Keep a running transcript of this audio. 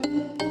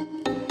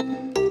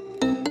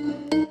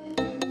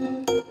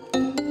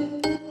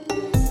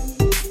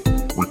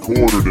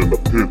Recorded in the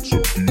pits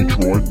of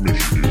Detroit,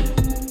 Michigan.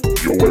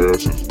 Your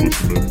ass is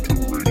listening to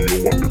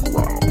Radio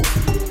Underground.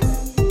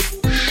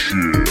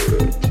 Shit.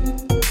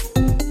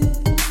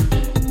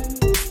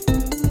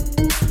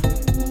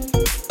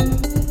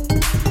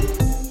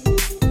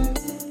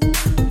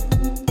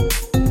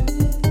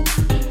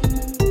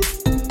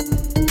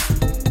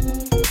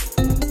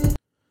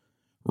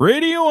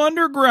 Radio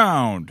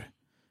Underground,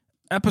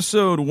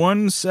 episode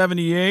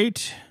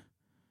 178.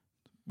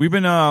 We've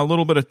been a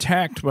little bit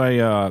attacked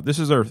by. This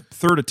is our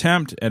third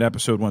attempt at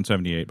episode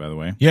 178, by the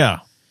way. Yeah,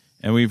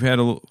 and we've had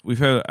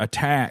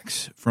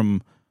attacks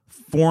from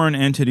foreign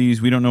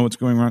entities. We don't know what's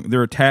going wrong.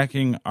 They're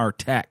attacking our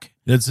tech.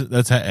 it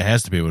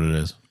has to be what it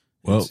is.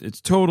 Well,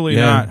 it's totally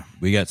not.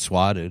 We got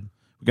swatted.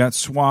 We got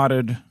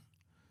swatted.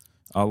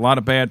 A lot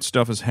of bad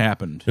stuff has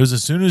happened. It was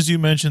as soon as you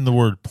mentioned the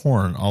word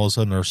porn, all of a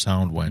sudden our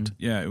sound went.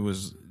 Yeah, it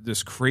was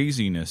this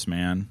craziness,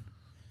 man.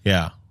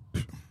 Yeah,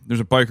 There's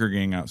a biker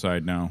gang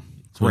outside now.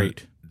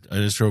 Great. I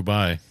just drove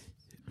by.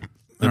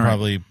 They're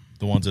probably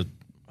the ones that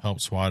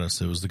helped swat us.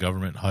 It was the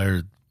government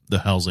hired the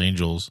Hells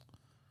Angels.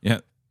 Yeah,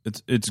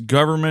 it's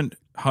government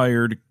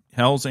hired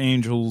Hells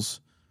Angels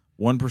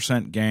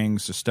 1%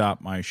 gangs to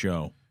stop my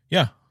show.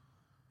 Yeah,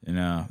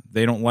 And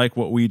they don't like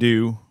what we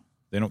do.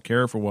 They don't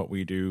care for what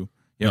we do.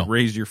 Yeah, No.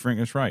 raise your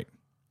fingers right.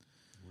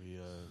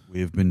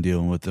 We have been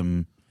dealing with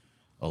them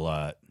a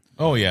lot.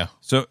 Oh yeah.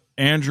 So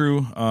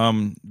Andrew,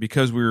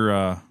 because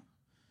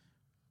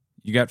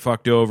you got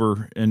fucked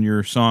over and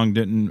your song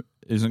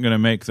isn't going to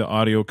make the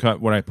audio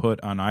cut what I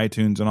put on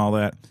iTunes and all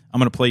that, I'm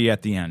going to play you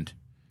at the end.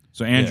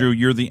 So Andrew,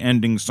 you're the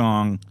ending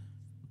song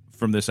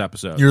from this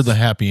episode. You're the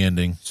happy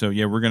ending. So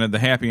yeah, the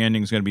happy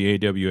ending is going to be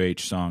AWH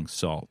song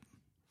Salt.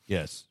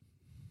 Yes.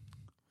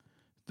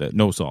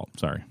 No salt.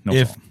 Sorry, no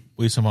If salt.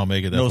 we somehow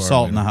make it that No far,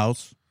 salt in the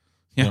house.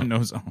 Yeah, no.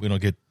 no salt. we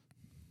don't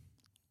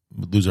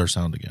lose our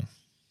sound again.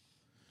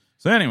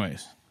 So,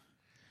 anyways,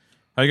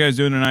 how you guys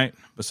doing tonight?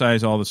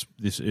 Besides all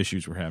these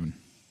issues we're having,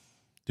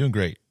 Doing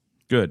great.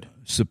 good.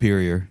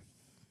 Superior.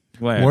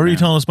 Glad. What are you man.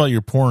 telling us about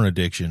your porn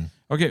addiction?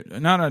 Okay, it's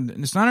not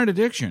an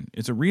addiction.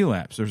 It's a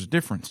relapse. There's a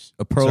difference.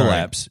 A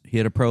prolapse. He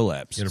had a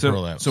prolapse. You had a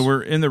prolapse. So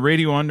we're in the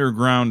Radio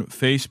Underground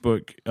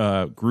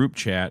Facebook group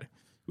chat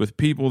with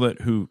people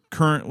who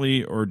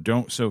currently or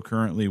don't so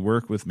currently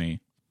work with me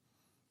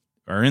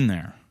are in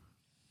there.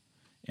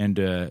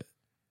 And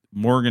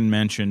Morgan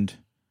mentioned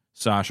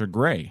Sasha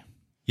Grey.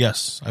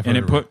 Yes, I've And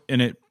heard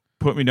it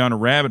put me down a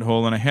rabbit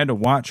hole, and I had to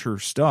watch her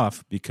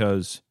stuff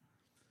because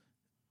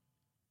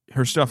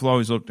her stuff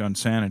always looked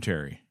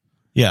unsanitary.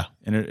 Yeah.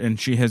 And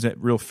she has that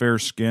real fair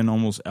skin,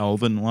 almost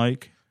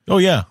elven-like. Oh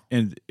yeah.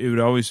 And it would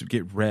always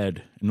get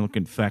red and look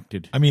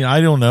infected. I mean, I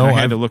don't know. I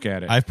had to look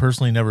at it. I've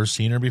personally never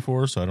seen her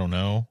before, so I don't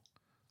know.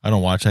 I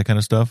don't watch that kind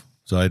of stuff,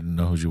 so I didn't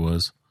know who she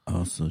was.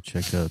 Also,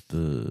 check out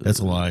the That's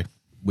a lie.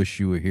 Wish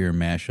You Were Here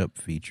mashup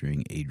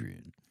featuring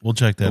Adrian. We'll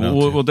check that out.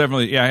 We'll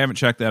definitely. Yeah, I haven't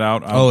checked that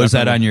out. Is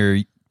that on your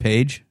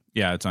page?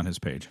 Yeah, it's on his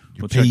page.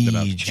 We'll page. check that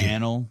out.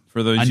 Channel?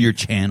 For those on your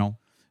channel?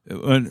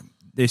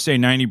 They say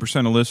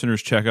 90% of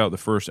listeners check out the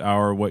first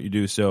hour of what you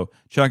do. So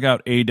check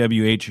out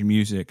AWH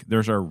Music.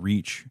 There's our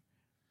reach.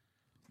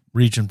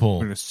 Reach and pull.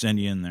 We're going to send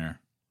you in there.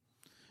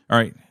 All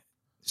right.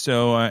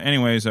 So,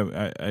 anyways,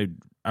 I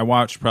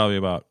watched probably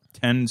about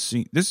 10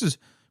 scenes.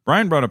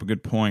 Brian brought up a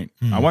good point.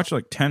 I watched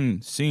like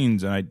 10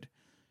 scenes and I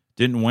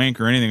didn't wank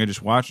or anything. I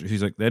just watched it.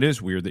 He's like, that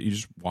is weird that you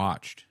just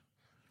watched.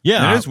 Yeah,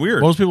 that is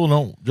weird. Most people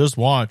don't just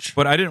watch.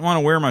 But I didn't want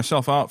to wear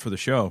myself out for the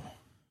show.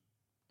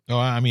 No,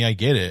 I mean, I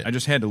get it. I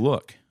just had to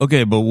look.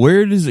 Okay, but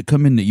where does it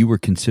come in that you were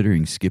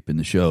considering skipping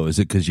the show? Is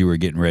it because you were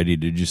getting ready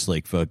to just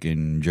like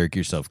fucking jerk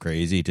yourself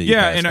crazy till you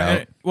passed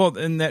out?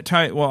 In that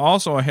time,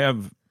 also I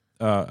have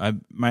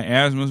my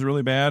asthma is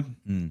really bad,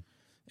 and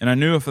I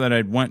knew if that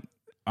I'd went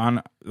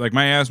on like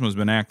my asthma's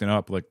been acting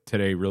up like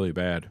today really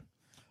bad.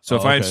 So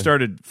if I had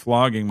started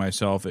flogging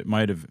myself, it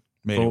might have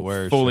made it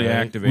worse. Fully right?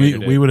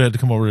 activated. We would have to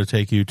come over to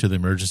take you to the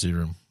emergency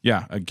room.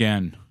 Yeah,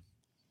 again.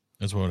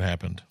 That's what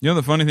happened. You know,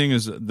 the funny thing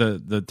is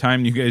the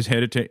time you guys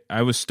had to take,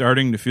 I was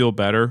starting to feel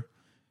better,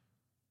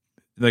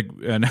 like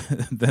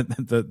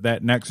that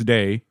next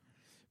day.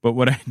 But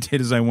what I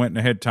did is I went and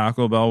I had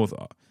Taco Bell with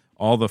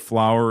all the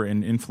flour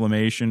and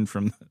inflammation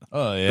from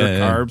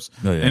their carbs,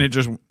 and it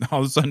just all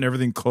of a sudden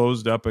everything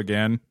closed up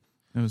again.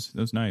 It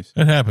was nice.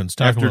 It happens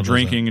Taco After Bell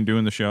drinking and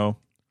doing the show.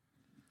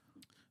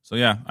 So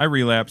yeah, I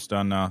relapsed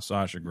on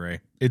Sasha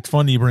Grey. It's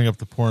funny you bring up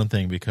the porn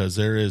thing because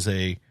there is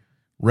a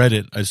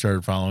Reddit I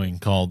started following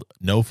called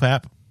No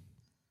Fap.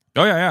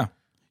 Oh yeah.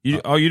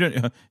 You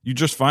didn't? You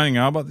just finding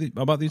out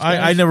about these guys?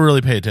 I never really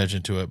pay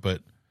attention to it,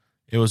 but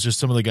it was just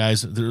some of the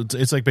guys.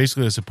 It's like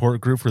basically a support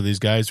group for these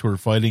guys who are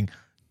fighting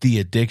the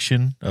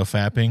addiction of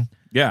fapping.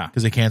 Yeah,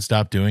 because they can't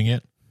stop doing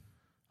it.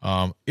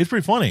 It's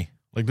pretty funny.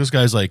 Like this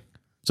guy's like,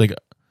 it's like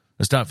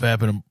I stopped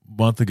fapping a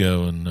month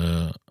ago, and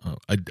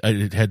I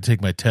had to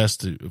take my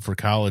test for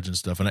college and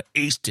stuff, and I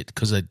aced it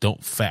because I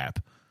don't fap.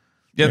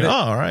 Yeah.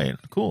 All right,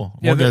 cool.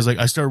 Yeah, One guy's like,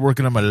 I started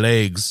working on my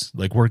legs,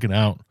 like working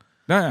out.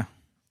 Yeah.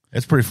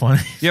 It's pretty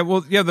funny. Yeah,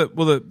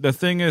 the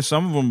thing is,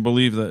 some of them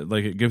believe that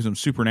like it gives them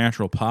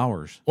supernatural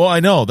powers. Well, I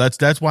know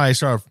that's why I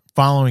started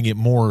following it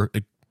more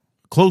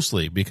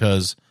closely,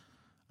 because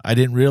I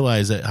didn't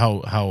realize that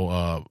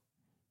how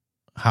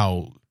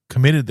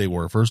committed they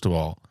were. First of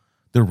all,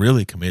 they're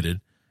really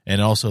committed,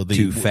 and also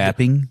to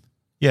fapping.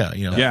 Yeah,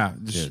 Yeah,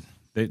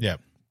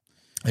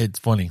 it's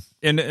funny.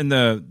 And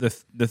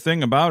the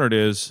thing about it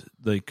is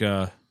like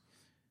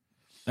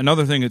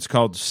another thing. It's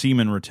called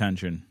semen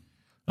retention.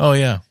 Oh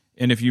yeah.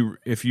 And if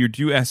you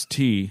do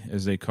ST,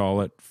 as they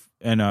call it,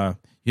 and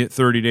you hit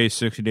 30 days,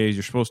 60 days,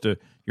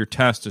 your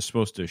test is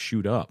supposed to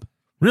shoot up.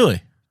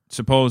 Really?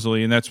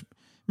 Supposedly, and that's,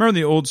 remember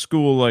the old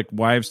school like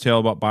wives' tale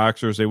about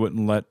boxers? They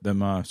wouldn't let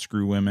them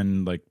screw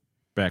women like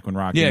back when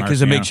Rocky. Yeah,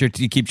 because it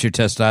keeps your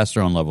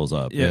testosterone levels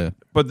up. Yeah.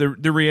 But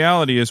the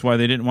reality is why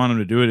they didn't want them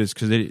to do it is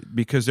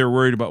because they're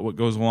worried about what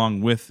goes along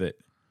with it,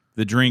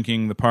 the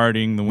drinking, the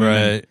partying, the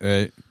women.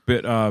 Right.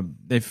 But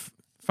they've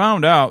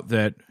found out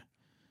that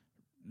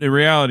the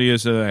reality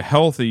is that a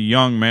healthy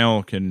young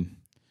male can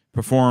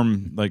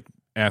perform like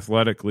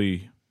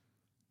athletically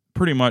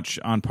pretty much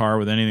on par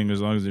with anything, as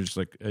long as there's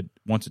like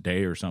once a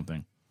day or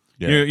something.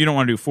 Yeah. You don't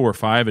want to do 4 or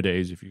 5 a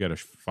days if you got a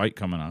fight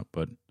coming up,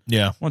 but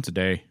yeah, once a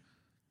day,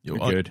 you're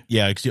good.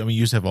 Yeah, I mean,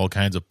 you used to have all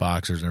kinds of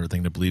boxers and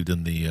everything that believed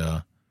in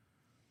the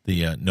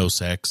no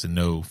sex and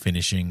no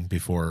finishing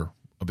before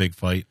a big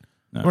fight.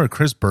 No. Or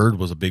Chris Bird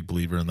was a big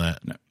believer in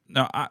that.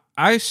 No,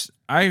 I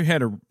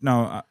had a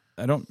no.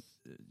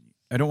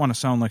 I don't want to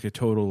sound like a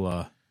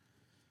total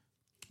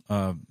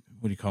what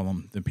do you call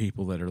them? The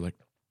people that are like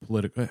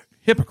political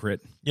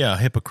hypocrite. Yeah,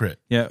 hypocrite.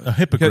 Yeah, a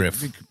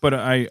hippogriff. But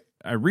I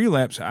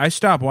relapsed. I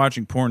stopped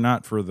watching porn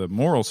not for the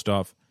moral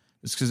stuff.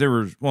 It's because there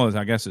was, well,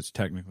 I guess it's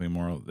technically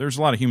moral. There's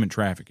a lot of human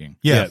trafficking.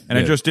 Yeah, and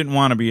I just didn't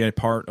want to be a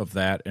part of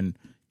that and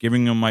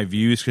giving them my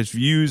views, because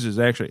views is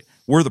actually,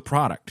 we're the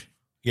product.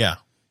 Yeah.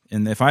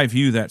 And if I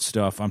view that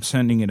stuff, I'm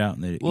sending it out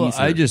in the ether.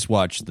 I just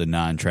watch the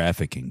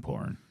non-trafficking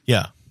porn.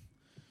 Yeah.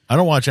 I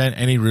don't watch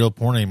any real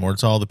porn anymore.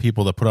 It's all the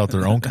people that put out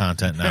their own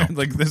content now.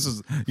 Like this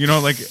is,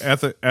 like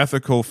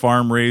ethical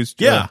farm raised.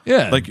 Yeah.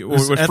 Like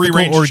with free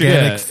range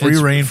organic, chicken.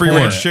 free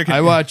range chicken. I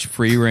watch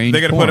free range.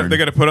 They got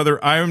to put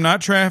other. I am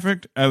not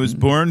trafficked. I was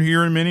born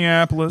here in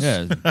Minneapolis.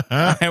 Yeah.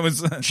 I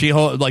was. She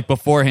like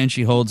beforehand.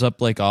 She holds up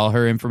like all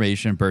her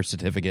information, birth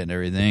certificate, and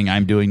everything.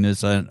 I'm doing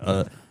this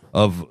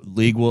of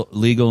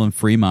legal and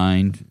free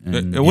mind.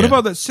 And, what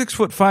about that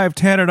 6'5"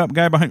 tatted up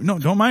guy behind? No,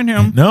 don't mind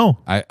him. No,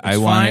 I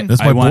want it.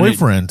 That's my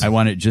boyfriend. I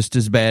want it just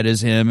as bad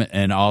as him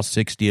and all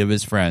 60 of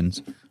his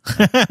friends.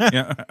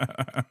 Yeah.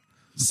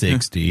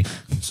 60.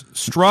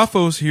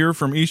 Strophos here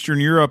from Eastern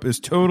Europe is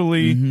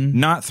totally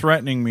not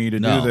threatening me to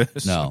do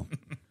this. No.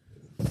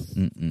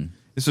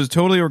 This is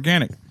totally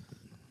organic.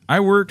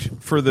 I worked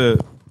for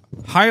the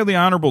highly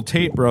honorable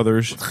Tate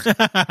brothers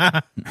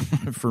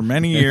for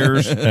many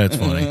years. That's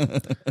funny.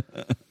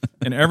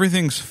 And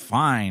everything's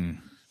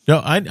fine.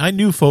 No, I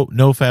knew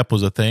No Fap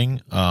was a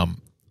thing.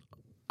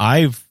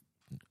 I've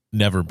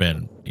never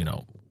been,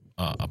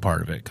 a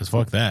part of it, because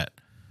fuck that.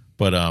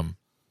 But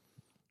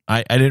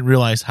I didn't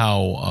realize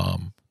how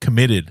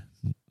committed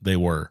they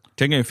were.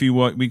 Taking a few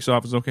weeks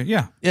off is okay.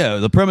 Yeah. Yeah,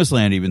 the Premise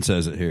Land even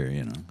says it here,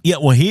 Yeah,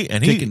 well, he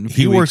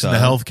works in the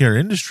off. healthcare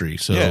industry,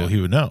 so he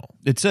would know.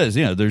 It says,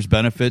 there's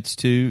benefits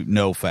to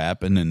no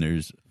fap, and then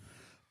there's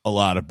a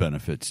lot of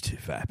benefits to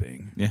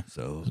fapping. Yeah.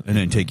 So, and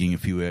then taking a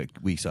few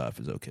weeks off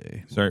is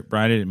okay. Sorry,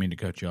 Brian, I didn't mean to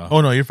cut you off.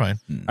 Oh no, you're fine.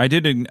 I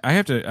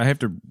have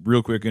to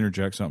real quick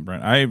interject something,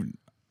 Brian.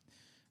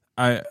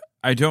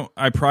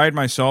 I pride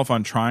myself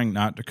on trying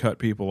not to cut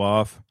people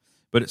off,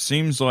 but it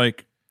seems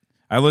like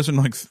I listen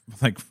to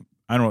like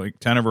I don't know, like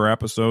 10 of our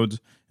episodes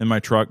in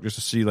my truck just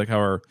to see like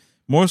how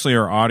mostly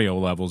our audio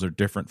levels are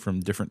different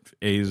from different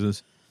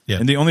phases. Yeah.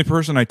 And the only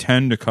person I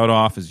tend to cut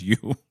off is you.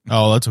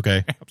 Oh, that's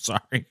okay. I'm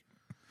sorry.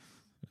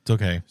 It's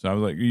okay. So I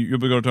was like, you'll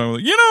be going to talk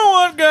like, you know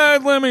what,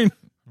 guys? Let me.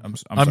 I'm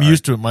sorry.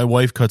 used to it. My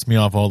wife cuts me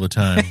off all the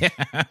time.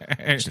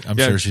 I'm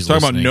sure she's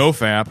talking listening.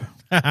 about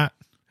no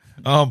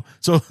fap.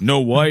 So no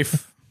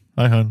wife.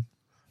 Hi,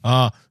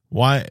 hon.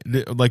 Why,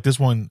 like this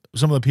one,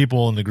 some of the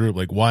people in the group,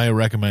 like why I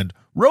recommend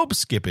rope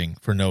skipping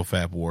for no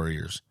fap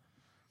warriors.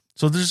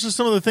 So there's just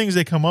some of the things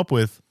they come up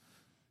with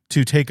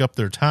to take up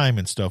their time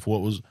and stuff.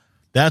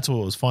 That's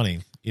what was funny.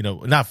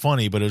 Not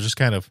funny, but it was just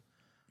kind of,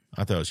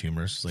 I thought it was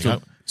humorous. It's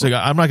like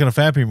I'm not going to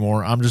fap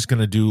anymore. I'm just going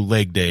to do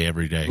leg day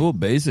every day. Well,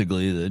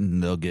 basically, then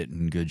they'll get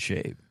in good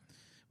shape.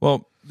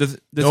 Well, the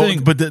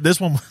thing, but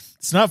this one,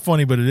 it's not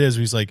funny, but it is.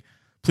 He's like,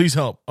 please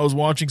help. I was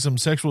watching some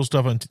sexual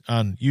stuff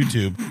on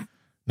YouTube.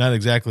 Not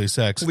exactly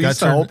sex. Please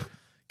help.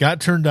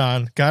 Got turned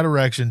on. Got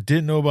erection.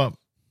 Didn't know about.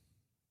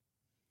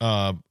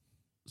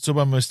 So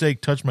by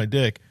mistake, touched my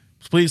dick.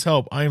 Please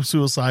help. I am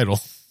suicidal.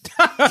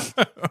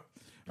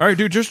 All right,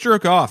 dude, just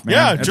jerk off, man.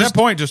 Yeah, at that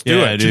point, just do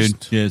it, dude.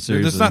 Yeah,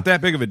 seriously. It's not that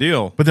big of a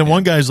deal. But then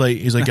one guy's like,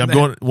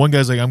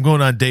 I'm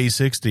going on day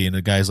 60, and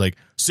the guy's like,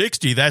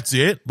 60, that's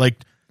it? Like,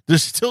 they're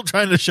still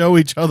trying to show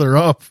each other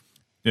up.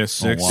 Yeah,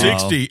 60.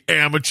 60,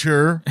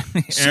 amateur.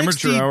 Amateur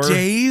 60 hour.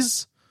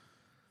 days?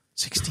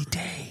 60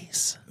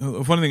 days.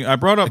 Funny thing, I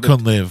brought up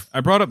couldn't live.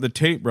 I brought up the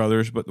Tate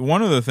brothers, but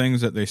one of the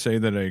things that they say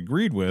that I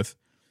agreed with,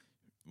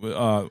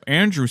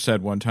 Andrew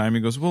said one time, he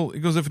goes,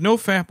 if No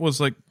Fap was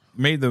like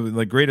made the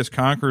like greatest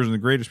conquerors and the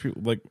greatest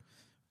people,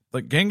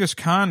 like Genghis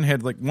Khan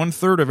had like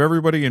 1/3 of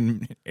everybody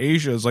in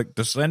Asia is like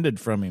descended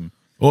from him.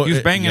 Well, he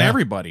was banging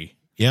everybody.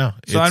 Yeah.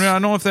 So I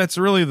don't know if that's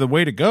really the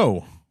way to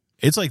go.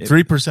 It's like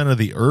 3% of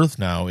the earth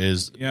now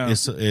is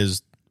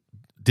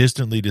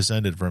distantly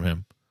descended from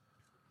him.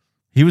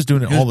 He was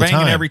doing it all the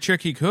time. Banging every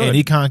chick he could. And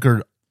he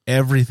conquered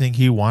everything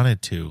he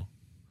wanted to.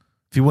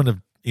 If he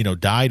wouldn't have,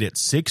 died at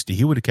 60,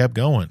 he would have kept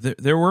going.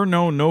 There were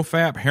no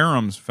Fap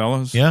harems,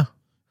 fellas. Yeah.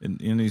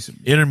 In these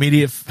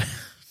intermediate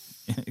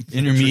fasting.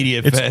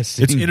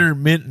 It's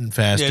intermittent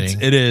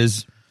fasting. It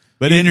is.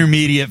 But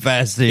intermediate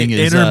fasting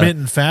is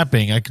intermittent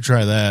fapping. I could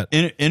try that.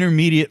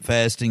 Intermediate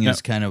fasting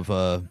is kind of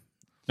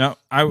Now,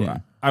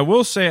 I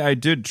will say I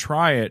did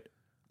try it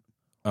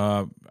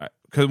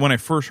because when I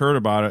first heard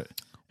about it,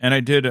 and I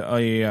did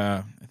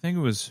I think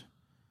it was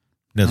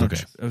That's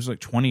okay. It was like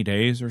 20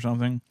 days or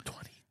something.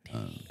 20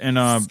 days.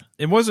 And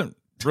it wasn't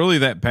really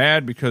that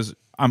bad because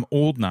I'm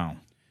old now.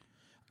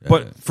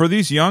 But for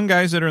these young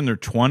guys that are in their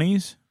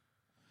 20s,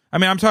 I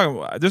mean, I'm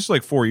talking, this is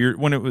like 4 years,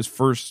 when it was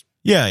first.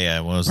 Yeah,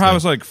 it was. I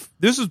was like,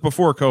 this is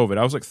before COVID.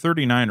 I was like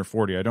 39 or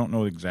 40. I don't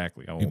know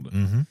exactly how old.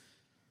 Mm-hmm.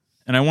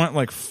 And I went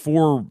like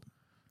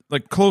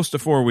close to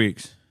 4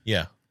 weeks.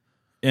 Yeah.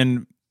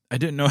 And I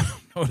didn't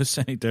notice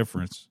any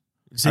difference.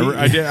 See,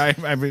 I did.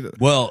 I mean,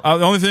 well,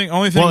 the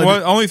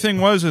only thing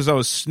was I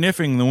was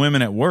sniffing the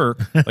women at work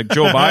like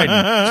Joe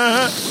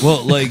Biden.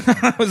 Well, like,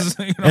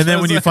 and then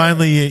when you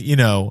finally,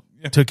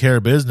 took care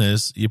of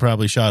business, you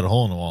probably shot a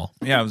hole in the wall.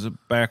 Yeah, it was a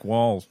back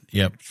wall.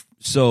 Yep.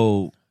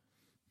 So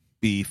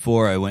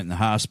before I went in the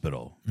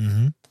hospital,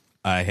 mm-hmm.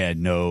 I had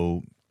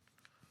no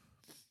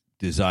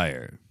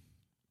desire.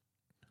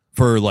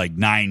 For like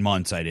 9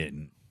 months, I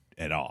didn't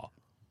at all.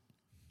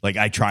 Like,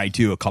 I tried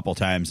to a couple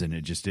times, and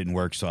it just didn't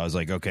work. So I was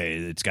like, okay,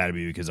 it's got to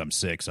be because I'm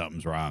sick.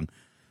 Something's wrong.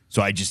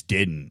 So I just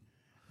didn't.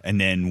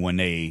 And then when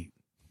they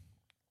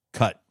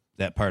cut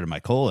that part of my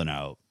colon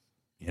out,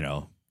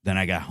 then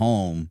I got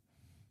home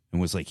and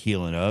was, like,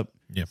 healing up.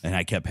 Yep. And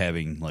I kept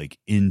having, like,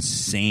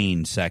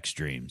 insane sex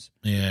dreams.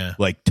 Yeah.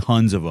 Like,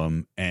 tons of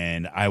them.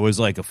 And I was,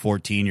 like, a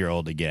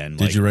 14-year-old again.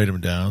 Did you wrate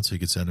them down so you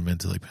could send them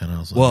into, like,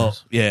 penthouse letters? Well,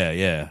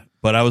 yeah.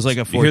 But I was like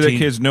a 14. You hear that,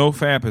 kids? No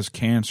Fap is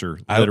cancer,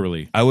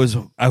 literally. I was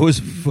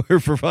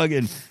for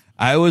fucking.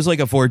 I was like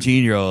a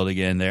 14-year-old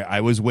again. There,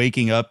 I was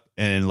waking up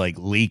and like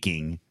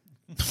leaking,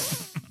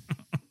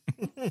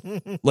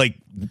 like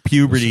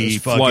puberty,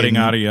 flooding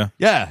out of you.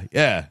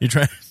 Yeah.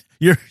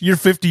 You're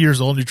 50 years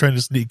old. And you're trying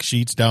to sneak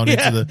sheets down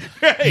into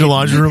the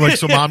laundry room, like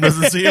so mom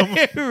doesn't see them.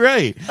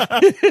 Right.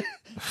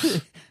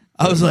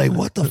 I was like,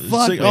 what the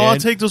fuck, like, man? I'll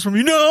take those from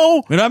you.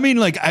 No. But I mean,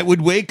 like, I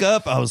would wake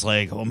up. I was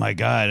like, oh, my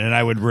God. And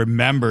I would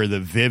remember the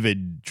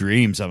vivid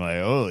dreams. I'm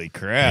like, holy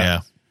crap.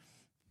 Yeah.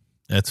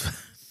 That's...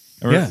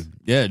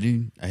 Yeah,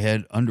 dude. I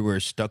had underwear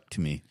stuck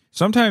to me.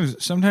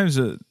 Sometimes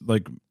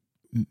like,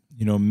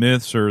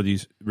 myths or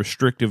these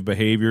restrictive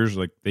behaviors,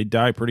 like, they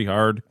die pretty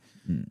hard.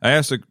 I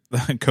asked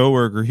a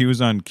coworker, he was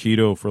on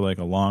keto for, like,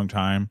 a long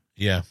time.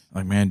 Yeah.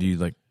 Like, man,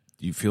 do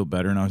you feel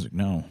better? And I was like,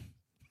 no.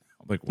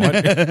 Like,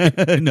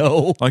 what?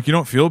 No. Like, you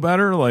don't feel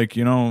better? Like,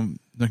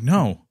 like,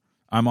 no.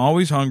 I'm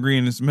always hungry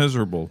and it's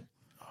miserable.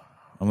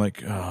 I'm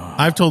like,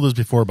 I've told this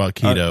before about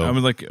keto.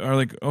 I'm like,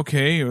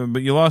 okay,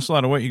 but you lost a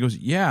lot of weight. He goes,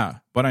 yeah,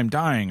 but I'm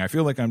dying. I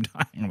feel like I'm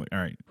dying. I'm like, all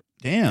right.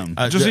 Damn.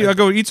 I'll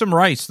go eat some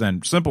rice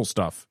then. Simple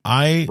stuff.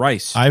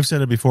 Rice. I've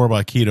said it before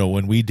about keto.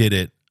 When we did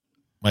it,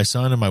 my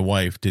son and my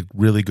wife did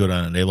really good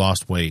on it. They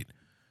lost weight.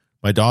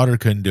 My daughter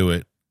couldn't do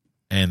it.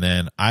 And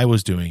then I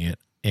was doing it.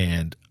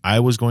 And I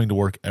was going to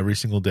work every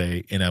single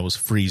day, and I was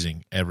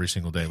freezing every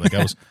single day. Like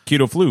I was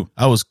keto flu.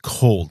 I was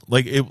cold.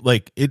 And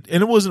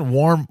it wasn't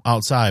warm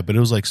outside, but it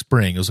was like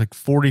spring. It was like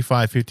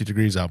 45, 50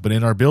 degrees out. But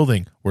in our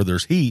building where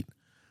there's heat,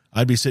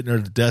 I'd be sitting there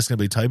at the desk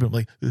and I'd be typing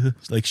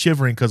like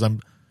shivering because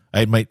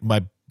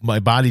my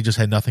body just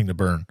had nothing to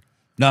burn.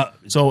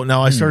 So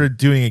now I started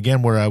doing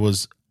again where I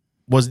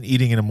wasn't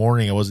eating in the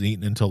morning. I wasn't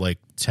eating until like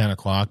 10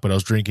 o'clock, but I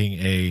was drinking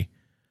a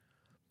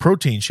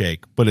protein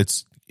shake. But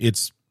it's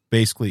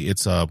basically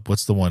it's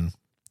what's the one?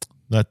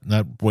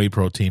 Not whey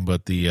protein,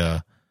 but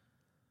the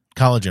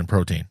collagen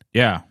protein.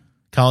 Yeah,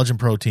 collagen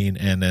protein,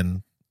 and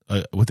then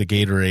with the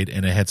Gatorade,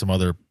 and it had some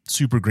other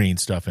super green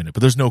stuff in it.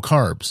 But there's no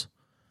carbs.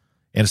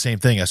 And the same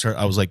thing.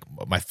 I was like,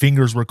 my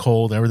fingers were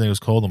cold. Everything was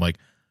cold. I'm like,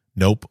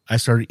 nope. I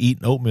started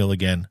eating oatmeal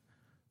again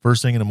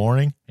first thing in the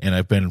morning, and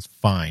I've been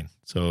fine.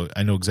 So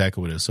I know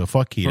exactly what it is. So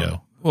fuck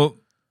keto. Well,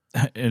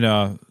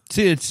 and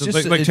see, it's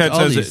just like it's Ted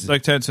says. these...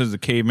 Like Ted says, the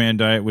caveman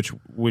diet,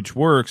 which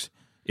works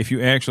if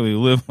you actually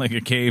live like a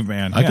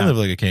caveman. I can live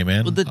like a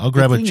caveman. Well, I'll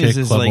grab a chick,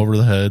 club like, over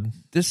the head,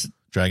 this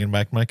drag him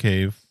back to my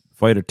cave,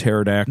 fight a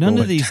pterodactyl. None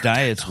of these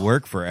diets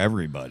work for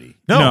everybody.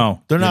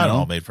 No, they're not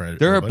all made for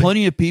everybody. There are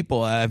plenty of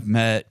people I've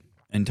met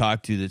and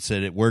talked to that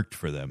said it worked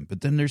for them,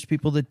 but then there's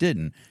people that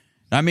didn't.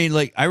 I mean,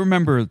 like, I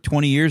remember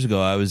 20 years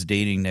ago, I was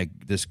dating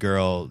this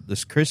girl,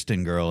 this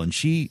Kristen girl, and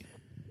she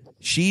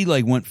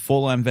like went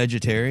full on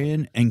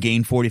vegetarian and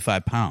gained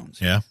 45 pounds.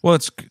 Yeah. Well,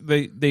 it's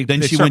they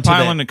she start went to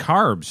piling the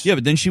carbs. Yeah,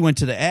 but then she went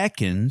to the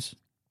Atkins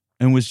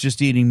and was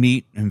just eating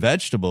meat and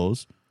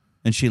vegetables,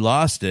 and she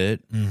lost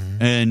it,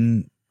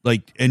 and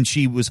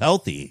she was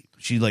healthy.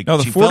 She like No,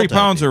 the she 40 felt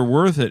pounds healthy. are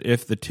worth it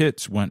if the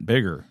tits went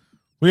bigger.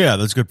 Well, yeah,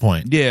 that's a good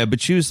point. Yeah, but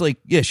she was like,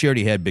 yeah, she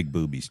already had big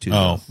boobies too.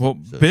 Oh. Well,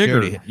 So she bigger.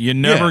 already- You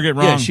never Yeah, get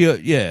wrong.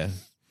 Yeah,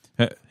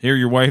 Here,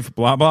 your wife,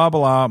 blah, blah,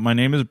 blah. My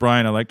name is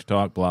Brian. I like to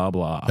talk, blah,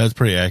 blah. That's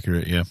pretty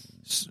accurate, yeah.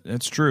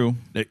 That's true.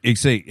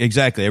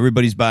 exactly.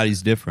 Everybody's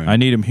body's different. I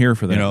need him here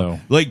for that, you know, though.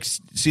 like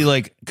see,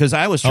 like because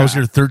I was How was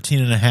trying. your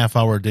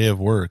 13-and-a-half-hour day of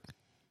work?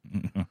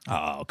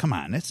 Oh, come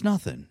on, that's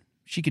nothing.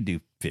 She could do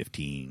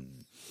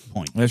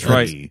 15.3. That's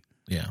right.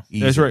 Yeah. Easily.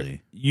 That's right.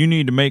 You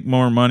need to make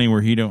more money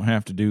where he don't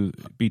have to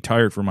be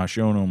tired for my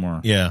show no more.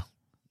 Yeah.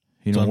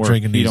 He So don't I'm work.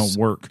 drinking He these don't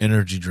work.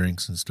 energy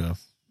drinks and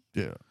stuff.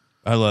 Yeah,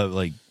 I love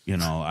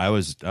I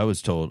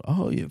was told,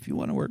 oh, if you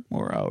want to work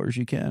more hours,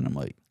 you can. I'm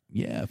like,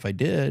 yeah, if I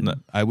did,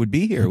 I would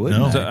be here,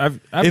 wouldn't No.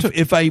 I? So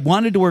if I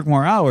wanted to work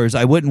more hours,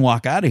 I wouldn't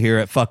walk out of here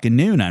at fucking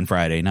noon on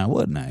Friday, now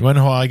wouldn't I? You want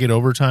to know how I get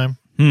overtime?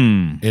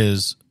 Hmm.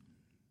 Is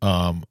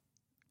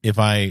if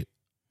I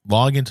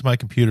log into my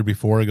computer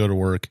before I go to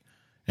work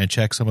and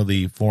check some of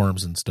the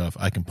forms and stuff,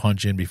 I can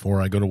punch in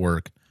before I go to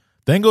work,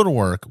 then go to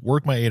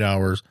work my 8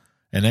 hours,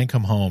 and then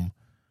come home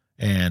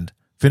and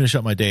finish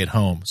up my day at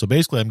home. So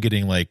basically I'm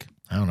getting like,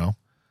 I don't know,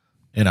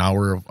 an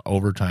hour of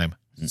overtime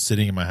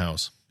sitting in my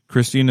house.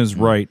 Christina's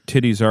right.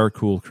 Titties are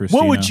cool,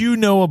 Christina. What would you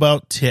know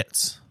about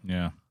tits?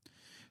 Yeah.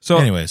 So,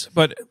 Anyways.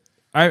 but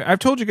I've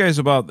told you guys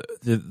about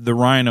the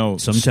Rhino.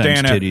 Sometimes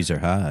Stan titties are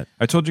hot.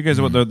 I told you guys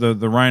about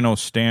the Rhino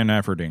Stan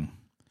Efferding.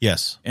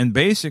 Yes. And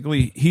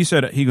basically, he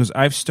goes,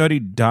 I've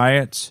studied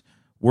diets,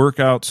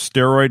 workouts,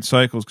 steroid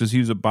cycles, because he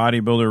was a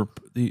bodybuilder,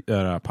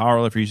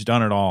 powerlifter. He's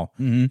done it all.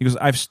 He goes,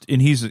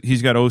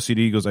 he's got OCD.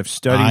 He goes, I've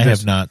studied I this.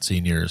 have not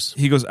seen yours.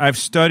 He goes, I've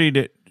studied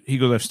it. He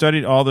goes, I've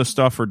studied all this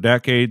stuff for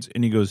decades.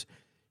 And he goes,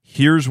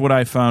 here's what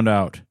I found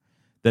out.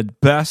 The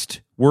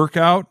best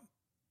workout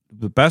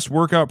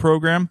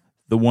program,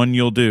 the one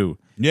you'll do.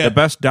 Yeah. The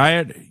best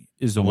diet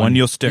is the one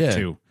you'll stick yeah.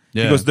 to.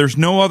 Yeah. He goes, there's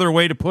no other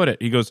way to put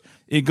it. He goes,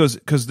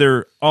 because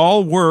they're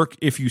all work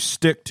if you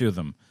stick to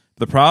them.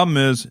 The problem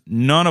is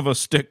none of us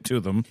stick to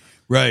them.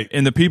 Right.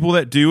 And the people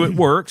that do it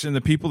works, and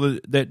the people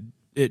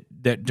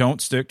that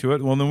don't stick to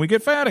it, well, then we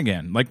get fat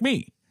again, like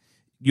me.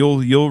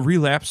 You'll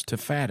relapse to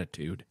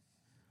fatitude.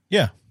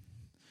 Yeah.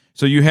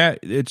 So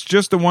it's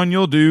just the one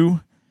you'll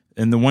do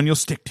and the one you'll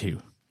stick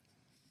to.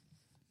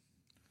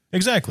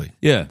 Exactly.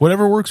 Yeah.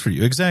 Whatever works for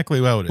you.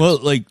 Exactly how it is. Well,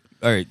 like,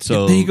 all right,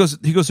 so He goes,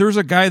 there's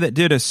a guy that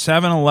did a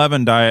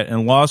 7-Eleven diet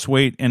and lost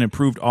weight and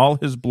improved all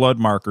his blood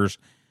markers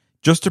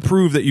just to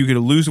prove that you could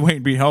lose weight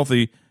and be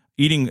healthy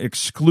eating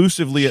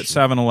exclusively at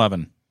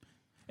 7-Eleven.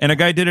 And a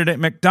guy did it at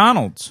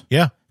McDonald's.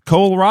 yeah.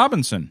 Cole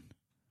Robinson.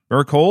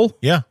 Or Cole?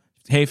 Yeah.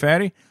 Hey,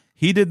 fatty.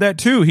 He did that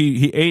too.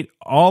 He ate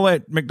all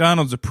at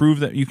McDonald's to prove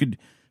that you could.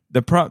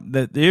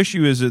 The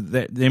issue is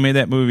that they made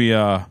that movie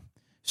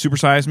Super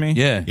Size Me.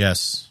 yeah.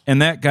 Yes.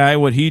 And that guy,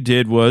 what he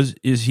did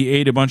is he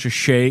ate a bunch of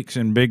shakes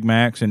and Big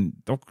Macs, and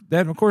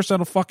that, of course,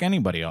 that'll fuck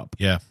anybody up.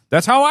 Yeah.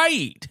 That's how I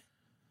eat.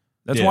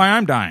 That's Yeah. why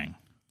I'm dying.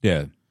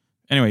 Yeah.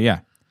 Anyway, yeah.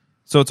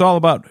 So it's all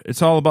about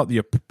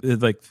the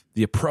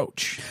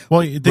approach.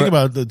 Well, you think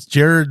about the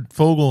Jared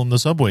Fogle and the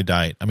Subway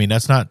diet. I mean,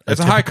 that's not. It's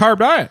a high carb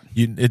diet.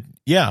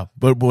 Yeah,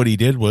 but what he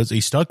did was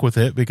he stuck with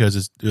it because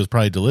it was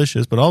probably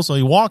delicious, but also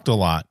he walked a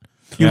lot.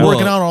 He was Well,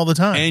 working out all the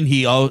time. And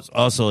he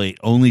also ate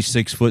only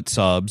 6 foot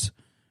subs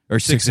or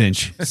 6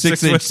 inch.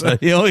 6 inch.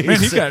 He only Man,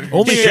 he ate got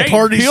Only he ate-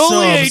 party he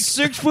only ate subs.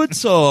 6 foot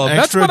subs.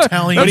 Extra what I-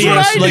 Italian. that's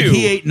what sauce. I Like do.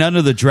 he ate none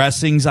of the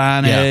dressings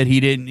on Yeah. it. He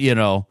didn't,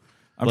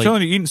 I'm like-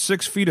 telling you, eating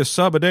 6 feet of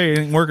sub a day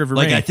ain't working for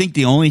like me. I think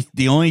the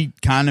only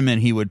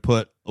condiment he would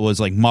put was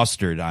like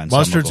mustard on.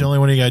 Mustard's the some of only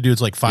one you got to do.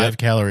 It's like 5 Yep.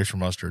 calories for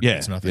mustard. them.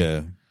 It's nothing.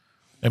 Yeah.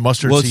 And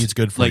mustard Well, it's seed's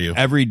good for like you.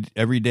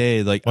 every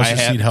day. Like Mustard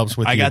I have, seed helps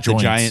with I your got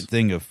joints. the giant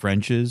thing of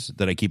French's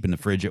that I keep in the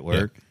fridge at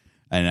work,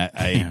 and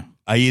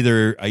I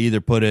either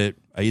put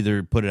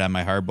it on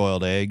my hard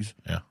boiled eggs,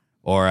 Yeah.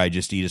 or I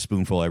just eat a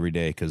spoonful every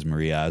day because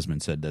Marie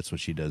Osmond said that's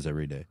what she does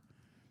every day.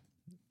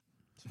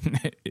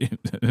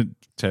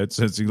 Ted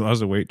says he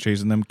lost weight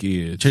chasing them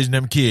kids. Chasing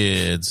them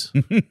kids.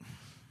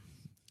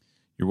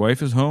 Your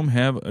wife is home.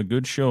 Have a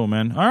good show,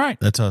 man. All right.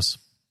 That's us.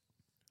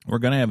 We're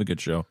going to have a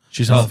good show.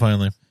 She's home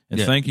finally. And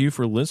Yeah. thank you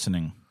for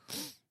listening,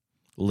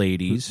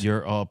 ladies.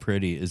 You're all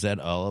pretty. Is that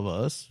all of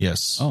us?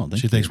 Yes. Oh,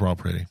 thank she thinks you. we're all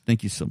pretty.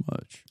 Thank you so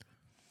much.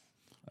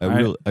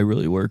 I I-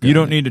 really work. You on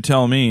don't it. need to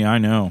tell me. I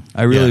know.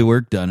 I really Yeah.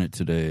 worked on it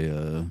today.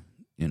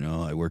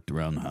 I worked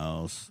around the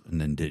house and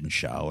then didn't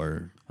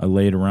shower I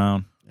laid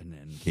around. and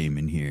then came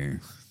in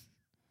here.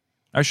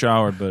 I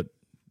showered, but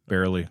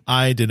barely.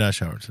 I did not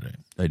shower today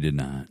I did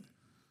not.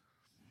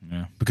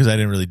 Yeah. because I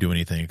didn't really do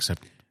anything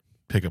except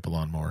pick up a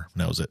lawnmower.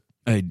 And that was it.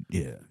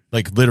 Yeah.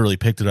 Like literally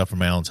picked it up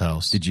from Alan's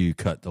house. Did you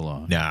cut the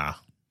lawn? Nah.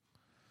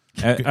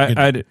 I I'm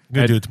going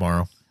to do it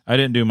tomorrow. I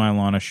didn't do my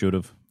lawn. I should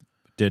have.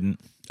 Didn't.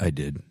 I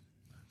did.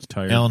 It's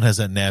tired. Alan has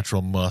that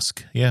natural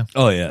musk. Yeah.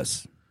 Oh,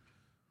 yes.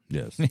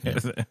 Yes.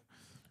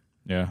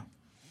 Yeah.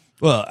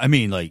 Well, I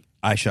mean, like,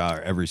 I shower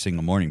every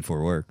single morning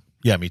before work.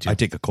 Yeah, me too. I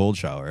take a cold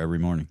shower every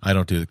morning. I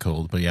don't do the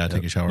cold, but yeah, I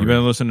take a shower. You better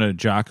listen to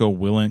Jocko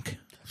Willink.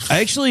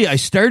 I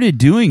started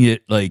doing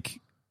it like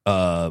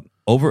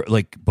over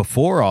like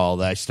before all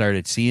that. I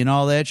started seeing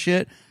all that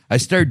shit. I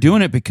started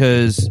doing it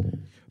because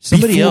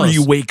somebody Before else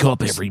you wake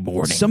up every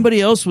morning.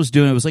 somebody else was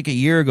doing it. It was like a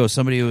year ago.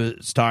 Somebody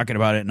was talking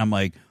about it, and I'm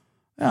like,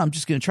 oh, I'm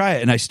just gonna try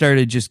it. And I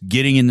started just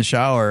getting in the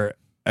shower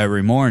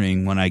every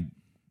morning when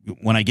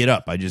I get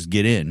up. I just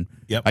get in.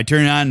 Yep. I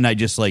turn it on, and I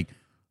just like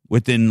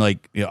within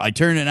like I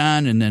turn it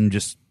on, and then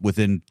just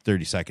within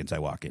 30 seconds I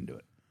walk into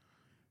it.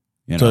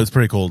 You know? So it's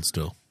pretty cold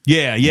still.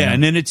 Yeah,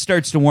 and then it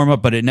starts to warm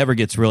up, but it never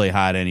gets really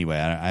hot anyway.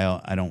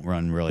 I don't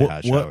run really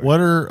hot showers. What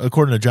are,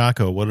 according to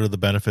Jocko, what are the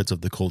benefits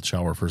of the cold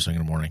shower first thing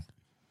in the morning?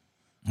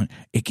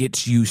 It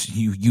gets you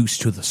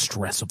used to the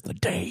stress of the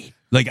day.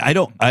 Like I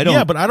don't.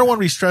 Yeah, but I don't want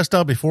to be stressed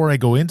out before I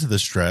go into the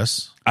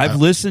stress. I've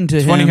listened to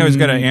It's him. funny how he's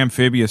got an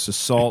amphibious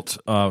assault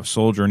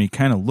soldier, and he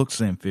kind of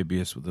looks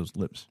amphibious with those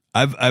lips.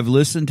 I've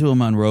listened to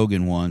him on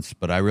Rogan once,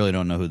 but I really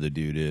don't know who the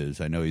dude is.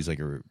 I know he's like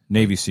a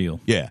Navy SEAL.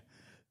 yeah,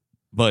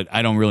 but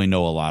I don't really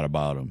know a lot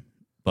about him.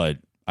 But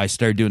I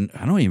started doing.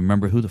 I don't even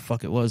remember who the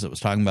fuck it was that was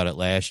talking about it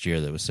last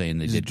year. That was saying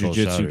they He's a did cold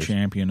jiu-jitsu showers.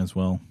 champion as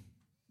well.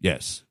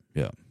 Yes,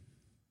 yeah.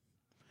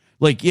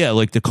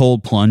 Like the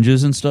cold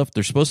plunges and stuff.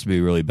 They're supposed to be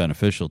really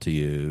beneficial to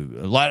you.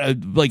 A lot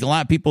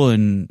of people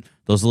in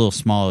those little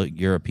small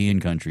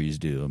European countries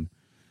do them.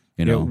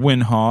 You know,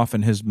 Wim Hof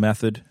and his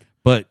method,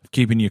 but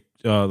keeping you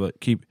the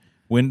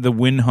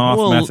Wim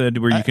Hof method,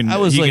 where you can. I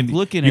was you like can,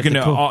 looking you at can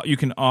the you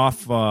can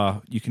off.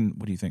 You can.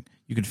 What do you think?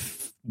 You can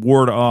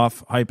ward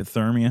off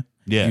hypothermia.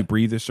 Yeah. If you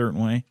breathe a certain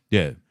way.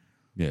 yeah,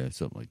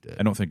 something like that.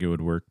 I don't think it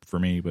would work for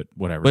me, but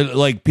whatever. But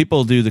like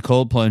people do the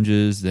cold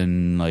plunges,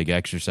 then like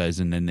exercise,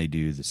 and then they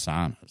do the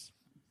saunas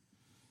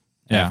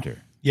Yeah.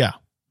 after. Yeah.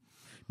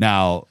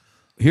 Now,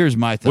 here's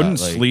my thought.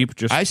 Wouldn't like, sleep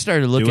just I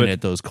started do looking it?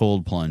 at those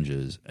cold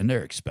plunges, and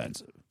they're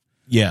expensive.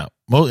 Yeah.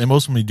 And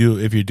most of them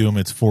if you do them,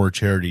 it's for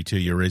charity too.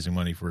 You're raising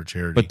money for a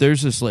charity. But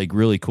there's this like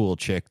really cool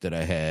chick that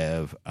I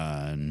have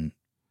on.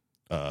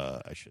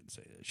 I shouldn't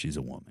say that she's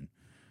a woman,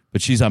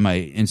 but she's on my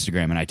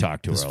Instagram, and I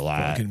talk to this her a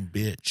lot. fucking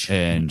bitch.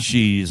 And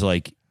she's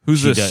like, Who's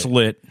she this does-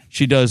 slit?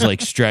 She does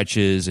like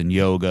stretches and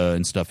yoga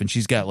and stuff, and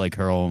she's got like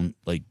her own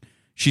like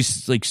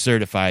she's like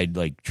certified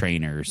like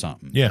trainer or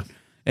something. Yeah.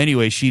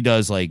 Anyway, she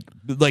does like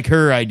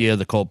her idea of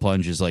the cold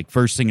plunge is like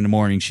first thing in the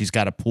morning. She's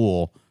got a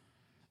pool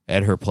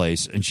at her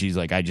place, and she's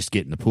like, I just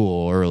get in the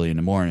pool early in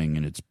the morning,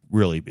 and it's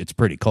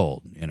pretty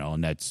cold,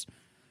 and that's.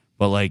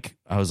 But like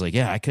I was like,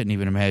 yeah, I couldn't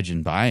even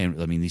imagine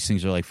buying. I mean, these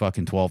things are like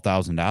fucking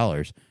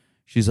 $12,000.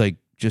 She's like,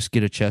 just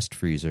get a chest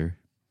freezer.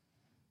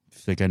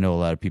 She's like, I know a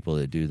lot of people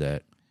that do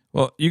that.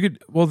 Well, you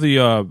could. Well,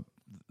 the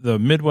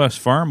Midwest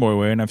Farm Boy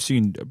way, and I've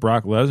seen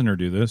Brock Lesnar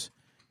do this.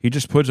 He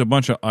just puts a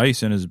bunch of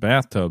ice in his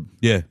bathtub.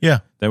 Yeah. Yeah.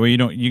 That way you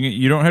don't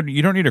need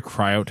a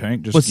cryo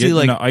tank. Just Well, get see,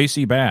 like- in an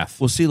icy bath.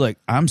 Well, see, like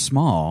I'm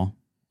small,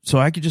 so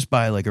I could just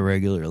buy like a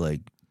regular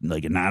like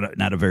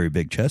not a very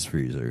big chest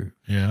freezer,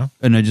 Yeah.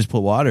 and then just put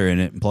water in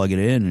it and plug it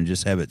in and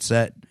just have it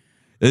set.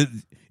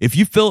 If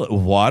you fill it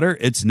with water,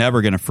 it's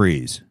never going to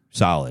freeze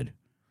solid.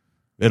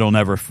 It'll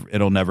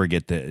never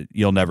get to.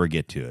 You'll never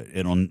get to it.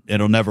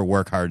 It'll never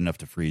work hard enough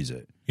to freeze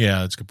it. Yeah,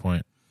 that's a good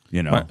point.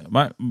 You know.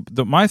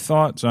 My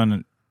thoughts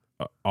on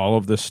all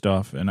of this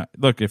stuff, and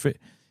look, if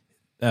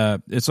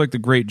it's like the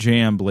great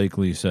J.M.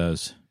 Blakely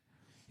says,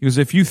 because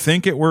if you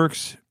think it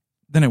works,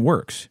 then it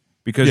works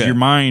because Yeah. your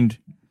mind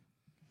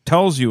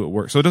tells you it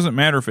works. So it doesn't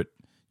matter if it,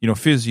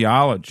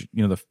 physiology,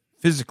 the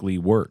physically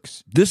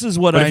works. This is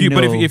what But I know.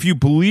 But if you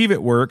believe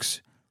it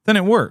works, then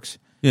it works.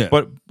 Yeah.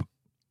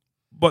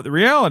 But the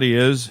reality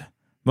is,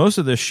 most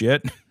of this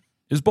shit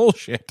is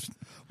bullshit.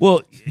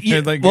 well, yeah,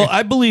 like- well,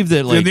 I believe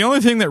that like the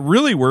only thing that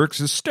really works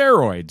is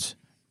steroids,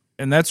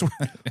 and that's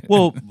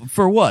well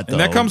for what though?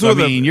 And that comes I with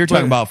a- mean, you're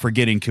talking but- about for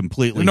getting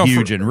completely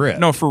huge and ripped.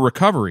 No, for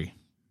recovery,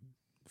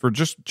 for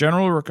just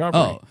general recovery.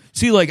 Oh,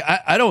 see, like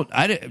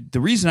the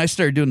reason I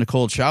started doing the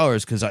cold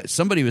showers because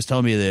somebody was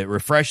telling me that it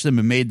refreshed them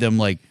and made them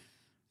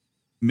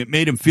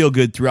made them feel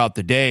good throughout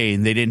the day,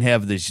 and they didn't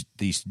have this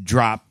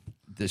drop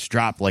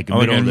like in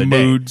the middle of the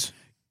moods. day.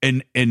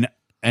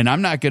 And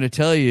I'm not going to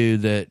tell you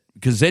that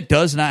because it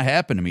does not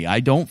happen to me. I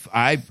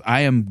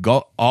am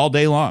all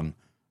day long.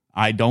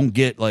 I don't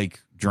get like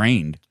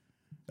drained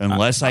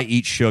unless I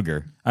eat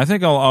sugar. I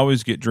think I'll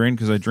always get drained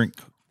because I drink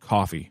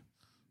coffee,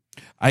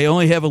 I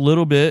only have a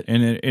little bit.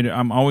 and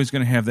I'm always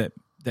going to have that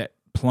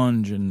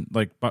plunge and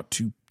like about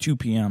 2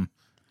 p.m.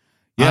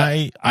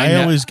 Yeah, I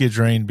always get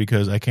drained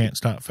because I can't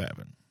stop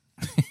fapping.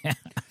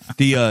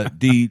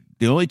 The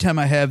only time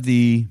I have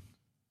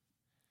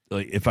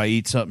if I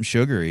eat something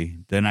sugary,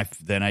 then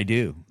I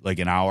do like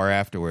an hour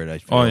afterward. I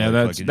feel Oh yeah,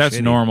 like that's fucking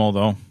shitty. normal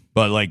though.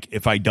 But like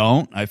if I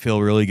don't, I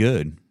feel really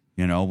good.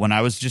 When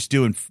I was just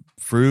doing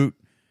fruit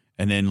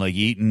and then like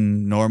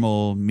eating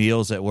normal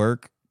meals at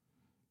work,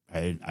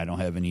 I don't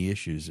have any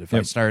issues. If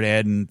I start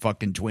adding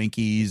fucking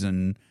Twinkies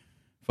and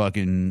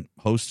fucking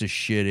Hostess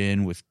shit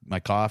in with my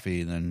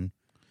coffee, then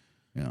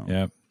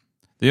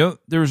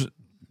there's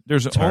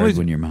it's only hard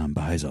when your mom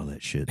buys all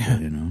that shit.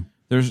 Though,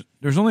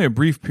 there's only a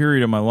brief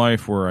period in my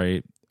life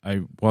where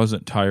I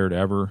wasn't tired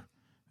ever.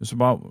 It's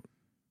about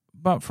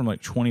from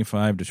like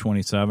 25 to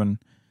 27.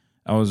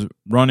 I was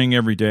running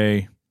every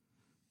day,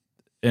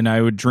 and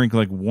I would drink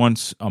like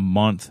once a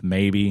month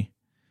maybe,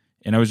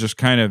 and I was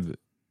just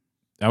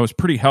I was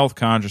pretty health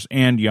conscious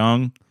and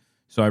young,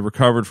 so I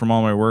recovered from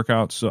all my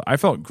workouts. So I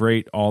felt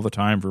great all the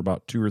time for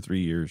about 2 or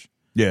 3 years.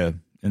 yeah.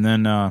 And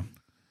then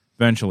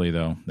eventually,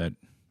 though, that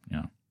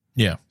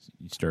Yeah.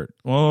 you start.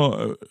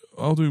 Well,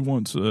 I'll do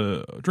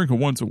drink it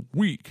once a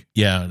week.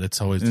 Yeah,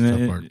 that's always the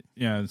tough part.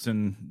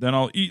 And then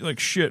I'll eat like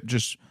shit.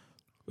 Just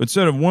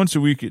instead of once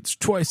a week, it's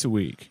twice a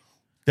week.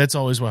 That's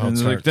always how it And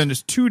starts. like then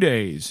it's 2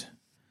 days,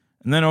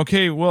 and then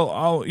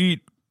I'll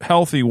eat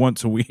healthy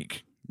once a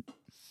week.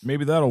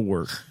 Maybe that'll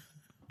work.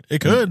 It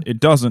could. It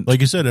doesn't.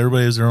 Like you said,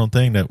 everybody has their own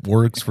thing that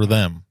works for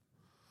them.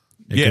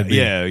 It could be.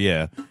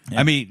 Yeah.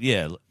 I mean,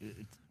 yeah.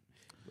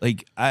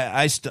 Like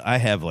I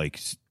have like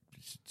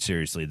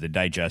seriously the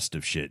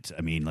digestive shit.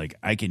 I mean, like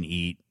I can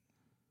eat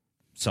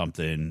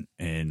something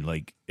and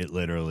like it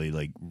literally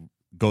like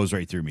goes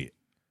right through me.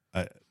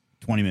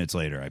 20 minutes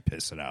later, I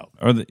piss it out.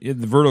 Or the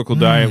vertical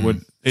diet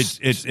would.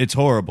 It's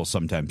horrible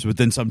sometimes, but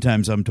then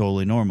sometimes I'm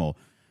totally normal.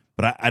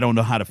 But I don't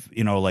know how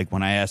to, like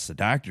when I ask the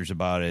doctors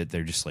about it,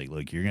 they're just like,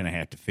 look, you're going to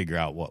have to figure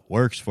out what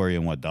works for you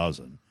and what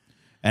doesn't.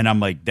 And I'm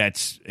like,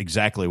 that's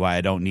exactly why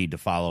I don't need to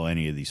follow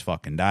any of these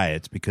fucking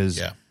diets because,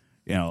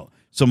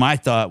 so my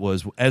thought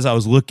was, as I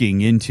was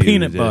looking into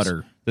peanut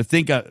butter,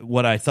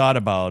 what I thought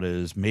about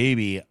is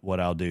maybe what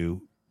I'll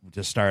do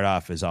to start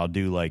off is I'll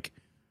do like,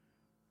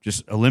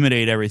 just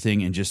eliminate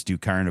everything and just do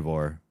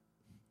carnivore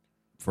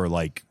for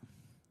like,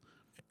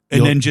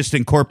 and then just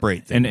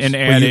incorporate things. and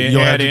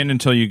add in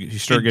until you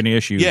start getting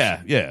issues.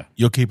 Yeah.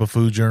 You'll keep a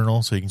food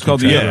journal so you can It's called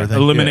keep track of the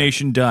everything.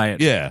 elimination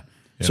diet. Yeah.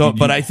 So,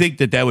 but I think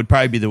that would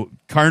probably be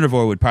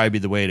carnivore would probably be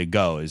the way to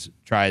go is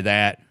try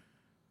that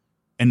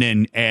and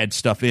then add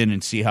stuff in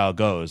and see how it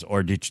goes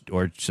or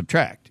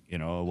subtract,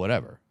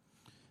 whatever.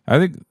 I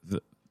think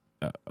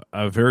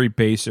a very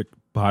basic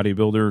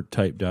bodybuilder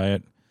type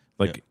diet,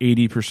 like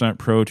 80%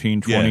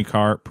 protein, 20%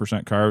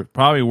 carbs,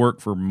 probably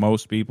work for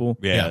most people.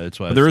 Yeah. That's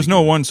why. But there is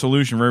no one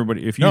solution for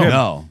everybody. If you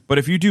But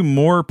if you do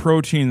more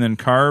protein than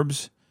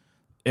carbs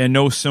and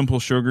no simple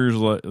sugars,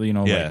 like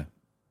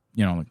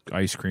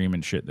ice cream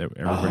and shit that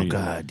everybody. Oh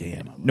god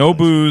damn! No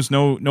booze,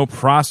 no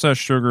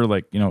processed sugar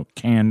like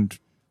canned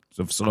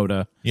of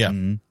soda. Yeah.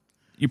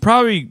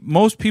 Mm-hmm.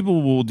 Most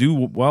people will do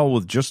well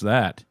with just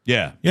that.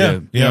 Yeah.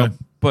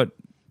 But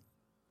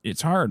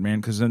it's hard,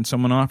 man, because then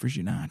someone offers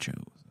you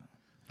nachos.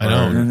 I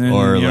know. And then,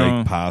 or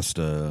like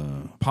pasta.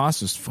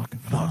 Pasta's fucking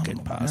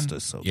Pasta.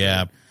 So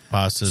Yeah.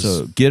 Pastas.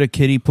 So get a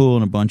kiddie pool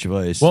and a bunch of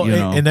ice. Well,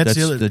 and that's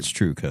the other- that's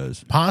true.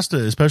 Cause pasta,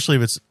 especially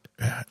if it's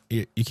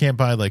you can't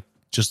buy like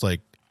just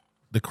like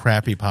the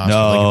crappy pasta.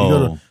 No.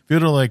 Like if you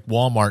go to like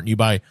Walmart and you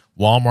buy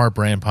Walmart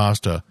brand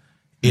pasta,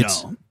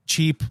 it's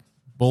cheap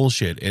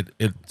bullshit.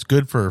 It's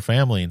good for a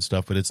family and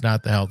stuff, but it's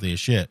not the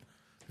healthiest shit.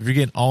 If you're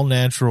getting all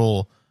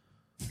natural,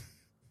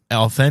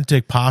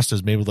 authentic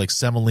pastas made with like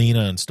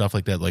semolina and stuff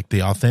like that, like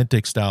the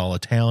authentic style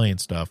Italian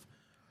stuff.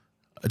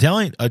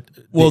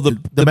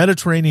 The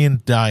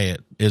Mediterranean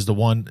diet is the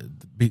one,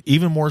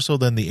 even more so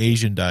than the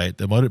Asian diet.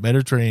 The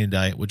Mediterranean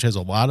diet, which has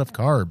a lot of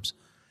carbs,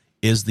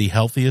 is the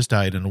healthiest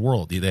diet in the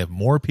world. They have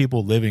more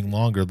people living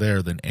longer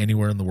there than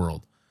anywhere in the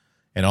world.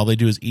 And all they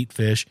do is eat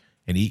fish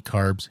and eat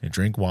carbs and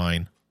drink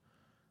wine.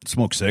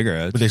 Smoke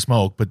cigarettes. But they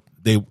smoke, but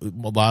a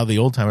lot of the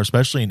old timers,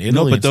 especially in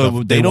Italy, and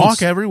stuff, they don't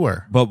walk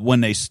everywhere. But when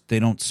they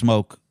don't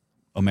smoke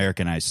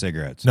Americanized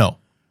cigarettes. No.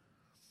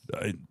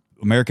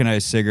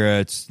 Americanized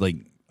cigarettes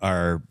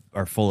are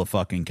full of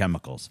fucking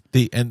chemicals.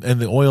 And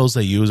the oils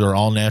they use are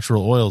all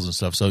natural oils and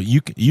stuff. So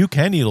you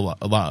can eat a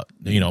lot.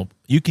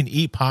 You can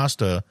eat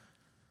pasta.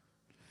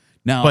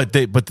 Now, but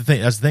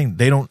that's the thing.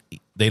 They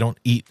don't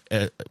eat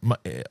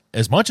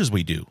as much as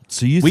we do.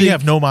 So we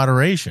have no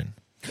moderation.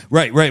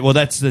 Right. Well,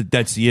 that's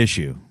the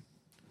issue.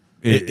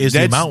 Is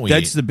the amount we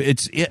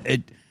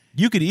eat.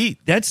 You could eat.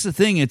 That's the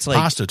thing. It's like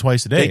pasta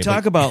twice a day. They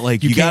talk about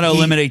like you got to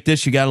eliminate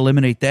this, you got to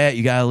eliminate that,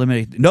 you got to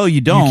eliminate. No, you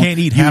don't. You can't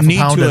eat half a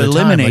pound at a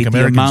time like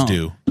Americans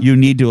do. You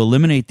need to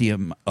eliminate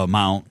the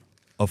amount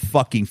of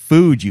fucking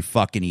food you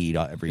fucking eat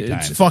every time.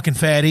 It's fucking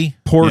fatty.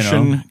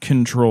 Portion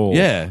control.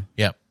 Yeah.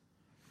 Yep.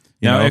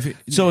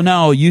 So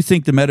now you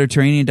think the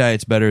Mediterranean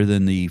diet's better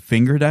than the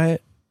finger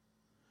diet?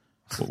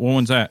 What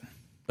one's that?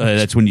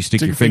 That's when you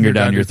stick your finger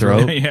down your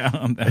throat.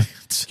 Yeah,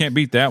 can't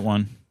beat that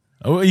one.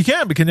 Oh, you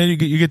can, because then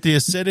you get the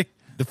acidic.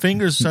 The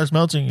fingers starts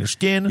melting your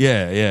skin.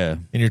 Yeah.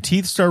 And your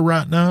teeth start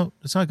rotting out.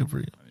 It's not good for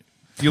you.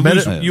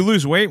 You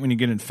lose weight when you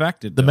get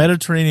infected. The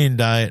Mediterranean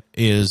diet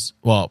is,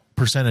 well,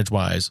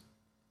 percentage-wise,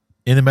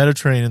 in the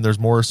Mediterranean, there's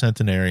more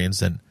centenarians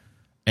than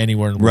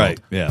anywhere in the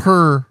world. Yeah.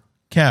 Per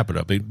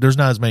capita. There's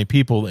not as many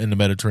people in the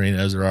Mediterranean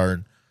as there are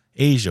in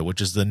Asia,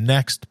 which is the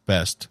next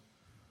best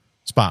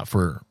spot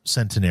for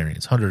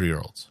centenarians,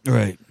 100-year-olds.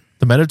 Right.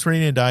 The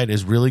Mediterranean diet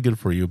is really good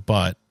for you,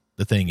 but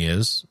the thing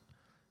is,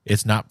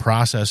 it's not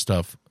processed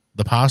stuff.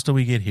 The pasta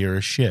we get here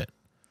is shit.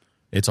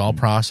 It's all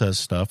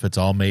processed stuff. It's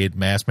all made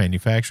mass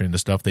manufacturing. The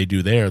stuff they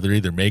do there, they're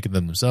either making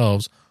them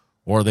themselves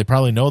or they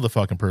probably know the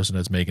fucking person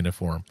that's making it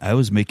for them. I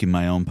was making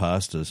my own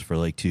pastas for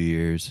like 2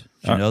 years.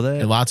 Did you know that?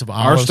 And lots of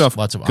Our olives, stuff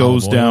lots of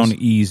goes olive down oils.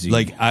 easy.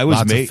 Like I was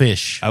Lots of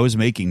fish. I was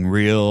making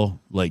real,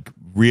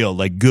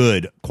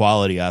 good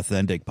quality,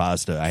 authentic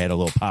pasta. I had a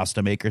little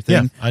pasta maker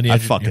thing. Yeah, I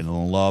fucking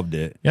loved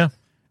it. Yeah.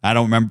 I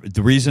don't remember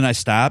the reason I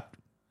stopped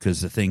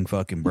because the thing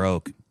fucking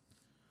broke,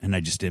 and I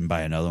just didn't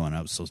buy another one.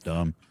 I was so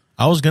dumb.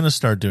 I was going to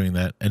start doing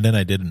that, and then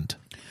I didn't.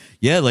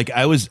 Yeah, like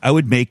I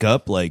would make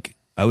up like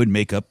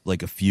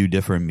a few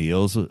different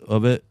meals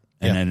of it,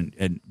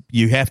 and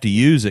you have to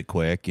use it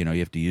quick. You know, you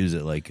have to use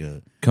it like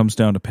a. Comes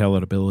down to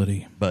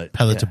palatability, But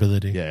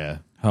Palatability. Yeah.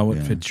 how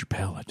it fits your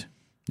palate.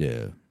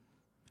 Yeah.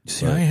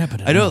 See, I happen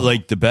to I know. know,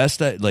 like the best.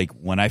 Like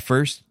when I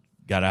first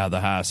got out of the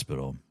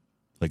hospital,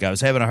 like I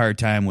was having a hard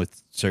time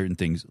with certain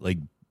things, like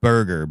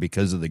burger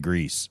because of the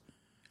grease.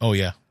 Oh,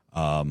 yeah.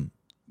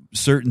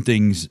 Certain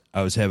things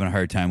I was having a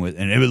hard time with,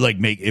 and it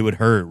would it would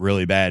hurt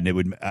really bad, and it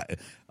would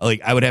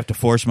I would have to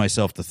force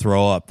myself to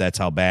throw up. That's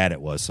how bad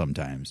it was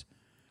sometimes.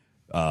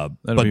 That'll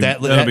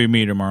be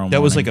me tomorrow morning.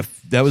 That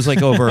was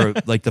like over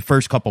like the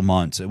first couple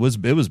months. It was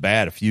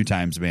bad a few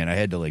times, man. I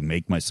had to like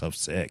make myself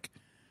sick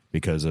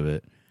because of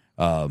it.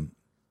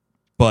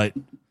 But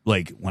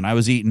like when I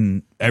was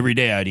eating every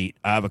day, I'd eat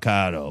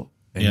avocado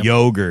and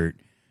yogurt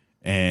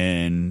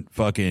and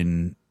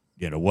fucking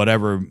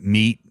whatever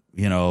meat,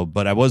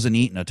 But I wasn't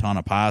eating a ton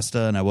of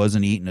pasta, and I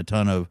wasn't eating a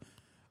ton of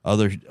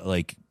other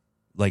like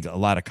a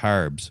lot of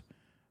carbs.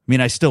 I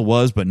mean, I still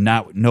was, but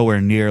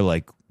nowhere near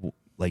like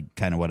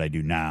kind of what I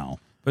do now.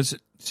 But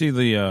see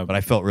But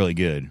I felt really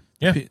good.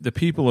 Yeah. the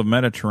people of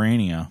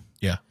Mediterranean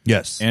Yeah.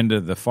 Yes. and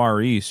the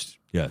Far East,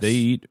 Yes. they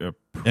eat a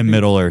And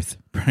Middle Earth.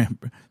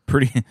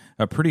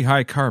 pretty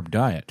high carb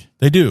diet.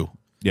 They do.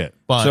 Yeah.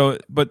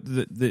 But But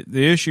the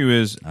issue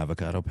is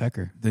Avocado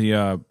pecker.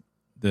 the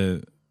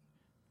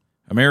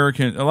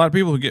American. A lot of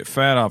people who get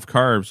fat off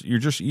carbs, you're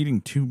just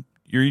eating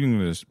You're eating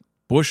this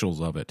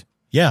bushels of it.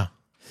 yeah.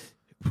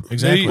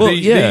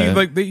 Exactly.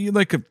 They eat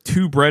like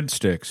 2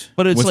 breadsticks,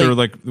 But it's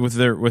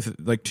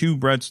with 2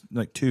 breads,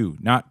 like 2,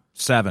 not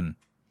 7,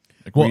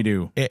 like we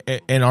do.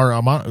 And our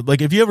amount,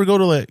 like if you ever go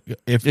to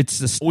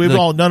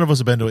none of us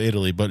have been to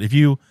Italy, but if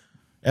you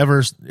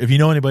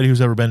know anybody who's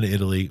ever been to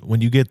Italy,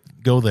 when you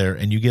go there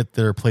and you get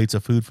their plates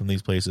of food from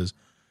these places,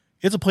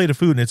 it's a plate of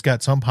food and it's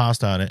got some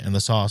pasta on it and the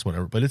sauce,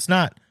 whatever, but it's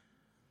not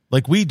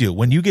like we do.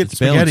 When you get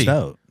spaghetti,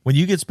 when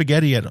you get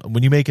spaghetti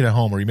when you make it at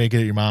home or you make it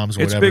at your mom's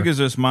or It's whatever. big as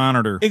this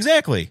monitor.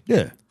 Exactly.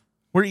 Yeah.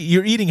 Where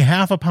you're eating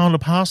half a pound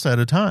of pasta at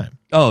a time.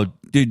 Oh,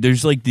 dude,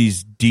 there's like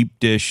these deep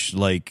dish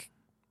like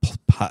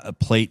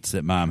plates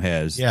that Mom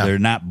has. Yeah.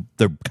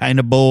 They're kind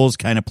of bowls,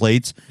 kind of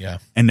plates. Yeah.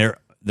 And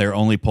they're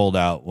only pulled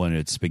out when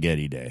it's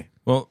spaghetti day.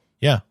 Well,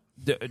 Yeah.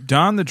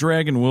 Don the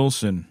Dragon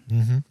Wilson,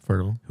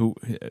 Heard of them. who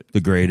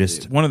The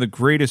greatest. one of the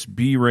greatest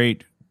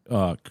B-rate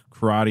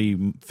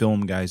karate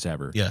film guys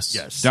ever.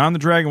 Yes. Don the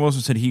Dragon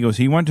Wilson said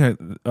he went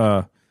to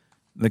I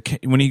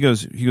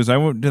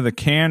went to the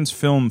Cannes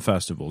Film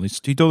Festival.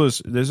 He told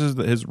us this is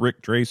his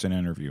Rick Drayson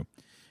interview, and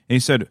he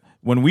said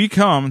when we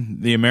come,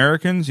 the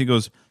Americans, he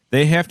goes,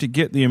 they have to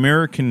get the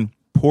American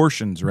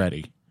portions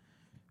ready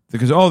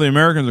because the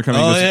Americans are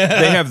coming. He goes,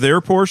 they have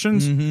their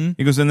portions. Mm-hmm.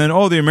 He goes, and then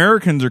the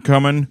Americans are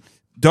coming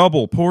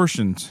double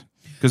portions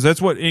because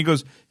that's what he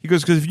goes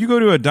because if you go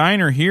to a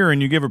diner here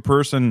and you give a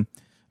person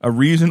a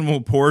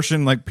reasonable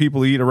portion like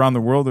people eat around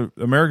the world, the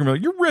American will be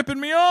like, you're ripping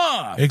me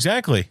off.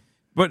 Exactly.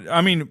 But, I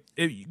mean,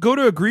 go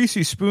to a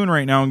Greasy Spoon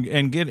right now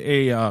and get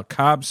a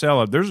Cobb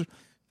salad.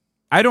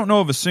 I don't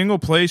know of a single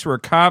place where a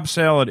Cobb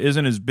salad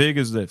isn't as big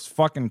as this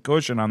fucking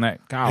cushion on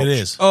that couch. It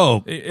is.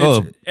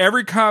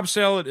 Every Cobb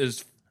salad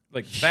is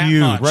like that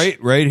Huge. much.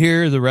 Right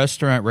here, the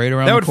restaurant right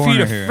around That the would corner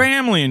feed a here.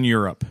 family in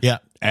Europe. Yeah.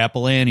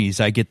 Apple Annie's.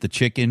 I get the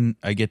chicken.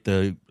 I get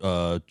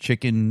the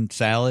chicken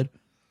salad.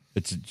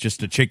 It's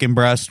just a chicken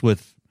breast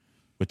with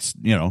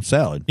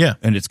salad. Yeah.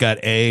 And it's got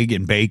egg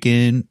and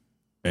bacon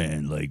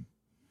and like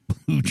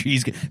blue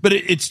cheese. But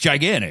it's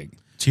gigantic.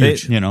 It's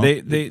huge.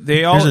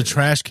 They all. There's a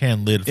trash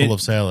can lid full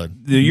of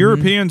salad. The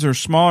Europeans are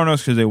smaller than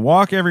us because they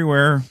walk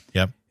everywhere.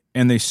 Yep.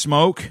 And they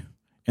smoke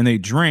and they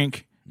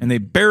drink and they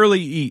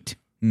barely eat.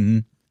 Mm-hmm.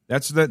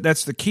 That's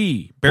the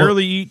key.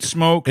 Barely eat,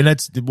 smoke, And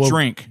that's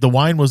drink. The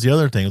wine was the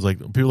other thing. It's like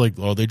people are like,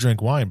 oh, they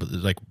drink wine, but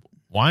it's like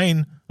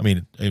wine. I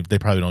mean, they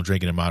probably don't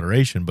drink it in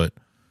moderation, but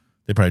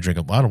they probably drink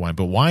a lot of wine.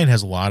 But wine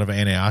has a lot of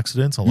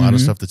antioxidants, a lot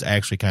of stuff that's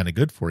actually kind of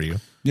good for you.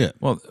 Yeah.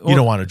 Well, You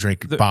don't want to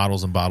drink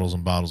bottles and bottles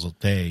and bottles a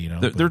day.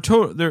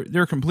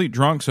 They're complete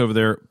drunks over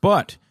there.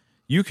 But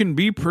you can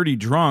be pretty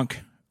drunk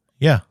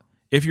Yeah.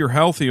 if you're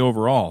healthy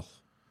overall.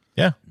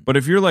 Yeah. But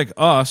if you're like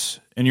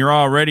us and you're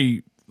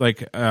already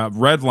like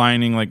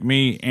redlining like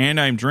me and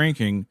I'm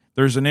drinking,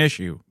 there's an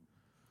issue.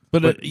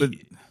 But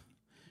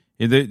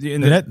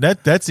And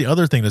that's the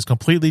other thing that's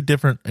completely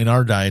different in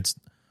our diets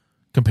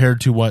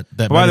compared to what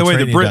that. By the way,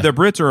 the Mediterranean diet-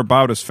 Brits are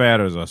about as fat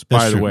as us.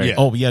 That's By the true. way, Yeah.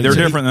 Oh yeah, they're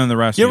so different than the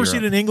rest. You of ever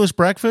Europe. seen an English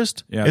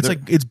breakfast? Yeah, It's they're-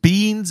 like it's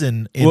beans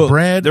and Well,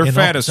 bread. They're and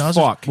fat all as kinds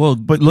fuck. Well,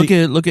 But look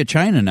at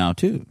China now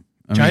too.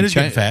 I mean, China's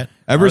getting fat.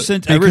 Ever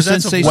since because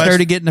that's they a West-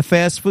 started getting the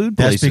fast food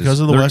That's places.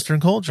 because of the They're- Western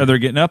culture. So they're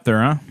getting up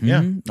there, huh?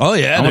 Yeah, Oh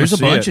yeah, wanna there's a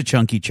see bunch it. of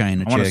chunky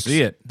China I want to chicks.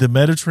 see it. the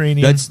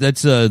Mediterranean.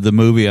 That's the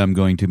movie I'm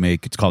going to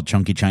make. It's called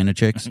Chunky China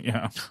Chicks.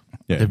 Yeah.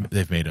 Yeah.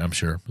 they've made it. I'm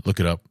sure. Look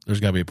it up. There's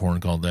got to be a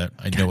porn called that.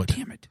 I know it.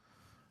 Damn it!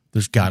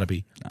 There's got to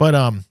be. But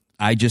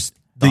I just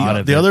thought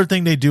of the it. other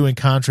thing they do in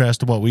contrast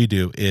to what we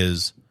do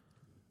is,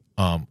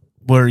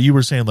 where you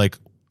were saying like,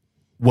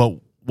 what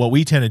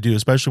we tend to do,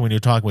 especially when you're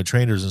talking with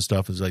trainers and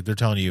stuff, is like they're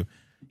telling you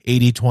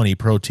 80-20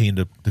 protein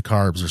to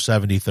carbs or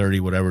 70-30,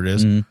 whatever it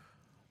is.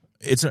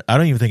 It's I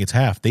don't even think it's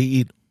half. They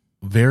eat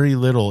very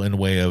little in the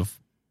way of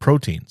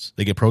proteins.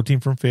 They get protein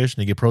from fish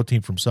and they get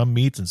protein from some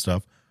meats and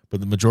stuff, but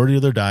the majority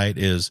of their diet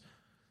is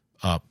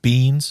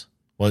beans.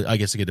 Well, I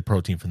guess they get the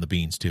protein from the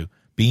beans too.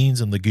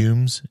 Beans and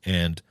legumes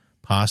and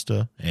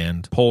pasta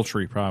and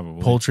Poultry,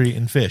 probably. poultry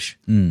and fish.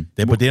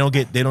 But they don't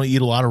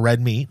eat a lot of red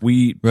meat. We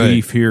eat Right.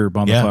 beef here,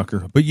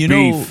 motherfucker. But you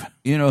beef.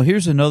 know,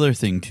 here's another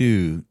thing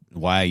too.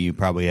 Why you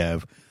probably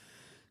have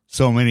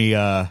so many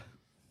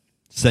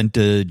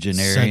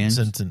centenarians,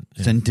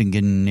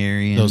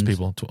 centenarians, Those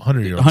people,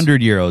 100-year-olds.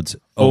 100-year-olds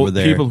over Old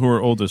there. people who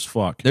are old as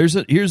fuck.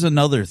 Here's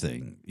another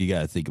thing you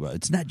got to think about.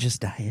 It's not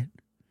just diet.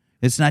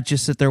 It's not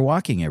just that they're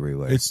walking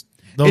everywhere. It's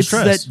no it's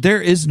stress. that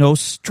there is no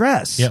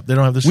stress. Yep, they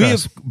don't have the We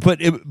stress.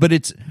 have, but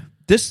it's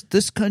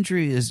this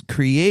country is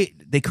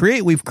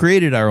we've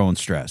created our own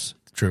stress.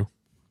 True.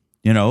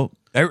 You know,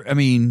 I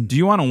mean, Do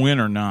you want to win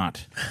or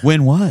not?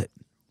 win what?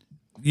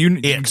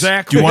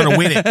 Exactly. Do you want to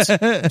win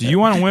it? Do you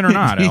want to win or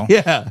not, Al?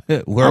 Yeah,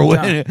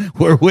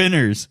 we're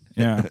winners.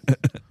 Yeah.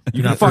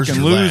 You're a not first,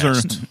 fucking you're loser.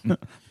 last.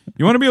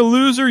 You want to be a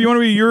loser? You want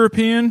to be a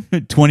European?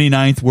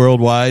 29th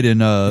worldwide in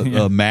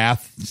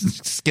math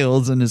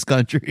skills in this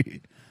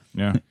country.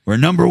 Yeah. We're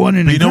number one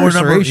in You know we're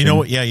incarceration.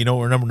 number. You know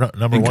we're number one.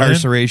 In?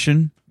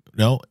 Incarceration.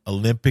 No,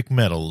 Olympic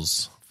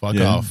medals. Fuck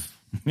Yeah. off.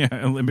 Yeah.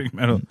 Olympic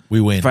medal.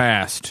 We win.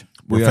 Fast.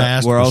 We're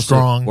fast. We're also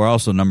strong. We're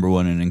also number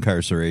one in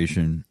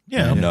incarceration.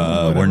 Yeah, and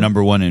whatever. we're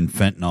number one in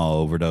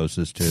fentanyl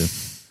overdoses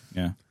too.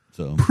 Yeah.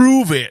 So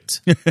Prove it.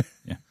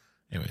 Yeah.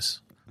 Anyways,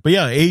 but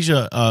yeah,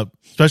 Asia,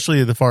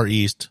 especially the Far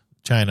East,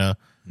 China,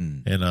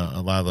 and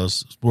a lot of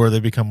those where they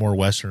become more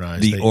westernized.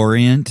 the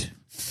Orient.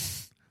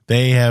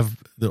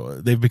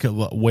 They've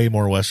become way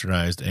more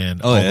westernized,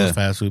 and all yeah. those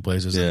fast food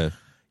places.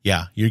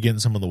 Yeah. You're getting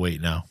some of the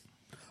weight now.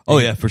 Oh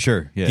yeah, for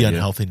sure. Yeah. The yeah.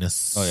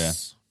 unhealthiness. Oh, yeah.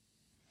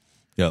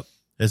 Yep.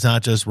 It's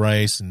not just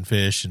rice and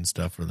fish and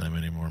stuff for them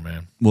anymore,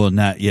 man. Well,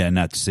 not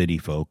city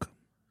folk.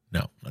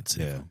 No, that's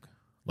it. Yeah.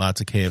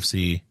 Lots of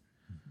KFC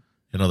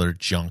and other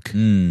junk.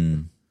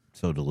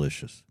 So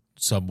delicious.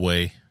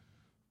 Subway.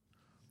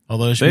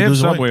 Although They should have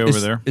lose weight. Subway over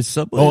there. It's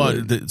Subway.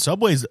 The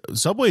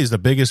Subway is the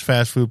biggest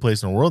fast food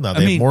place in the world now.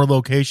 They mean- have more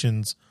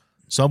locations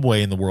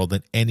Subway in the world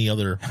than any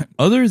other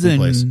other than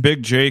place.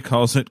 Big J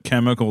calls it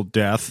chemical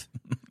death.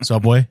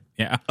 Subway.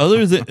 Yeah.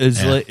 other than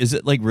is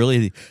it like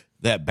really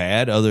that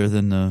bad? Other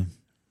than the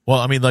Well,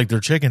 I mean, like their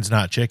chicken's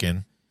not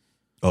chicken.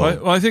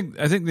 Well, I think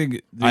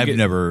they I've get,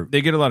 never-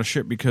 they get a lot of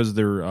shit because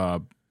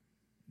their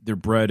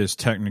bread is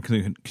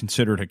technically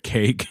considered a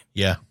cake.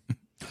 Yeah,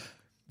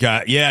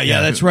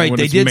 yeah, that's right. what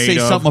They it's did made say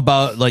of. something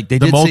about like they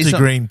the did say something.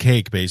 multigrain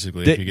cake,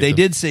 basically. if you get They the-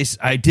 did say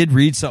I did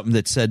read something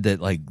that said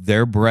that like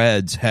their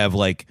breads have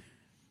like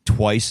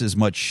twice as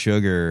much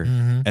sugar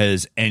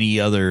as any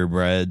other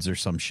breads or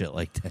some shit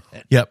like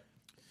that. Yep.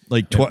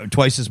 Like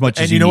twice as much.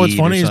 And as you know what's need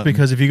or funny is something.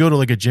 because if you go to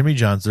like a Jimmy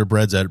John's, their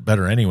bread's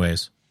better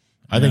anyways.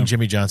 I think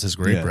Jimmy John's has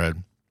great Yeah.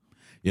 bread.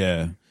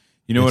 yeah,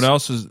 You know what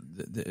else is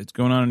it's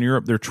going on in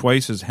Europe? They're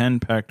twice as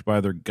henpecked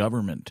by their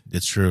government.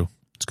 It's true.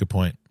 It's a good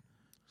point.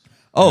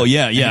 oh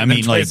yeah. I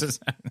mean, like, Twice as-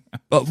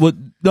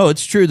 no,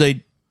 it's true.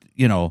 They,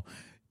 you know,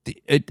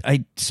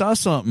 I saw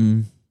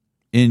something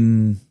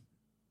in.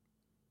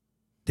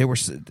 There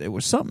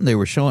was something they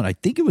were showing. I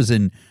think it was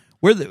in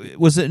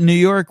was it in New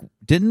York?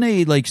 Didn't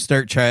they like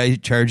start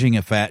charging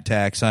a fat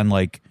tax on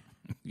like?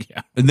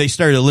 Yeah. And they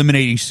started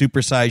eliminating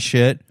supersized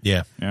shit.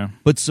 Yeah. Yeah.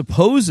 But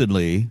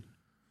supposedly,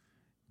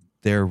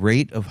 their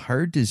rate of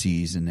heart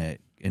disease in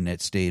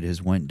that state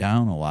has went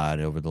down a lot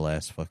over the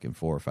last fucking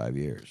 4 or 5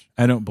 years.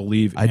 I don't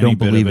believe I any don't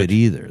bit of believe it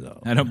either, though.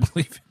 I don't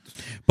believe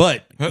it.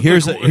 But here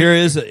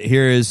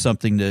is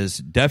something that is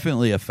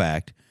definitely a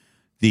fact.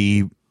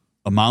 The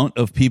amount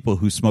of people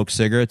who smoke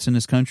cigarettes in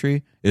this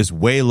country is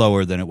way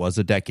lower than it was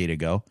a decade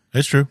ago,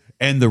 It's true.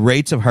 and the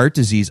rates of heart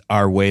disease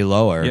are way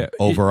lower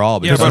overall.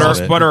 Yeah, Because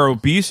of it. but our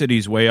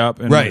obesity's way up,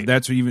 and Right.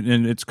 that's even,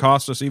 and it's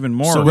cost us even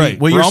more. So what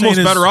We're you're almost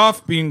saying is- better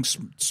off being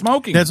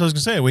smoking. That's what I was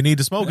gonna say. We need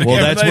to smoke. Well,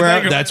 again.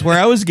 that's where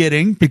I was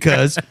getting,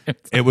 because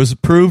it was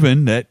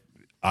proven that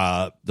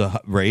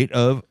the rate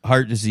of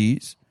heart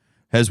disease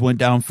has went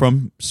down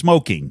from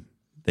smoking.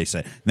 They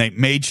said they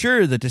made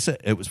sure that they said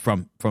it was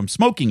from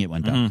smoking. It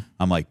went down.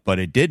 I'm like, but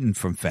it didn't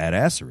from fat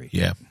assery.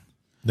 Yeah.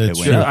 That's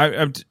It true. went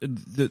up.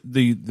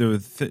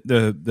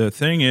 the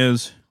thing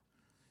is,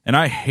 And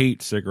I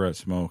hate cigarette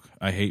smoke.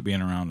 I hate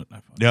being around it.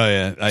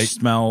 Yeah.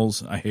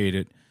 Smells. I hate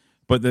it.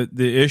 But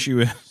the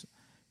issue is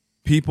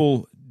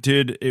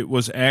it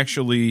was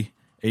actually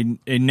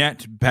a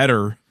net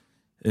better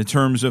in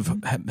terms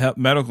of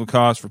medical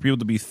costs for people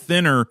to be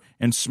thinner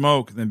and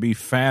smoke than be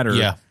fatter.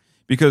 Yeah.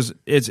 Because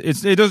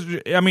it does.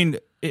 I mean,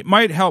 it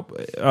might help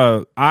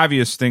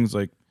obvious things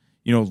like,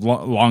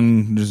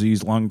 lung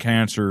disease, lung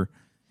cancer,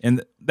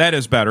 and that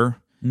is better.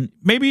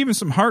 Maybe even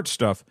some heart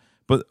stuff.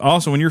 But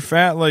also, when you're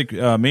fat like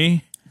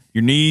me,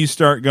 your knees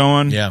start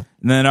going. Yeah.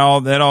 And then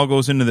that all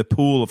goes into the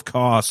pool of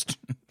cost.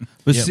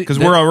 Because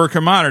we're a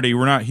commodity.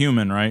 We're not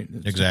human, right?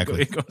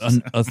 Exactly.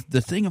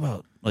 The thing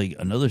about,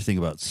 another thing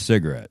about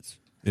cigarettes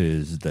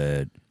is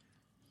that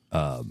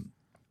I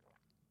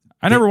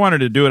never wanted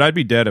to do it. I'd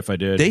be dead if I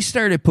did. They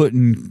started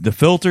putting the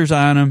filters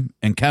on them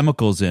and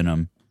chemicals in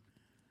them,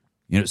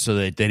 so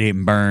that they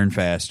didn't burn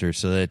faster,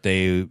 so that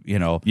they,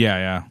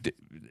 Yeah.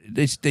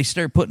 They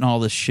start putting all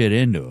this shit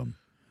into them.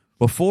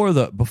 Before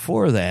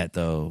that,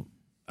 though,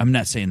 I'm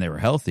not saying they were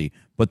healthy,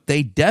 but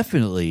they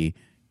definitely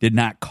did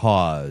not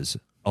cause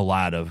a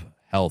lot of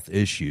health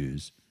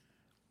issues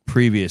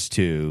previous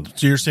to.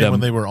 So you're saying them.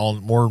 when they were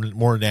all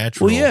more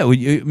natural? Well, yeah.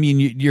 I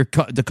mean,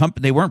 the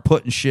company, they weren't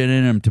putting shit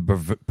in them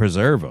to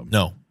preserve them.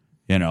 No.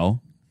 The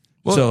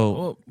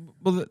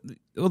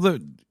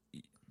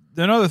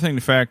another thing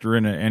to factor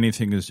into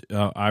anything is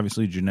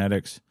obviously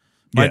genetics.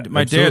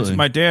 My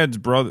dad's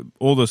brother,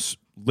 oldest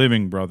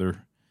living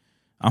brother.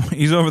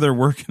 He's over there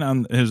working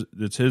on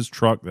his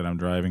truck that I'm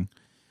driving,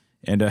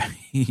 and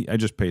I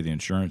just pay the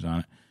insurance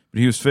on it. But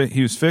he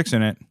was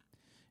fixing it.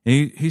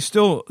 And he's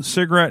still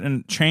cigarette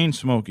and chain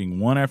smoking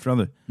one after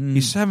another.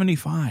 He's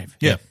 75.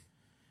 Yeah,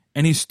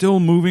 and he's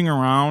still moving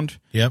around.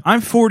 Yep.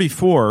 I'm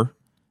 44.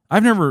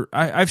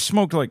 I've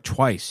smoked like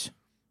twice,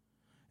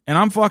 and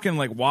I'm fucking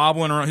like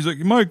wobbling around. He's like,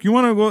 Mike, you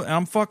want to go? And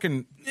I'm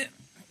fucking,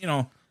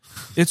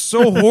 It's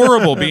so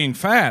horrible being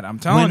fat. I'm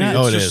telling you,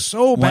 it's just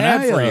so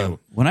bad for you.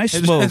 When I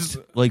smoked,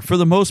 for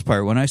the most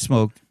part, when I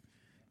smoked,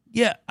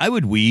 yeah, I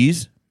would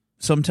wheeze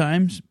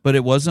sometimes, but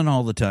it wasn't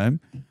all the time.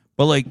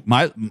 But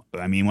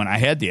when I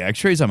had the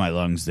X-rays on my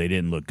lungs, they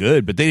didn't look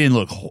good, but they didn't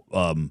look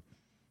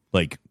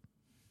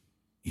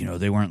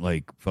they weren't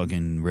like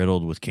fucking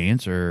riddled with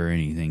cancer or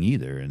anything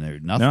either, and they're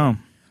nothing. No.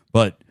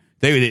 But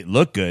they didn't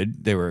look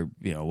good. They were,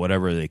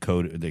 whatever they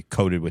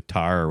coated with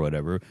tar or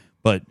whatever.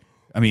 But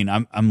I mean,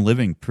 I'm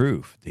living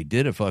proof. They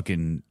did a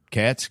fucking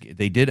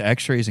they did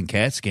X-rays and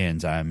CAT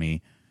scans on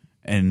me,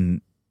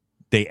 and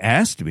they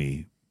asked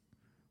me,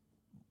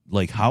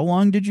 how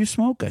long did you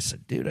smoke? I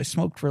said, dude, I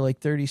smoked for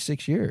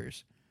 36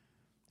 years.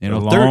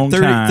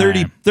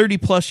 30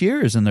 plus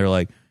years. And they're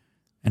like,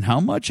 and how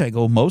much? I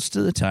go, most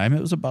of the time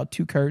it was about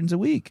 2 cartons a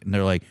week. And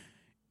they're like,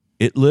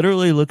 it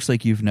literally looks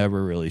like you've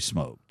never really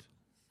smoked.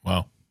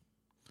 Wow.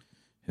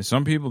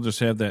 Some people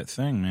just have that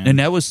thing, man. And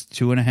that was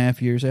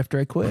 2.5 years after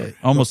I quit.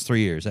 Almost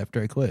 3 years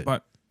after I quit.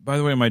 But by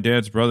the way, my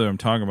dad's brother I'm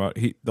talking about,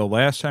 the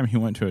last time he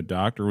went to a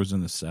doctor was in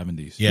the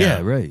 70s.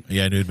 Yeah, right.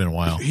 Yeah, it had been a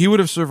while. He would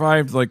have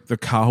survived the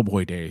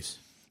cowboy days.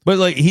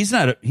 But he's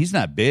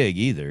not big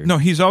either. No,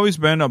 he's always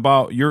been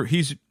about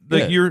he's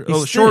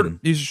short.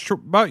 He's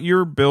about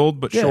your build,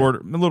 but shorter,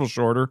 a little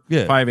shorter.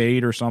 Yeah.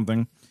 5'8" or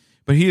something.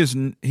 But he's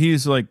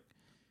like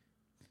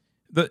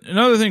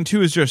another thing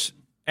too is just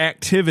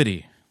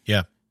activity.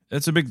 Yeah.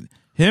 That's a big.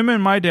 Him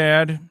and my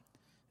dad,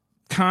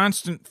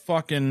 constant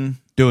fucking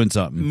doing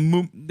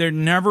something. They're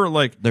never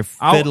they're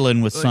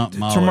fiddling with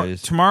something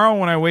always. Tomorrow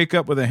when I wake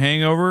up with a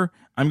hangover,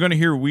 I'm going to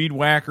hear weed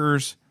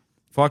whackers,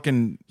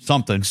 fucking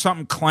something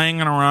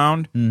clanging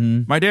around.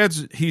 Mm-hmm. My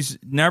dad's he's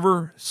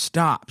never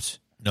stops.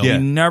 No. He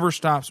never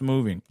stops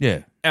moving.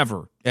 Yeah,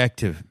 ever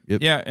active.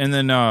 Yep. Yeah, and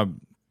then now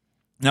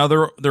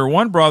their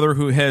one brother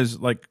who has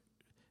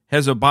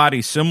a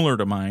body similar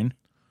to mine.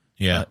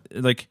 Yeah,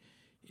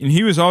 and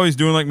he was always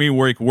doing like me,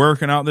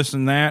 working out this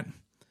and that,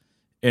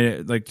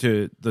 and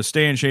to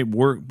stay in shape,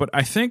 work. But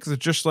I think that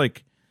just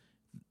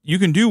you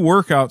can do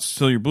workouts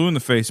till you're blue in the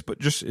face, but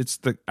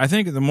I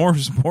think the more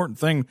important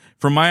thing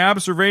from my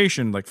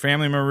observation,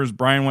 family members,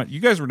 Brian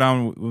you guys were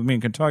down with me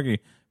in Kentucky,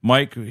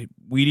 Mike,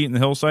 weed eating the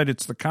hillside.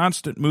 It's the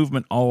constant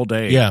movement all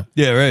day. Yeah,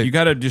 right. You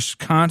got to just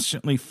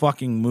constantly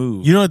fucking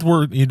move. You don't have to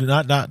work. You do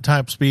not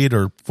top speed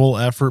or full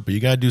effort, but you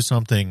got to do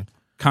something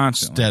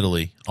constantly,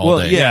 steadily all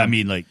day. Yeah, I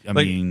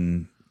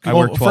mean. I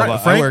work 12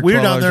 hours. Frank, we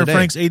were down there. A day.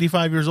 Frank's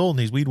 85 years old,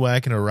 and he's weed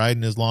whacking or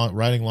riding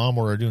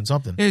lawnmower or doing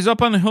something. Yeah, he's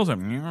up on the hillside.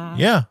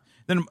 Yeah.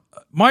 Then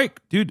Mike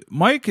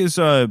is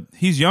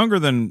he's younger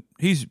than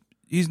he's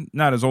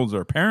not as old as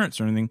our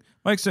parents or anything.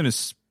 Mike's in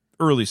his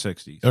early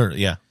 60s.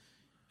 Yeah.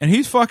 And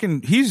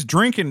he's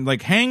drinking,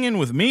 hanging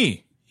with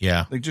me.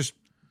 Yeah. Just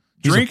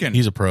drinking.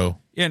 He's a pro.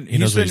 And he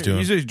knows what he's doing.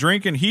 He's just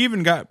drinking. He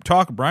even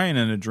talked Brian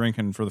into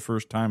drinking for the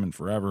first time in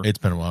forever. It's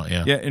been a while,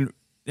 yeah. Yeah, and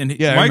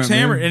Mike's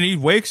hammered, and he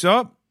wakes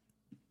up,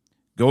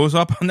 goes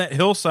up on that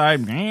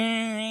hillside.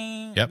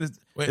 Yep.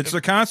 It's a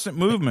constant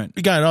movement.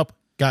 We got up,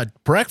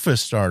 got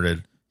breakfast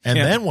started, and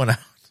then went out.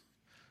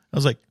 I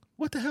was like,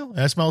 what the hell? And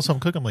I smelled something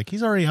cooking. I'm like,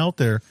 he's already out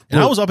there. And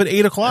I was up at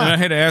 8 o'clock. And I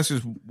had to ask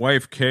his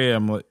wife, Kay,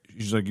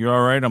 she's like, "You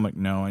all right?" I'm like,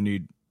 "No, I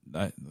need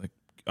like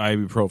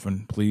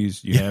ibuprofen,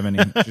 please. Do you have any?"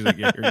 She's like,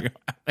 "Yeah, here you go."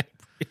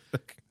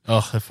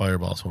 Oh, that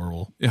fireball's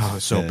horrible. Oh,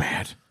 it's so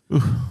bad.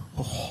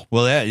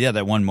 Well,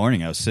 that one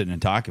morning I was sitting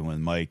and talking with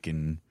Mike,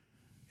 and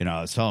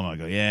I was telling him, I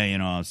go,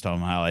 I was telling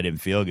him how I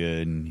didn't feel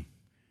good, and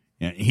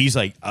he's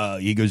like,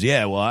 he goes,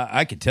 yeah, well,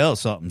 I could tell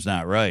something's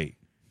not right.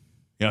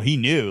 He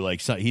knew,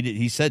 like,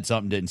 he said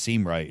something didn't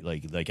seem right,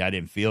 like I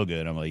didn't feel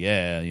good. I'm like,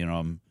 yeah,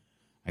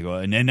 I go,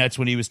 and then that's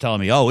when he was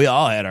telling me, oh, we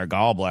all had our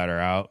gallbladder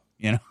out,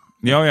 Oh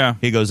yeah.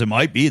 He goes, it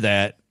might be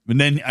that,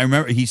 and then I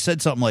remember he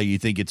said something like, you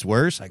think it's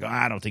worse? I go,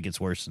 I don't think it's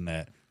worse than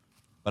that,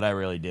 but I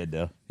really did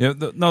though. Yeah,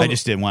 I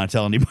just didn't want to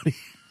tell anybody.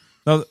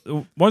 No,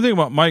 one thing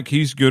about Mike,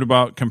 he's good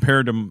about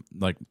compared to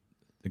like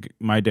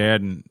my dad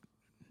and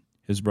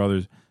his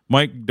brothers.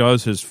 Mike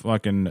does his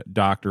fucking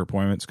doctor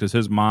appointments because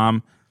his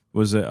mom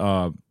was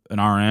an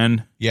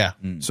RN. Yeah.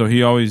 So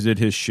he always did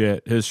his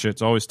shit. His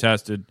shit's always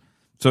tested.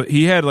 So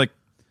he had like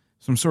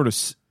some sort of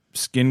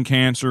skin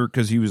cancer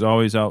because he was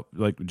always out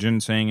like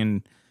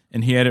ginseng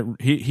and he had it.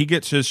 He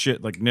gets his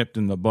shit like nipped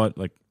in the butt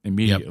like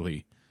immediately.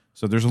 Yep.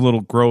 So there's a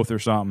little growth or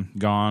something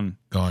gone.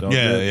 So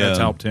that's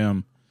helped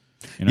him.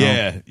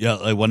 Yeah.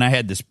 Like when I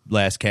had this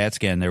last CAT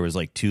scan, there was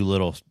like two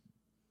little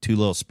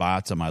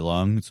spots on my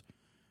lungs,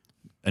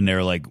 and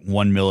they're like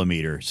 1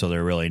 millimeter, so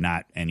they're really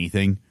not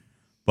anything.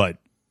 But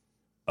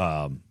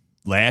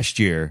last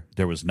year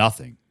there was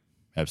nothing,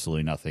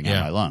 absolutely nothing on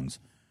my lungs,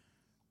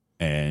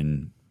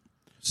 and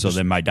so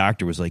then my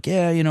doctor was like,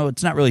 "Yeah,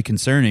 it's not really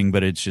concerning,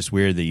 but it's just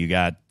weird that you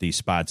got these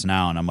spots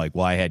now." And I'm like,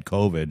 "Well, I had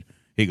COVID."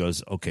 He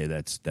goes, "Okay,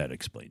 that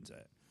explains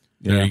that."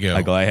 There you go.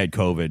 I go, I had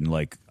COVID in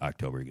like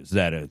October. He goes,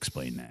 that'll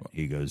explain that.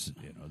 He goes,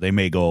 they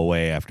may go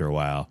away after a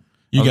while.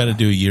 You got to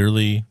do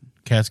yearly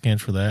CAT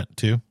scans for that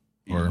too?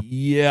 Or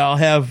yeah, I'll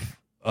have,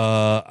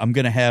 I'm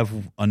going to have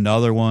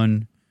another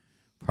one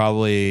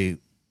probably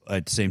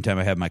at the same time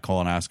I have my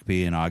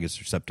colonoscopy in August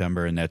or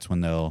September. And that's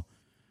when they'll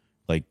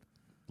like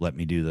let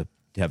me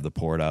have the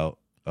port out.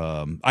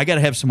 I got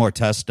to have some more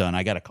tests done.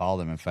 I got to call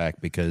them, in fact,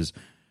 because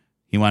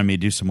he wanted me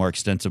to do some more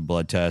extensive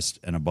blood tests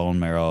and a bone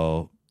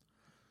marrow,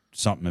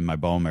 something in my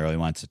bone marrow he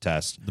wants to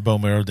test. The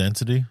bone marrow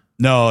density?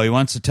 No, he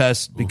wants to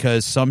test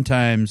because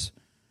sometimes,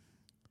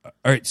 all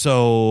right,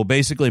 so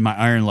basically my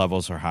iron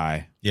levels are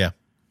high. Yeah.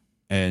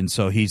 And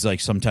so he's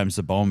like, sometimes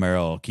the bone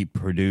marrow will keep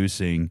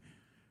producing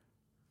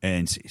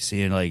and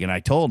seeing like, and I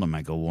told him,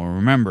 I go, well,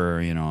 remember,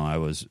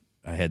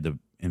 I had the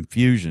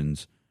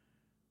infusions,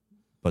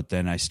 but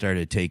then I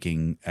started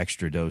taking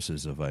extra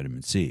doses of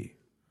vitamin C.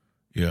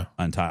 Yeah.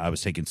 On top, I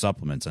was taking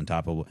supplements on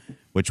top of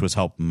which was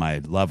helping my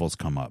levels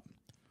come up.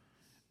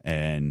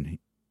 And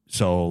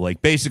so,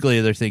 like,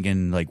 basically, they're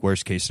thinking, like,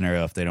 worst case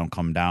scenario if they don't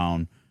come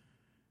down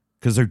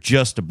because they're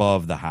just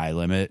above the high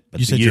limit. But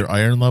you said your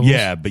iron levels?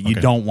 Yeah, but you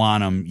don't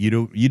want them. You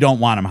don't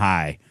want them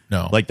high.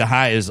 No, like the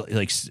high is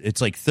like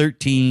it's like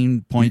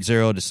 13.0 to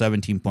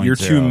 17.0. You're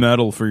too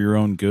metal for your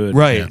own good,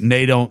 right? Yeah. And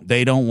they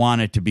don't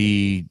want it to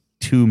be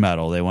too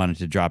metal. They want it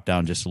to drop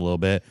down just a little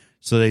bit.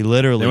 So they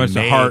literally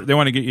they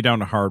want to get you down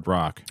to hard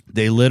rock.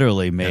 They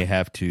literally may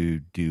have to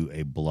do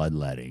a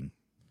bloodletting.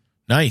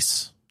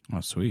 Nice. Oh,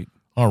 sweet.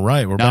 All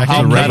right, we're now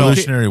back to the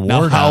Revolutionary War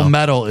now. How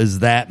metal is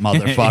that,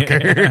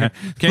 motherfucker?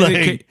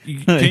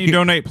 Can you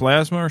donate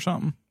plasma or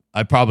something?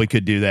 I probably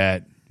could do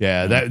that.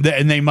 Yeah,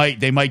 and they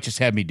might just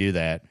have me do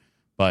that,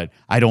 but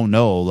I don't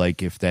know.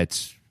 Like if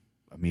that's,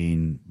 I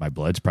mean, my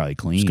blood's probably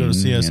clean.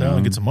 Let's go to CSL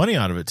and get some money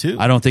out of it too.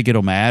 I don't think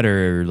it'll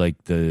matter,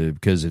 like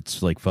because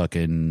it's like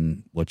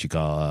fucking what you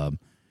call.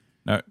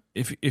 Now,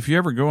 if you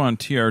ever go on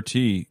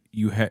TRT,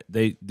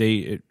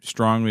 they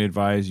strongly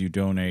advise you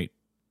donate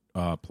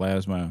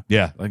plasma.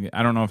 Yeah, like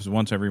I don't know if it's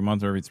once every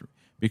month or every 3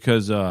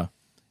 because that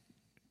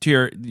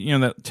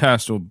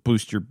test will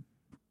boost your.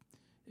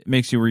 It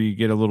makes you where you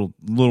get a little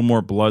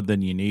more blood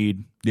than you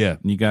need. Yeah,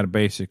 and you got to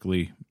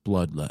basically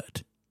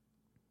bloodlet.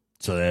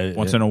 So that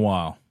once in a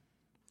while.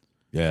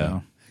 Yeah,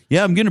 so.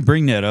 Yeah, I'm gonna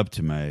bring that up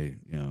to my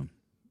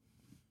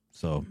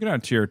So get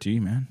on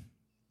TRT, man.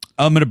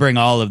 I'm gonna bring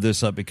all of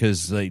this up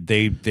because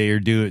they're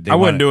doing. I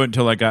wouldn't do it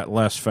until I got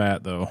less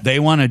fat, though. They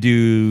want to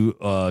do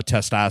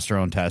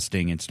testosterone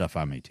testing and stuff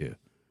on me too.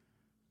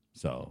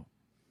 So,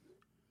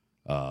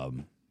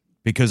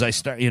 because I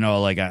start,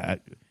 like I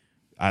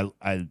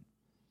I've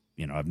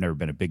never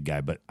been a big guy,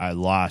 but I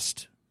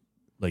lost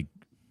like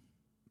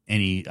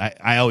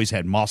I always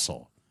had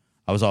muscle.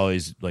 I was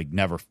always like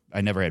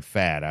I never had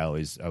fat. I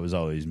was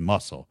always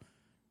muscle,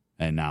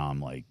 and now I'm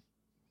like,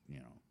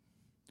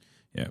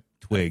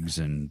 twigs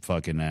and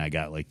fucking. I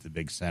got like the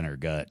big center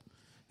gut.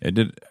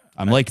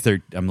 I'm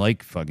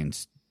like fucking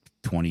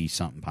 20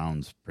 something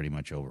pounds, pretty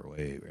much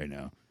overweight right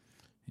now.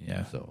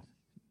 Yeah. So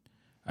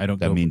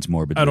that means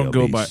morbidly I don't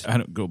obese. I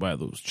don't go by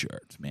those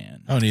charts,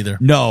 man. I don't either.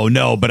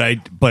 No,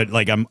 but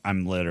like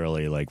I'm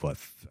literally like what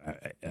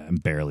I'm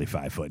barely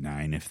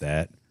 5'9", if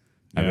that.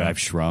 Yeah. I've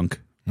shrunk,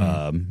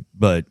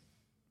 but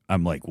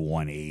I'm like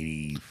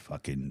 180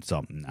 fucking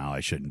something now.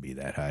 I shouldn't be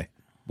that high.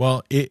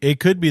 Well, it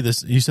could be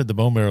this. You said the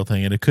bone marrow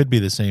thing, and it could be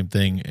the same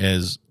thing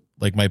as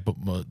like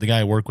the guy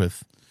I work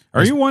with.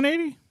 Are you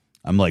 180?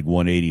 I'm like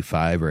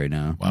 185 right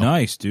now. Wow.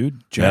 Nice,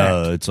 dude.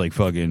 Jacked. It's like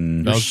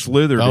fucking. You're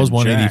slithered. If I was and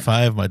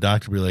 185, my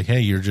doctor would be like, hey,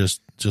 you're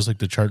just like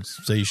the charts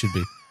say you should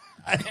be.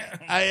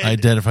 I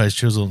identify as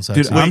chiseled and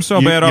sexy. Dude, I'm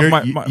so bad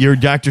off my Your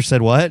doctor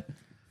said what?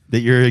 That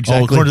you're Oh,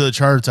 exactly. according to the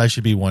charts, I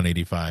should be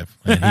 185.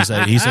 And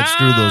he said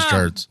screw those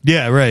charts.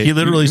 Yeah, right. He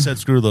literally said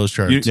screw those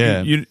charts.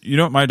 Yeah. You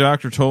know what my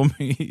doctor told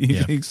me?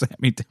 Yeah. He sat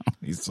me down.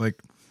 He's like,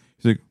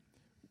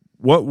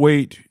 what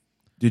weight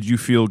did you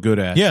feel good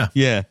at? Yeah.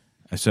 Yeah.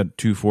 I said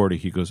 240.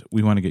 He goes,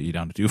 we want to get you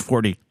down to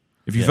 240.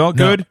 If you felt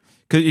No. good,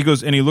 cause he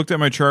goes, and he looked at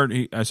my chart.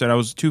 I said I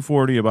was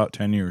 240 about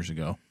 10 years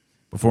ago,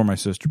 before my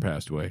sister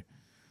passed away.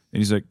 And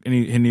he's like, and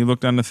he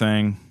looked on the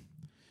thing,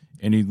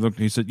 and he looked.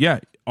 And he said, yeah,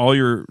 all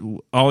your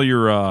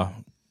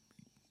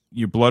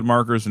blood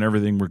markers and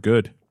everything were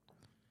good.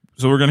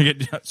 So we're gonna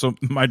get. So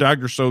my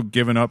doctor's so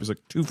given up. He's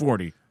like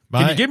 240.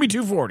 Can you give me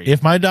 240?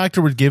 If my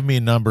doctor would give me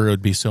a number, it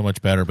would be so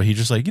much better. But he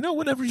just like,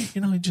 whatever, you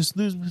just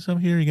lose some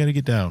here. You got to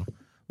get down.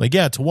 Like,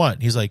 yeah, to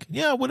what? He's like,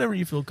 yeah, whatever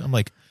you feel. I'm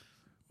like,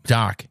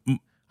 Doc,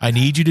 I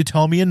need you to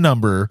tell me a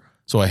number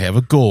so I have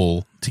a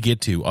goal to get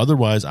to.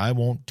 Otherwise, I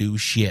won't do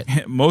shit.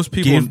 Most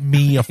people Give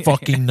me a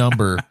fucking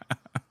number.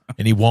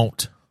 And he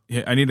won't.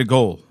 Yeah, I need a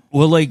goal.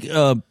 Well, like,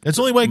 That's the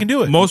only way I can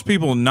do it. Most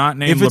people not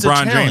named If it's a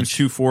LeBron James challenge.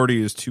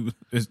 240 is too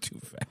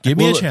fat. Give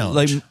me a well,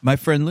 challenge. like my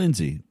friend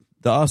Lindsay,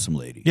 the awesome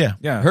lady. yeah.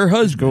 Yeah, Her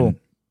husband,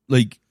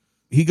 like,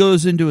 he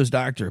goes into his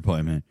doctor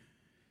appointment,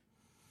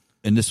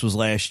 and this was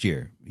last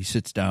year. He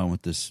sits down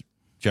with this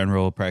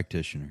general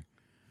practitioner.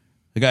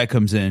 The guy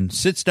comes in,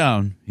 sits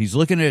down. He's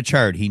looking at a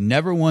chart. He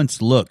never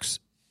once looks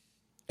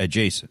at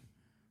Jason.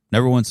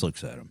 Never once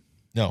looks at him.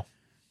 No.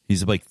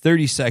 He's like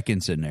 30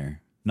 seconds in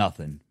there,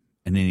 nothing.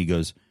 And then he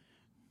goes,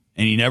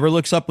 and he never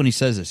looks up when he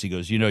says this. He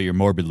goes, you're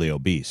morbidly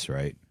obese,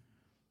 right?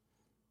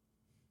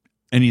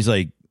 And he's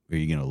like, are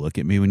you going to look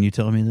at me when you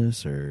tell me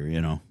this? Or,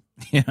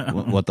 Yeah.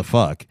 what the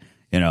fuck?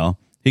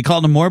 He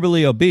called him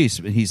morbidly obese.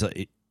 But he's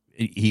like,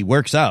 he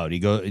works out.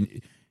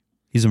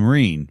 He's a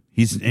Marine.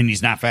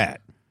 He's not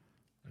fat.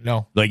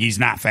 No. Like, he's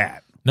not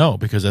fat. No,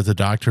 because as a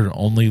doctor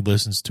only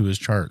listens to his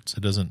charts.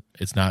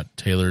 It's not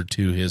tailored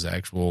to his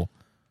actual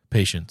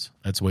patients.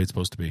 That's the way it's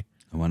supposed to be.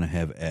 I want to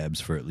have abs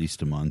for at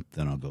least a month,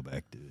 then I'll go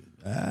back to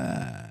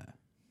it.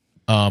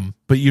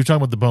 But you're talking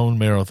about the bone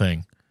marrow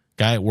thing.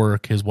 Guy at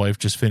work, his wife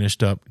just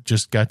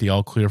got the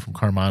all clear from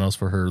Carmanos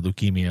for her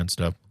leukemia and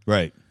stuff.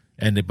 Right.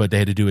 But they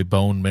had to do a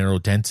bone marrow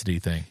density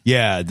thing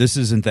Yeah, this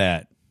isn't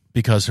that.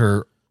 because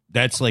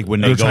That's like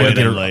when They're they go trying to in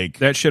get and her- like,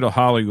 That shit'll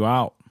hollow you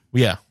out.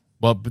 yeah.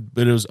 Well,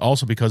 but it was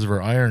also because of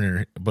her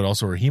iron, but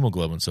also her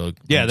hemoglobin. So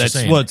yeah, I'm that's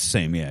just saying, what's the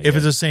same. Yeah. if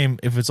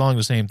it's along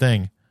the same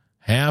thing,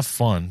 have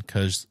fun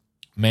because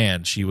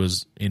man, she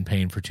was in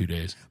pain for 2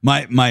 days.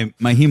 my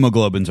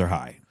hemoglobins are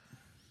high.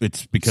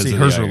 It's because See, of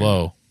the hers are iron.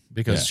 low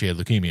because Yeah. she had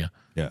leukemia.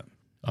 Yeah.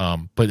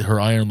 But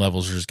her iron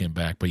levels are just getting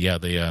back. But yeah,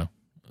 they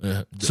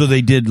So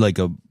they did like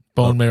a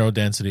bone marrow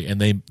density, and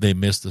they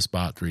missed the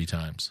spot 3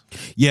 times.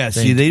 yeah.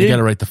 They See, they got it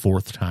didn't. right the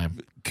 4th time.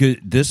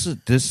 This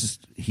is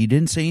he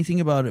didn't say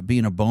anything about it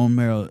being a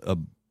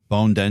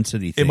bone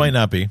density thing. It might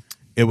not be.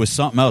 It was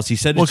something else. He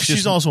said Well, it's 'cause just.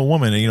 she's also a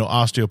woman, and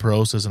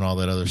osteoporosis and all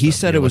that other stuff. He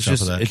said You it was watch out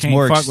just. for that. It's Can't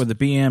more. fuck with the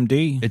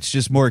BMD. It's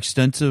just more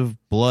extensive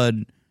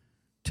blood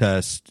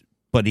test,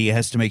 but he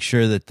has to make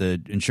sure that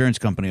the insurance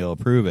company will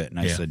approve it. And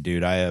I Yeah. said,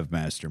 dude, I have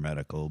Master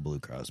Medical, Blue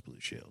Cross Blue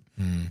Shield.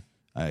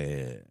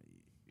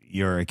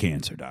 You're a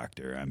cancer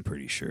doctor. I'm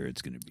pretty sure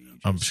it's going to be.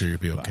 I'm just sure you'll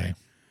be fine. okay.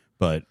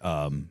 But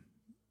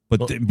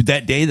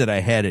that day that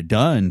I had it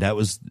done, that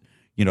was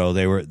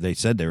they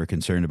said they were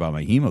concerned about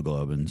my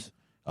hemoglobins.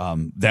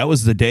 That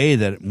was the day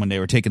that when they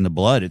were taking the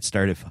blood, it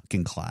started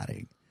fucking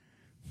clotting.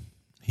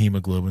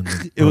 Hemoglobin.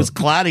 It was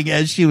clotting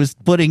as she was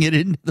putting it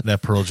in,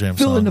 that Pearl Jam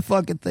filling song. the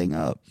fucking thing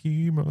up.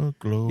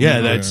 Hemoglobin.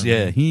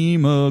 Yeah,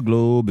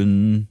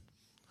 hemoglobin.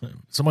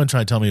 Someone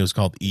tried to tell me it was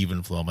called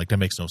even flow. I'm like, that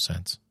makes no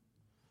sense.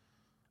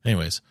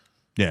 Anyways,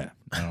 Yeah,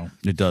 no,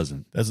 it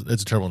doesn't. that's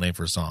a terrible name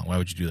for a song. Why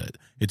would you do that?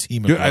 It's Dude,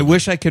 hemoglobin. I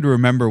wish I could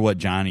remember what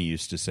Johnny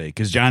used to say,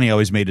 because Johnny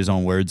always made his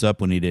own words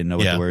up when he didn't know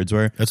what Yeah. the words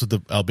were. That's what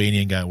the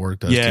Albanian guy at work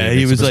does. Yeah, too.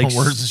 he Makes was up his like, own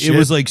words and it shit.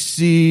 was like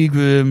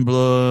Seagrim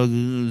blood.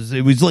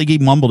 It was like he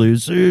mumbled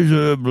it.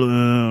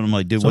 I'm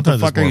like, dude, what the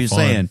Sometimes fuck it's are more you fun.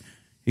 saying?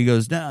 He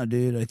goes, no,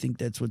 dude, I think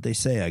that's what they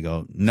say. I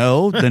go,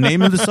 no, the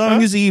name of the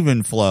song is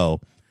Even Flow.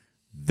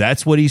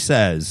 That's what he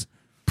says.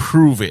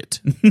 prove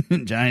it.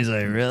 Johnny's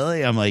like,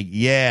 really? I'm like,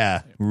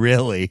 yeah,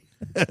 really.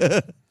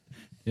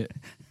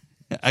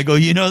 I go,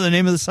 you know the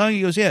name of the song?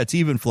 He goes, yeah, it's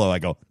Even Flow. I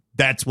go,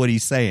 that's what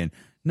he's saying.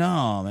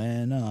 No,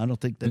 man, no, I don't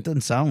think that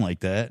doesn't sound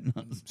like that.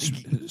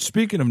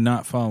 Speaking of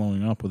not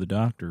following up with a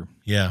doctor,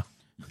 Yeah.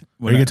 Are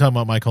When you I- going to talk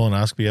about my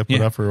colonoscopy I put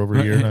Yeah. up for over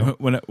a year now?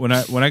 when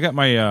I got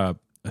my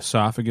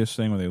esophagus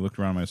thing, when they looked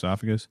around my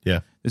esophagus, Yeah.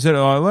 they said,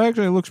 "Oh, it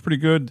actually looks pretty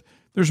good.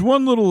 There's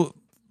one little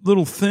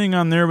thing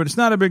on there, but it's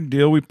not a big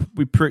deal.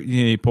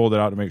 He pulled it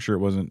out to make sure it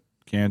wasn't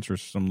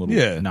cancerous, some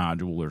little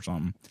nodule or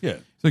something. Yeah.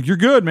 It's like, you're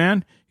good,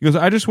 man. He goes,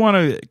 I just want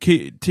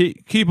to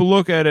keep a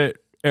look at it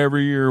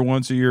every year,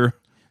 once a year.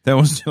 That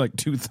was like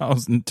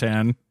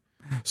 2010.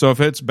 So if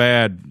it's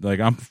bad, like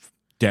I'm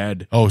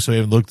dead. Oh, so he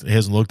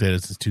hasn't looked at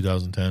it since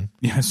 2010.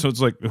 Yeah, so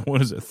it's like,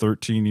 what is it,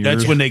 13 years?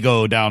 That's when they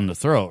go down the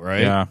throat,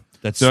 right? Yeah.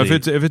 That's So the,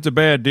 if it's a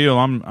bad deal,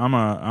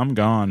 I'm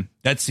gone.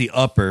 that's the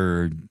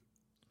upper.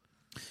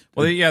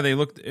 Well, they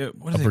looked.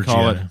 What do Upper they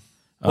call GI. it?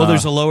 Well,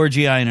 there's a lower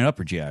GI and an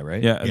upper GI,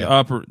 right? Yeah, the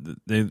upper.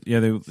 They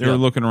were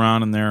looking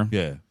around in there,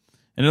 Yeah.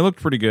 and it looked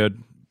pretty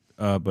good.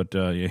 But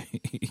yeah,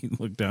 he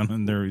looked down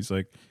in there. He's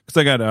like, because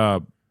I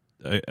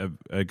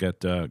got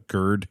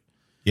GERD.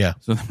 Yeah.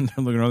 So they're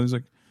looking around. He's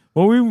like,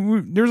 well,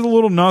 we there's a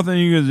little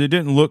nothing. Because it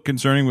didn't look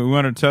concerning, but we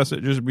wanted to test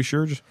it just to be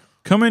sure. Just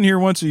come in here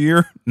once a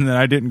year, and then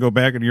I didn't go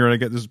back in a year. And I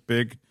got this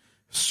big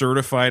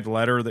certified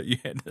letter that you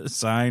had to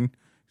sign.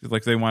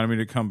 Like they wanted me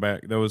to come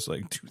back. That was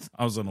like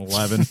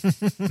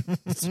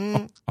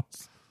 2011.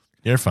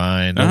 You're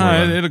fine. Don't worry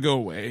about it. It'll go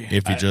away.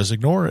 If you just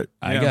ignore it.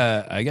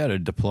 I got a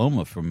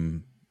diploma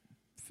from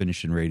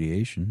finishing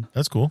radiation.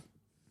 That's cool.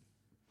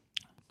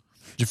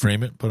 Did you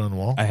frame it, put it on the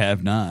wall? I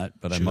have not,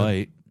 but Should. I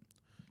might.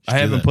 Should I do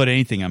haven't that. put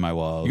anything on my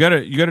wall. You got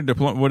a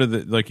diploma. What is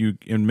it? Like you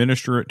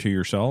administer it to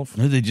yourself?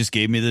 No, they just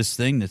gave me this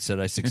thing that said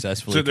I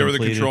successfully So there with the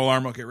completed. control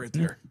arm. Okay, right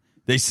there.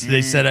 They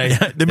said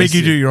I. They make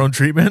you do your own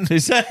treatment? They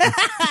said I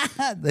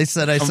I'm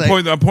say.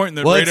 pointing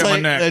the Well, right it's at my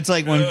like neck. it's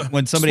like when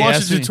Just somebody watch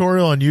asks a me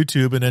tutorial on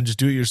YouTube and then just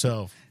do it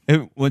yourself.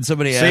 when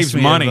somebody Saves asks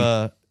me money.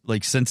 if,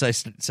 like since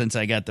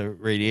I got the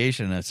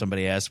radiation, if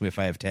somebody asks me if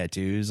I have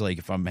tattoos, like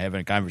if I'm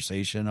having a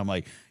conversation, I'm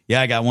like,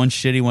 yeah, I got one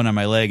shitty one on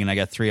my leg and I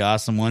got 3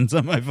 awesome ones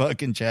on my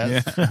fucking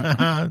chest.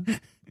 Yeah.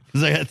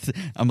 'Cause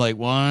I'm like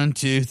 1,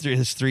 2, 3.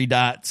 There's 3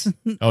 dots.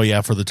 Oh,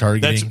 yeah, for the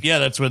targeting.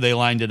 That's where they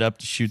lined it up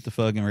to shoot the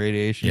fucking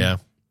radiation. Yeah.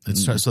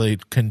 It's so they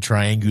can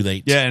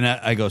triangulate. Yeah, and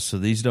I go, so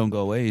these don't go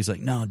away? He's like,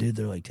 no, dude,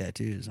 they're like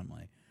tattoos. I'm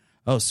like,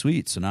 oh,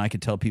 sweet. So now I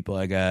can tell people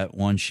I got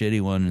 1 shitty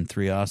one and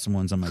 3 awesome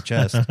ones on my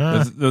chest.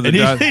 And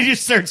he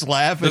just starts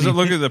laughing. Does it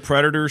look at the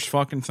Predator's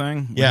fucking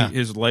thing? Yeah.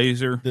 His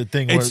laser. The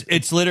thing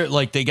It's literally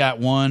like they got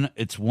one.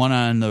 It's one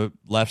on the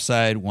left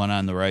side, one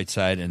on the right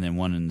side, and then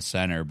one in the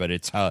center. But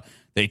it's how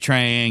they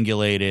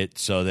triangulate it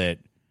so that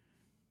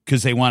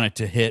because they want it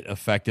to hit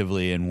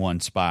effectively in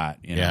one spot.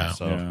 You know? Yeah.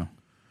 So Yeah.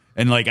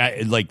 and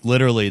like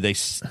literally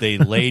they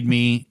laid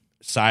me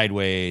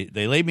sideways.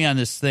 They laid me on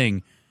this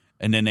thing,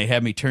 and then they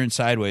had me turn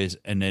sideways,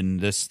 and then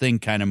this thing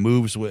kind of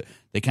moves with.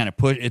 They kind of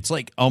put. It's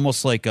like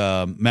almost like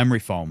a memory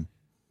foam.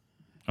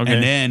 Okay.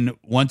 And then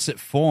once it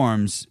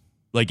forms,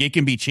 like it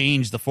can be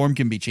changed, the form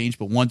can be changed,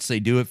 but once they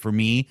do it for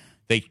me,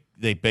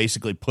 they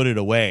basically put it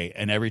away.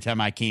 And every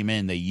time I came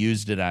in, they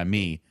used it on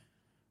me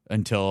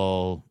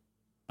until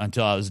I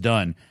was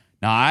done.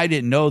 Now I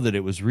didn't know that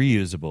it was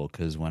reusable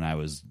because when I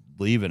was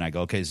leaving, I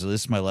go, okay, so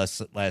this is my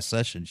last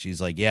session. She's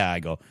like, yeah. I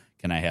go,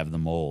 can I have the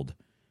mold?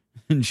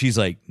 And she's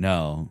like,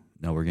 no,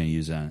 we're gonna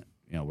use that.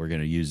 We're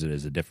gonna use it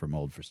as a different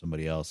mold for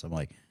somebody else. I'm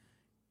like,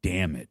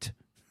 damn it.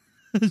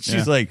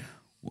 She's like,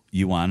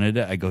 you wanted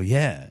it? I go,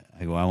 yeah.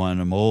 I go, I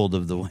wanted a mold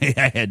of the way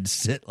I had to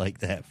sit like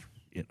that.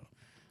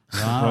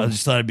 I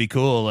just thought it'd be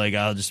cool. Like,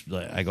 I was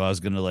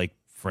going to like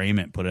frame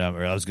it, put it up,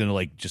 or I was going to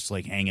like just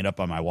like hang it up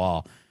on my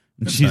wall.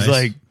 And That's she's nice.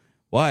 like,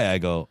 why? I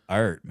go,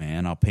 art,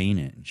 man. I'll paint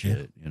it and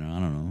shit. I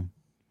don't know.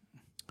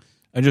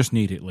 I just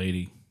need it,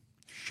 lady.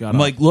 Shut I'm up.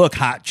 like, look,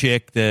 hot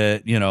chick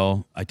that,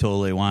 I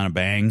totally want to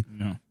bang.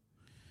 No.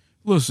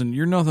 Listen,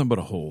 you're nothing but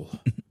a hole.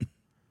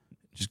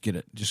 Just get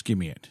it. Just give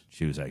me it.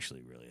 She was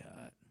actually really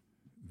hot.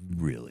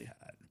 Really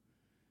hot.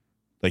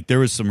 Like, there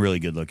was some really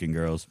good looking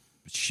girls,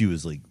 but she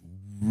was like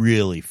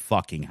really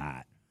fucking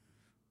hot.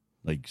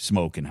 Like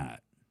smoking hot.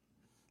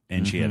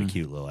 And she had a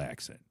cute little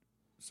accent.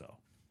 So,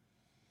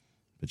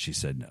 but she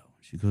said no.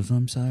 She goes,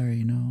 I'm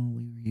sorry, no,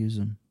 we reuse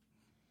them.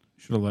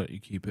 Should have let you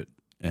keep it.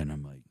 And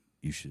I'm like,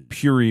 you should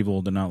Pure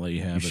evil to not let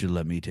you have it.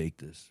 let me take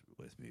this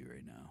with me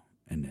right now.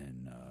 And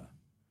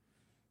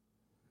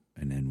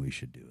then we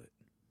should do it.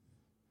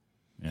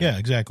 Yeah,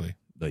 exactly.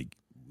 Like,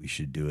 we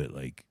should do it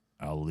like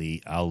I'll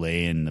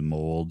lay in the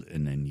mold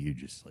and then you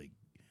just like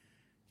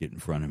get in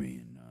front of me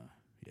and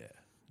yeah.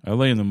 I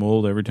lay in the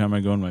mold every time I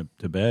go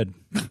to bed.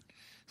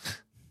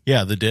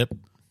 Yeah, the dip.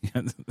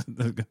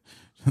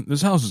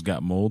 This house has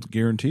got mold.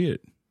 Guarantee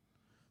it.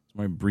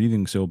 My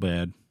breathing's so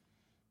bad.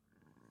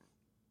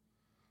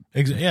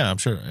 Yeah, I'm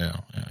sure. Yeah,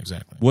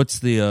 exactly. What's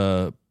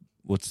the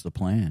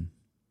plan?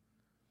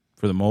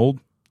 For the mold?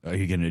 Are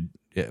you gonna?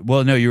 Yeah,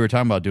 well, no, you were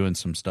talking about doing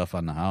some stuff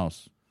on the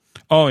house.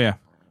 Oh, yeah.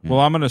 Well,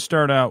 I'm going to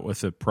start out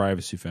with a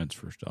privacy fence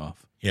first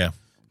off. Yeah.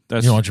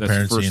 That's, You don't want your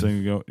that's parents the first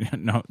seeing- thing to go.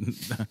 No,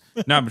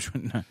 not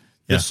between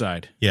this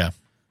side. Yeah,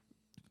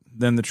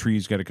 Then the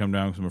tree's got to come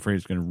down because I'm afraid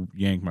it's going to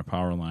yank my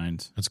power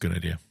lines. that's a good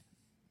idea.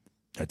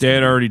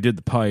 Dad already did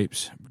the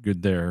pipes.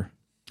 Good there.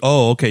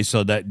 Oh, okay.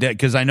 So that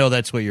because I know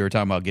that's what you were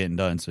talking about getting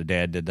done. So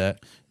Dad did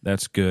that.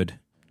 That's good.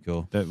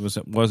 Cool. That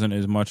wasn't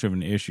as much of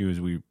an issue as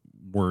we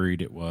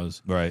worried it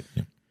was. Right.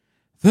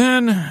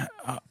 Then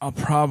I'll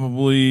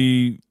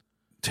probably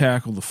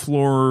tackle the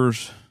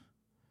floors.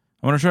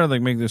 I want to try to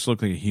make this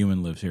look like a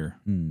human lives here.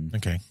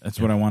 Okay. That's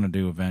what I want to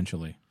do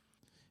eventually.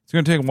 It's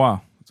going to take a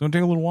while. It's going to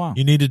take a little while.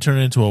 You need to turn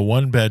it into a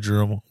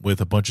 1-bedroom with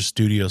a bunch of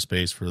studio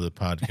space for the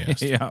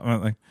podcast.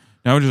 Yeah,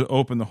 Now just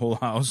open the whole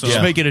house. Just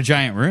up. make it a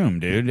giant room,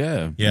 dude.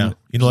 Yeah. Yeah.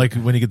 You know, like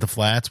when you get the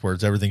flats where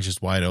everything's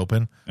just wide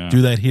open,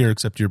 do that here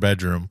except your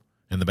bedroom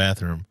and the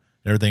bathroom.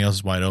 Everything else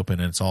is wide open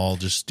and it's all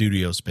just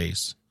studio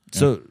space.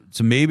 So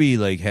maybe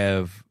like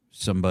have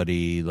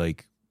somebody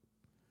like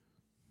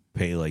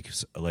pay like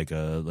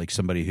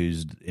somebody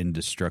who's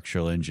into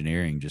structural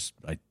engineering. Just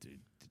it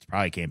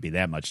probably can't be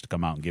that much to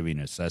come out and give you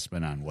an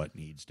assessment on what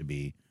needs to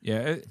be.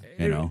 Yeah,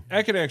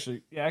 I could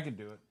actually. Yeah, I could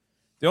do it.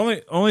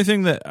 The only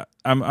thing that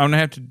I'm gonna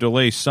have to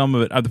delay some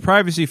of it. The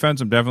privacy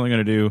fence I'm definitely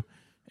gonna do,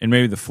 and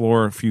maybe the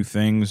floor, a few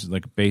things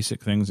like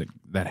basic things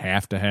that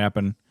have to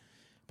happen.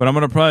 But I'm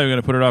probably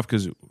gonna put it off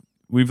because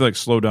we've like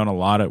slowed down a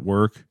lot at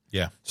work.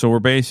 Yeah. So we're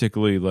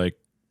basically like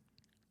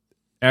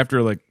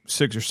after like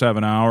 6 or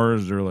 7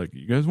 hours, they're like,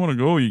 "You guys want to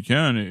go? You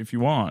can if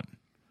you want."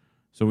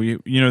 So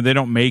they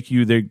don't make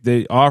you.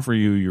 They offer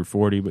you your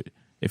 40, but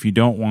if you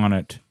don't want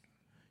it,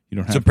 you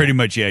don't have. So pretty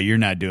much, yeah, you're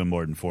not doing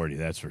more than 40.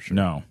 That's for sure.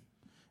 No.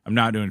 I'm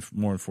not doing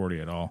more than 40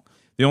 at all.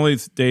 The only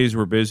days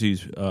we're busy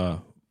is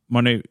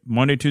Monday,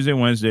 Tuesday,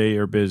 Wednesday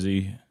are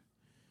busy,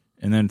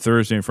 and then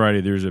Thursday and Friday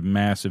there's a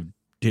massive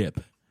dip.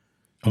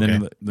 And Okay.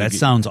 then That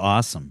sounds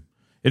awesome.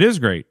 It is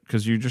great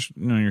because you're just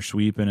you're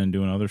sweeping and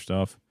doing other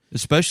stuff.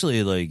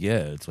 Especially like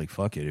it's like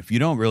fuck it. If you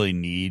don't really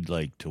need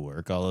like to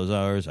work all those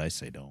hours, I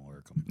say don't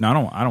work them.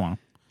 No, I don't want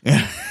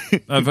to.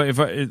 I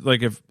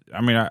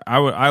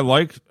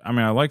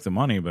like the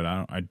money, but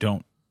I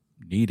don't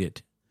need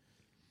it.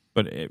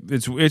 But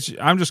it's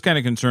I'm just kind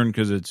of concerned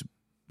because it's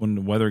when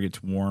the weather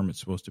gets warm, it's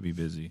supposed to be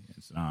busy.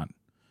 It's not.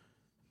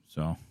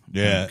 So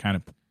yeah, kind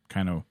of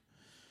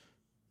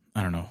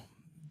I don't know,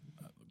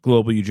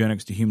 global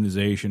eugenics,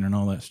 dehumanization, and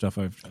all that stuff.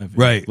 I've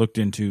looked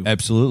into.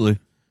 Absolutely.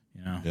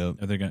 You know,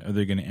 yep. Are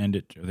they going to end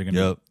it? Are they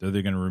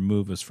going to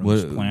remove us from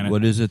this planet?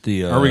 What is it?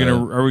 Are we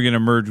going to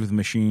merge with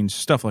machines?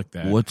 Stuff like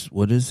that.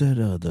 What is it?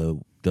 The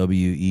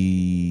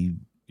WE.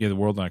 Yeah, the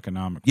World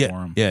Economic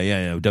Forum.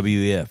 Yeah.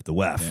 WEF, the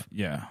WEF.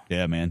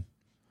 Yeah, man.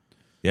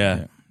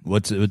 Yeah.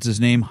 What's his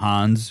name?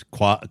 Klaus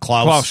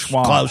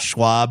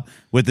Schwab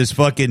with this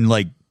fucking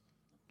like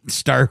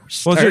Star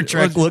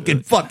Trek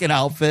looking fucking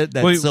outfit,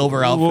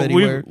 silver outfit he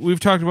wears. We've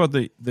talked about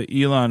the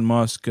Elon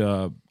Musk,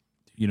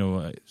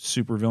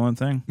 super villain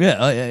thing.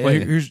 Yeah.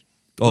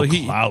 Well,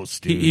 Klaus,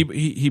 dude.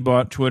 He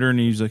bought Twitter and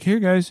he's like, here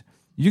guys,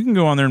 you can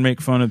go on there and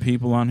make fun of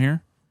people on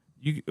here.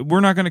 We're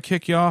not going to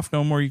kick you off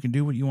no more. You can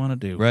do what you want to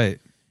do. Right.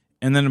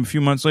 And then a few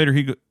months later,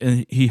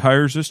 he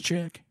hires this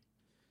chick.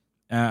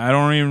 I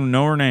don't even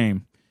know her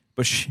name,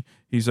 but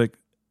he's like,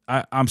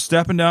 I'm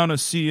stepping down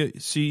as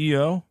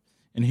CEO,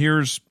 and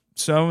here's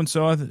so and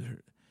so,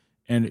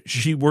 and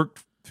she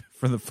worked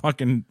for the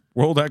fucking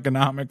World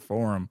Economic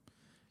Forum.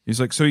 He's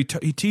like, so he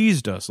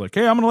teased us like,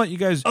 hey, I'm going to let you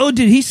guys. Oh,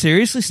 did he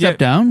seriously step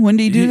down? When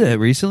did he do that?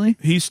 Recently?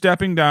 He's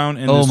stepping down,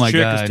 and this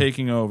chick is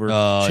taking over.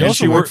 She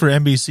also worked for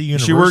NBC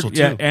Universal, she worked,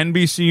 too. Yeah,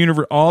 NBC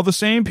Universal. All the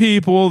same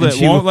people that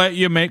won't let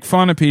you make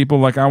fun of people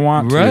like I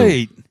want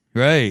to.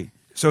 Right.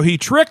 So he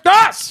tricked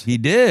us. He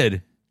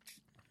did.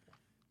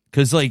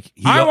 Because I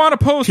want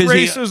to post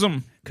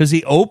racism. Because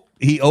he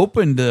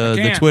opened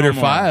the Twitter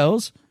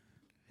files.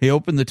 He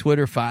opened the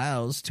Twitter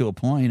files to a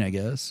point, I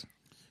guess.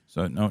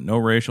 So no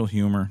racial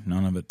humor,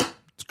 none of it.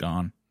 It's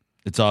gone.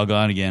 It's all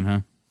gone again, huh?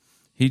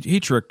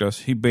 He tricked us.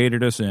 He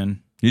baited us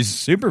in. He's a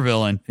super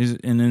villain.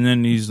 And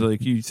then he's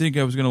like, "You think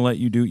I was going to let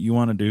you do what you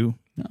want to do?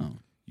 No,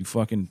 you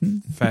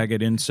fucking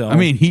faggot incel." I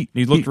mean, he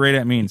looked right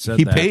at me and said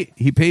he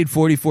paid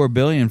 $44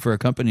 billion for a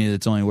company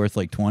that's only worth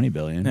like $20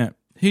 billion. Yeah,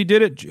 he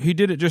did it. He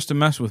did it just to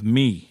mess with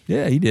me.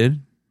 Yeah, he did.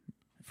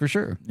 For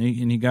sure.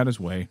 And he got his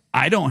way.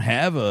 I don't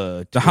have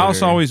a Twitter. The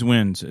house always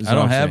wins. I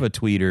don't have a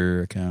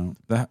Twitter account.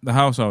 The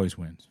house always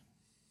wins.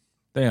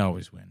 They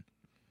always win.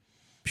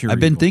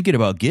 I've been thinking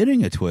about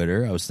getting a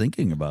Twitter. I was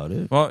thinking about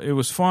it. Well, it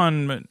was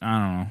fun, but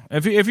I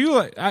don't know. If you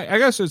like, I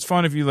guess it's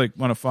fun if you like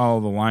want to follow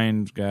the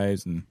Lions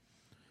guys and.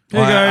 Hey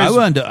guys,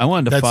 I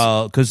wanted to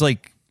follow because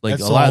like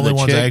that's a lot of the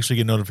ones chicks, I actually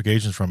get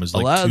notifications from is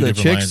like a lot of two the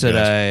different chicks Lions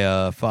that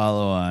guys. I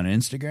follow on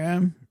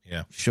Instagram.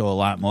 Yeah, show a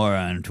lot more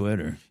on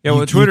Twitter. Yeah,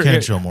 well, Twitter you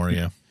can show more.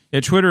 Yeah,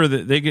 Twitter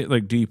they get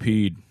like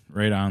DP'd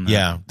right on there.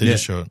 Yeah, they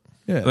just show it.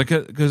 Yeah, like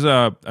because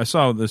I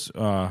saw this.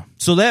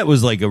 So that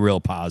was like a real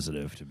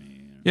positive to me.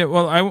 Yeah,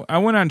 well, I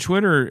went on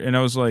Twitter and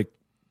I was like,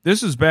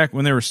 this is back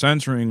when they were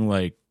censoring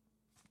like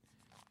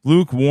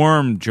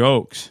lukewarm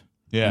jokes.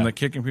 Yeah, and like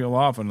kicking people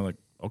off, and like,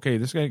 okay,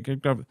 this guy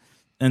kicked off,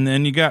 and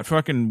then you got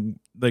fucking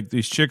like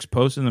these chicks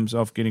posting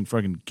themselves getting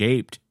fucking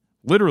gaped,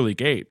 literally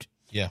gaped.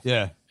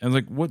 Yeah. And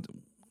like, what?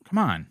 Come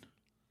on,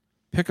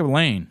 pick a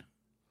lane.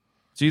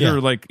 It's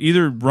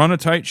either run a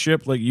tight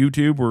ship like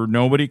YouTube where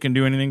nobody can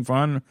do anything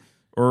fun,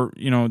 or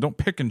don't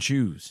pick and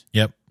choose.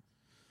 Yep.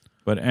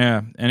 But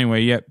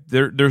anyway,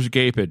 there's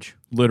gapage,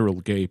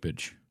 literal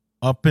gapage.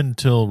 Up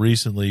until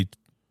recently,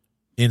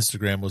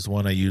 Instagram was the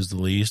one I used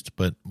the least,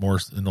 but more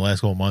in the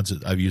last couple of months,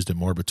 I've used it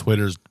more. But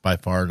Twitter's by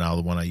far now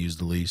the one I use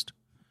the least.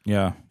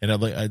 Yeah. And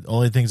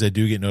only things I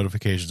do get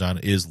notifications on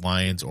is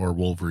Lions or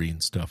Wolverine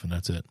stuff, and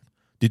that's it.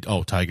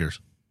 Tigers.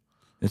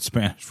 It's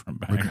Spanish from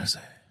behind.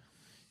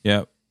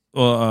 Yeah.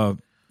 Well,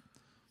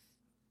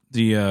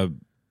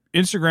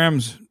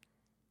 Instagram's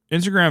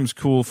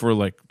cool for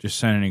like just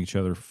sending each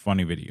other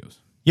funny videos.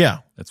 Yeah.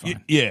 That's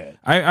fine. Yeah.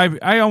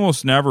 I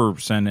almost never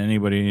send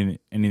anybody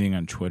anything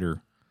on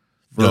Twitter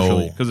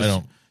virtually because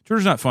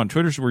Twitter's not fun.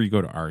 Twitter's where you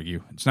go to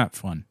argue. It's not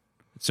fun.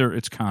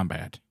 It's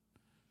combat.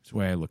 That's the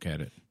way I look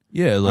at it.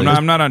 Yeah, like,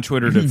 I'm not on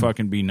Twitter to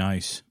fucking be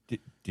nice.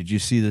 Did you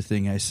see the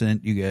thing I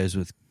sent you guys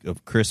of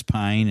Chris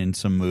Pine in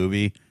some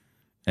movie?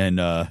 And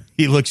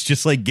he looks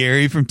just like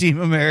Gary from Team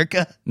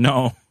America.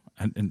 No,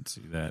 I didn't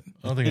see that.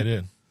 I don't think I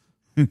did.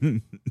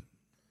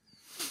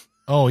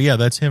 Oh yeah,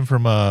 that's him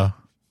from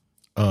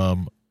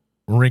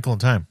Wrinkle in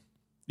Time.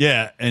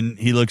 Yeah, and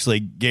he looks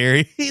like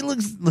Gary. He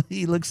looks just like him.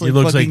 He looks like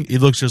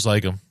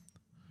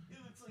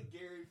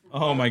Gary from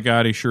Oh my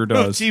god, he sure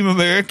does. Team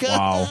America.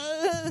 Wow.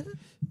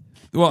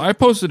 Well, I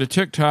posted a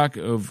TikTok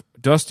of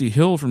Dusty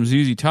Hill from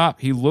ZZ Top.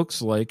 He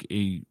looks like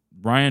a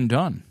Ryan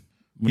Dunn.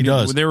 He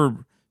does. When they were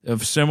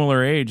of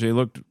similar age, they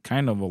looked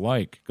kind of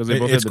alike because they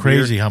both it's had the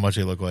crazy beard. how much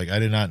they look like. I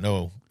did not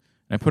know.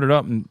 I put it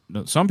up, and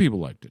some people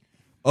liked it.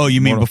 Oh, you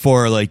mean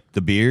before like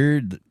the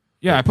beard?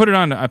 Yeah, I put it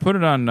on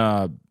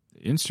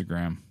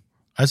Instagram.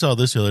 I saw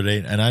this the other day,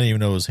 and I didn't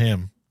even know it was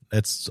him.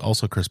 That's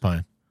also Chris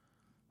Pine.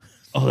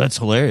 Oh, that's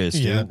hilarious,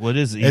 dude. Yeah. What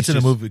is it? It's in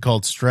a movie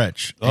called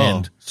Stretch. Oh.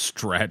 And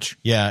Stretch.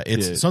 yeah,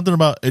 it's something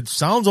about, it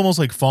sounds almost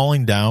like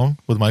Falling Down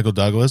with Michael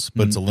Douglas,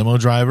 but it's a limo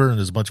driver, and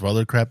there's a bunch of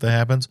other crap that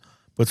happens.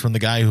 But it's from the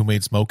guy who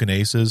made Smokin'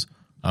 Aces.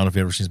 I don't know if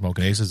you've ever seen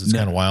Smokin' Aces. It's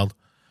kind of wild.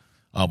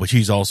 Which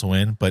he's also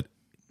in. But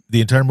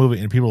the entire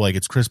movie, and people are like,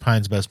 it's Chris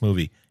Pine's best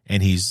movie,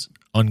 and he's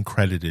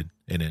uncredited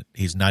in it.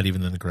 He's not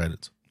even in the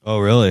credits. Oh,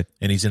 really?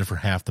 And he's in it for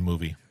half the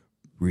movie.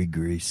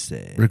 Regresse.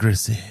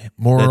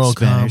 Moral That's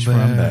Spanish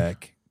combat. from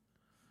back.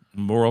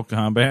 Moral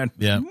Combat.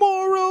 Yeah.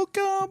 Moral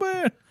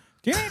Combat.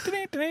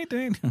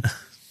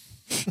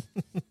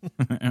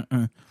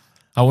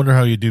 I wonder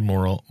how you do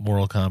moral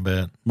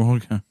combat. Moral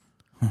Combat.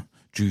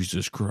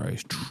 Jesus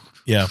Christ.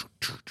 Yeah.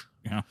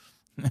 Yeah.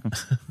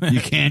 You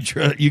can't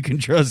trust. You can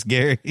trust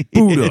Gary.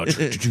 Buddha.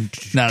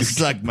 Now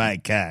suck my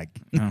cock.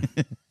 Yeah.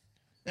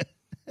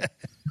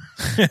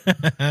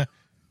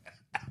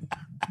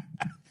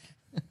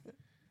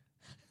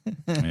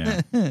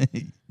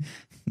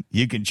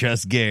 You can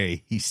trust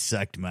Gary. He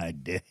sucked my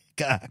dick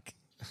cock.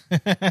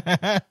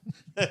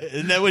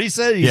 Isn't that what he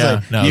said? He's Yeah,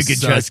 like, no, you can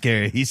suck. trust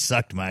Gary. He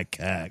sucked my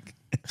cock.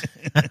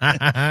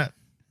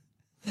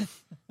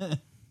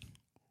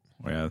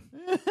 Yeah.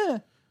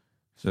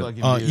 So,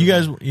 You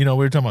guys, we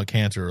were talking about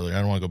cancer earlier. I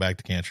don't want to go back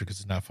to cancer because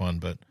it's not fun,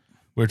 but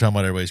we were talking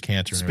about everybody's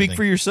cancer. And Speak for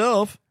everything.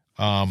 yourself.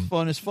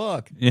 Fun as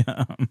fuck.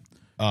 yeah.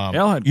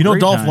 Al had Dolph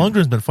great time.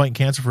 Lundgren's been fighting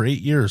cancer for 8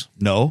 years.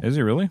 No. Is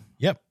he really?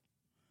 Yep.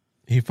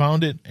 He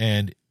found it,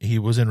 and he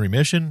was in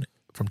remission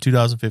from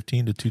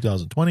 2015 to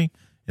 2020,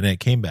 and then it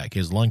came back.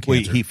 His lung Wait,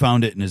 cancer. he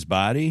found it in his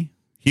body?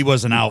 He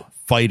wasn't out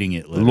fighting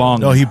it. Literally. Long.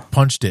 No, he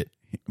punched it.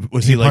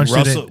 Was he he like punched it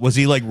Russell? in- Was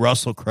he like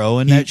Russell Crowe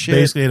in He that shit?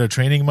 basically had a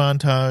training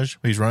montage.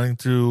 He's running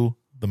through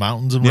the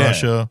mountains of Yeah.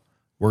 Russia,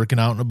 working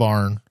out in a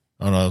barn.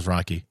 Oh, no, it was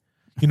Rocky.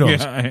 He knows.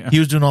 Yeah. He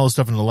was doing all this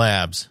stuff in the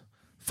labs,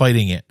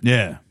 fighting it,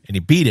 Yeah. and he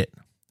beat it.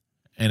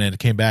 And then it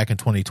came back in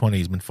 2020.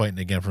 He's been fighting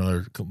again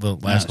for the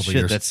last couple shit,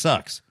 years. that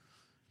sucks.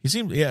 He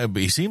seems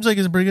like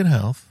he's in pretty good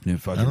health. Yeah,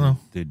 I don't know.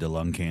 Dude, the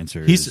lung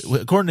cancer. He's is,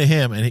 according to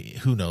him, and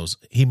who knows?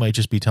 He might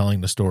just be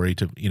telling the story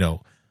to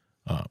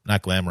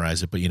not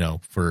glamorize it, but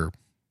for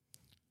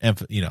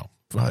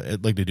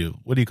like to do.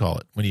 What do you call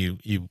it when you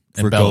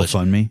For embellish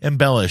GoFundMe?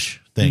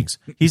 embellish things?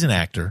 He's an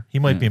actor. He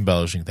might be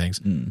embellishing things.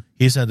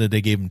 He said that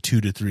they gave him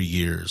 2 to 3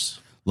 years.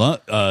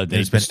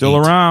 they've been Still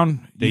 8.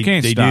 around. You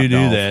can't they stop do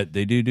Dolph. that.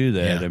 They do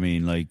that. Yeah. I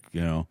mean, like,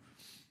 yeah.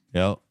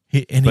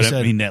 He But said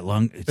I mean, that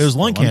lung. it was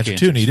lung cancer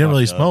too, and he didn't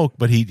really fucked up. smoke.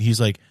 But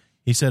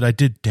he said I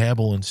did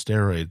dabble in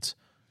steroids,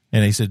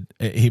 and he said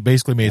he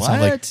basically made it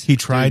sound like What? he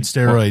tried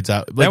steroids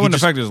out. Like That he wouldn't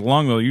just- affect his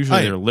lung, though. Usually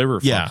I- their liver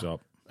yeah. fucks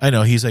up. I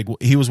know. He's like,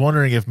 he was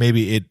wondering if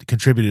maybe it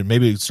contributed.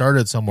 Maybe it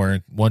started somewhere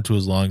and went to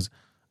his lungs.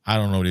 I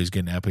don't know what he was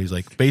getting at, but he's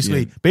like,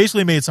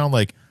 basically made it sound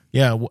like,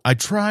 yeah, I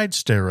tried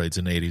steroids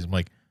in the 80s. I'm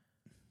like,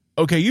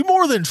 okay, you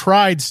more than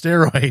tried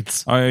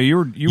steroids.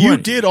 You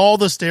went, did all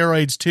the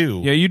steroids too.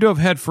 Yeah, you dove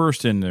head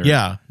first in there.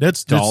 Yeah.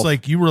 That's Dolph.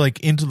 like, you were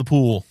like into the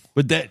pool.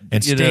 But that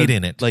And stayed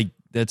in it. Like,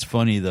 that's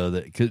funny though.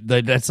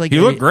 That's like He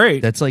looked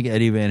great. That's like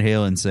Eddie Van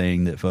Halen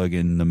saying that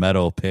fucking the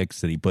metal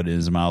picks that he put in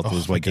his mouth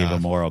was my what gave God.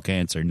 him oral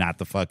cancer, not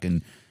the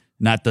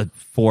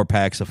 4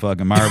 packs of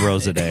fucking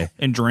Marlboros a day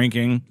And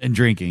drinking. and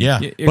drinking. Yeah.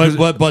 Yeah, 'cause-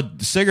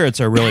 but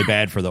cigarettes are really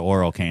bad for the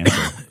oral cancer.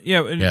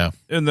 Yeah. And, Yeah.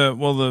 And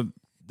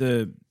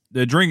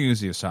the drinking is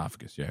the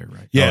esophagus. Yeah, you're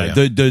right. Yeah,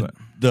 Oh, yeah.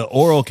 the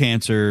oral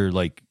cancer,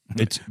 like,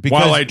 it's because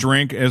While I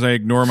drink, as I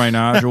ignore my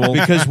nodule.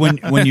 because when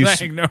you I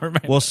ignore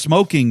my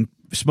smoking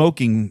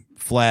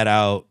flat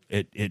out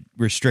it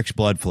restricts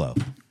blood flow.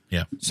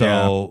 Yeah.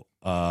 So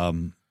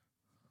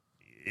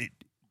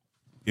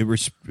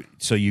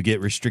so you get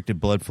restricted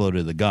blood flow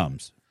to the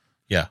gums.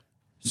 Yeah.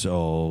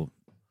 So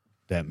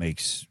that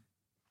makes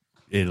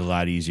it a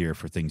lot easier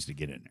for things to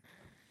get in there.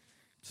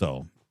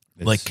 So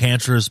it's, Like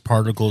cancerous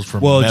particles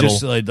from well, metal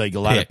just like a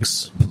lot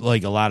picks. of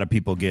like a lot of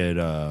people get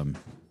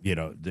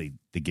they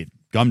get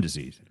gum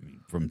disease. I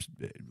mean, from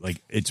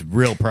like it's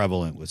real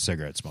prevalent with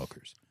cigarette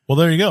smokers. Well,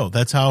 there you go.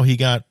 That's how he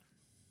got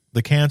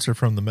the cancer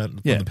from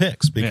the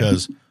picks,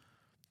 because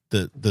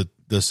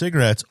the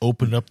cigarettes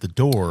opened up the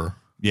door.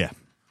 Yeah.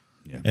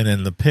 And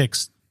then the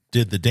picks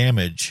did the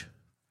damage.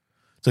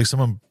 It's like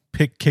someone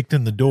kicked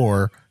in the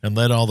door and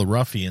let all the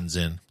ruffians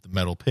in, the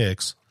metal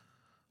picks,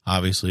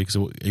 obviously, because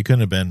it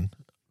couldn't have been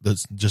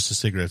just the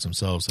cigarettes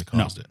themselves that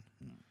caused it.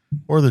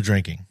 Or the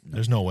drinking.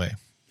 There's no way.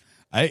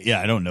 I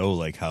don't know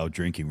like how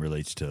drinking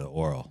relates to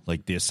oral.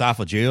 Like the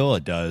esophageal,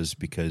 it does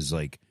because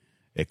like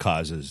it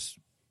causes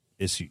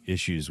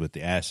issues with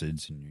the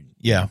acids. And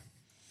yeah.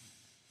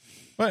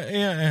 But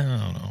yeah,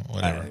 I don't know.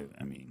 Whatever.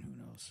 I mean,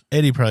 who knows?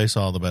 Eddie probably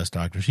saw the best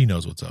doctors. He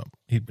knows what's up.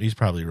 He's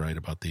probably right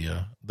about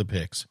the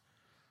picks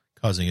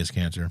causing his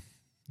cancer.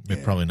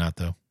 Yeah. Probably not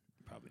though.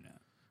 Probably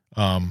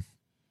not.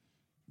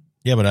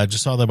 Yeah, but I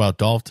just saw that about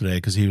Dolph today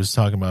because he was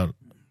talking about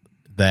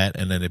that,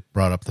 and then it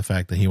brought up the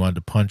fact that he wanted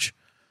to punch.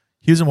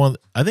 He was in one.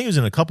 I think he was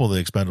in a couple of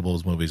the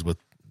Expendables movies with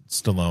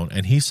Stallone,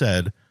 and he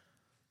said,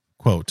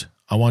 "quote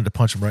I wanted to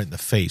punch him right in the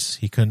face.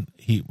 He couldn't.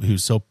 He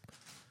was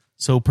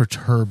so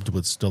perturbed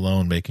with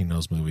Stallone making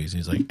those movies.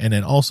 He's like, and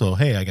then also,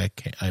 hey, I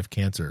have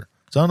cancer.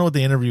 So I don't know what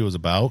the interview was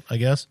about. I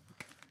guess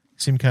he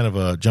seemed kind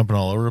of jumping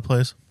all over the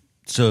place.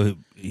 So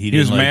he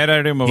was mad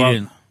at him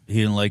about. He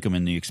didn't like him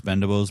in the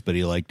Expendables, but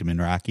he liked him in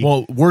Rocky.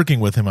 Well, working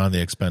with him on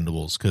the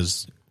Expendables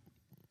because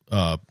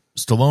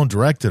Stallone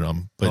directed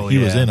him, but he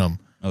was in them.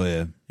 Oh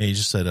yeah. And he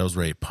just said I was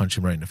ready to punch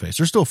him right in the face.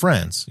 They're still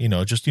friends,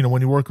 just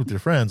when you work with your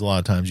friends, a lot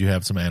of times you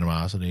have some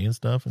animosity and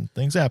stuff, and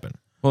things happen.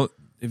 Well,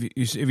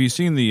 if you've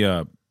seen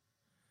the,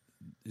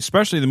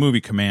 especially the movie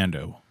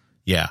Commando,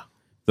 yeah,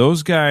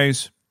 those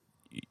guys,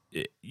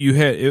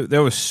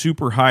 that was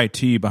super high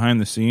tea behind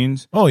the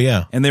scenes. Oh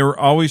yeah, and they were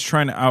always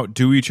trying to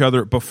outdo each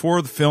other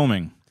before the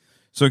filming.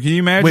 So can you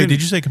imagine? Wait,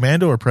 did you say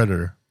Commando or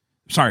Predator?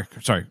 Sorry,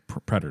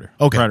 Predator.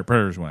 Okay,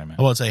 Predator is what I meant.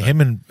 I want to say him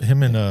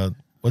and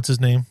what's his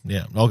name?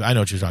 Yeah, okay, I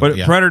know what you're talking about.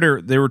 But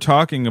Predator, they were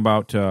talking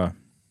about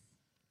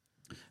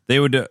they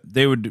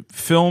would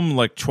film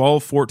like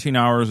 12, 14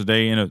 hours a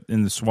day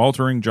in the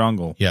sweltering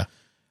jungle. Yeah.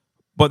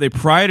 But they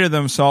prided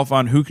themselves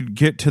on who could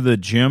get to the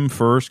gym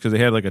first because they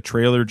had like a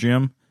trailer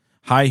gym,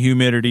 high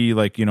humidity,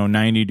 like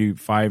 90 to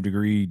 5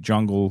 degree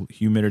jungle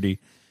humidity,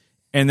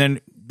 and then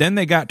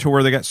they got to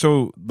where they got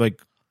so like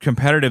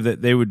competitive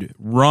that they would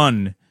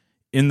run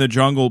in the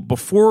jungle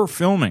before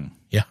filming.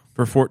 Yeah.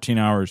 For 14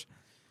 hours.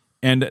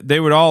 And they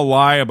would all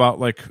lie about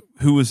like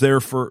who was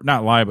there for,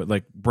 not lie, but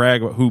like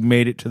brag about who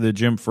made it to the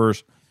gym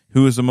first,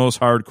 who was the most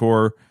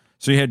hardcore.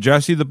 So you had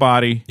Jesse the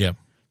Body,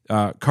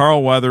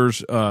 Carl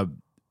Weathers,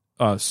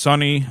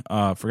 Sonny,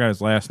 forgot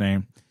his last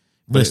name.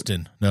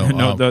 Liston,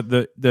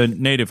 the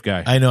native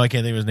guy. I know, I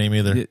can't think of his name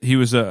either. He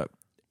was a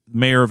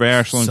mayor of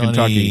Ashland,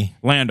 Kentucky.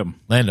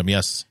 Landham,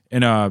 yes,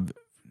 and a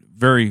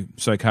very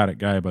psychotic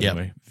guy, by the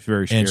way.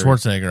 Very scary. And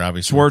Schwarzenegger,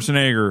 obviously.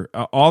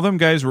 All them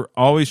guys were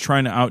always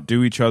trying to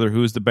outdo each other.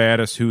 Who was the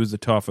baddest? Who was the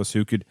toughest?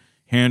 Who could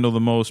handle the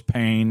most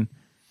pain?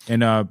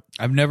 And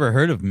I've never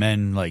heard of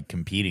men like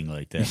competing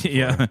like that.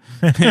 Yeah,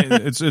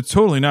 it's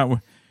totally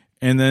not.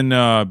 And then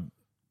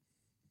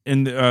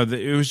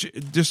it was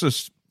just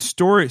a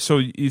story. So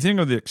you think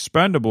of the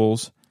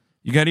Expendables,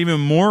 you got even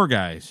more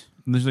guys.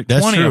 There's like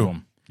 20 of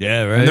them.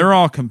 Yeah, right. And they're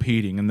all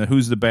competing, and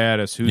who's the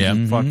baddest? Who's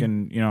the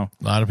fucking a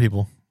lot of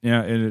people.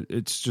 Yeah, and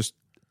it's just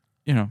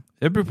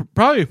it'd be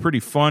probably a pretty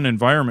fun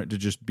environment to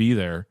just be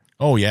there.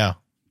 Oh yeah,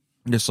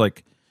 just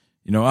like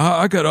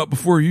I got up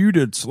before you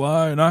did,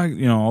 Sly, and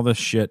all this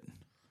shit.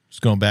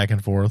 Just going back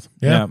and forth.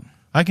 Yeah,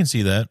 I can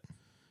see that.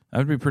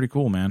 That'd be pretty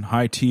cool, man.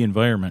 High tea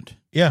environment.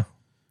 Yeah,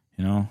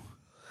 Can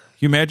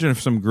you imagine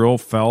if some girl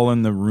fell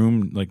in the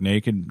room like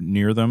naked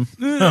near them?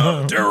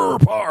 Tear her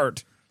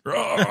apart.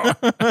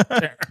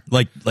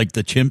 like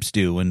the chimps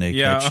do when they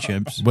catch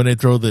chimps. When they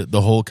throw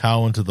the whole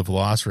cow into the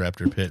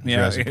Velociraptor pit in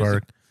Jurassic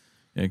Park.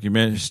 Yeah, can you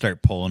imagine? Just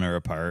start pulling her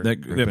apart.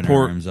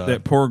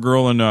 That poor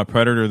girl in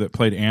Predator that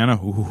played Anna.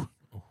 Ooh,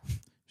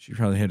 she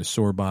probably had a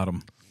sore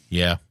bottom.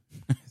 Yeah,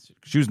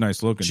 she was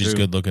nice looking. She's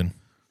good looking.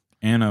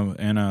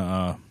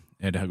 Anna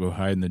had to go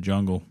hide in the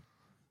jungle.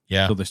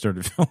 Yeah, until they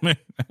started filming.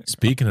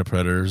 Speaking of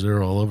predators,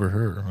 they're all over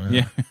her.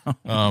 Yeah.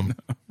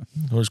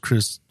 Where's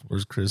Chris?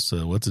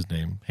 What's his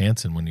name?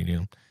 Hansen when you need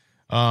him.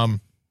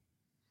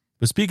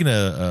 But speaking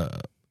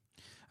of,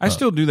 I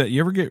still do that.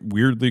 You ever get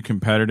weirdly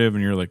competitive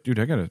and you're like, dude,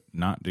 I gotta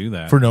not do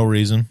that for no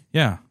reason?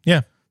 Yeah.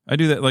 I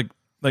do that. Like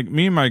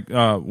me and my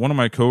one of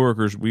my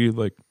coworkers, we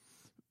like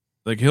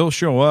he'll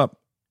show up.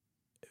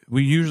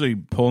 We usually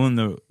pull in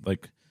the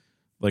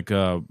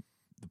the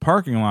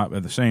parking lot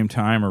at the same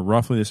time or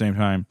roughly the same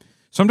time.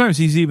 Sometimes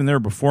he's even there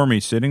before me,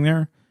 sitting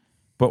there.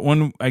 But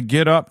when I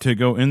get up to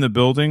go in the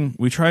building,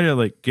 we try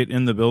to get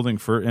in the building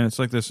first, and it's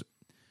like this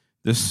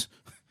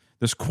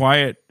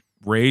quiet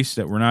race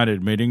that we're not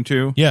admitting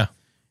to. Yeah.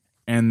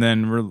 And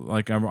then we're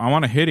like, I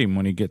want to hit him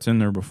when he gets in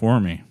there before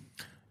me.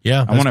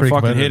 Yeah, I want to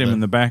fucking hit him in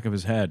the back of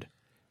his head.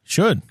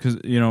 Should, because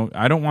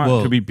I don't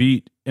want to be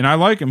beat, and I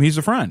like him. He's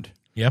a friend.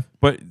 Yeah.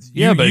 But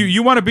Yeah, but-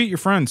 you want to beat your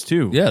friends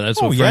too. Yeah,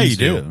 that's Oh, what yeah, friends you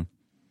do.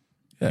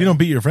 If you don't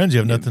beat your friends, you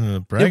have nothing to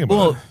brag about.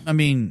 Well, I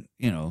mean,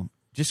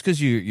 just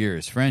because you're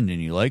his friend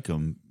and you like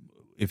him,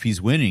 if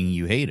he's winning,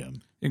 you hate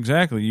him.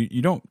 Exactly.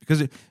 You don't because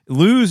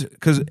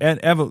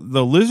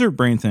the lizard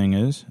brain thing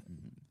is,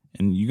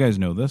 and you guys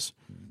know this.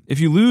 If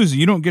you lose,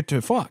 you don't get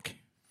to fuck.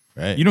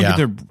 Right. You don't get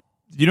to.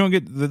 You don't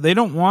get. They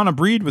don't want to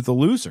breed with the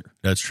loser.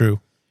 That's true.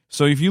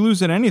 So if you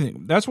lose at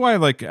anything, that's why.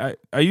 Like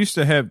I used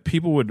to have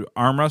people would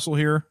arm wrestle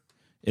here.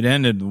 It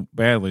ended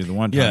badly the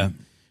one time. Yeah.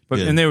 But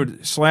Yeah. and they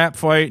would slap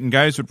fight and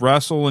guys would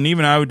wrestle and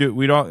even I would do it.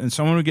 We'd all and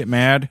someone would get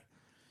mad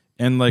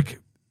and like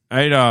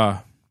I'd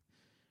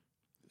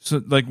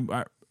so like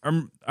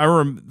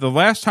the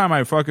last time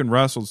I fucking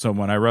wrestled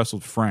someone, I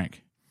wrestled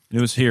Frank. And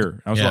it was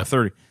here. I was about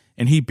 30,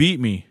 and he beat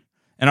me.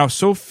 And I was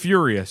so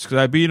furious because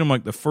I beat him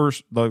like the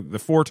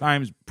 4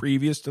 times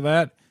previous to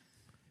that.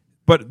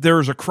 But there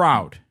was a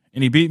crowd,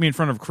 and he beat me in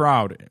front of a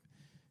crowd.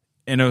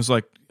 And it was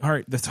like, all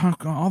right,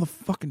 all the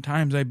fucking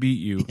times I beat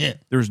you,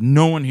 there's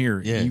no one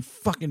here. Yeah. And you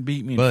fucking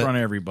beat me in But- front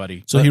of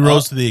everybody. So he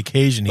rose to the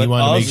occasion. He But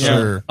wanted to make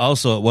also- sure.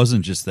 Also, it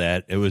wasn't just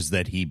that; it was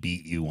that he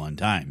beat you one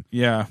time.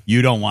 Yeah,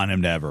 You don't want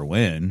him to ever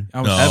win.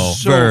 I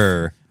was No.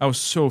 Ever. I was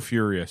so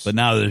furious. But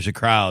now there's a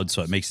crowd,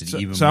 so it makes it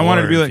even So more I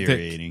wanted to be like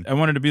infuriating. that. I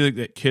wanted to be like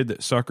that kid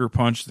that sucker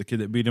punched the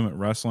kid that beat him at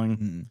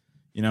wrestling.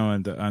 You know,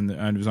 and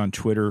it was on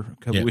Twitter a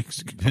couple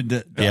weeks ago.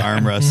 the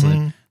arm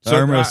wrestling, So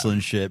arm I- wrestling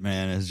shit,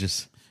 man, is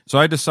just So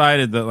I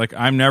decided that like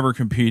I'm never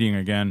competing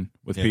again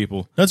with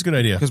people That's a good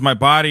idea. because my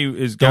body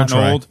is Don't gotten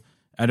try. old.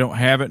 I don't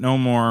have it no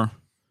more.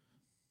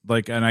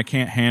 Like, and I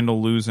can't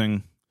handle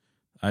losing.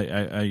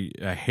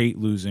 I hate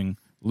losing.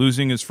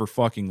 Losing is for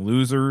fucking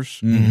losers.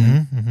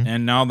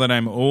 And now that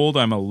I'm old,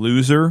 I'm a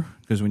loser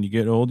because when you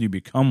get old, you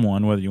become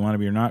one, whether you want to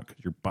be or not,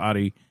 because your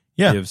body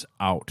gives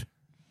out.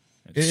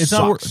 It's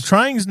not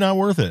trying's not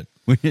worth it.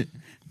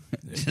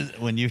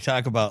 when you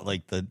talk about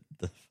like the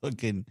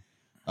fucking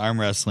arm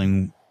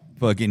wrestling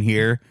fucking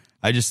here,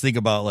 I just think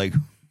about like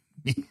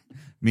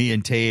me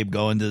and Tabe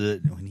going to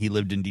when he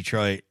lived in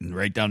Detroit, and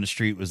right down the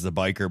street was the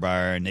biker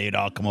bar, and they'd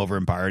all come over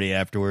and party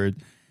afterward,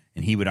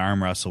 and he would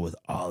arm wrestle with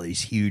all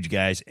these huge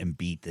guys and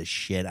beat the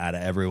shit out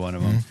of every one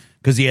of them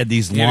because he had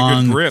these He had a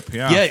long good grip.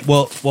 Yeah. Yeah,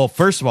 well,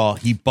 first of all,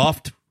 he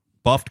buffed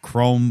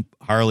chrome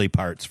Harley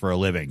parts for a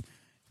living.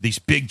 These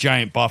big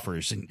giant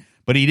buffers,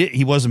 but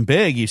he wasn't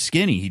big. He's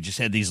skinny. He just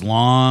had these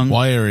long,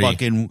 Wiry.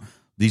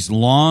 these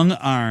long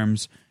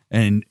arms,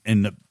 and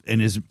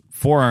his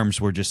forearms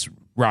were just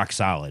rock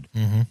solid.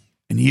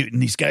 And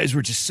these guys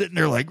were just sitting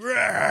there like,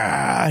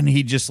 "Rah!" And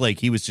he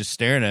was just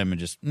staring at him and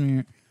just,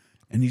 and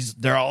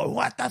they're all,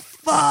 what the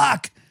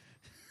fuck?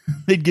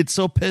 They'd get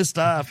so pissed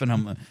off, and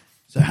I'm like,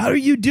 so how are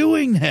you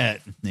doing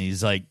that?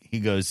 And he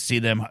goes, see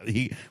them.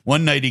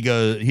 One night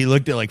he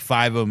looked at like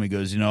 5 of them. He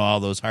goes, all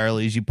those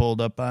Harleys you pulled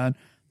up on?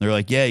 They're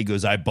like, yeah. He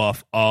goes, I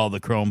buff all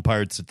the chrome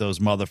parts that those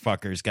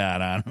motherfuckers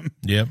got on them.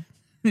 Yep.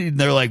 And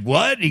they're like,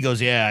 what? He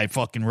goes, yeah, I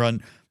fucking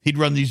run. He'd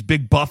run these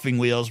big buffing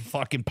wheels,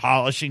 fucking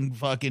polishing,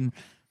 fucking.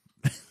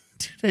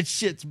 Dude, that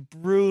shit's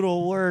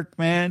brutal work,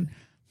 man.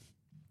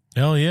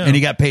 Hell yeah. And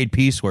he got paid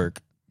piecework.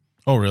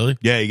 Oh, really?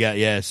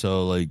 Yeah.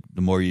 So like,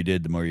 the more you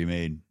did, the more you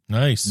made.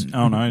 Nice.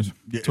 Oh, nice.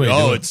 what you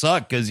do it. It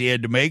sucked because you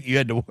had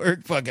to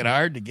work fucking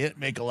hard to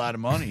make a lot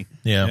of money.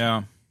 Yeah.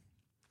 Yeah.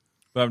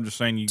 But I'm just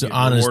saying you It's an get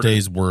honest rewarded.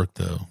 day's work,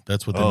 though.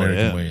 That's what the Oh,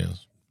 American yeah. way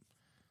is.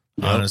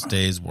 Honest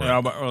day's work.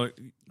 Yeah, but like,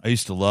 I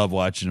used to love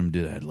watching them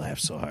do that. I'd laugh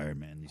so hard,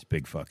 man. These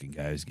big fucking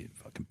guys get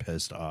fucking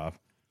pissed off.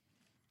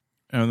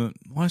 and the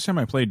last time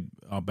I played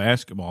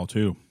basketball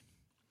too,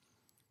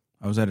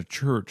 I was at a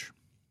church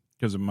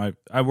because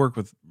I work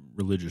with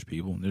religious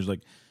people, and there's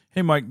like,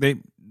 hey Mike, they're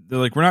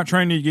like, we're not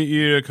trying to get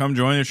you to come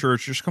join the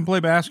church, just come play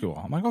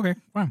basketball. I'm like, okay,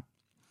 fine.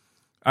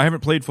 I haven't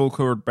played full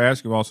court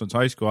basketball since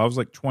high school. I was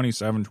like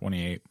 27,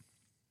 28.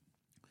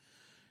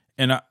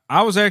 And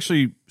I was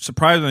actually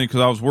surprisingly, because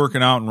I was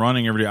working out and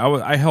running every day,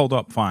 I held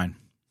up fine.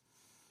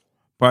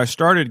 But I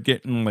started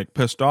getting like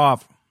pissed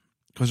off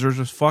because there's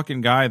this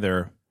fucking guy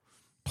there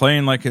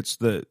playing like it's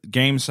the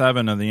game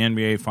 7 of the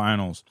NBA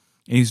finals.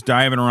 And he's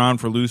diving around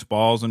for loose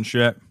balls and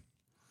shit.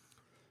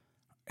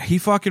 He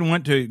fucking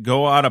went to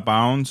go out of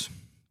bounds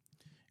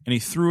and he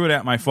threw it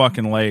at my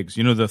fucking legs.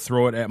 You know, the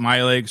throw it at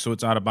my legs so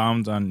it's out of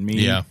bounds on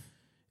me. Yeah.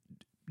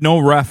 No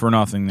ref or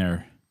nothing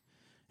there.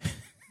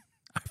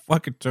 I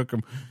fucking took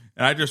him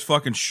and I just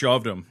fucking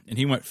shoved him and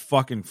he went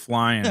fucking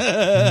flying.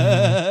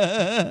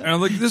 And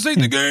I'm like, this ain't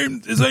the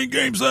game. This ain't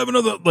game 7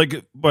 of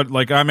the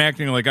but I'm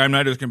acting like I'm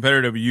not as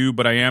competitive as you,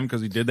 but I am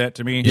because he did that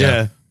to me.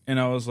 Yeah. And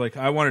I was like,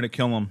 I wanted to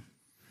kill him.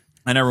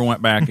 I never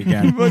went back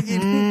again.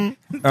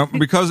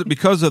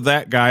 Because of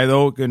that guy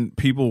though, and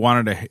people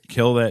wanted to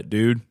kill that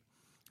dude.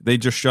 They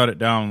just shut it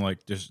down. Like,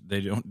 they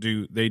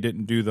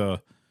didn't do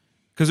the,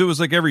 because it was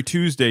like every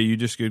Tuesday you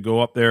just could go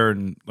up there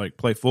and like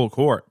play full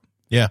court.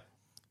 Yeah.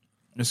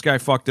 This guy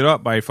fucked it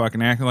up by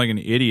fucking acting like an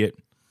idiot.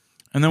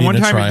 And then Being one a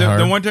time, tryhard.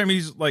 the one time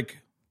he's like,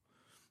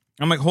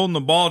 I'm like holding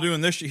the ball doing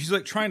this shit. He's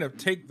like trying to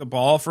take the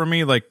ball from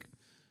me. Like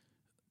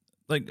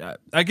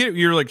I get it,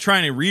 you're like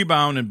trying to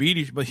rebound and beat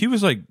each, but he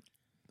was like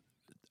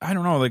I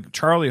don't know, like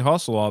Charlie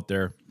Hustle out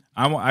there.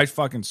 I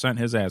fucking sent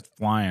his ass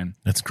flying.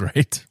 That's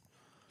great.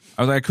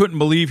 I couldn't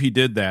believe he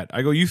did that.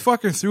 I go, you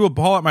fucking threw a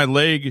ball at my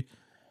leg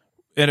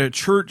at a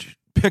church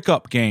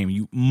pickup game,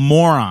 you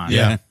moron.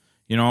 Yeah.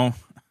 You know,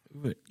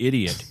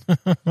 idiot.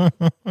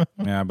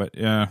 Yeah, but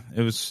yeah,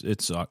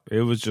 it sucked.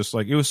 It was just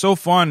like, it was so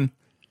fun.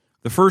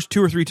 The first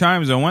 2 or 3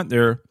 times I went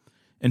there,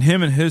 and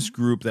him and his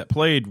group that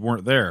played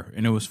weren't there,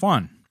 and it was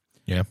fun.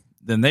 Yeah.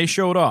 Then they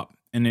showed up,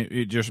 and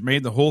it just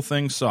made the whole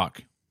thing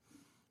suck.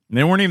 And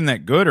they weren't even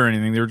that good or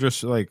anything. They were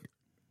just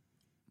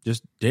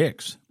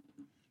dicks.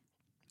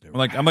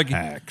 I'm like,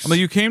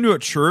 you came to a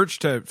church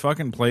to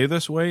fucking play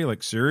this way?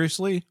 Like,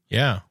 seriously?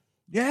 Yeah.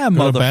 Yeah,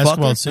 Go to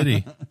Basketball motherfucker.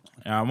 City.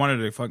 Yeah, I wanted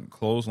to fucking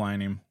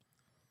clothesline him.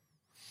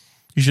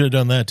 You should have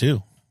done that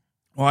too.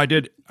 Well, I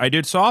did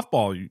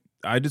softball.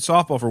 I did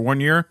softball for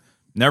 1 year.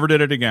 Never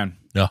did it again.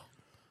 No.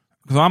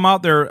 Because I'm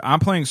out there, I'm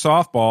playing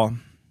softball,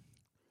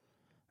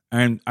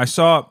 and I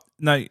saw,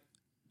 like,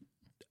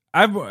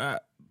 I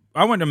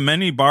went to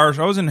many bars.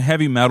 I was in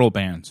heavy metal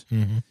bands.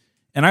 Mm-hmm.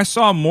 And I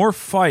saw more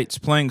fights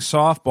playing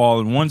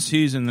softball in one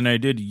season than I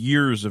did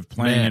years of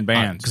playing in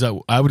bands.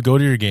 Because I would go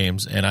to your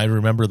games, and I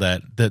remember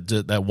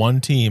that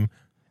one team,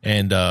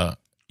 and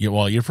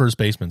your first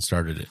baseman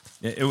started it.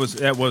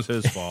 That was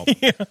his fault.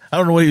 Yeah. I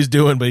don't know what he was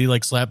doing, but he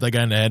like slapped that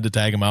guy in the head to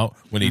tag him out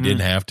when he didn't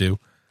have to.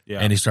 Yeah.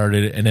 And he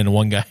started it, and then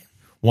one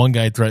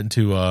guy threatened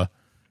to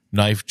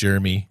knife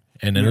Jeremy,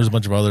 and then there's a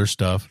bunch of other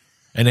stuff,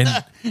 and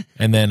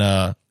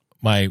then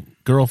my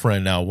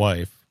girlfriend, now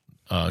wife,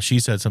 she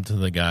said something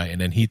to the guy, and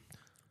then he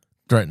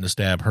threatened to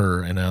stab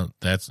her, and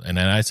then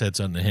I said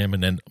something to him,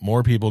 and then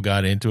more people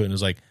got into it, and it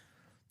was like,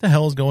 "The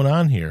hell is going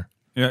on here?"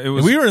 Yeah, it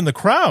was. And we were in the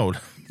crowd.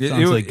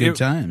 Sounds like good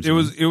times. It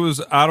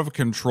was out of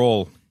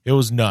control, It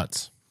was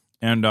nuts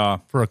and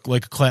for it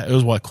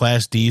was what,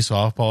 Class D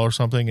softball or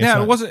something. It's yeah,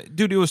 not- it wasn't,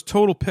 dude. It was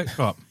total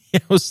pickup,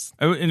 It was.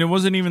 and it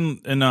wasn't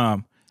even in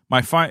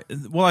my fight.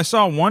 Well, I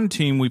saw one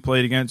team we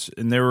played against,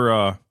 and they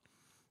were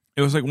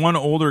it was like one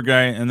older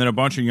guy and then a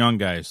bunch of young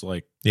guys,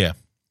 like Yeah.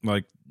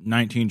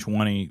 19,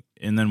 20,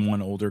 and then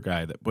one older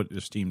guy that put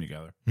this team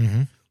together.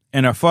 Mm-hmm.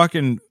 And a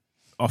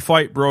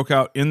fight broke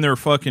out in their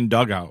fucking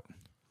dugout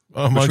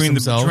amongst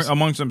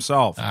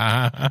themselves.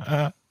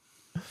 And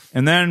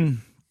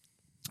then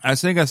I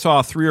think I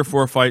saw 3 or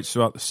 4 fights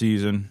throughout the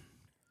season.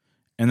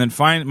 And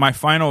then my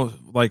final,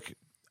 like,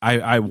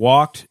 I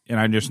walked and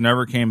I just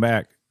never came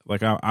back.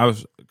 Like, I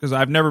was, because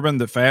I've never been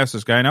the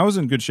fastest guy, and I was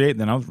in good shape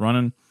then. I was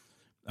running.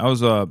 I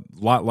was a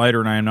lot lighter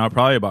than I am now,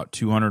 probably about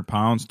 200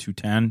 pounds,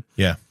 210.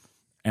 Yeah.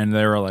 And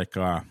they were like,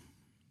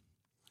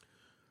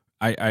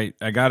 I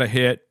got a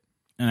hit,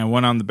 and I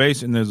went on the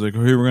base, and there's like, hey,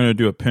 we're going to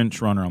do a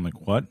pinch runner. I'm like,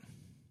 what?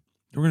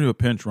 We're going to do a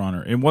pinch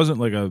runner. It wasn't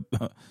like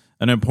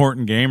an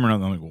important game or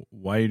nothing. I'm like,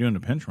 why are you doing a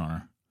pinch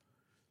runner?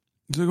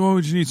 He's like, oh,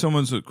 we just need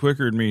someone that's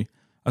quicker than me.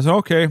 I said,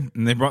 okay.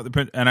 And they brought the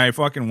pinch, and I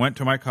fucking went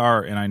to my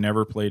car, and I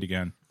never played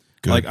again.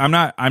 Good. Like, I'm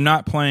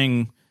not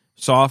playing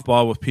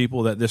softball with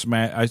people that this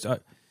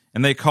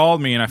and they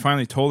called me, and I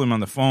finally told them on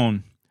the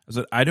phone, I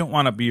said, I don't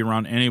want to be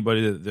around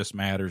anybody that this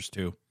matters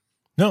to.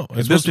 No,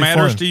 If this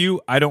matters to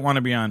you, I don't want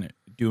to be on it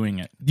doing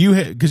it.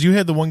 Because you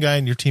had the one guy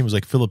in your team was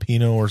like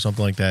Filipino or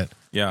something like that.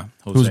 Yeah,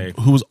 Jose.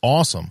 Who was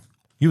awesome.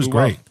 He was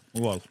great.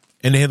 Who was?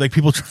 And they had like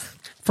people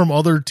from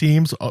other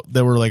teams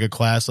that were like a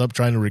class up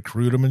trying to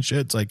recruit him and shit.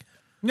 It's like,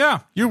 Yeah,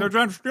 they're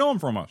trying to steal him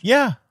from us.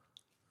 yeah.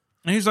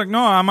 And he's like, no,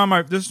 I'm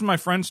on this is my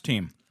friend's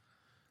team.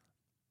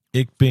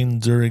 Ich bin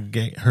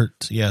zurück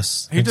hurt.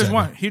 Yes. He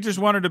exactly. just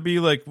wanted to be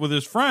like with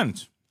his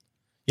friends.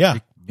 Yeah.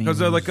 Because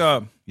they're like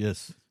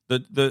yes.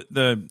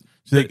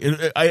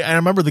 I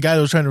remember the guy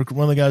that was one of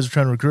the guys who was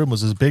trying to recruit him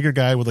was this bigger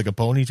guy with like a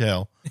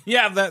ponytail.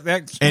 yeah,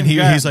 that same And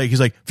guy. he's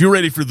like, if you're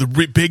ready for the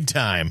big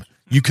time,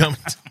 you come.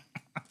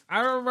 I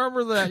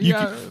remember that. You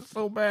Yeah, it's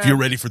so bad. If you're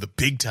ready for the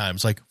big time,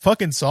 it's like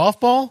fucking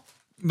softball.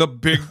 The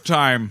big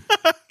time.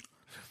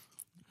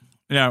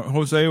 Yeah,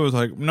 Jose was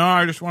like, no,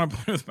 I just want to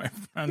play with my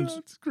friends.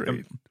 That's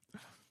great.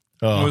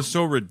 It was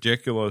so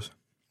ridiculous.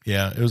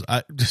 Yeah, it was.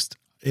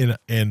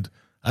 And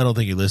I don't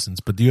think he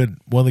listens, but you had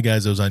one of the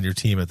guys that was on your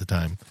team at the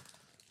time.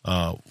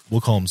 We'll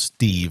call him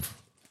Steve.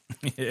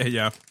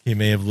 Yeah. He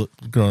may have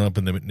grown up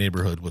in the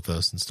neighborhood with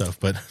us and stuff,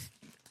 but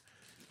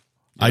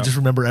I just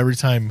remember every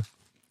time,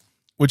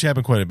 which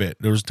happened quite a bit.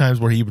 There was times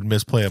where he would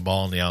misplay a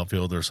ball in the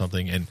outfield or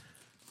something, and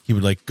he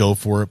would like go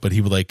for it, but he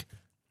would like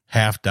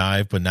half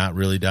dive, but not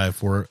really dive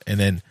for it. And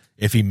then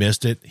if he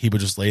missed it, he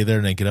would just lay there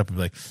and then get up and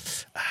be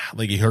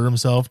like he hurt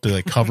himself to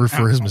like cover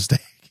for his mistake.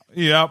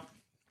 Yep.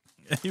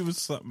 He was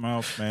something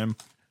else, man.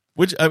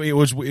 Which I mean, he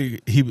was.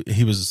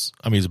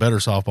 I mean, he's a better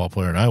softball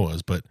player than I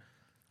was, but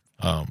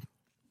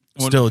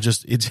still,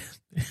 it's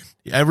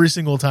every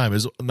single time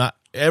is not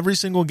every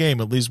single game.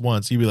 At least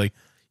once, he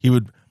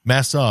would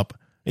mess up.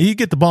 And he'd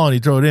get the ball and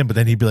he'd throw it in, but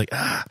then he'd be like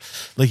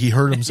he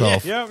hurt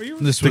himself. Yeah.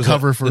 This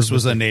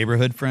was a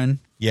neighborhood friend.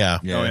 Yeah.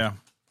 Oh, yeah.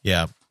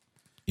 Yeah.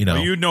 You know,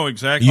 Well, you'd know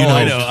exactly. You know.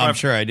 I know. I'm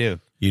sure I do.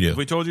 you If do.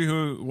 we told you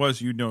who it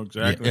was, you'd know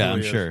exactly. Yeah, who I'm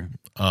he is. sure.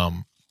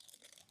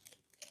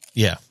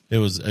 Yeah. It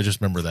was. I just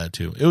remember that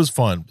too. It was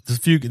fun.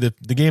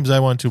 The games I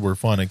went to were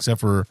fun, except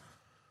for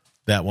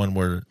that one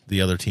where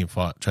the other team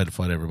tried to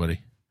fight everybody.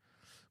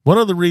 One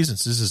of the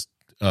reasons, this is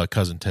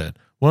cousin Ted.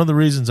 One of the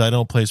reasons I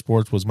don't play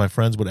sports was my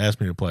friends would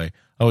ask me to play.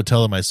 I would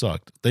tell them I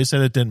sucked. They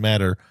said it didn't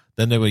matter.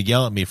 Then they would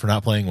yell at me for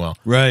not playing well.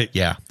 Right.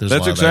 Yeah.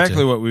 That's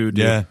exactly what we would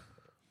do. Yeah.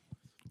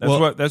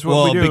 That's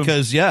what we do.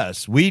 Because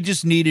yes, we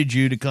just needed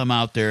you to come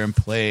out there and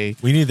play.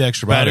 We need the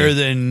extra better body.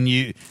 than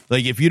you.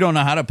 Like if you don't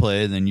know how to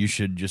play, then you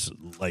should just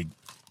like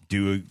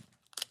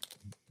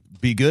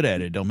be good at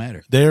it. Don't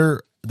matter.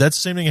 That's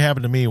the same thing that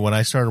happened to me when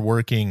I started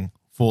working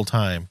full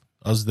time.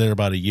 I was there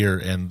about a year,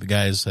 and the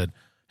guys said,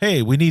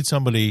 "Hey, we need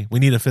somebody. We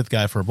need a fifth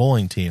guy for a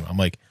bowling team." I'm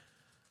like,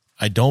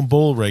 I don't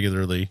bowl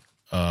regularly.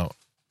 I'm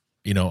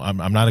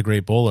not a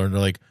great bowler. And they're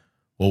like,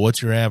 "Well,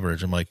 what's your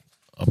average?" I'm like,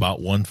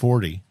 "About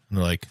 140." And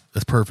they're like,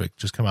 "That's perfect.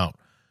 Just come out."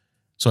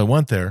 So I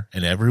went there,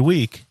 and every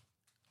week,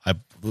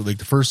 the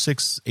first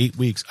 6-8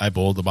 weeks, I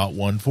bowled about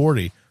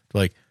 140.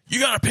 They're like, "You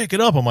got to pick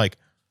it up." I'm like,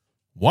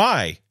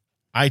 "Why?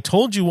 I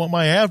told you what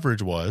my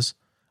average was.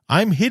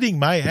 I'm hitting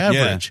my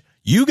average.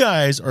 You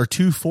guys are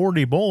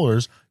 240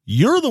 bowlers.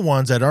 You're the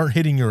ones that aren't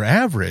hitting your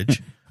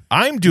average.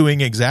 I'm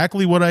doing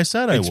exactly what I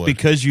said I would." It's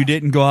because you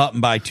didn't go out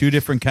and buy 2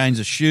 different kinds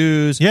of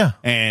shoes. Yeah.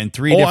 And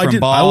 3 different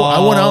balls.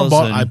 I went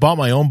out and I bought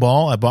my own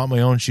ball. I bought my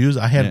own shoes.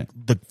 I had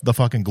the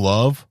fucking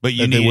glove but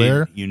you that they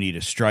wear. You need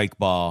a strike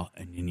ball,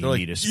 and you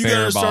need a spare you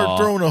gotta ball. start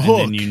throwing a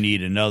hook. And then you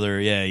need another.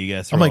 Yeah, you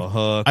got to I'm throw like, a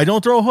hook. I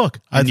don't throw a hook.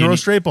 I throw a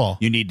straight ball.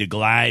 You need to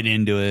glide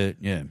into it.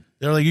 Yeah.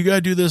 They're like, "You got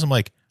to do this." I'm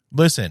like,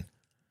 "Listen,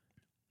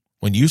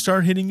 when you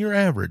start hitting your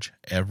average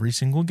every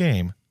single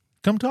game,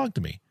 come talk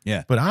to me."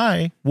 Yeah. But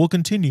I will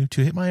continue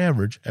to hit my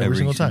average every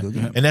single time.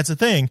 game. And that's the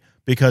thing,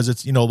 because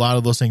it's, a lot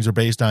of those things are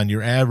based on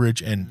your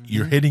average, and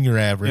you're hitting your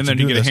average. And then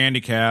you get a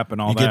handicap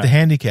and all that. You get the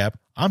handicap.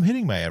 I'm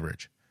hitting my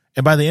average.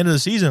 And by the end of the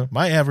season,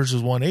 my average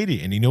is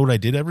 180. And you know what I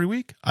did every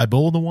week? I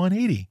bowled a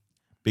 180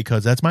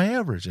 because that's my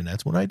average, and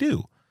that's what I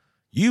do.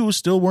 You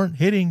still weren't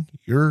hitting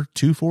your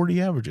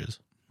 240 averages.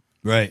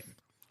 Right.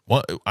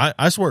 Well,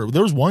 I swear,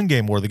 there was one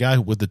game where the guy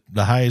with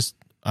the highest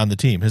on the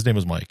team, his name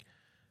was Mike,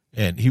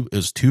 and he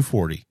was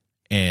 240.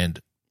 And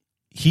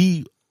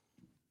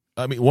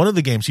one of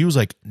the games, he was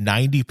like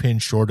 90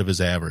 pins short of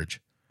his average.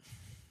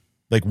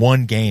 Like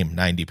one game,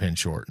 90 pins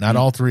short. Not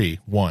all 3,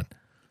 one.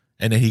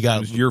 And then he got...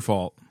 It was your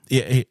fault.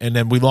 Yeah, and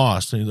then we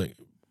lost. And he's like,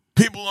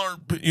 "People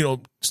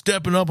aren't,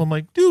 stepping up." I'm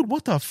like, "Dude,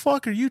 what the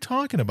fuck are you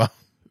talking about?"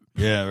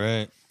 Yeah,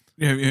 right.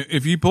 Yeah,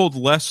 if he pulled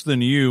less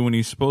than you when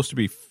he's supposed to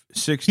be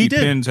 60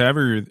 pins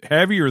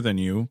heavier than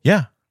you.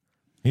 Yeah.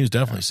 He was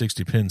definitely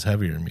 60 pins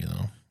heavier than me,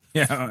 though.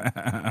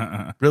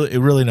 Yeah.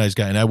 Really nice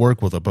guy. And I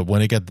work with him. But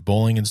when it got the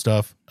bowling and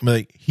stuff, I mean,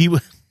 like, he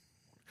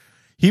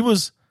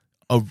was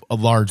a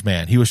large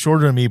man. He was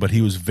shorter than me, but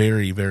he was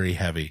very, very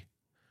heavy.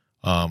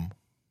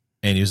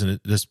 And he was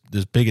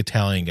this big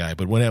Italian guy.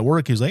 But when at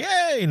work, he was like,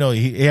 "Hey,"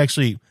 he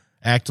actually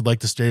acted like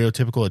the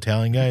stereotypical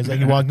Italian guy. He's like,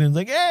 he walked in and was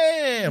like,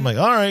 "Hey." I'm like,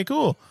 "All right,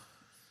 cool."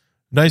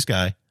 Nice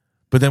guy.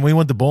 But then when we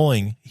went to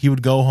bowling, he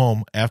would go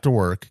home after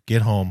work,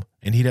 get home,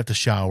 and he'd have to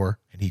shower,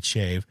 and he'd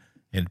shave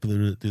and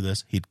do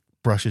this. He'd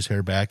brush his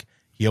hair back.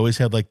 He always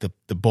had like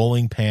the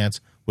bowling pants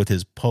with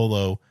his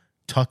polo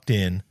tucked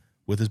in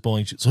with his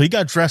bowling shoes. So he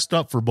got dressed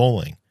up for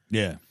bowling.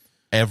 Yeah.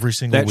 Every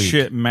single That week.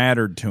 shit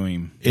mattered to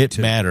him. It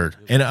mattered.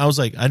 And I was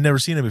like, I'd never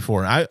seen it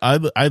before. I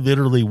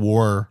literally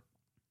wore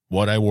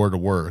what I wore to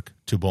work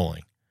to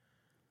bowling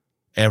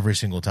every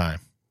single time.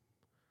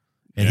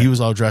 And he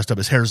was all dressed up.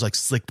 His hair's like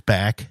slicked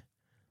back.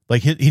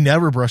 Like he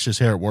never brushed his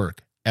hair at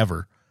work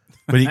ever.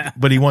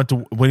 But he went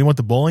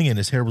to bowling, and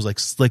his hair was like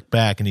slicked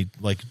back, and he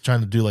like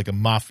trying to do like a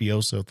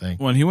mafioso thing.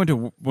 When he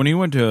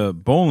went to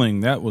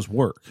bowling, that was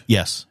work.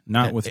 Yes.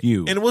 Not with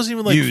you. And it wasn't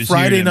even like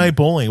Friday night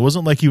bowling. It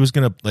wasn't like he was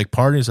gonna like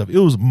party and stuff. It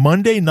was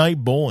Monday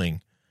night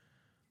bowling.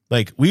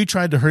 Like, we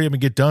tried to hurry up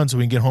and get done so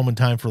we can get home in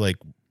time for like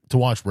to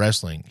watch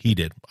wrestling. He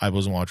did. I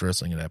wasn't watching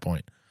wrestling at that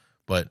point.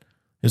 But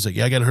he was like,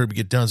 "Yeah, I gotta hurry up and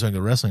get done so I can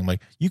go wrestling." I'm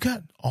like, "You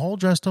got all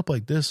dressed up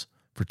like this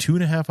for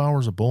 2.5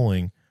 hours of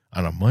bowling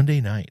on a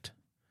Monday night.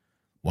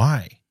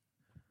 Why?"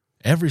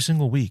 Every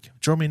single week. It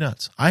drove me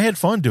nuts. I had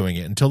fun doing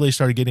it until they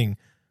started getting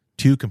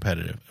too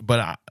competitive.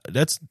 But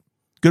that's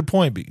good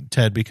point,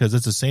 Ted, because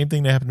it's the same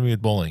thing that happened to me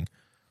with bowling.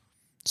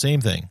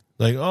 Same thing.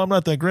 Like, "Oh, I'm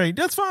not that great."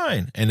 That's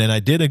fine. And then I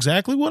did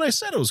exactly what I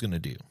said I was going to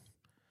do.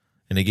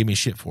 And they gave me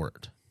shit for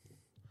it.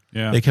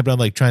 Yeah. They kept on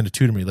like trying to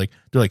tutor me. Like,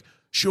 they're like,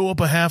 "Show up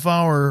a half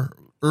hour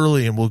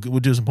early and we'll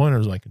do some pointers." I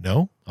was like,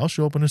 "No, I'll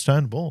show up when it's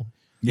time to bowl."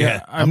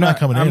 Yeah. I'm not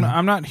coming in.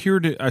 I'm not here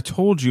to. I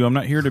told you, I'm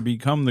not here to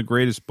become the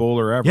greatest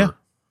bowler ever. Yeah.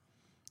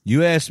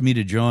 You asked me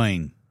to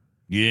join.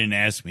 You didn't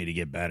ask me to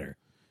get better.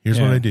 Here's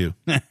Yeah. what I do.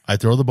 I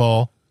throw the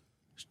ball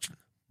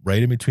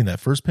right in between that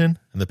first pin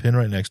and the pin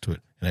right next to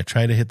it, and I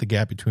try to hit the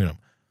gap between them.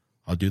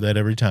 I'll do that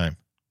every time,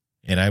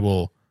 and I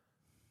will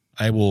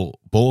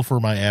bowl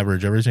for my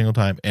average every single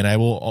time, and I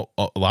will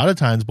a lot of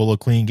times bowl a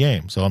clean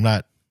game. So I'm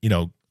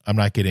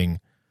not getting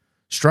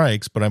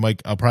strikes, but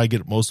I'll probably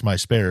get most of my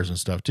spares and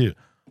stuff too.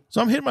 So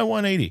I'm hitting my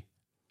 180.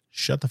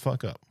 Shut the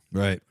fuck up.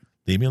 Right.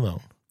 Leave me alone.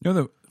 You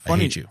know, I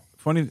hate you.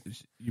 Funny,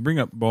 you bring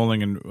up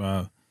bowling,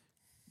 and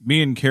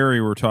me and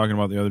Carrie were talking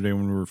about the other day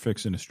when we were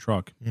fixing his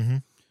truck. Mm-hmm.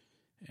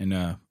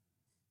 And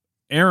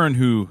Aaron,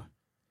 who's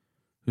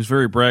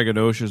very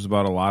braggadocious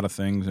about a lot of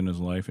things in his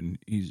life, and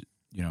he's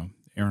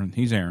Aaron.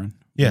 He's Aaron.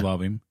 Yeah. We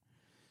love him.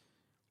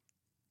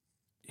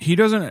 He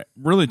doesn't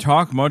really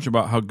talk much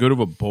about how good of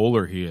a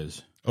bowler he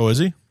is. Oh, is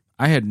he?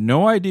 I had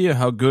no idea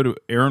how good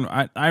Aaron.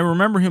 I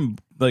remember him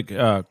like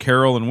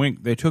Carol and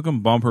Wink. They took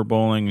him bumper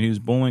bowling. He was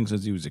bowling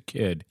since he was a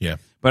kid. Yeah.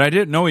 But I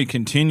didn't know he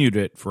continued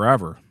it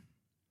forever.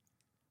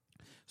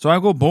 So I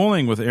go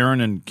bowling with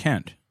Aaron and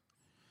Kent.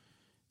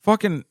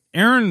 Fucking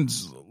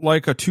Aaron's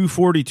like a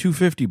 240,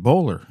 250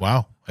 bowler.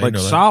 Wow. I Like didn't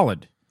know that.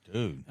 solid. Dude,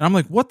 And I'm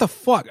like, what the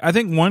fuck? I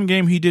think one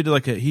game he did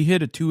he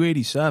hit a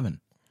 287.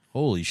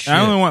 holy shit! And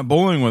I only went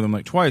bowling with him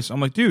like twice. I'm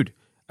like, dude,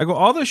 I go,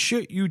 all this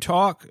shit you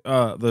talk,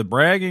 the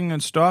bragging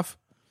and stuff.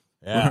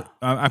 Yeah.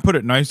 I put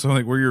it nice,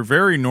 like where you're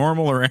very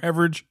normal or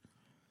average.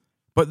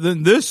 But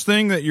then this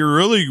thing that you're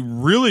really,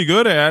 really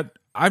good at,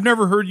 I've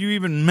never heard you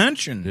even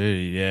mention.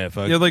 Dude, yeah,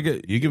 fuck. Yeah, like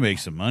you can make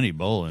some money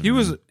bowling. he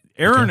was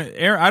Aaron.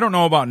 I don't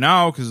know about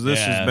now because this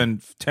Yeah. has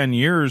been 10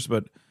 years,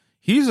 but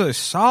he's a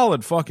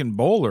solid fucking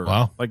bowler.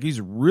 Wow. Like he's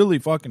really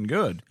fucking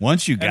good.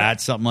 Once you got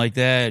something like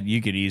that,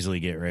 you could easily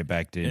get right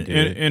back to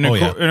it.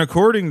 And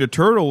according to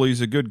Turtle,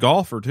 he's a good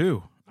golfer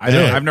too. Really?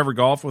 I've never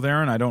golfed with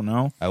Aaron. I don't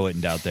know, I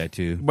wouldn't doubt that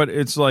too. but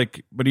it's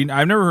like,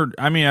 I've never heard.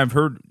 I mean, I've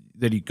heard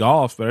that he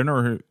golfs, but I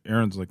never heard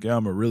Aaron's like, yeah,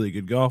 I'm a really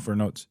good golfer.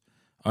 No, it's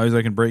always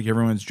I can break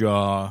everyone's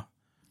jaw,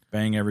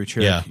 bang every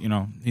chick. Yeah. You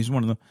know, he's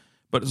one of them.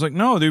 But it's like,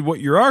 no, dude,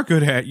 what you are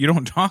good at, you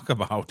don't talk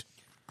about.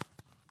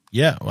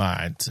 Yeah. Well,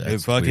 that's It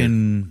weird.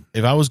 fucking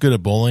If I was good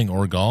at bowling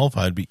or golf,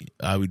 I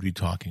would be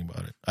talking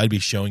about it. I'd be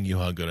showing you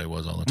how good I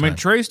was all the I time. mean,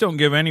 Trace don't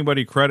give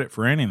anybody credit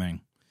for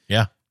anything,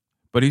 yeah.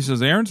 but he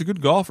says Aaron's a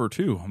good golfer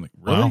too. I'm like,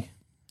 really? Wow.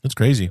 That's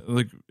crazy.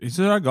 Like he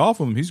said, I golf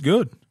with him. He's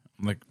good.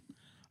 I'm like,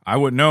 I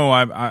wouldn't know.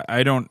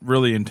 I don't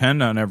really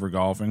intend on ever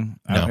golfing.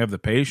 I don't No. have the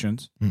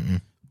patience.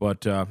 Mm-mm.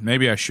 But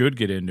maybe I should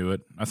get into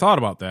it. I thought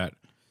about that.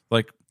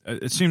 Like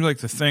it seems like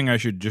the thing I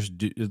should just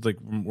do is like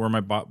where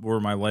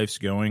my life's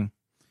going.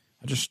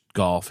 I just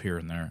golf here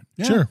and there.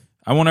 Sure.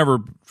 I won't ever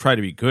try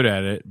to be good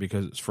at it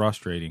because it's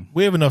frustrating.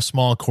 We have enough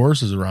small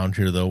courses around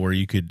here though where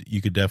you could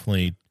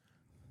definitely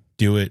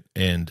do it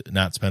and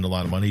not spend a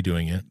lot of money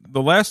doing it.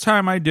 The last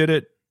time I did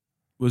it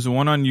was the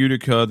one on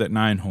Utica, that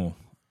 9-hole,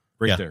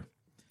 right Yeah. there,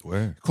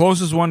 where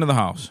closest one to the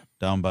house.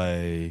 down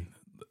by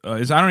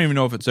I don't even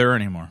know if it's there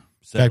anymore.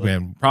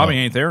 Pac-Man Probably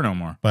ain't there no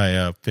more.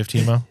 by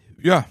 15 mile.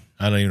 Yeah,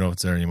 I don't even know if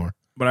it's there anymore.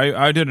 but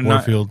I did a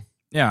Warfield.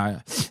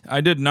 I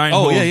did 9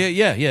 Oh holes.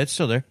 yeah, it's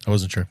still there. I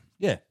wasn't sure.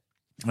 Yeah,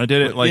 I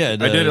did it like Yeah,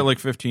 I did it like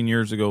 15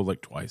 years ago,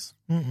 like twice.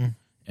 Mm-mm.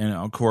 And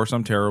of course,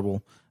 I'm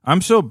terrible.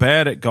 I'm so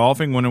bad at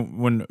golfing.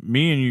 When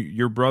me and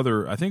your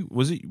brother, I think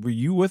were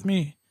you with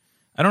me?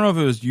 I don't know if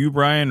it was you,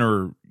 Brian,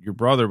 or your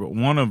brother, but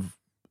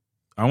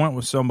I went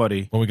with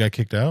somebody. When we got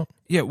kicked out?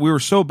 Yeah, we were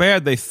so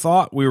bad they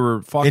thought we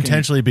were fucking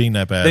Intentionally being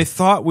that bad. They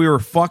thought we were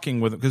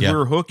fucking with it because Yeah. we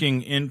were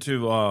hooking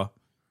into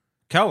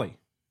Kelly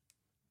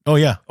oh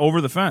yeah. over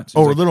the fence. He's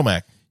Oh, like, Little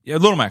Mac. yeah,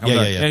 Little Mac. I'm Yeah,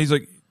 sorry. yeah, yeah. And he's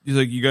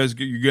like, you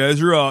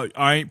guys are out.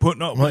 I ain't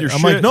putting up with your I'm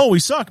shit. like, no, we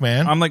suck,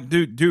 man. I'm like,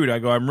 dude. I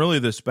go, I'm really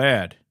this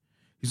bad.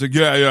 He's like,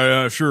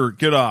 yeah, sure,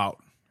 get out.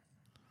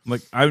 I'm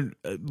like, I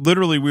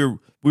literally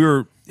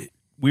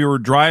we were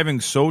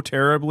driving so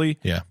terribly.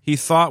 Yeah. He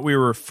thought we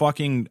were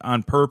fucking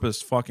on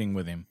purpose, fucking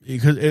with him.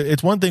 Because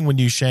it's one thing when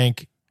you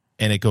shank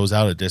and it goes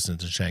out a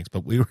distance and shanks,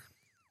 but we were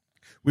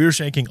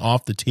shanking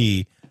off the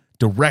tee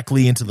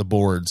directly into the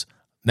boards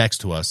next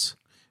to us.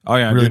 Oh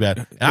yeah, Really dude.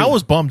 bad. And I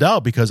was bummed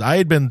out because I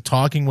had been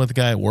talking with a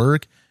guy at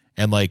work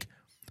and like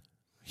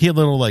he had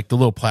the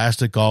little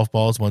plastic golf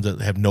balls, ones that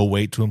have no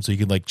weight to them, so you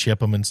can like chip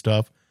them and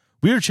stuff.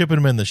 We were chipping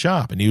him in the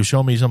shop, and he was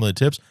showing me some of the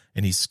tips.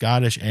 And he's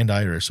Scottish and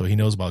Irish, so he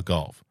knows about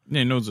golf. Yeah,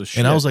 he knows the shit.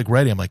 And I was like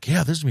ready. I'm like,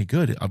 yeah, this is gonna be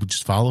good. I would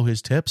just follow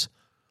his tips.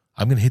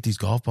 I'm gonna hit these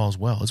golf balls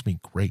well. It's gonna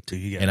be great. Dude,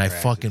 you gotta and I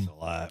practice fucking a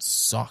lot.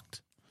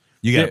 sucked.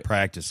 You got to Yeah.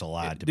 practice a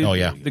lot. To Dude, Oh,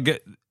 yeah. the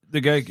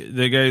guy.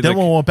 Then Like,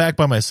 when I went back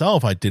by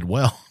myself, I did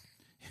well.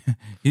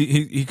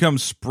 he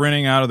comes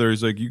sprinting out of there.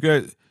 He's like, you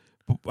guys.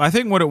 I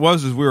think what it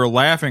was is we were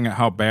laughing at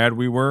how bad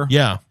we were.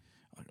 Yeah.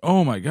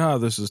 Oh my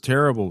god, this is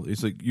terrible.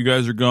 He's like, you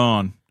guys are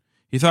gone.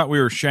 He thought we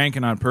were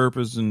shanking on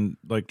purpose and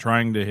like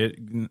trying to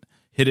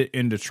hit it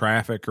into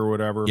traffic or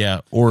whatever.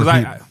 Yeah. Or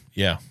 'Cause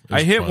yeah. it I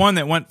was hit fun. one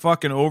that went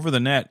fucking over the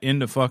net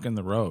into fucking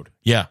the road.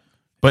 Yeah.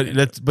 But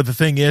the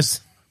thing is,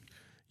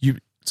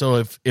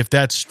 so if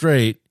that's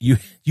straight,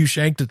 you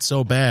shanked it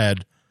so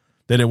bad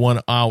that it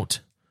went out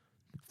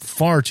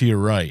far to your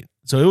right.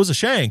 So it was a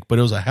shank, but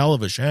it was a hell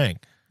of a shank.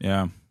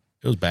 Yeah.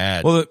 It was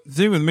bad. Well, the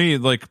thing with me,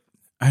 like,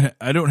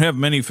 I don't have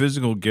many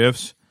physical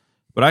gifts,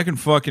 but I can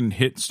fucking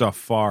hit stuff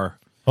far.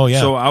 oh yeah.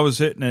 So I was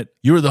hitting it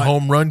you were the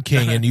home run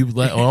king and you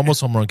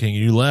almost home run king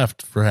and you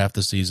left for half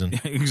the season.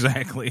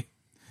 exactly.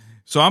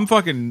 So I'm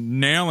fucking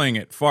nailing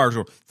it far.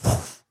 So,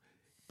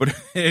 but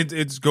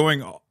it's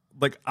going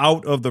like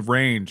out of the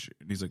range.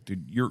 And he's like,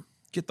 dude,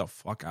 get the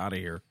fuck out of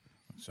here.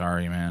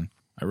 Sorry, man.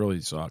 I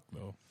really suck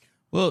though.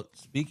 Well,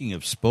 speaking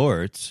of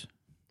sports,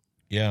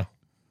 Yeah.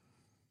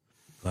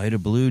 Vita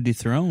Blue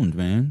dethroned,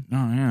 man.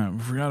 Oh yeah, I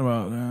forgot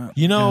about that.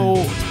 You know,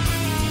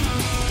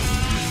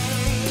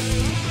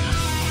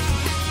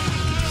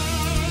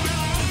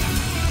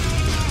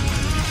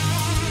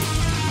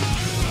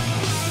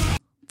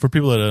 for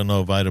people that don't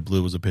know, Vita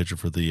Blue was a pitcher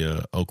for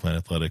the Oakland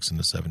Athletics in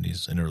the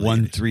 70s and early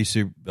Won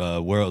 80s.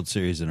 3 World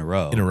Series in a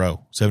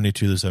row.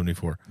 72 to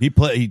 74. He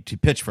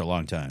pitched for a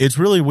long time. It's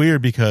really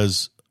weird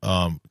because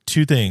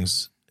two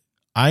things.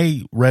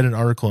 I read an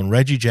article and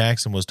Reggie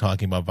Jackson was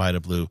talking about Vita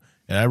Blue,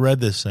 and I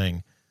read this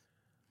thing.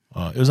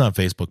 It was on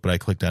Facebook, but I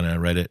clicked on it and I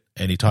read it,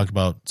 and he talked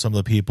about some of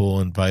the people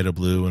in Vita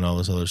Blue and all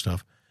this other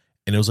stuff.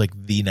 And it was like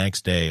the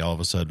next day, all of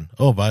a sudden,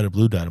 oh, Vita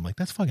Blue died. I'm like,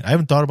 that's fucking. I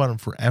haven't thought about him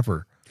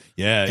forever.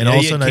 Yeah, and all of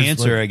a he had sudden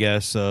cancer, I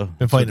guess. So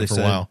been fighting it for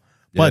a while.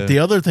 But the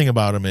other thing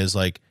about him is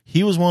like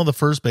he was one of the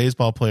first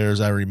baseball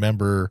players I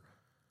remember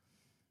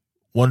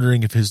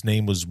wondering if his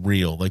name was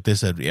real. Like they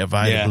said, yeah,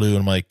 Vita Blue,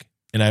 and I'm like,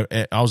 and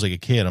I was like a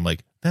kid. I'm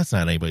like, that's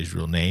not anybody's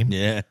real name.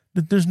 Yeah,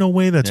 there's no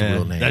way that's a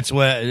real name. That's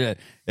what.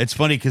 It's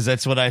funny because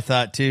that's what I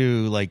thought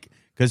too. Like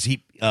because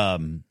it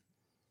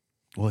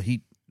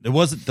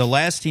wasn't the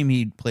last team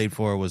he played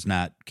for was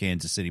not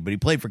Kansas City, but he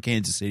played for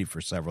Kansas City for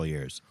several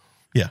years.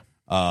 Yeah.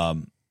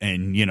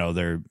 And you know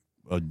they're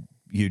a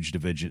huge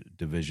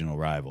divisional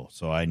rival,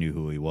 so I knew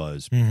who he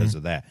was because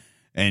of that.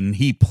 And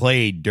he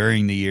played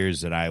during the years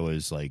that I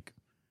was like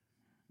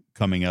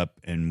coming up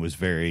and was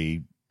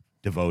very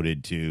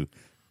devoted to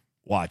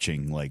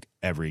watching like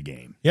every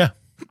game. Yeah.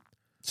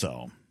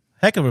 So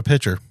heck of a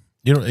pitcher.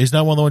 You know, he's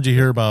not one of the ones you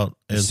hear about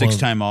as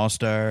 6-time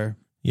All-Star.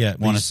 Yeah,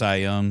 won a Cy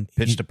Young,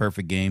 pitched a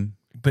perfect game.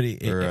 But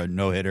or a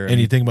no-hitter.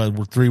 And you think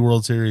about 3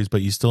 World Series,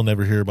 but you still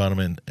never hear about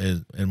him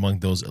in among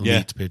those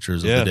elite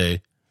pitchers of the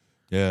day.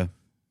 Yeah.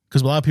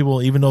 Because a lot of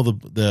people, even though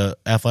the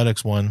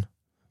Athletics won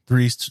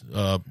 3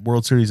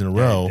 World Series in a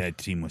row, that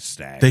team was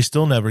stacked. They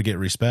still never get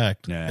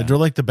respect. Yeah. They're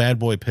like the bad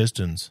boy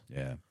Pistons.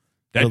 Yeah.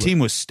 That team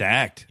was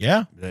stacked.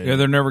 Yeah.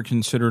 They're never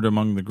considered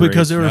among the greats.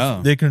 Because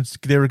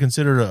they were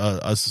considered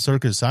a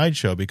circus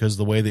sideshow because of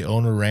the way the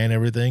owner ran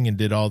everything and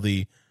did all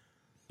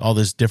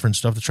this different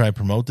stuff to try to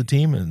promote the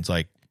team. And it's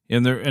like,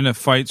 and the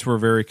fights were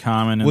very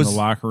common in the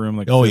locker room,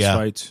 like fist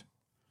fights.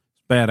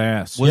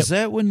 Badass. Was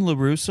that when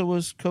LaRussa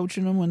was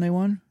coaching them when they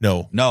won?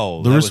 No.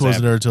 LaRussa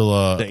wasn't there until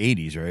the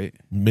 80s, right?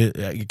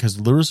 Because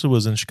LaRussa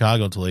was in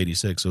Chicago until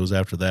 86. So it was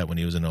after that when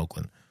he was in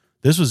Oakland.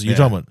 This was, you're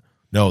talking about,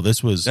 no,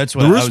 this was, that's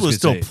what LaRussa was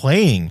still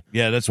playing.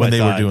 Yeah, that's when what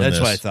they were doing That's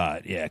this. what I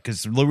thought. Yeah,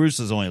 because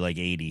LaRussa's only like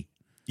 80.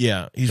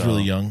 Yeah, he's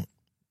really young.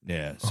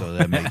 Yeah, so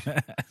that makes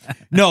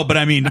no, but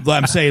I mean,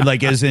 I'm saying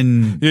like as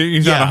in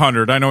he's not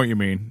 100. I know what you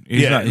mean.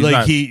 He's not,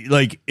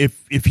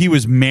 if he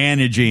was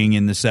managing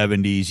in the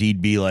 70s,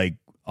 he'd be like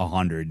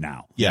 100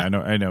 now. Yeah, I know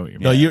what you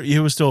mean. No, he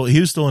was still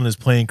in his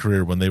playing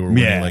career when they were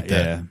winning like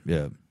that.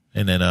 Yeah.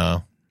 And then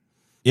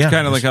it's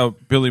kind of like how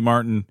Billy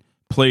Martin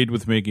played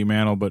with Mickey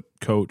Mantle, but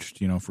coached.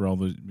 For all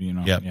the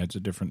Yeah, it's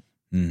a different.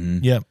 Mm-hmm.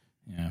 Yeah.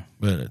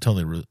 But tell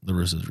me,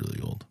 LaRussa's really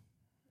old,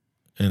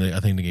 and I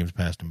think the game's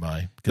passed him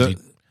by because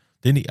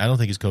I don't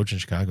think he's coaching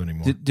Chicago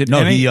anymore.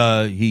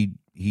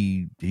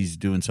 He's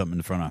doing something in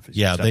the front office.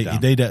 Yeah,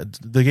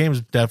 the game's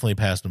definitely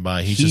passed him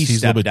by. He's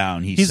stepped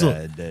down. He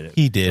said that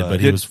he did, but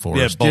he was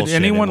forced. Did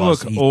anyone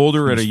look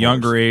older at a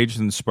younger age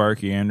than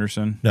Sparky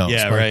Anderson? No.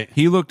 Yeah, right.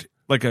 He looked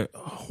like a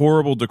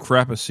horrible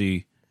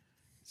decrepity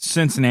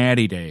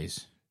Cincinnati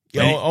days.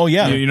 Oh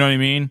yeah. You know what I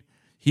mean?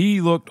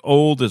 He looked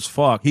old as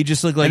fuck. He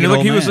just looked like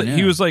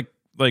he was like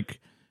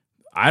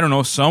I don't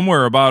know,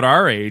 somewhere about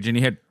our age, and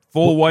he had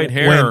full white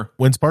hair.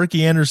 When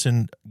Sparky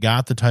Anderson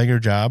got the Tiger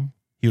job,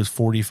 he was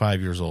 45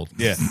 years old.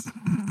 Yeah.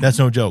 That's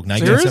no joke.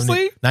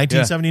 Seriously?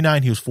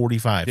 1979, he was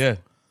 45. Yeah.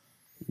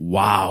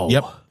 Wow.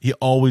 Yep. He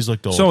always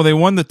looked old. So they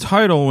won the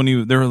title when he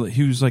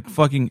was like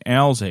fucking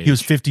Al's age. He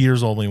was 50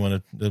 years old when he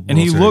won the World and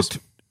he Series. looked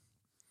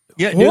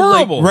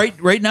horrible.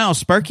 Right now,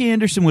 Sparky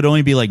Anderson would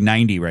only be like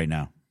 90 right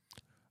now.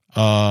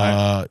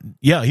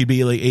 He'd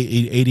be like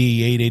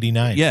 88,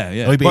 89.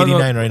 Yeah. Oh, he'd be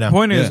 89 right now. The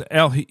point is,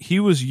 Al, he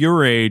was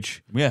your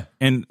age. Yeah.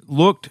 And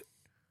looked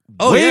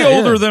way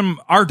older than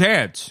our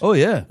dads. Oh,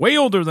 yeah. Way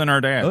older than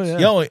our dads.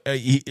 Oh, yeah.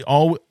 He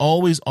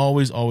always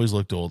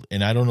looked old,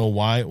 and I don't know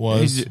why it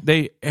was.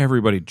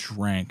 Everybody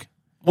drank.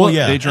 Well,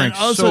 yeah. They drank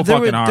also, so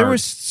fucking hard. There were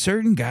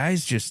certain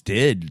guys just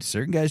did.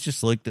 Certain guys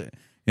just looked,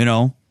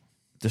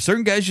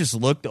 certain guys just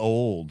looked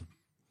old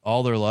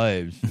all their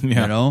lives,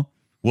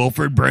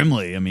 Wilford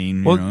Brimley,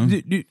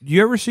 Do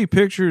you ever see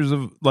pictures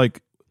of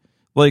like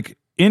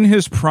in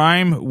his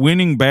prime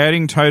winning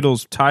batting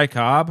titles Ty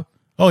Cobb?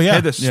 Oh yeah.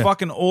 Had this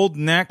fucking old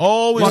neck,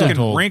 always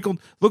fucking wrinkled,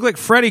 looked like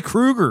Freddy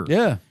Krueger.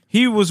 Yeah.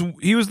 He was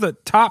the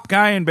top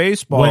guy in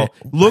baseball.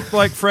 Looked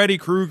like Freddy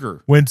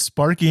Krueger. When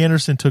Sparky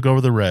Anderson took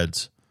over the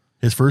Reds,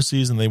 his first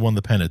season they won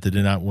the pennant. They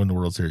did not win the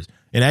World Series.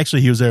 And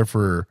actually he was there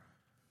for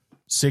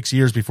 6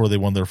 years before they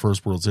won their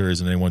first World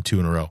Series, and they won 2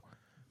 in a row.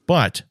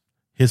 But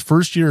his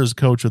first year as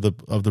coach of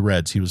the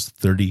Reds, he was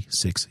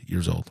 36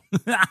 years old,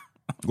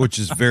 which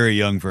is very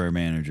young for a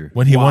manager.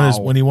 When he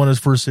won his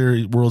first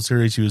World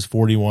Series, he was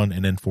 41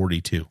 and then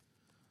 42.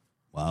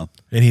 Wow.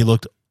 And he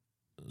looked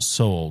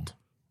so old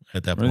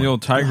at that One of point. the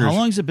old Tigers. How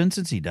long has it been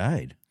since he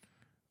died?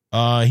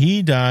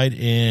 He died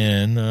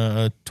in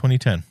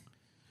 2010.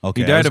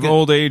 Okay, He died of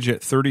old age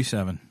at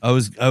 37. I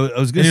was going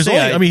And to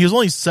say. he was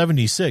only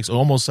 76,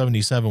 almost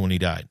 77 when he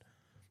died.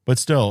 But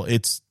still,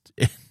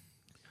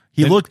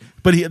 he looked.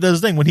 But that's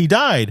the thing. When he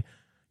died,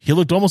 he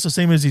looked almost the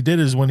same as he did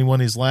as when he won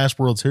his last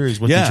World Series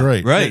with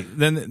Detroit. Right.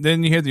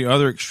 Then you had the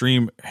other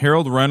extreme.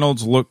 Harold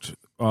Reynolds looked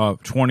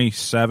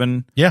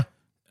 27 Yeah.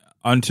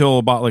 until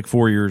about like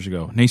 4 years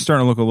ago, and he's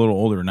starting to look a little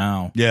older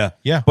now. Yeah.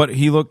 Yeah. But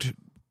he looked.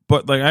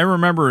 But like I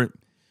remember,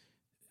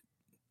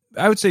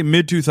 I would say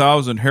mid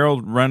 2000,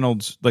 Harold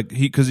Reynolds, like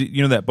because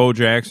you know that Bo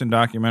Jackson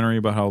documentary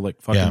about how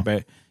like fucking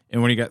bad,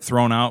 and when he got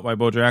thrown out by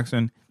Bo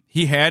Jackson,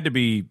 he had to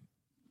be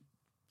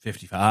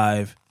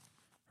 55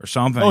 or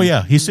something. Oh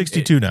yeah, he's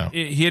 62 now.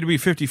 He had to be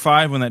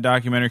 55 when that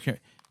documentary came.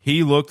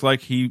 He looked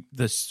like he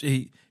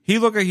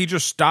looked like he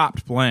just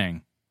stopped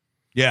playing.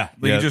 Yeah.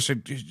 Like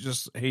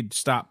he'd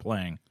stopped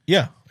playing.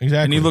 Yeah,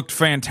 exactly. And he looked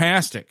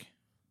fantastic.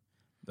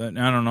 I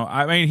don't know.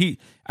 I mean,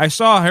 I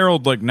saw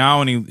Harold like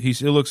now, and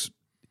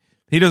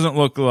he doesn't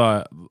look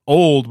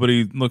old, but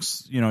he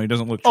looks, he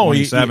doesn't look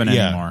 27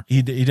 anymore.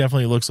 He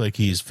definitely looks like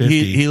he's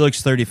 50. He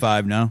looks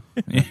 35 now.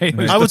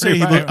 I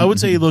would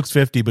say he looks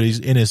 50, but he's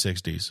in his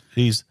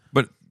 60s.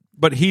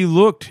 But he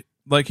looked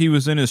like he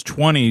was in his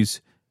 20s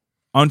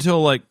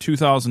until like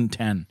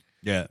 2010.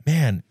 Yeah.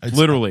 Man,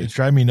 Literally. it's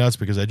driving me nuts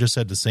because I just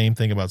said the same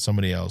thing about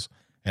somebody else,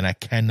 and I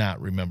cannot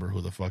remember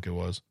who the fuck it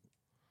was.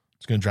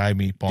 It's going to drive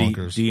me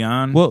bonkers.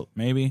 Dion, Well,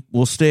 maybe.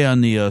 We'll stay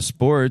on the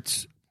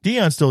sports.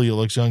 Dion still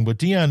looks young, but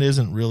Dion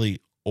isn't really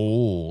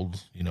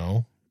old,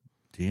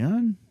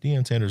 Dion?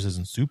 Deion Sanders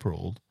isn't super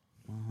old.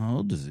 How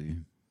old is he?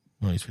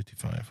 No, he's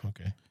 55.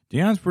 Okay.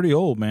 Dion's pretty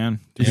old, man.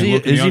 Is he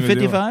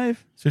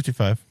 55? He's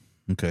 55.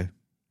 Okay.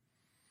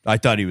 I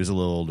thought he was a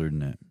little older than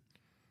that.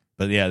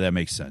 But yeah, that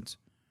makes sense.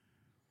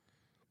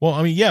 Well,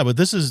 I mean, yeah, but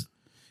this is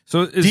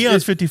So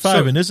Dion's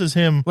 55, and this is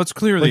him. Let's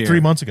clear like the 3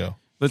 air. months ago.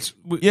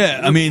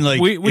 I mean, like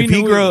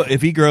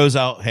if he grows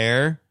out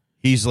hair,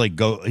 he's like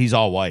he's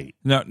all white.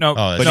 No,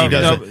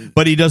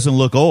 But he doesn't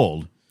look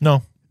old.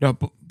 No,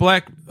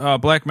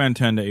 black men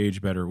tend to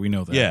age better. We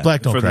know that. Yeah.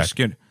 black don't for their crack.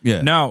 skin.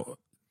 Yeah. Now,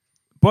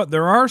 but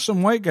there are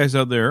some white guys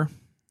out there.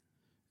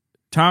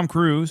 Tom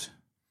Cruise.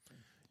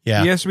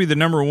 Yeah, He has to be the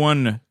number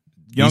one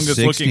youngest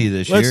He's 60 looking.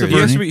 this Let's year. the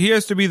isn't He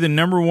has to be the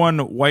number one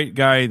white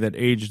guy that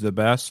aged the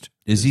best.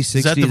 Is he 60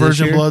 is that the this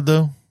virgin year? blood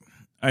though?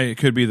 It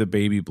could be the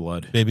baby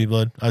blood. Baby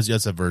blood.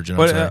 That's a virgin. I'm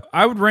But sorry.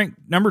 I would rank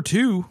number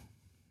 2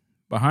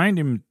 behind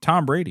him,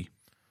 Tom Brady.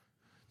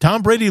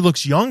 Tom Brady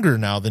looks younger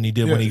now than he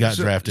did when he got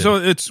drafted. So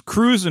it's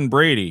Cruise and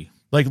Brady.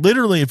 Like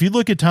literally, if you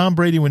look at Tom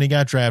Brady when he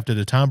got drafted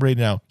to Tom Brady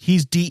now,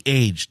 he's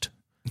de-aged.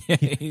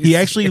 He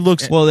actually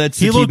looks. Well, that's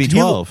the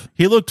TB12.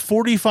 He looked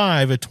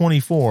 45 at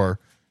 24,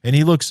 and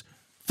he looks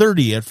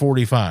 30 at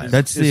 45.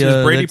 That's Is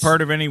the Brady that's,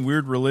 part of any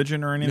weird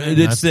religion or anything?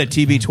 It's that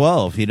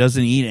TB12. He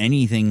doesn't eat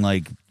anything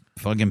like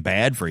fucking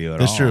bad for you at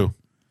That's all. true.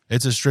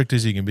 It's as strict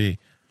as he can be.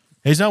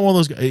 He's not one of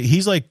those guys.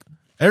 He's like,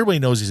 everybody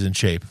knows he's in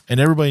shape, and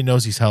everybody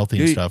knows he's healthy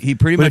and stuff. He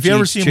pretty but much if you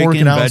ever eats see him chicken,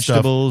 working out and stuff,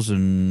 vegetables,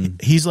 and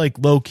he's like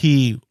low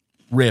key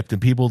ripped,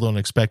 and people don't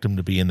expect him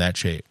to be in that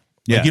shape.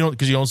 Like Yeah.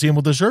 because you don't see him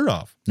with the shirt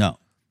off. no,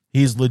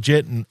 He's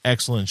legit in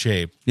excellent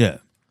shape, yeah,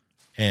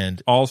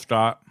 and All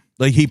stop.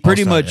 like he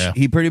pretty All-star, much yeah.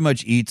 he pretty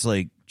much eats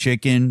like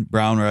chicken,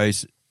 brown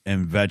rice,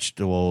 and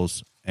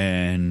vegetables,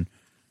 and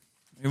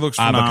He looks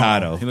Avocado.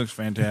 phenomenal. He looks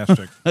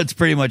fantastic. that's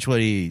pretty much what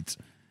he eats.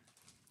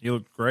 He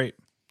looked great.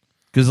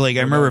 Because like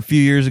I remember a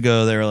few years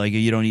ago, they were like,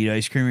 "You don't eat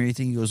ice cream or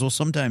anything." He goes, "Well,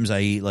 sometimes I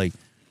eat like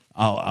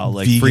I'll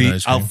like Vegan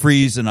ice cream. I'll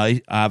freeze an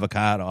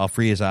avocado. I'll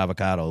freeze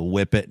avocado,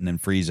 whip it, and then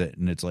freeze it,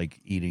 and it's like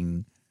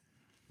eating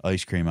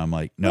ice cream." I'm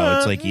like, "No,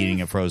 it's like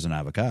eating a frozen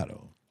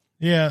avocado."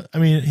 yeah, I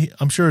mean,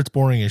 I'm sure it's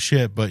boring as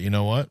shit, but you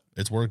know what?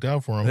 It's worked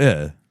out for him.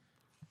 Yeah,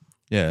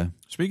 yeah.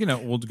 Speaking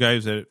of old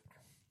guys, that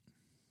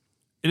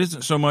it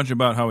isn't so much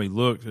about how he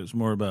looks; it's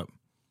more about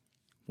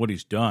what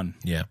he's done.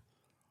 Yeah.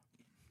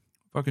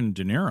 Fucking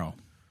De Niro.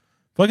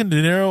 Fucking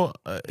De Niro.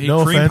 He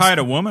No cream offense. pied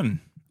a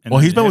woman. And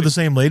Well, he's been had with the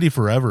it- same lady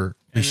forever.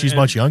 She's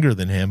much younger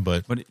than him,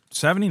 but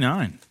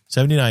 79.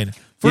 79.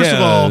 First of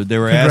Yeah, all, they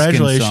were asking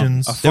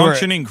congratulations. A They were-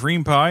 functioning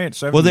cream pie at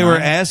 79. Well, they were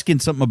asking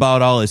something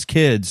about all his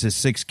kids, his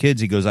 6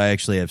 kids. He goes, "I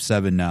actually have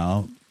 7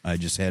 now. I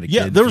just had a kid."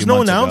 Yeah, a there was few no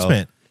months ago."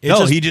 announcement. It No,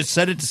 just- he just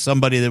said it to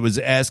somebody that was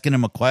asking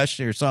him a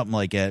question or something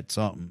like that.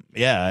 Something,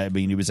 yeah. I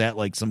mean, he was at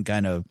like some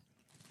kind of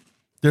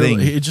thing.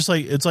 It's just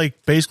like it's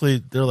like basically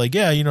they're like,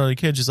 yeah, the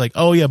kid's just like,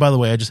 oh yeah, by the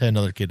way, I just had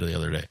another kid the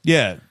other day.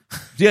 yeah,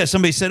 yeah.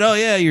 Somebody said, "Oh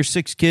yeah, you're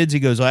 6 kids." He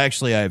goes, "Well,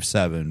 actually, I have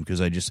 7 because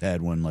I just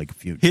had one like a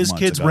few." His months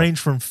kids ago." range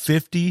from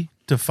 50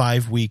 to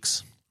 5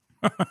 weeks.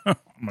 Oh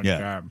my Yeah.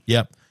 God.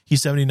 Yep,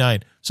 he's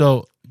 79.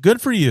 So good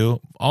for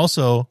you.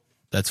 Also,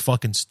 that's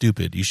fucking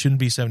stupid. You shouldn't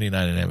be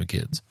 79 and having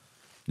kids.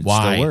 It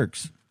Why? still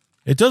works.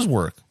 It does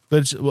work,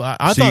 but I So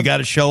thought you got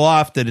to show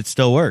off that it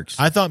still works.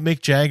 I thought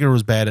Mick Jagger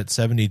was bad at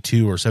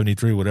 72 or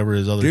 73, whatever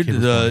his other Dude,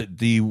 kid was.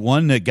 the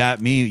one that got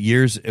me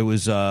years, it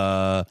was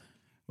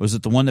Was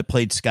it the one that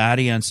played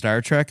Scotty on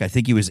Star Trek? I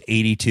think he was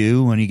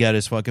 82 when he got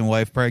his fucking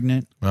wife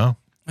pregnant. Well,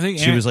 I think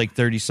She was like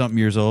 30-something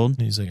years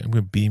old. he's like, I'm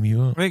going to beam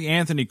you up. I think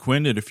Anthony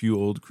Quinn did a few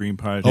old cream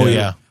pies. Oh,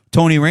 yeah.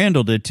 Tony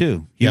Randall did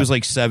too. He Yeah. was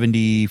like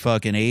 70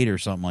 fucking 8 or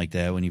something like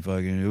that when he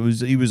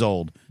was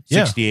old.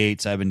 Yeah.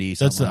 68, 70. That's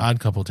the something Odd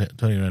Couple,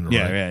 Tony Randall,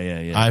 Yeah,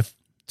 right? yeah. I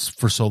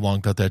for so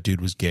long thought that dude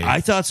was gay.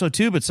 I thought so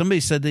too, but somebody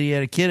said that he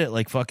had a kid at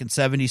like fucking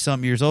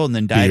 70-something years old and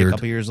then died Beard. a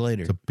couple years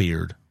later. It's a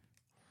beard.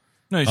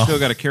 No, you still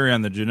got to carry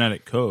on the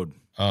genetic code.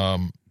 I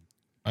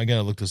got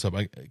to look this up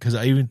because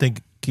I even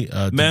think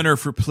Men are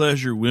for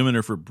pleasure, women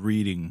are for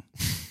breeding,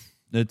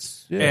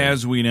 That's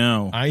as we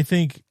know. I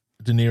think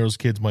De Niro's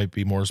kids might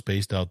be more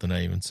spaced out than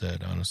I even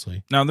said,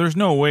 honestly. Now, there's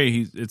no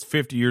way it's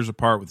 50 years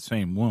apart with the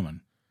same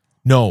woman.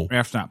 No.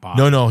 That's not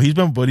possible. No, he's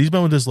been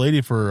with this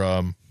lady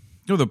for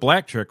No, the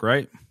black chick,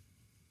 right?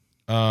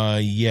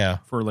 yeah.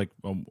 For like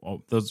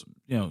those,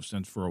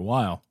 since for a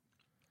while.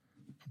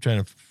 I'm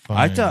trying to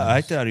I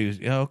find thought he was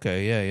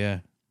okay, yeah.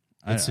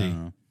 Let's see. I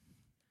don't know.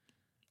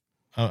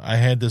 I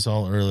had this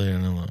all earlier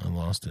and I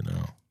lost it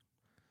now.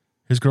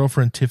 His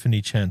girlfriend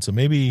Tiffany Chen. So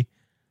maybe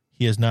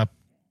he has not.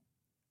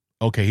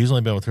 Okay, he's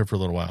only been with her for a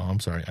little while. I'm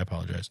sorry, I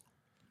apologize.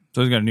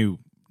 So he's got a new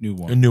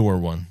one. A newer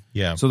one,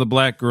 yeah. So the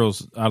black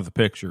girl's out of the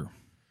picture.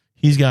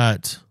 He's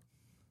got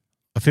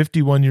a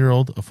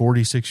 51-year-old, a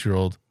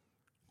 46-year-old,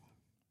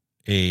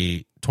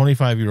 a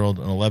 25-year-old,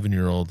 an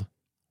 11-year-old,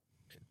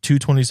 two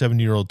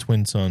 27-year-old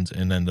twin sons,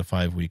 and then the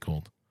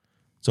 5-week-old.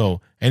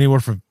 So anywhere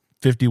from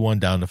 51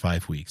 down to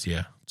 5 weeks,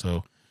 yeah.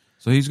 So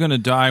he's going to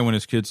die when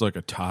his kid's like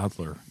a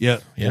toddler. Yeah.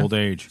 Old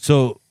age.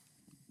 So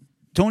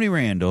Tony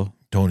Randall.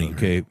 Tony.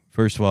 Okay,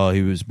 first of all,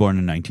 he was born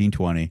in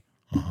 1920.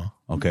 Uh-huh.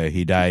 Okay,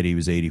 he died. He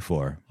was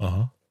 84.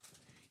 Uh-huh.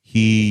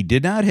 He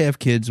did not have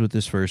kids with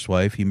his first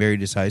wife. He married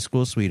his high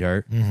school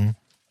sweetheart. Mm-hmm.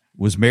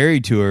 Was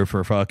married to her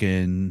for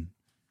fucking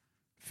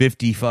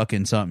 50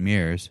 fucking something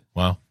years.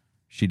 Wow.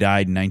 She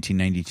died in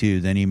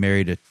 1992. Then he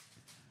married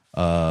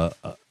a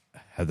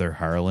Heather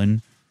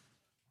Harlan,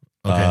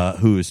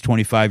 who was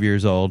 25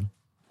 years old.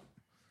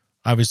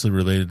 Obviously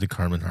related to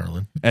Carmen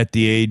Harlan. At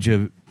the age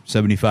of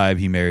 75,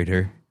 he married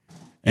her,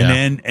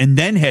 and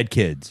then had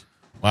kids.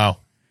 Wow.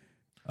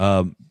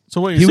 So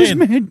what He you're was saying?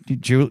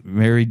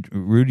 married.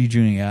 Rudy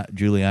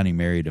Giuliani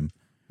married him.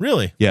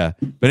 Really? Yeah,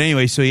 but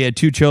anyway, so he had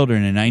two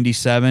children in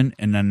 97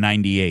 and then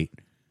 98,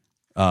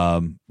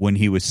 when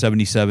he was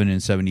 77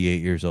 and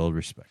 78 years old,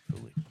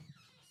 respectively.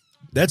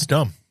 That's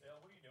dumb.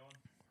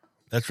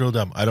 That's real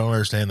dumb. I don't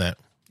understand that.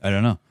 I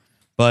don't know,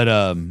 but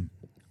I don't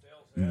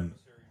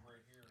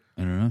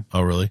know.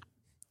 Oh, really?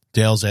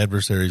 Dale's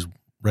adversary's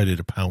ready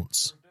to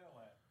pounce.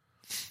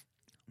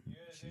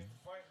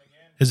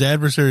 His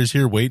adversary's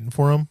here waiting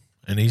for him,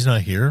 and he's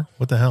not here?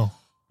 What the hell?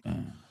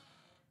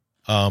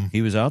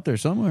 He was out there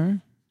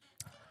somewhere.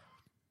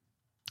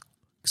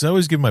 Because I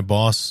always give my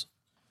boss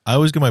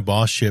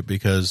shit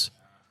because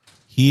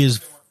he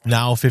is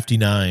now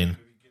 59.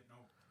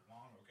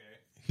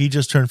 He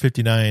just turned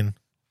 59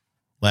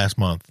 last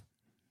month,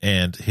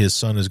 and his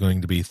son is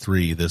going to be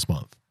 3 this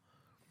month.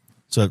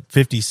 So at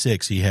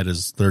 56, he had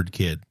his third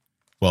kid.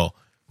 Well,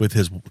 with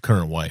his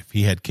current wife,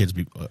 he had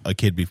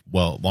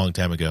a long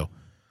time ago.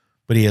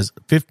 But he has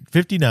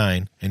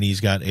 59, and he's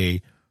got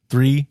a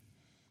 3,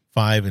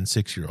 5, and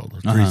 6-year-old,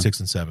 or 3, 6,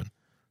 and 7.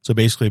 So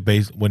basically,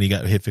 when he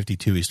got hit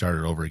 52, he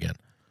started over again.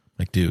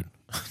 Like, dude.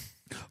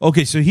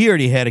 Okay, so he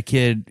already had a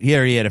kid. He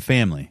already had a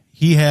family.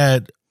 He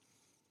got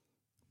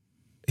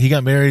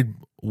married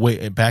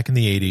way back in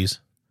the 80s,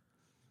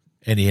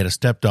 and he had a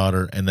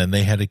stepdaughter, and then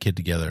they had a kid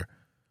together.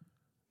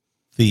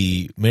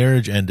 The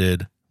marriage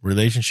ended.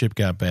 Relationship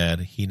got bad.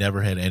 He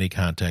never had any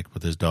contact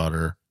with his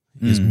daughter.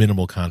 His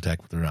minimal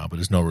contact with her now, but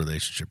there's no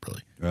relationship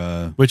really,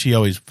 which he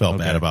always felt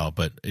bad about,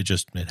 but it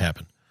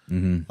happened.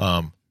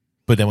 Mm-hmm.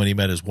 But then when he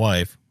met his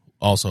wife,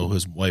 also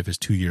his wife is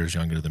 2 years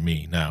younger than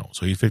me now,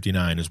 so he's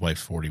 59. His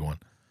wife's 41.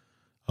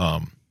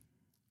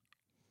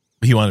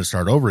 He wanted to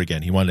start over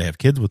again. He wanted to have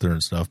kids with her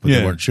and stuff, but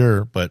they weren't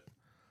sure. But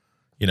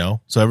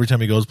so every time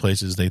he goes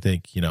places, they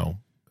think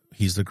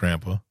he's the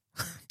grandpa.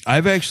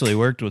 I've actually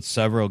worked with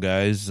several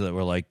guys that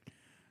were like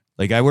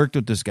I worked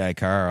with this guy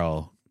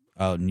Carl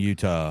out in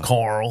Utah.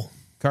 Carl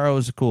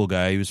was a cool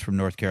guy. He was from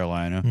North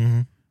Carolina.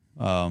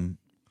 Mm-hmm.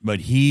 But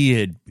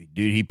he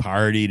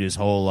partied his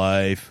whole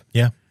life.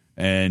 Yeah.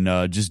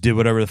 And just did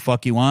whatever the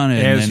fuck he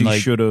wanted. As and then, he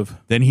should have.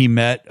 Then he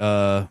met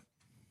a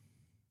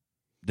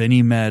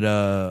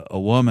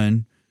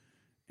woman,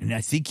 and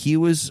I think he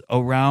was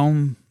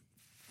around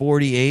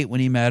 48 when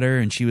he met her,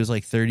 and she was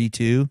like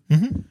 32.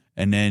 Mm-hmm.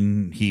 And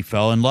then he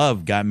fell in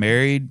love, got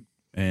married,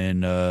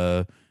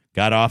 and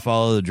got off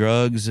all of the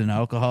drugs and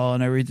alcohol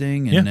and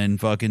everything, and then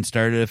fucking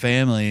started a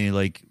family.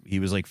 Like, he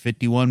was like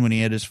 51 when he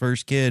had his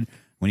first kid.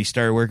 When he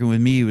started working with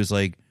me, he was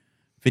like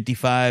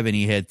 55, and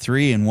he had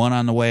 3 and 1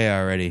 on the way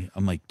already.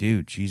 I'm like,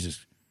 dude,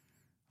 Jesus.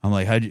 I'm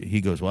like, he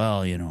goes,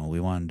 well, we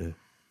wanted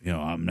to,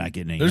 I'm not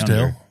getting any There's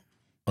younger. Dale.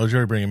 Oh, did you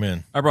already bring him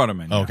in? I brought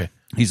him in. Oh, okay.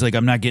 He's like,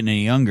 I'm not getting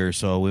any younger,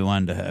 so we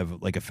wanted to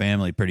have like a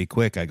family pretty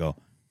quick. I go,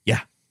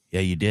 yeah,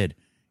 you did.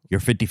 you're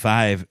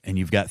 55 and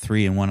you've got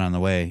 3 and 1 on the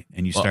way,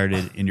 and you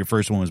started, and your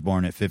first one was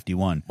born at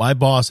 51. My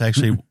boss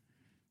actually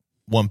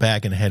went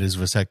back and had his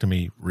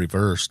vasectomy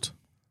reversed,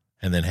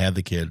 and then had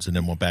the kids, and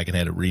then went back and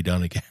had it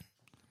redone again.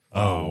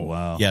 Oh,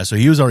 wow. Yeah, so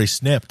he was already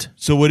snipped.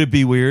 So would it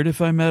be weird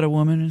if I met a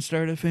woman and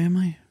started a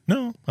family?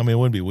 No, I mean, it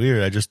wouldn't be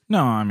weird.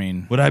 No, I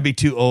mean, Would I be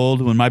too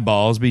old? Would my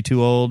balls be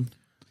too old?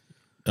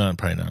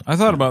 Probably not. I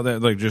thought about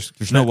that. Like, just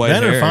There's no white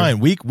Men hair. are fine.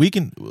 We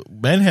can.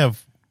 Men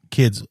have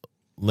kids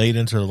late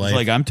into their life. It's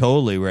like I'm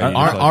totally ready.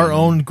 Our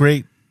own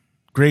great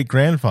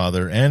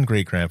grandfather and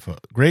great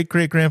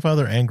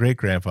grandfather and great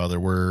grandfather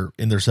were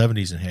in their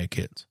 70s and had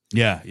kids.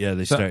 Yeah,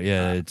 they start.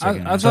 Yeah, it's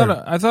like I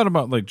thought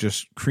about like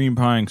just cream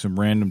pieing some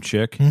random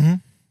chick,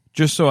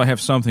 just so I have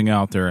something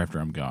out there after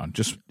I'm gone.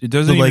 Just it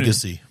doesn't The even,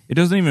 legacy. It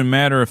doesn't even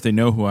matter if they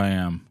know who I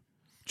am.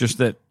 Just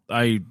that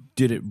I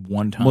did it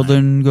one time. well,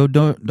 then go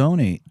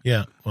donate.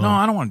 Yeah. Well, no,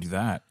 I don't want to do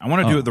that. I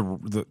want to do it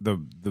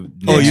the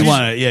Oh, you nasty-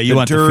 want it? Yeah, you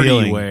want the dirty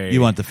feeling. way.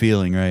 You want the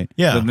feeling, right?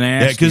 yeah. the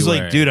nasty because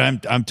way. like, dude,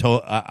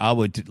 I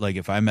would like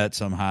if I met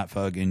some hot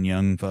fucking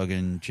young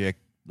fucking chick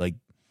like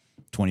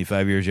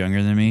 25 years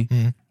younger than me.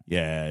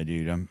 Yeah,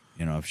 dude,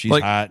 if she's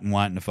Like- hot and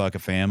wanting to fuck a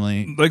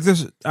family, like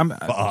this.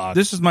 Fuck.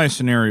 This is my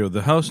scenario.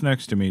 The house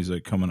next to me is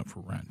like coming up for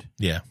rent.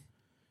 Yeah.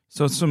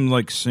 So it's some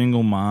like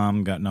single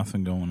mom, got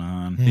nothing going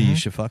on. you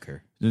should fuck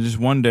her. And just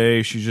one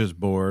day, she's just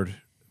bored.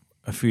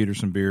 I feed her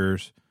some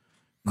beers.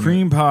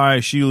 Cream pie,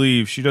 she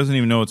leaves. She doesn't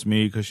even know it's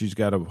me because she's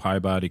got a high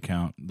body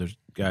count. There's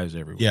guys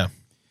everywhere. Yeah.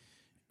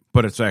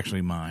 But it's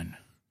actually mine.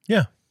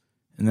 Yeah.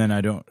 And then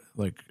I don't,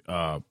 like,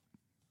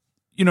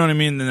 you know what I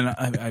mean? And then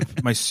I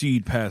my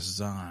seed passes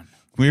on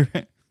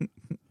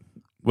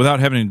without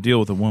having to deal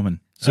with a woman.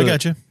 I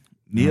got you.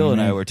 Neil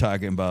and I were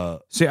talking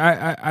about. See,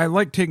 I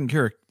like taking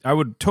care of, I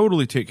would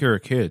totally take care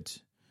of kids.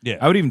 Yeah,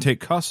 I would even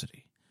take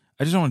custody.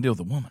 I just don't want to deal with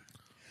a woman.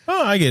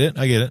 Oh, I get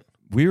it.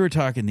 we were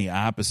talking the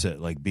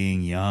opposite, like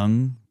being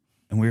young,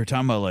 and we were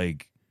talking about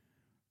like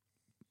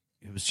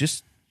it was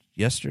just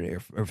yesterday,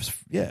 or it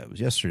was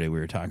yesterday. We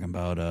were talking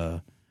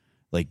about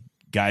like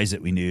guys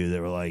that we knew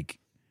that were like,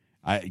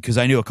 because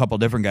I knew a couple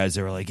different guys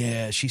that were like,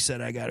 yeah, she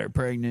said I got her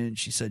pregnant.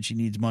 She said she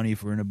needs money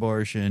for an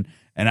abortion,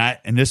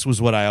 and this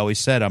was what I always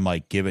said. I'm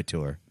like, give it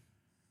to her,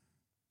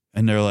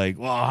 and they're like,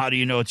 well, how do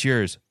you know it's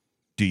yours?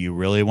 Do you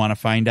really want to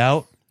find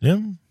out? Yeah.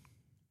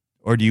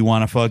 Or do you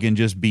want to fucking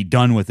just be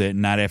done with it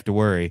and not have to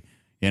worry?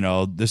 You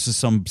know, this is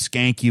some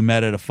skank you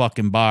met at a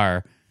fucking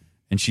bar,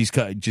 and she's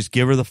just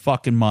give her the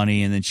fucking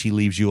money, and then she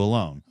leaves you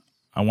alone.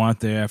 I want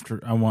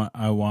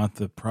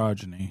the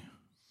progeny.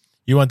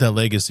 You want that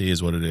legacy,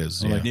 is what it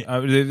is. Yeah.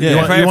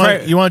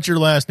 If You want your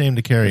last name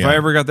to carry on. I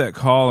ever got that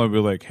call, I'd be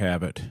like,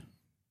 have it,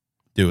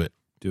 Do it.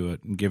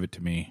 and give it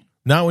to me.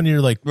 Not when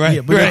you're like, Right,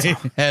 yeah, but right.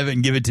 that's- Have it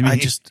and give it to me.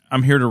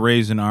 I'm here to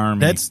raise an army.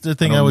 That's the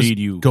thing I I don't was need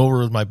you. go over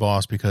with my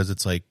boss, because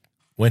it's like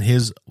when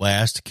his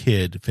last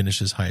kid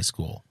finishes high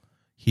school,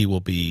 he will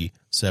be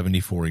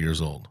 74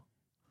 years old.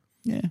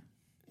 Yeah,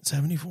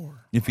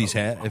 74. if he's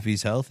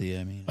healthy,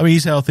 I mean. I mean,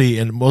 he's healthy,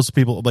 and most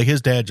people, like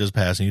his dad just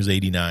passed, and he was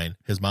 89.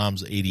 His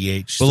mom's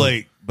 88.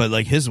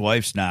 But his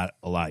wife's not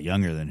a lot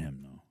younger than him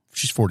though.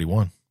 She's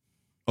 41.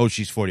 Oh,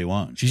 she's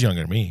 41. She's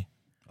younger than me.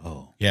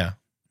 Oh, Yeah.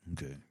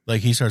 okay.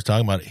 Like he starts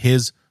talking about it.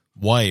 His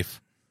wife,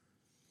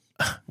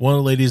 one of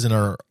the ladies in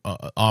our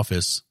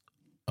office,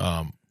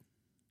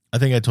 I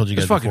think I told you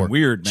guys It's fucking before.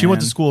 weird, She went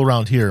man. to school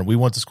around here, and we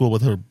went to school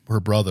with her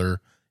brother,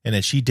 and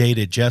then she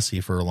dated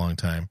Jesse for a long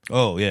time.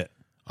 Oh yeah.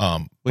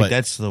 Wait, But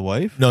that's the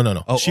wife?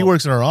 no. Oh, She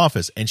works in our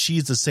office, and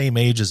she's the same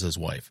age as his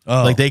wife.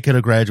 Oh. Like they could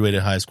have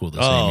graduated high school the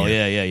Oh same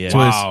year. yeah. So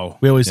it's- Wow.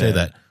 we always say Yeah.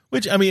 that.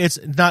 Which, I mean, it's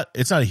not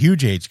a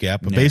huge age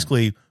gap, but Yeah.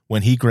 basically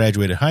when he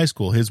graduated high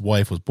school, his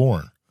wife was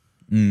born.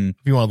 If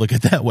you want to look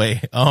at it that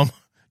way, it's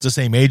the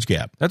same age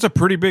gap. That's a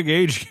pretty big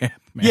age gap,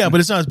 man. Yeah, but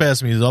it's not as bad as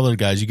some of these other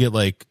guys. You get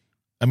like,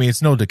 I mean,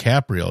 it's no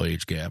DiCaprio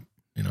age gap.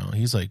 You know,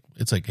 it's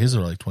like his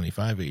are like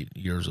 25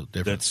 years of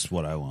difference. That's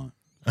what I want.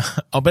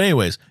 But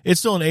anyways, it's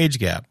still an age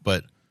gap.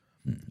 But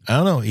I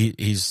don't know.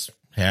 He's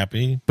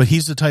happy, but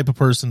he's the type of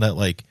person that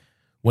like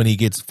when he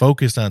gets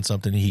focused on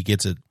something, he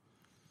gets it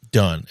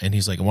done. And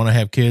he's like, I want to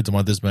have kids. I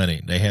want this many.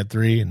 They had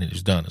 3, and then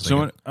he's done. It's So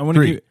like I want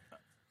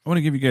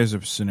to give you guys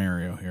a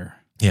scenario here.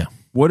 yeah.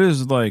 What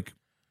is like?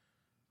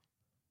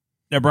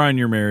 Now, Brian,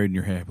 you're married and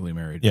you're happily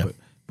married. Yeah.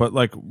 But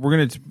like, we're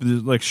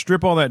gonna like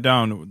strip all that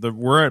down.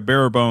 We're at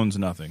bare bones,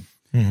 nothing.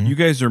 You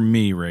guys are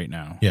me right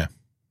now. Yeah.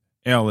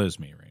 Al is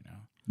me right now.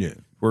 Yeah.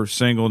 We're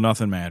single.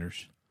 Nothing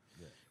matters.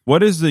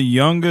 What is the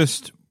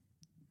youngest?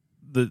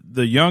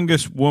 The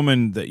youngest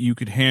woman that you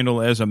could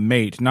handle as a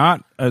mate,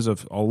 not as a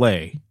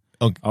lay.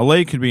 Okay. A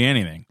lay could be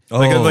anything. Oh,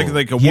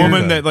 like a here-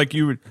 woman that like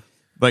you would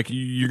like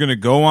you're gonna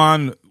go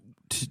on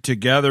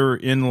together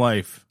in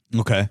life.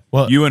 Okay.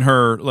 Well, You and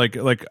her,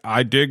 like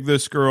I dig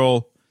this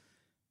girl.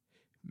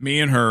 Me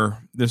and her,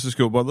 this is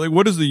cool. But like,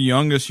 what is the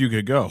youngest you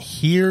could go?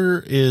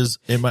 here is,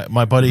 and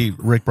my buddy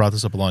Rick brought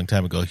this up a long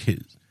time ago.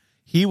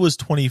 He was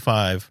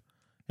 25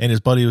 and his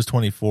buddy was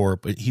 24,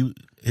 but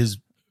his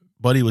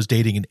buddy was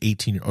dating an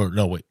 18 or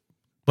no wait,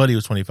 buddy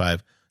was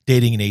 25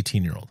 dating an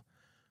 18-year-old.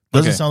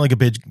 Doesn't sound like a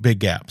big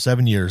gap.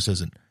 7 years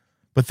isn't.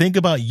 But think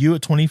about you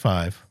at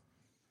 25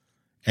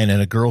 and then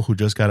a girl who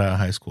just got out of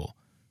high school.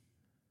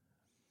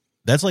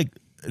 That's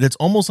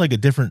almost like a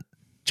different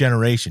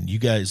generation. You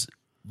guys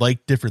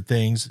like different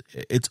things.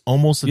 It's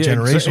almost a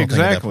generational thing.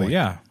 Exactly,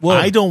 yeah. Well,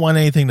 I don't want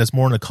anything that's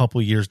more than a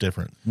couple years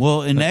different.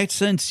 Well, in that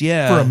sense,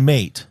 yeah. For a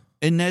mate.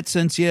 In that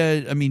sense,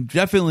 yeah. I mean,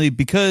 definitely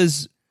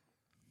because,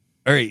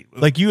 all right.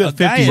 Like you at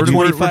 50,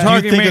 we're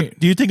talking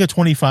do you think a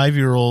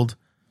 25-year-old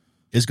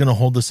is going to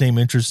hold the same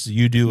interests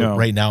you do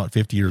right now at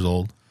 50 years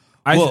old?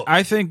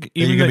 I think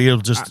even you're going to be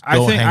able to just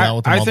go hang out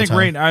with them all the time?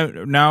 I think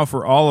right now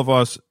for all of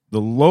us, the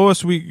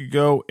lowest we could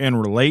go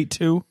and relate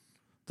to,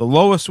 the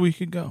lowest we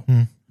could go,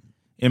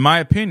 in my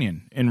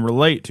opinion, and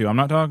relate to, I'm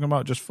not talking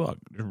about just fuck,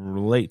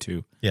 relate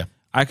to. Yeah.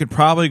 I could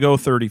probably go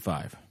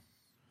 35,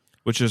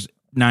 which is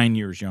 9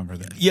 years younger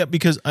than me. Yeah,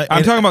 because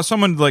I'm talking about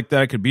someone like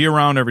that I could be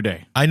around every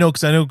day. I know,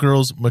 because I know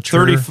girls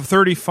mature.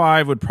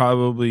 35 would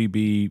probably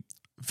be...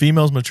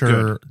 Females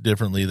mature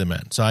differently than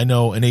men. So I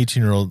know an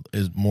 18-year-old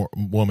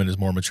woman is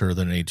more mature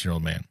than an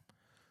 18-year-old man.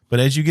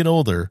 But as you get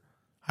older,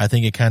 I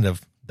think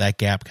that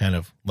gap kind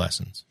of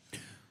lessens.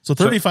 So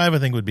 35 I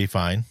think would be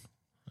fine.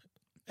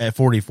 At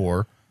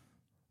 44,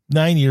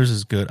 9 years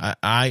is good.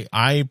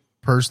 I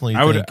personally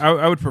think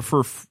I would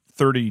prefer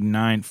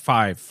 39,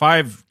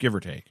 5 give or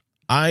take.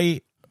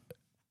 I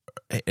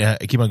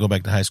keep on going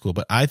back to high school,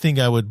 but I think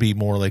I would be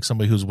more like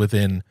somebody who's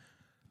within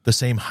the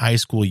same high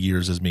school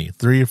years as me,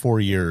 3 or 4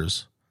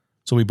 years.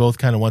 So we both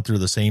kind of went through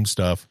the same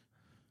stuff,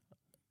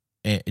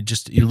 and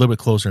you're a little bit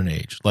closer in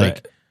age.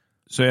 Like,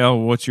 so El,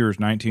 what's yours?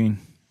 19.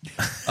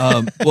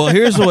 Well,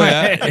 here's the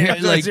way.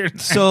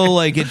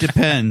 It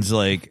depends.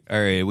 Like,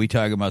 all right, we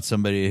talk about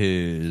somebody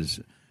who's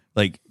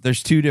like,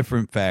 there's two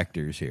different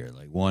factors here.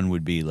 Like, one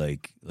would be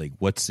like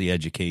what's the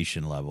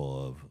education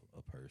level of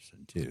a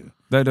person too.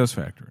 That does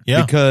factor in.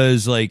 Yeah,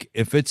 because like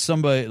if it's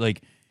somebody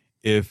like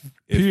if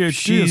PhD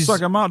she's is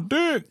sucking my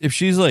dick, if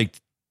she's like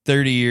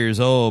 30 years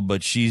old,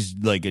 but she's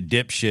like a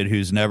dipshit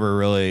who's never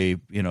really,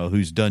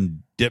 who's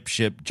done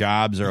dipshit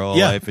jobs her whole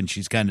life, and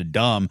she's kind of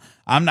dumb,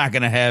 I'm not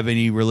going to have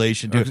any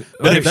relation to it.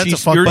 But if that's a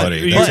fuck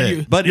buddy. That's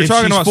it. But you're if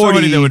talking she's about 40,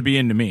 somebody that would be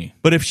into me.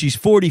 But if she's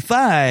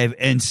 45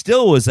 and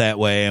still was that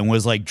way and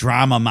was like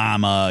drama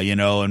mama,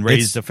 and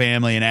raised a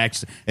family and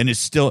acts, and is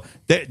still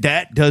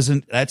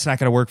that's not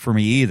going to work for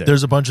me either.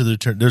 There's a bunch of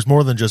there's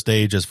more than just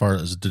age as far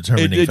as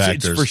determining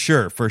factors.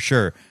 It's for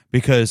sure.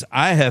 Because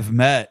I have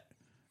met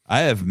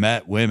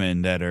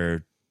women that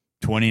are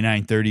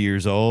 29, 30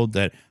 years old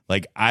that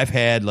like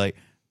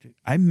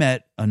I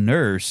met a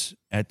nurse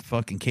at the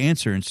fucking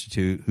Cancer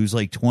Institute who's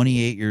like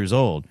 28 years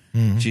old.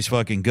 Mm-hmm. She's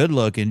fucking good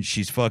looking.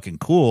 She's fucking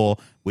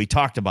cool. We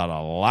talked about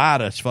a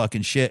lot of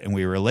fucking shit and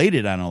we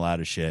related on a lot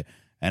of shit.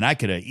 And I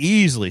could have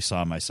easily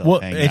saw myself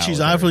hanging out and she's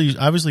with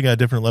obviously got a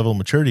different level of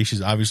maturity.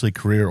 She's obviously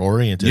career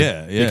oriented.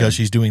 Yeah. Because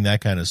she's doing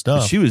that kind of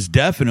stuff. But she was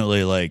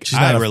definitely like,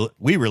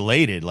 we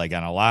related like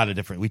on a lot of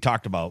different, we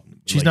talked about.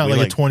 She's not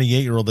like a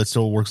 28-year-old that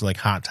still works like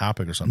Hot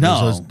Topic or something.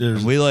 No,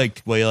 so we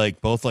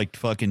both liked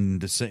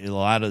fucking a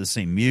lot of the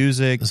same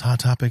music. Is Hot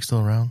Topic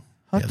still around?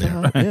 Hot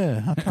Topic.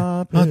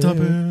 Hot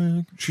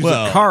Topic. She's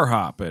a car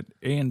hop at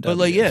A&W. But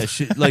like, yeah,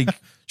 she works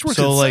at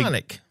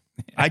Sonic.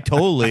 I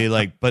totally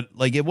but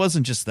it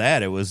wasn't just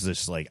that. It was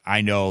just like,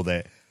 I know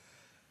that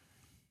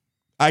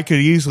I could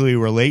easily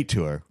relate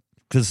to her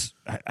because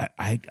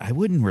I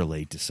wouldn't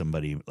relate to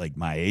somebody like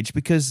my age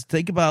because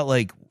think about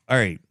like, all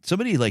right,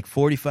 somebody like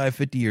 45,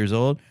 50 years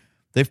old,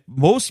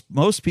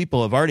 most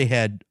people have already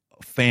had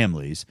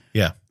families.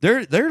 Yeah.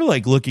 They're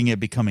like looking at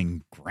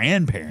becoming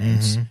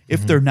grandparents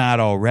if they're not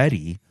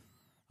already.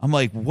 I'm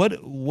like,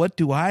 what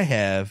do I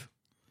have?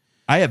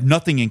 I have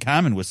nothing in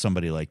common with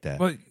somebody like that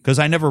because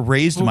I never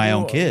raised my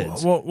own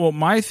kids. Well,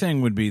 my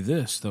thing would be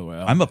this though.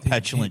 Al. I'm a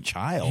petulant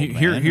child.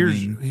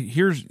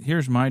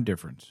 Here's my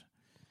difference.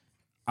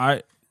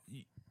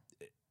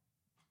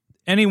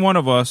 Any one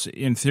of us,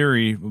 in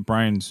theory,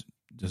 Brian's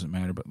doesn't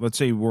matter, but let's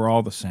say we're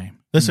all the same.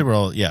 Let's say we're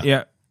all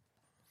yeah.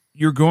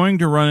 You're going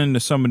to run into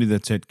somebody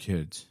that's had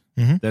kids.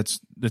 Mm-hmm. That's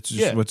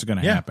just what's going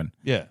to happen.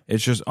 Yeah,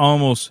 it's just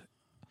almost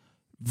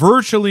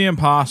virtually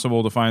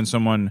impossible to find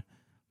someone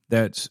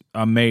that's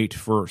a mate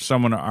for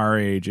someone our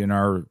age in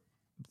our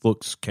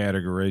looks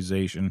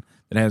categorization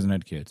that hasn't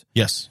had kids.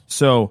 Yes.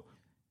 So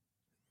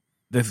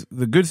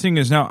the good thing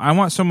is now I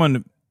want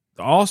someone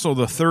also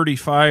the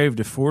 35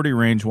 to 40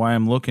 range. Why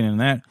I'm looking in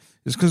that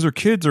is because their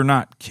kids are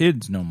not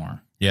kids no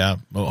more. Yeah.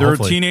 Well, they're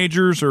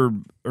teenagers or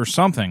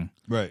something.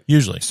 Right.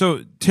 Usually.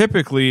 So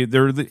typically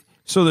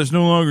so there's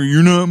no longer,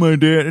 you're not my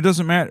dad. It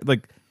doesn't matter.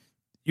 Like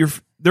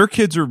their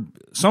kids are,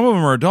 some of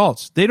them are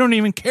adults. They don't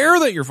even care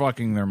that you're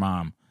fucking their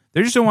mom.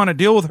 They just don't want to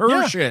deal with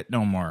her shit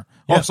no more.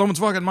 Yeah. Oh, someone's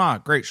fucking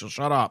mom. Great, she'll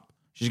shut up.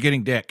 She's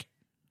getting dick.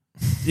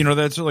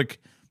 That's like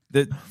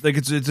that. Like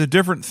it's a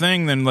different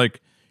thing than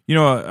like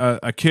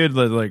a kid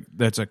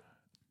that's a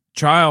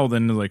child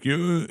and like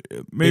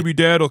maybe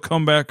dad will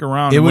come back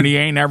around when he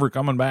ain't ever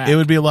coming back. It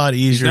would be a lot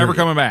easier. He's never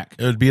coming back.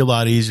 It would be a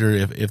lot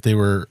easier if they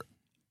were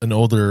an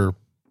older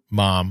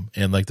mom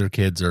and like their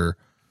kids are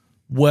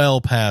well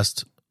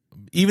past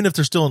even if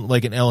they're still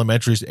like an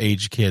elementary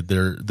age kid,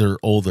 they're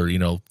older,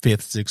 5th,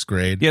 6th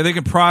grade. Yeah, they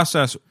can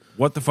process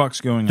what the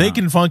fuck's going on. They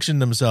can function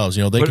themselves,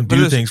 they can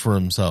do things for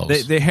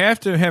themselves. They have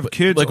to have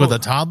kids. Like with a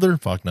toddler?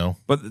 Fuck no.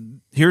 But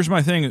here's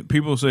my thing.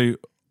 People say,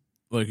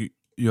 like,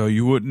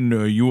 you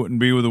wouldn't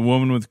be with a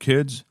woman with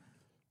kids?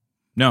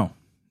 No.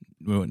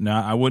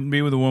 I wouldn't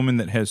be with a woman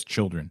that has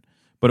children.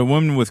 But a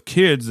woman with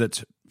kids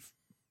that's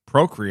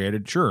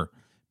procreated, sure.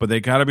 But they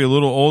got to be a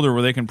little older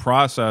where they can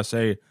process,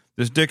 hey,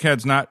 this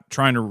dickhead's not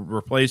trying to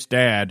replace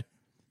dad.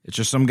 It's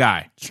just some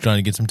guy. Just trying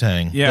to get some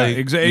tang. Yeah,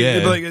 exactly.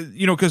 yeah. Like,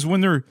 because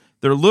when they're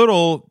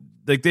little,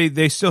 like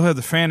they still have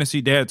the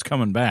fantasy dad's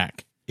coming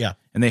back. Yeah.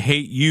 And they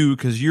hate you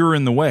because you're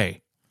in the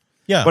way.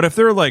 Yeah. But if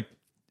they're like,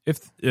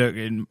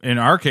 in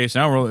our case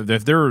now,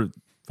 if they're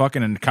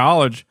fucking in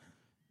college,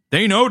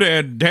 they know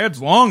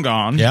dad's long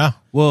gone. Yeah.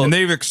 Well, and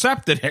they've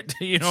accepted it.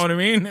 You know what I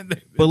mean?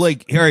 but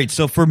like, all right.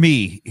 So for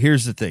me,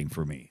 here's the thing.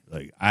 For me,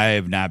 like, I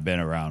have not been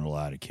around a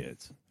lot of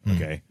kids.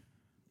 Okay,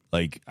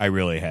 like I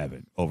really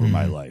haven't over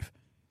my life.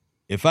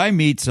 If I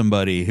meet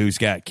somebody who's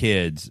got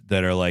kids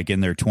that are like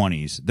in their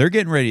 20s, they're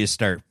getting ready to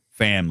start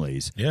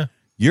families. Yeah.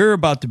 You're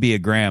about to be a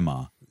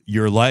grandma.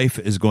 Your life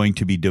is going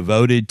to be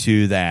devoted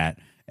to that.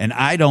 And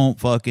I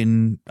don't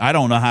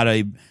know how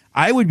to.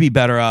 I would be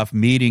better off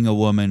meeting a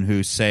woman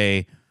who's,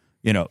 say,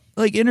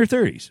 like in her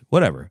 30s,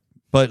 whatever.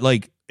 But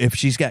like if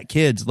she's got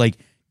kids, like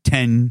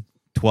 10,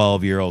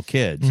 12-year-old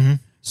kids,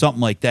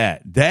 something like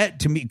that. That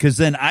to me, because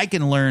then I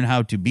can learn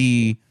how to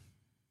be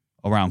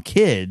around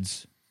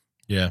kids.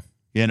 Yeah.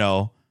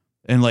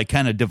 And like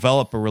kind of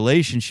develop a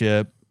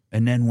relationship.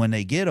 And then when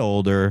they get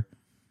older,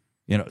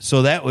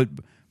 so that would.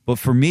 But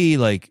for me,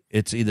 like,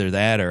 it's either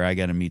that or I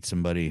got to meet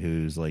somebody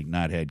who's like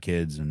not had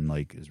kids and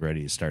like is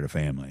ready to start a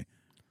family,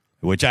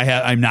 which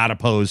I'm not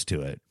opposed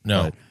to it.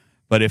 No.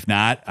 But if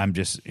not, I'm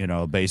just,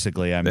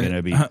 basically I'm going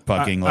to be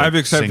fucking like I've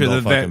accepted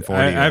single that. fucking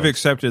 40-year-olds. I've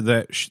accepted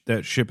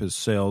that ship has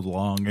sailed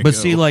long ago. But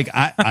see, like,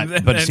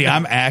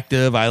 I'm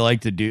active. I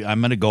like to do, I'm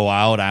going to go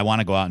out. I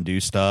want to go out and do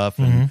stuff.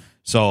 And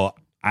so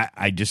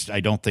I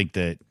don't think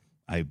that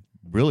I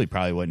really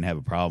probably wouldn't have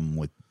a problem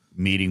with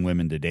meeting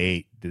women to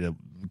date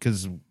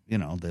because,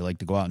 they like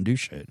to go out and do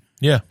shit.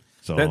 Yeah.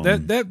 So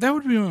that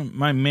would be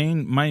my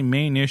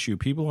main issue.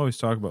 People always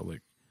talk about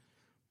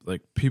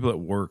like people at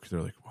work.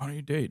 They're like, why don't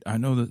you date? I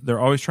know that they're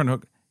always trying to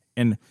hook.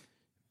 And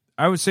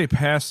I would say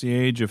past the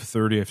age of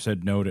 30, I've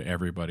said no to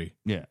everybody.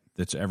 Yeah.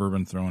 That's ever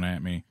been thrown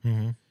at me.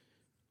 And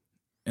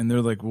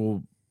they're like,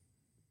 well,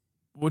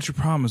 what's your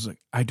problem? Is like,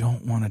 I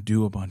don't want to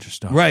do a bunch of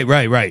stuff.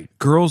 Right.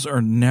 Girls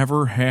are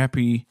never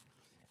happy.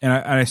 And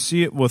I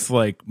see it with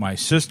like my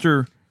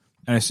sister,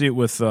 and I see it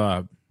with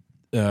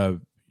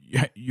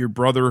your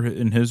brother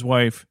and his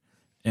wife,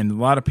 and a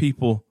lot of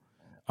people.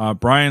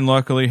 Brian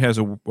luckily has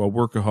a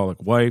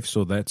workaholic wife,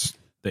 so that's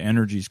the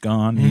energy's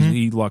gone.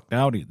 He lucked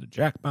out. He's the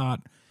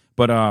jackpot.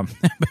 But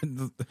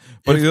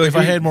if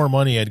I had more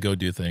money, I'd go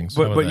do things.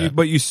 But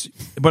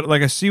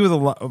like I see with a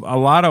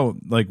lot of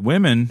like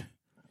women,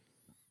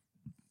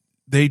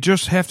 they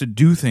just have to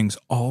do things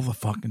all the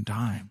fucking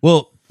time.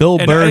 Well, Bill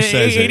Burr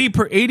says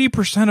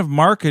 80% of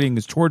marketing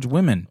is towards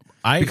women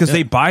because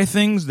they buy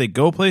things, they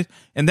go place,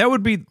 and that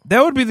would be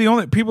the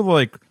only people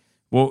like.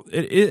 Well,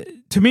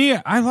 to me,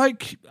 I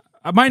like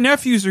my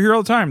nephews are here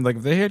all the time. Like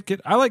if they had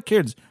kids, I like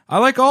kids. I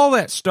like all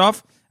that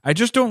stuff. I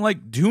just don't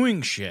like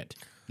doing shit.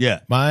 Yeah,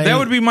 that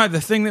would be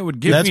the thing that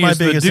would give that's me my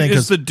biggest thing,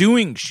 is the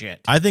doing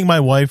shit. I think my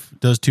wife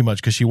does too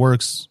much because she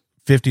works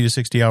 50 to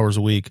 60 hours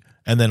a week,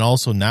 and then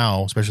also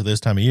now, especially this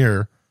time of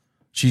year,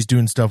 she's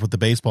doing stuff with the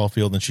baseball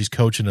field and she's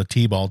coaching a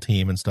t-ball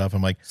team and stuff.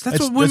 I'm like, that's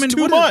what women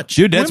too do. much,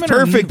 dude. That's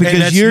perfect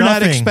because you're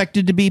not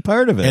expected to be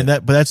part of it.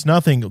 But that's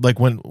nothing. Like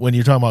when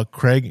you're talking about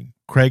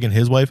Craig and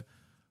his wife,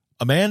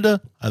 Amanda,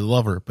 I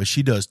love her, but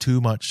she does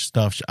too much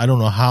stuff. I don't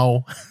know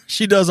how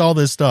she does all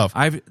this stuff.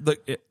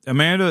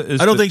 Amanda is.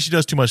 I don't think she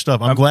does too much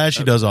stuff. I'm glad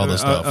she does all this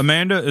stuff.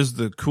 Amanda is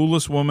the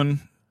coolest woman.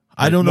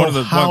 I don't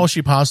know how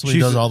she possibly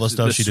does all the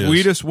stuff she does.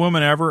 Sweetest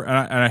woman ever, and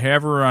I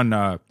have her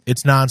on.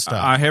 It's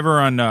nonstop. I have her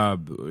on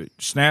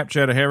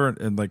Snapchat. I have her,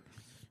 and like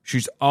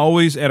she's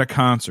always at a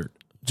concert,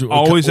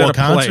 always at a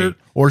concert,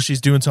 or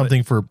she's doing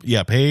something for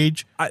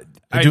Paige.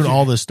 Doing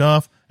all this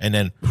stuff, and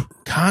then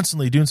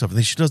constantly doing stuff. And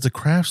then she does the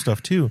craft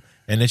stuff too,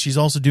 and then she's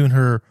also doing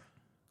her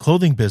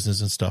clothing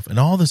business and stuff, and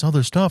all this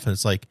other stuff. And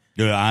it's like,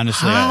 dude,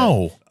 honestly,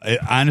 how?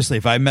 Honestly,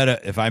 if I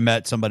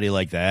met somebody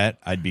like that,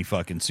 I'd be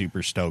fucking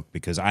super stoked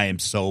because I am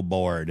so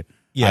bored.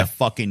 Yeah,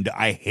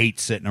 I hate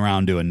sitting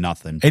around doing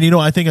nothing. And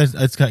I think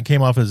it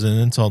came off as an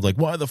insult, like,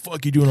 why the fuck are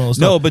you doing all this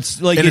stuff? No, but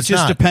like it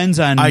just depends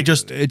on.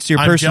 it's your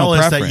I'm personal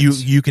jealous preference.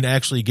 that you can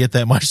actually get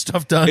that much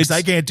stuff done. Because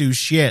I can't do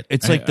shit.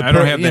 It's like I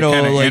don't have that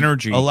kind of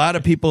energy. A lot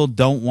of people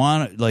don't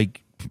want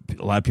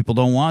a lot of people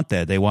don't want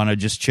that. They want to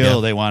just chill.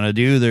 Yeah. They want to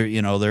do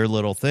their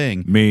little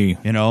thing. Me,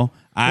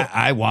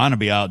 I want to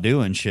be out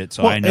doing shit,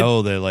 so I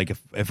know that like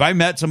if I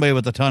met somebody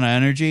with a ton of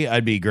energy,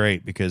 I'd be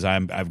great because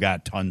I've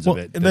got tons of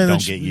it that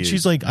don't get used.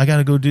 She's like, I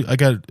got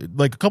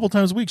like a couple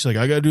times a week. She's like,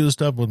 I got to do this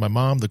stuff with my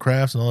mom, the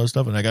crafts and all this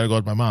stuff, and I got to go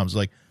with my mom's.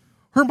 Like,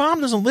 her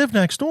mom doesn't live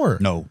next door.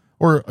 No.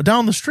 or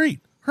down the street.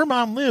 Her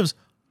mom lives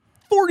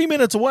 40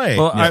 minutes away.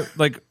 Well,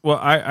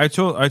 I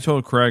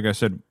told Craig, I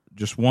said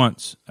just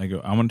once, I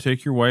go, I'm going to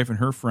take your wife and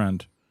her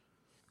friend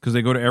because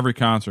they go to every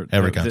concert.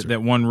 Every concert.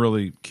 That one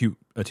really cute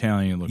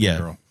Italian looking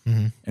girl.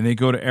 Mm-hmm. And they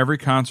go to every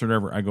concert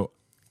ever. I go,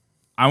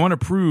 I want to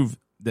prove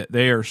that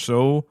they are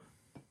so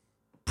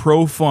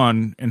pro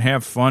fun and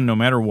have fun no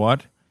matter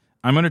what.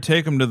 I'm going to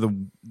take them to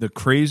the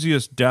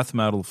craziest death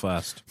metal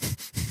fest.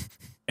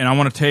 And I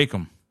want to take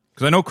them.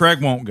 Because I know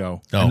Craig won't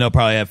go. No. And they'll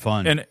probably have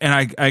fun. And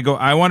I go,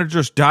 I want to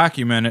just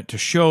document it to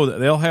show that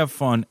they'll have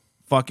fun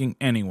fucking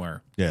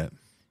anywhere. Yeah.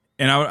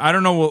 And I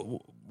don't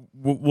know,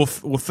 we'll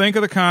think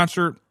of the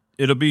concert.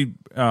 It'll be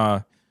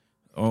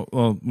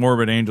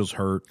Morbid Angels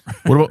Hurt.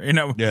 What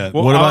about, Yeah.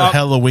 what about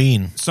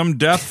Halloween? some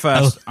death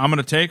fest? I'm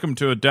going to take them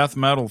to a death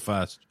metal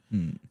fest.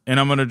 And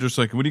I'm going to just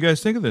like, what do you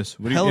guys think of this?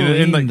 What do you,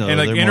 Halloween, and they're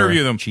interview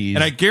more them. cheese.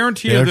 And I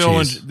guarantee They're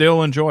you cheese.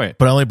 they'll enjoy it.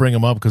 But I only bring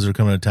them up because they're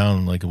coming to town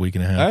in like a week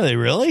and a half. Are they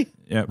really?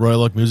 Yeah.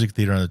 Royal Oak Music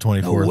Theater on the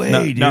 24th. No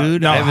way,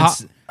 dude. Now,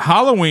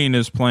 Halloween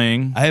is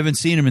playing. I haven't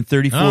seen him in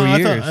 34 Oh,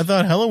 years. I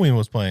thought Halloween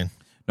was playing.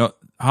 No,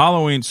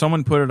 Halloween,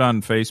 someone put it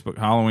on Facebook.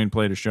 Halloween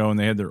played a show and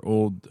they had their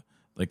old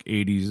like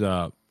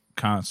 80s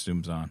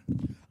costumes on.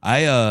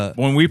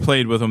 When we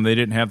played with them, they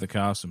didn't have the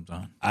costumes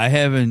on. I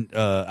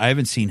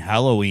haven't seen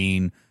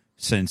Halloween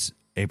since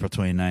April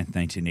 29th,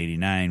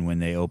 1989, when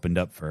they opened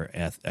up for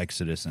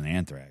Exodus and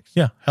Anthrax.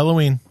 Yeah,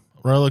 Halloween,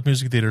 Royal Oak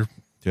Music Theater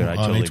Dude, I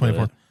on totally May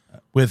go to 24th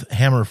with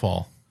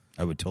Hammerfall.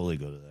 I would totally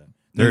go to that.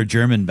 They're a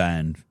German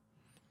band.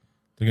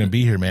 They're going to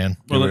be here, man.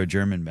 They were a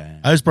German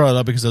band. I just brought it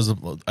up because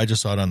I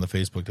just saw it on the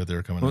Facebook that they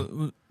were coming.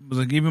 Well, it was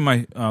like even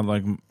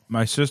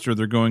my sister,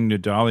 they're going to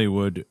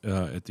Dollywood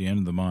at the end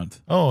of the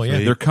month. Oh, yeah.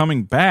 They're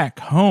coming back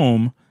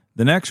home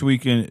the next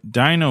weekend,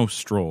 Dino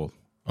Stroll.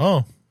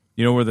 Oh,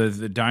 You know, where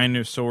the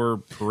dinosaur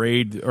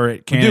parade or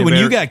at Canterbury. Dude,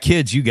 when you got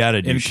kids, you got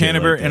to do in shit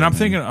Canterbury, like that, and I'm man.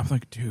 thinking, I'm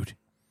like, dude,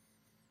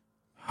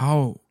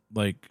 how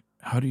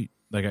do you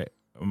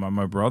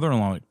my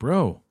brother-in-law like,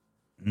 bro,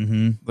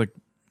 like,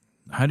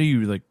 how do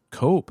you like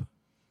cope?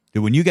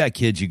 Dude, when you got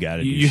kids, you got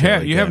to do You shit have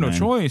like you that, have no man.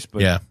 choice,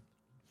 but yeah.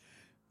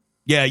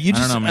 Yeah, you I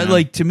don't just know, man.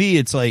 like, to me,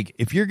 it's like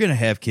if you're gonna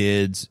have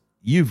kids,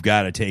 you've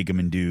got to take them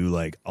and do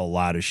like a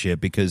lot of shit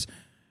because,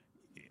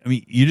 I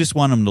mean, you just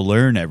want them to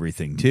learn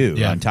everything too.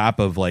 Yeah. On top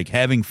of like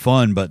having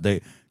fun, but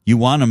you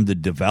want them to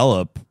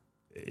develop.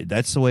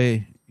 That's the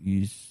way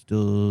you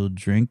still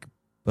drink,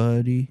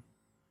 buddy.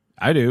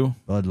 I do.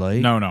 Bud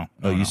Light. No.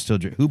 Oh, you still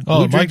drink? Who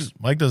Oh, drinks?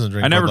 Mike doesn't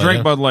drink. I never Bud drank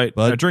Light, Bud Light.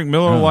 Bud? I drink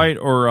Miller Oh. Light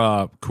or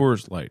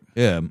Coors Light.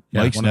 Yeah,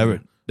 Mike's one of never.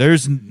 them.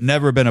 There's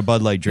never been a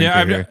Bud Light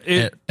drinker Yeah,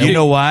 here. You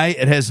know why?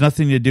 It has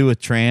nothing to do with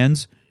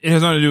trans. it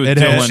has nothing to do with It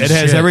Dylan. has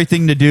shit.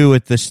 everything to do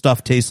with the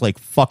stuff tastes like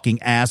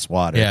fucking ass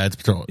water. Yeah, it's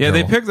Yeah,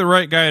 they terrible. picked the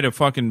right guy to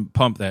fucking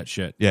pump that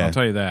shit. Yeah. I'll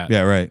tell you that.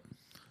 Yeah, right.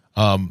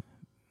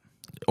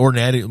 Or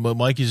Natty.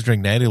 Mike used to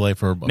drink Natty Light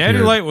for a Natty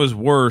period. Light was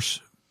worse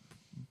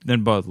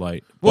than Bud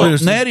Light. Well,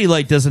 Natty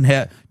Light doesn't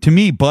have. To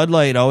me, Bud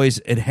Light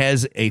it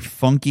has a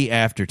funky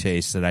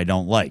aftertaste that I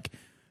don't like.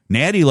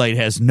 Natty Light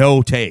has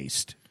no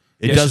taste.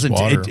 It It's just doesn't.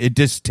 water. It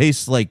just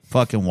tastes like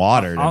fucking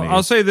water to me.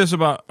 I'll say this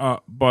about the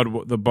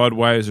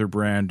Budweiser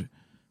brand: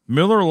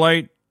 Miller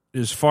Light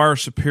is far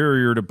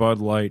superior to Bud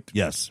Light.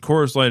 Yes.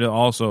 Coors Light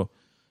also,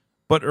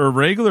 but a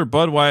regular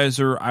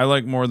Budweiser I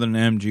like more than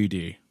an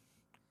MGD.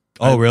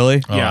 Oh,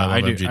 really? Oh, Yeah, I I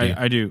love do. MGD.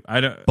 I do.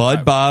 I don't.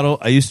 Bud Bottle.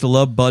 I used to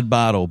love Bud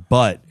Bottle,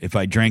 but if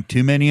I drank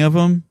too many of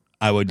them,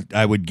 I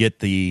would get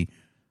the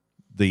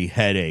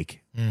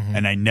headache,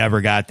 and I never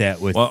got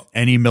that with Well-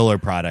 any Miller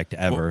product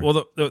ever.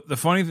 Well, the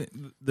funny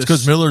thing, It's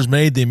because Miller's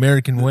made the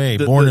American way,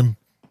 born and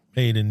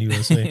made in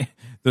USA.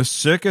 the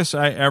sickest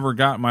I ever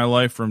got in my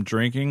life from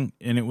drinking,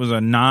 and it was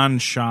a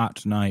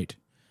non-shot night.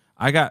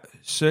 I got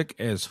sick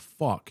as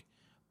fuck.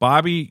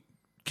 Bobby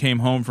came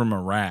home from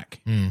Iraq,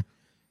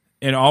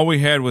 and all we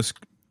had was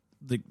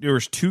there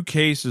was 2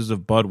 cases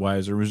of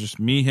Budweiser. It was just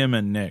me, him,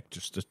 and Nick,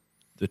 just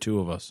the two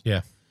of us.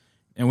 Yeah.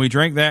 And we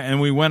drank that,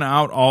 and we went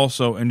out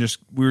also, and it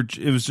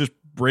was just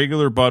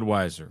regular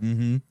Budweiser.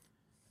 Mm-hmm.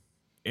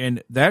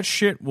 And that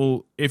shit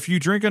if you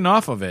drink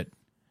enough of it,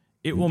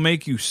 it will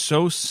make you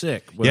so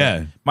sick.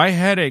 Yeah. My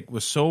headache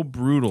was so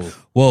brutal.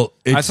 Well,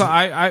 I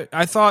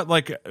thought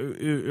like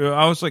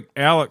I was like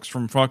Alex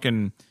from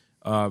fucking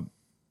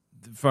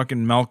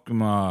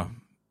Malcolm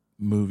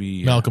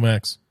movie. Malcolm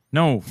X.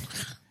 No,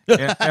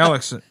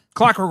 Alex.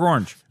 Clockwork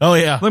Orange. Oh,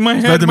 yeah. Like my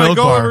It's head the might milk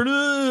go bar.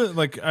 over.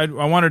 Like I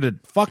wanted to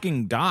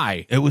fucking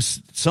die. it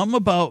was something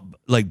about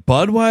like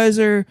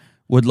Budweiser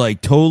would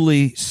like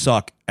totally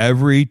suck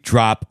every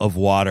drop of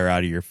water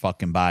out of your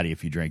fucking body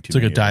if you drank too It's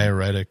like a many of them.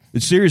 diuretic.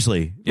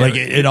 Seriously, Yeah, like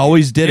it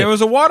always did It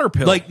was a water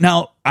pill. Like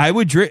now, I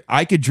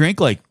could drink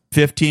like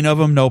 15 of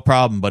them, no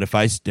problem. But if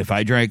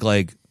I drank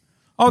like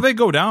they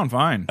go down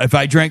fine. if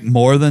I drank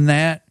more than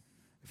that,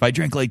 if I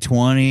drank like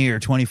 20 or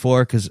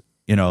 24, because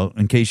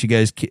in case you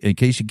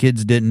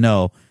kids didn't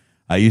know,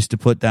 I used to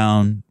put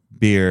down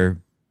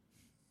beer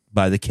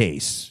by the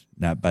case,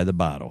 not by the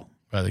bottle.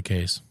 By the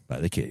case. By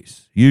the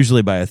case,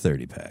 usually by a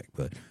 30-pack.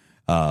 But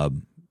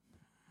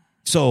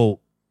so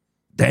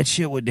That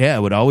shit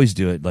would always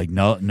do it. Like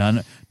no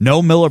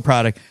Miller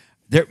product.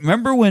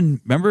 Remember in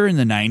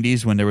the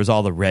 90s when there was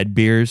all the red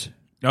beers?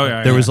 Oh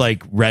yeah. There was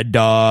like Red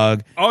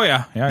Dog. Oh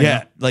yeah.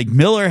 Yeah. Like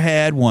Miller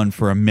had one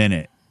for a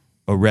minute,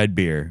 a red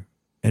beer,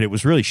 and it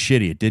was really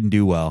shitty. It didn't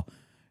do well.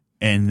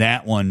 And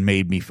that one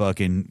gave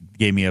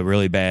me a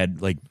really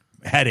bad like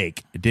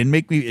headache.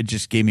 It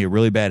just gave me a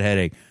really bad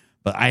headache.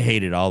 But I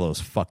hated all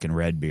those fucking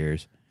red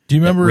beers. Do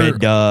you remember Red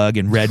Dog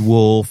and Red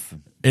Wolf?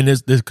 And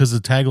this because the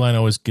tagline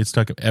always gets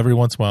stuck every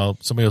once in a while.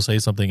 Somebody will say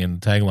something, and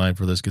the tagline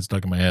for this gets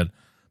stuck in my head.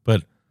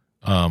 But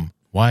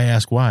why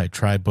ask why?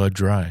 Try Bud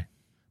Dry.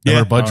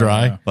 Remember Bud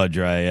Dry? Yeah. Bud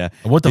Dry, yeah.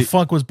 And what the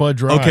fuck was Bud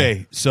Dry?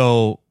 Okay,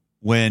 so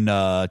when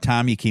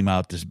Tommy came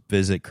out to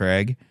visit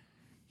Craig,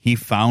 he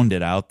found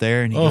it out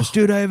there, and he goes,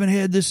 "Dude, I haven't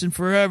had this in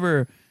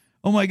forever.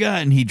 Oh my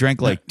god!" And he drank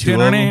like two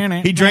of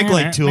them. He drank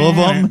like two of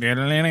them, and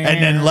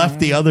then left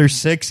the other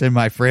 6 in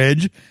my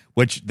fridge,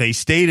 which they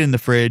stayed in the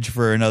fridge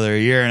for another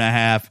year and a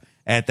half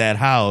at that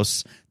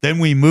house. Then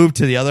we moved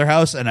to the other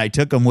house, and I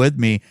took them with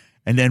me.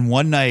 And then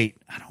one night,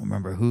 I don't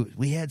remember who,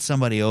 we had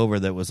somebody over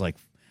that was like,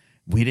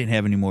 we didn't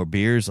have any more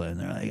beers. And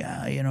they're like,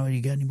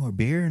 you got any more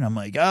beer? And I'm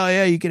like, oh,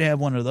 yeah, you can have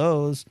one of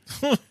those.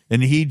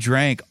 And he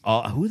drank,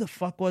 who the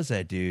fuck was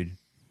that dude?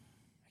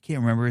 I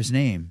can't remember his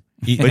name.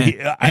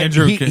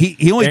 Andrew,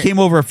 he only came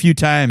over a few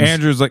times.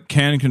 Andrew's like,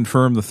 can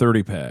confirm the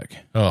 30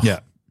 pack. Oh. Yeah.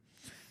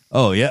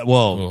 Oh, yeah.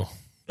 Well,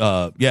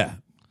 yeah.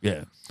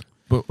 Yeah.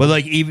 But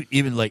like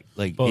even like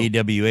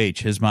AWH,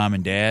 his mom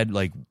and dad,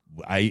 like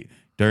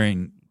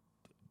during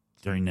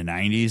the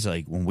 90s,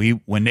 like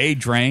when they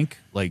drank,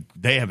 like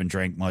they haven't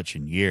drank much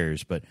in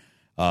years, but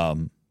I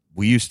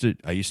used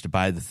to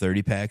buy the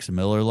 30 packs of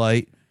Miller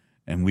Lite,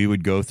 and we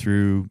would go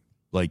through,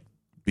 like,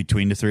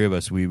 between the three of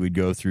us, we would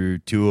go through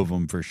 2 of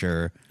them for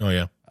sure. Oh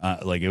yeah.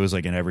 Like it was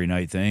like an every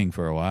night thing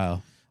for a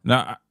while.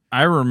 Now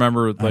I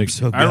remember, like, I'm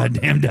so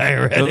goddamn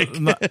diuretic.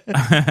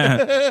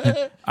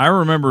 I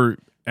remember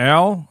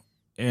Al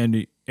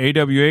and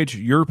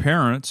AWH, your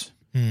parents.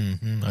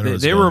 Mm-hmm.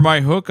 They were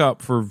my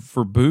hookup for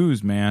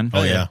booze, man.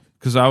 Oh yeah,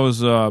 because I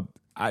was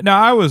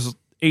I was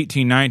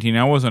 18, 19.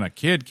 I wasn't a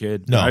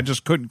kid. No, I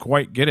just couldn't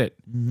quite get it.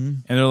 Mm-hmm.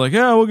 And they're like,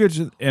 yeah, we'll get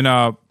you. And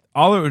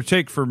all it would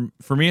take for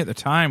me at the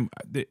time,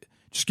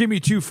 just give me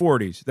 2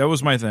 40s. That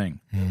was my thing.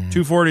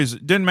 2 40s.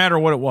 Didn't matter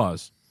what it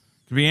was.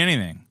 Could be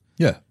anything.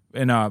 Yeah.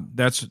 And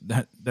that's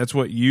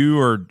what you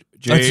or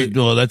Jay.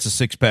 That's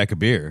a 6-pack of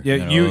beer.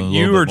 Yeah,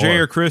 you or Jay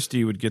or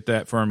Christy would get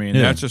that for me, and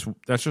that's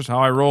just how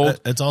I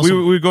rolled. It's also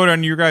we would go down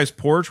to your guys'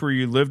 porch where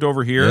you lived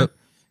over here,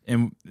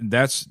 yep.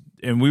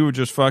 and we would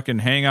just fucking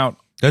hang out.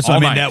 That's all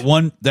what I mean.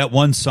 night. That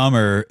one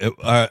summer,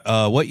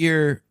 what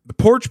year? The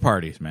porch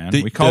parties, man.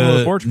 We called them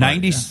the porch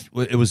parties.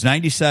 90s. It was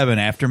 97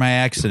 after my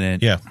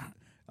accident. Yeah.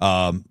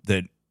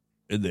 That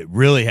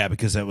really happened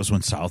because that was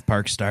when South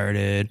Park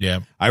started. Yeah.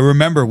 I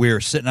remember we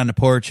were sitting on the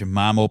porch and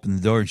Mom opened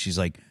the door and she's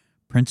like,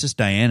 Princess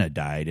Diana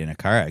died in a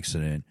car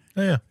accident.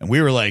 Oh, yeah. And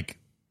we were like,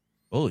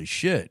 holy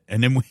shit.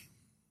 And then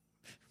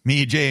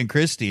me, Jay, and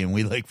Christy, and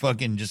we like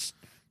fucking just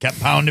kept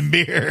pounding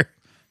beer.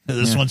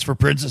 This one's for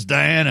Princess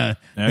Diana.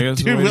 Yeah, I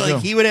guess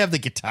Dude, he would have the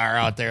guitar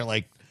out there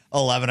like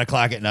 11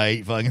 o'clock at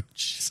night, fucking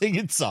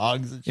singing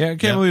songs. And shit. Yeah, I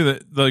can't believe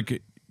that.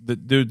 Like the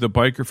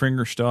biker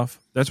finger stuff.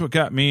 That's what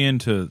got me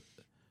into,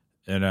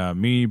 and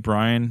me,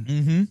 Brian.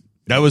 Mm-hmm.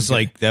 That was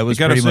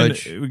pretty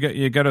much.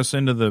 You got us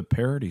into the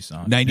parody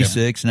song.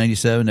 96,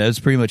 97. That was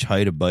pretty much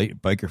height of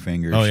biker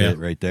finger shit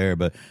right there.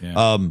 But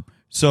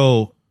so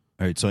all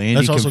right, so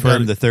Andy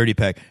confirmed the 30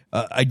 pack.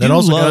 That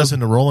also got us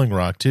into Rolling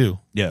Rock too.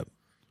 Yeah.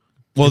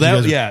 Well,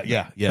 Al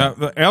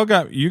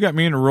you got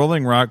me into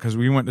Rolling Rock because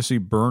we went to see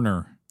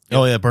Burner.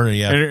 Oh yeah, Burner.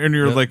 Yeah, and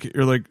you're like,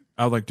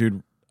 I was like,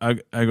 dude, I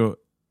go.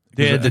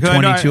 They had the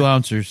 22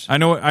 ounces.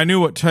 I knew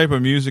what type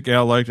of music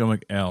Al liked. I'm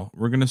like, Al,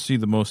 we're gonna see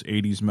the most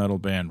 80s metal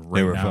band right now.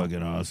 They were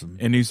fucking awesome.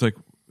 And he's like,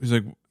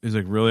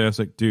 really? I was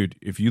like, dude,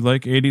 if you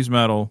like 80s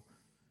metal,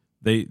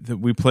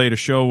 we played a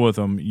show with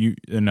them. You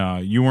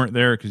weren't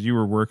there because you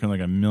were working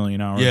like a million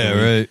hours.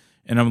 Yeah, right.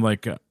 And I'm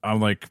like,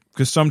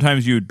 because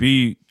sometimes you would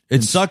be.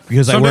 It sucked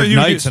because I worked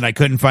nights and I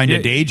couldn't find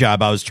a day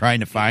job. I was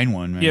trying to find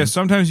one, man. Yeah,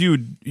 sometimes you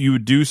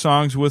would do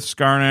songs with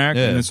Skarnak,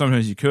 and then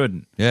sometimes you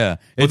couldn't. Yeah,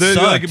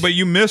 but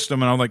you missed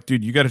them, and I'm like,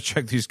 dude, you got to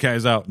check these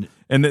guys out.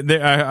 And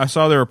I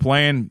saw they were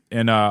playing,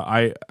 and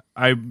I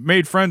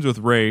made friends with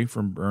Ray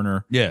from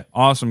Burner. Yeah,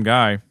 awesome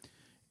guy.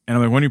 And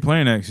I'm like, when are you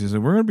playing next? He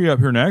said, we're gonna be up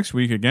here next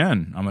week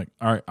again. I'm like,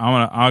 all right,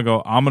 I'm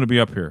gonna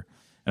be up here.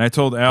 And I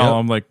told Al,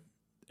 I'm like,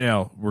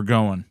 Al, we're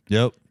going.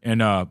 Yep.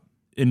 And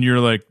you're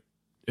like,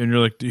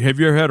 have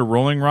you ever had a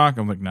Rolling Rock?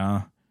 I'm like, nah.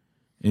 And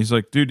he's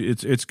like, dude,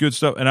 it's good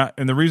stuff.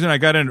 And the reason I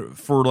got in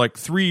for like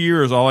 3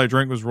 years, all I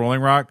drank was Rolling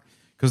Rock,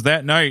 because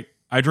that night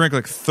I drank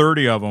like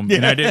 30 of them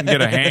and I didn't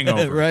get a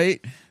hangover. Right?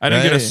 I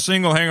didn't get a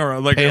single hangover.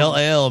 Like pale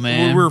ale,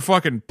 man. We were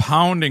fucking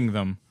pounding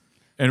them,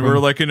 and we were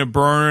like in a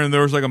burner, and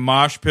there was like a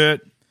mosh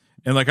pit,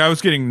 and like I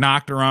was getting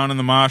knocked around in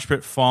the mosh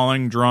pit,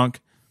 falling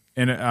drunk,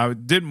 and I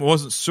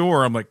wasn't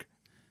sore. I'm like,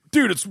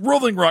 dude, it's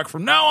Rolling Rock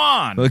from now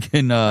on.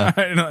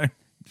 Fucking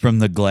from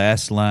the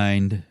glass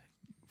lined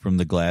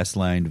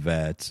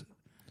vats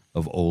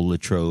of Old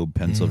Latrobe,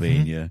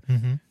 Pennsylvania.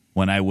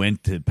 When I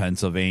went to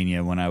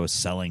Pennsylvania, when I was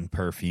selling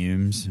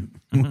perfumes,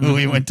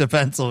 we went to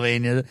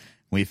Pennsylvania.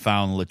 We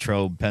found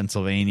Latrobe,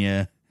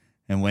 Pennsylvania,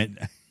 and went.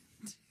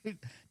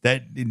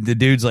 That the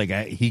dude's like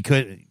he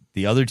could.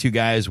 The other two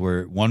guys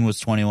were, one was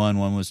 21,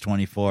 one was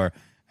 24,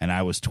 and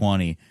I was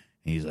 20. And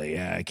he's like,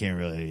 yeah, I can't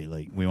really,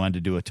 like, we wanted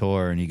to do a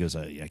tour, and he goes,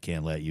 I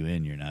can't let you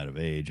in. You're not of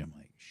age. I'm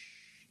like, shh.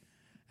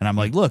 And I'm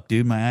like, look,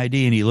 dude, my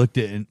ID. And he looked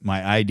at it,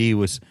 my ID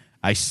was,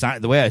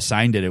 the way I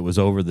signed it, it was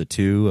over the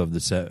 2 of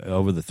the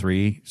over the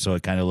 3, so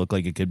it kind of looked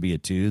like it could be a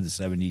 2, the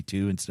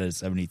 72 instead of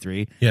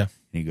 73. Yeah. And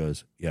he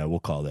goes, yeah, we'll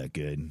call that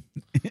good.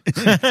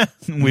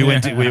 we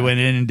went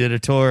in and did a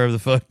tour of the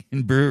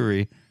fucking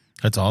brewery.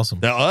 That's awesome.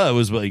 That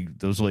was like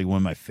one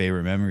of my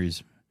favorite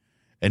memories.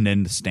 And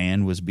then the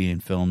stand was being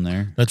filmed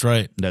there. That's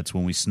right. That's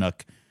when we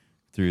snuck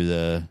through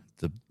the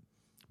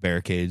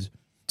barricades.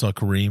 Saw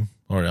Kareem,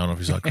 or I don't know if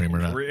you saw Kareem or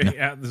not.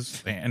 At the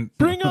stand.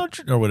 Bring out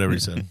or whatever he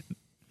said.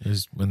 He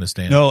was in the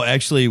stand. No,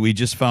 actually, we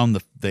just found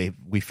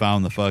we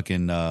found the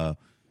fucking the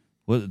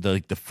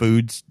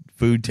food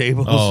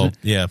tables. Oh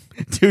yeah,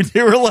 dude,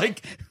 they were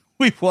like,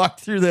 we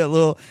walked through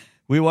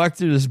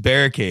this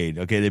barricade.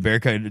 Okay, they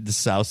barricaded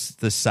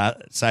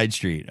the side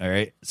street. All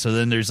right, so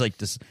then there's like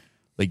this,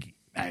 like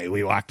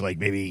we walked like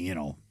maybe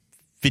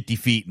 50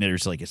 feet, and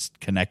there's like a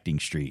connecting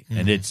street,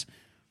 and it's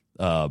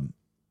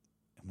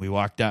we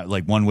walked out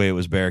like one way it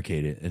was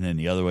barricaded, and then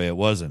the other way it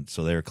wasn't.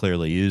 So they were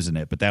clearly using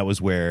it, but that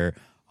was where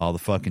all the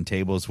fucking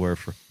tables were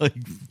for like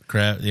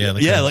craft. Yeah,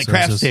 like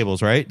craft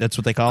tables, right? That's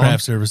what they call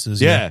craft them?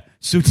 services. Yeah.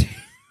 So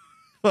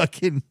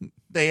fucking,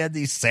 they had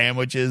these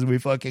sandwiches we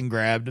fucking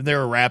grabbed, and they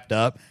were wrapped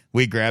up.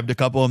 We grabbed a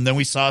couple of them. Then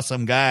we saw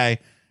some guy,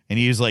 and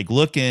he was like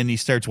looking. He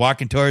starts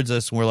walking towards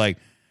us, and we're like,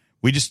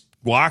 we just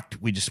walked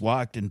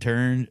and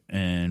turned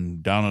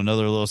and down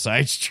another little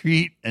side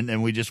street, and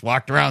then we just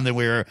walked around. Then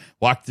I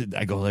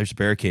go, there's a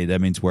barricade.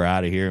 That means we're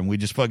out of here. And we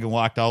just fucking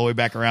walked all the way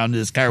back around to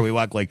this car. We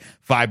walked like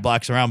 5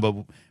 blocks around, but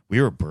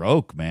we were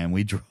broke, man.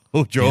 We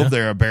drove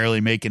there barely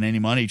making any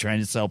money trying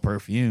to sell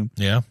perfume.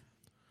 Yeah.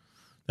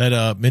 That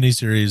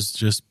miniseries,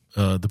 just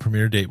the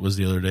premiere date was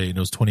the other day, and it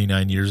was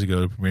 29 years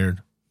ago it premiered.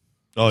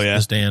 Oh, yeah.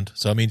 The stand.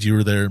 So that means you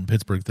were there in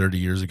Pittsburgh 30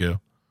 years ago.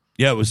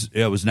 Yeah, it was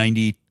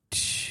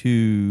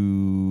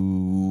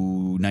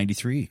 92,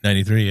 93.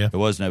 93, yeah. It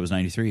was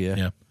 93, yeah.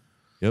 Yeah.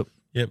 Yep.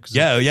 Yep.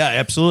 Yeah,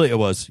 absolutely it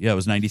was. Yeah, it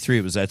was 93.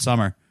 It was that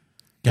summer.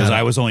 Because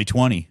I was only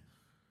 20.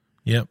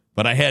 Yep.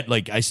 But I had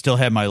I still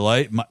had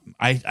I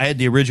had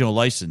the original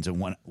license,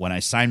 and when I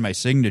signed my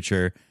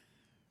signature,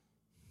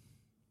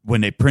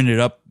 when they printed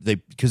up,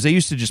 because they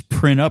used to just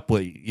print up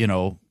what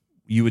you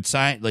would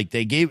sign, like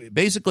they gave,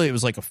 basically it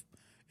was like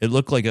it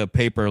looked like a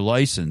paper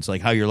license,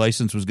 like how your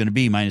license was going to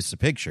be minus the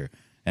picture,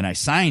 and I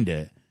signed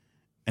it,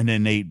 and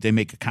then they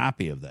make a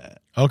copy of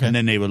that, okay, and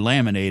then they would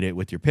laminate it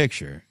with your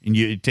picture, and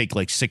it'd take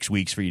like 6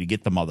 weeks for you to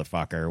get the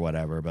motherfucker or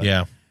whatever, but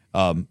yeah.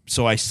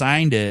 So I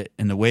signed it,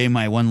 and the way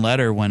my one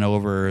letter went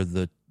over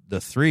the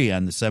 3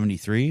 on the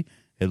 73,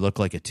 it looked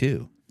like a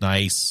 2.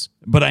 Nice.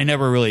 But I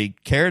never really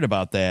cared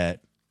about that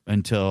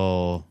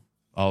until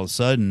all of a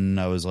sudden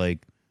I was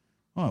like,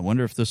 oh, I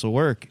wonder if this will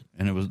work.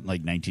 And it was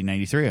like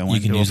 1993. I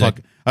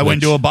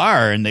went to a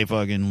bar, and they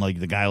fucking, like,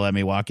 the guy let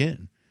me walk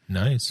in.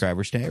 Nice.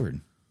 Travers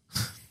Tavern.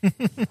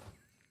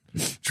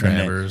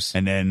 Travers.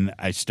 And then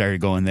I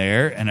started going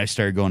there, and I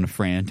started going to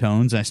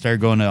Frantone's, and I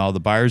started going to all the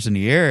bars in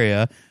the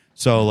area.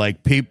 So,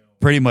 like,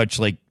 pretty much,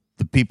 like,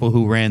 the people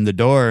who ran the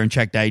door and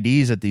checked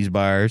IDs at these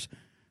bars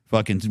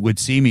fucking would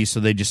see me, so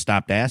they just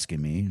stopped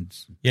asking me.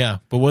 Yeah,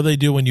 but what do they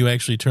do when you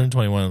actually turn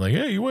 21? Like,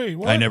 hey, wait,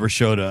 what? I never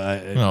showed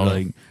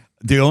like,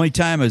 the only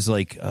time is,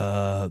 like,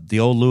 the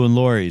old Lou and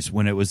Laurie's,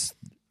 when it was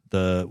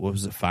what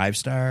was it,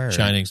 5-star?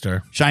 Shining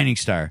Star. Shining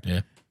Star.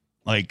 Yeah.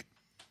 Like,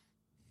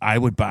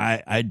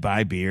 I'd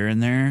buy beer in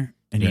there,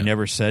 and he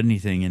never said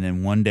anything. And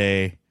then one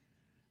day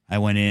I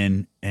went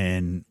in,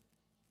 and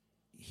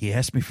he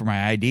asked me for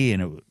my ID,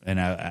 and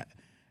I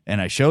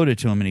showed it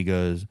to him, and he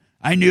goes,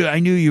 I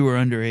knew you were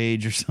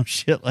underage or some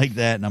shit like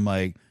that. And I'm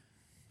like,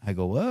 I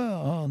go,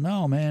 well, oh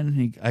no,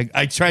 man.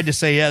 I tried to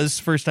say, yeah, this is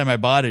the first time I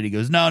bought it. He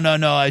goes, no,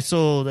 I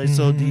sold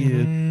to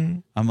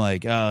you. I'm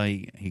like, oh,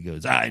 he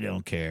goes, I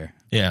don't care.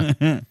 Yeah.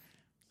 I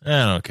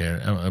don't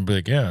care. I'm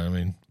like, yeah, I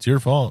mean, it's your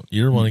fault.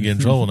 You're the one to get in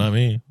trouble, not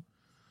me.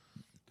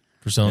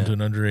 For selling to an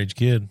underage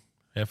kid.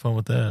 Have fun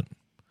with that.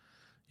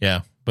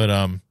 Yeah.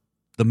 But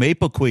the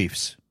Maple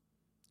Queefs.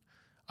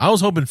 I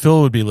was hoping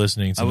Phil would be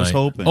listening tonight. I was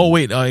hoping. Oh,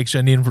 wait. Actually,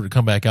 I need him to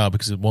come back out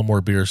because it's one more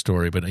beer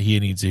story, but he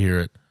needs to hear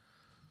it.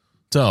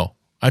 So,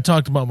 I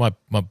talked about my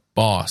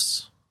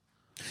boss.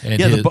 And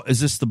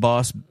is this the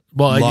Boss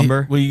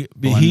lumber?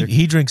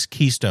 He drinks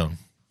Keystone.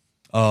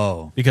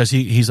 Oh. Because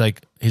he's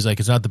like,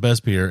 it's not the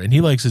best beer, and he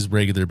likes his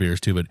regular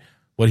beers too, but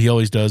what he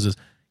always does is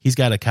he's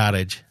got a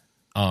cottage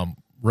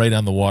right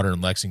on the water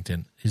in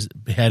Lexington. He's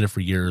had it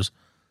for years.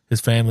 His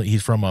family,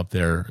 he's from up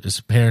there.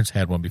 His parents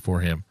had one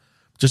before him.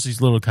 Just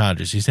these little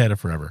cottages. He's had it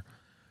forever.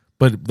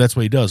 But that's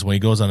what he does. When he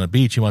goes on the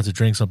beach, he wants to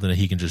drink something that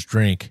he can just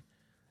drink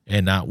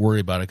and not worry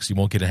about it because you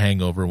won't get a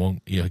hangover.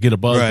 Won't get a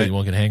buzz, Right. but you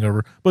won't get a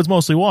hangover. But it's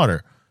mostly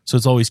water, so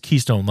it's always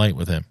Keystone Light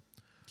with him.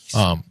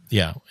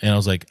 Yeah, and I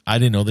was like, I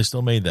didn't know they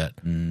still made that.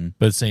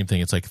 But it's the same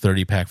thing. It's like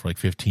 30 pack for like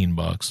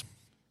 $15.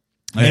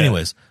 Yeah.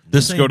 Anyways,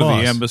 this Let's go to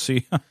boss, the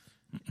embassy.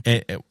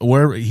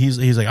 where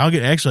he's like, I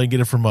get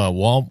it from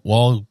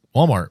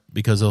Walmart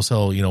because they'll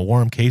sell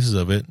warm cases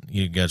of it.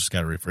 You guys just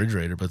got a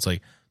refrigerator, but it's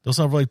like they'll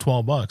sell for like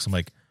 $12. I'm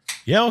like,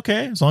 yeah,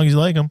 okay, as long as you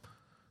like them,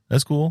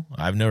 that's cool.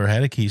 I've never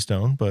had a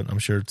Keystone, but I'm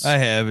sure it's. I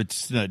have.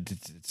 It's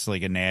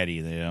like a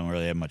natty. They don't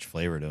really have much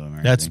flavor to them.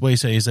 That's what he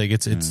says. He's like,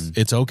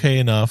 it's okay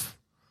enough.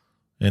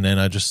 And then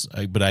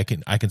but I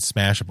can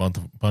smash a bunch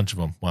of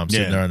them while I'm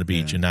sitting there on the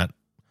beach and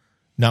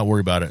not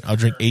worry about it. I'll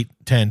drink 8,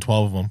 10,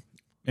 12 of them.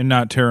 And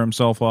not tear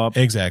himself up.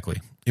 Exactly.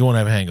 He won't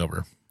have a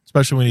hangover,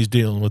 especially when he's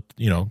dealing with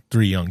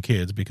 3 young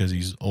kids because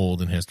he's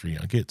old and has 3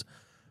 young kids.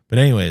 But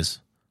anyways,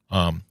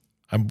 I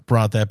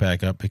brought that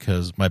back up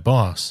because my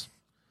boss,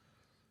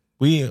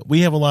 we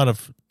have a lot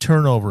of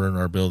turnover in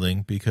our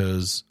building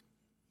because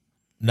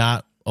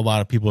not a lot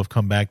of people have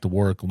come back to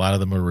work. A lot of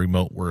them are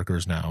remote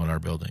workers now in our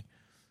building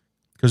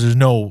because there's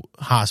no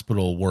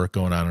hospital work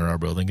going on in our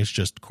building. It's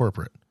just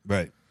corporate.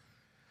 Right.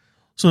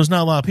 So there's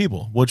not a lot of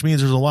people, which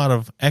means there's a lot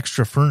of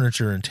extra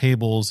furniture and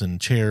tables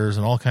and chairs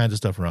and all kinds of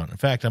stuff around. In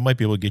fact, I might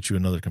be able to get you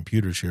another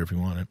computer chair if you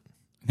want it.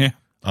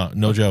 Yeah.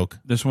 No joke.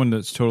 This one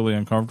that's totally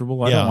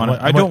uncomfortable. I Yeah, don't want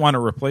to. I I don't might- want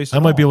to replace it. I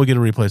might be able to get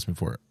a replacement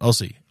for it. I'll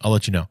see. I'll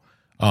let you know.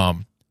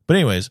 But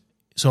anyways,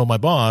 so my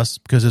boss,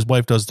 because his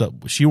wife does stuff,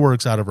 she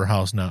works out of her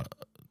house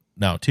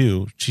now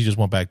too. She just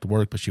went back to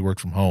work, but she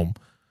works from home,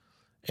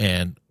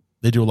 and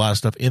they do a lot of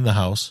stuff in the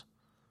house,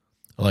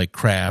 like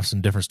crafts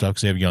and different stuff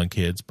because they have young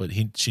kids. But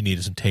she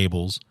needed some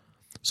tables,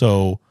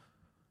 so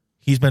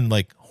he's been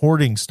like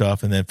hoarding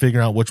stuff and then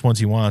figuring out which ones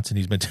he wants, and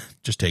he's been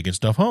just taking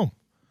stuff home.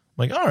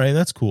 I'm like, all right,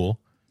 that's cool.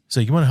 So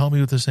you want to help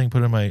me with this thing?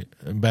 Put it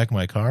in back of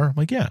my car. I'm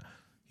like, yeah.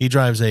 He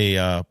drives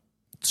a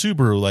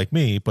Subaru like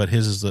me, but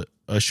his is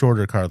a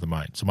shorter car than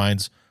mine. So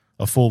mine's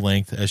a full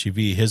length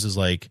SUV. His is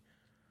like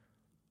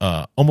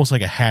almost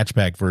like a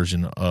hatchback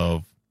version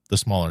of the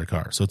smaller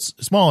car. So it's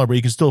smaller, but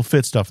you can still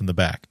fit stuff in the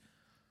back.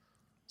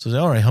 So he's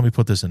like, all right, help me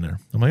put this in there.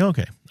 I'm like,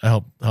 okay. I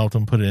helped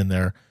him put it in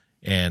there,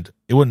 and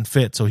it wouldn't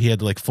fit. So he had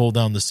to like fold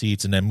down the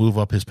seats and then move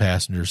up his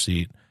passenger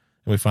seat.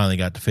 And we finally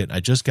got to fit.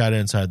 I just got it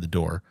inside the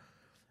door.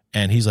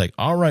 And he's like,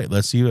 all right,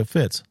 let's see if it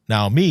fits.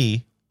 Now,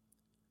 me,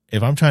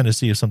 if I'm trying to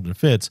see if something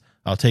fits,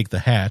 I'll take the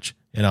hatch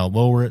and I'll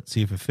lower it,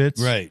 see if it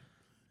fits. Right.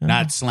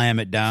 Not slam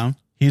it down.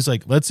 He's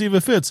like, let's see if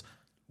it fits.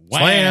 Wham.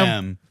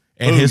 Slam.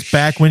 And his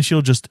back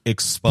windshield just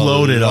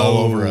exploded all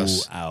over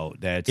us. Out.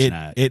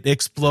 It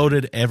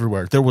exploded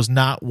everywhere. There was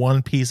not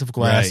one piece of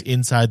glass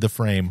inside the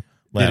frame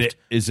left.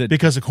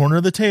 Because the corner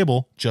of the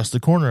table, just the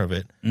corner of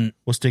it,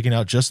 was sticking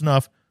out just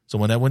enough. So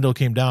when that window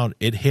came down,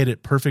 it hit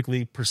it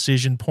perfectly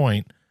precision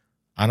point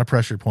on a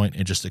pressure point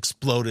and just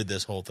exploded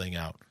this whole thing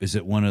out. Is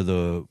it one of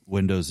the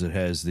windows that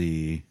has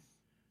the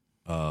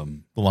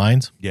The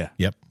lines? Yeah.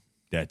 Yep.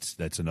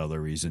 That's another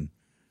reason.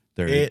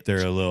 They're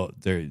a little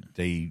And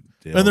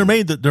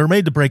they're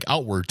made to break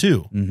outward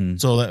too. Mm-hmm.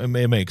 So that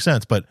may make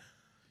sense. But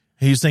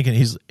he's thinking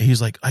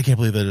he's like, I can't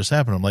believe that just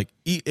happened. I'm like,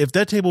 if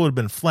that table would have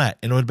been flat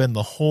and it would have been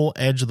the whole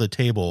edge of the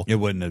table, it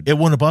wouldn't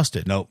have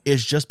busted. Nope.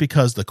 It's just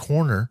because the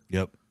corner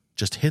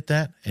just hit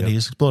that and he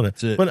just exploded.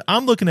 But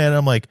I'm looking at it,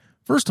 I'm like,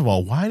 first of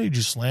all, why did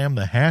you slam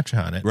the hatch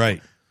on it?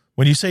 Right.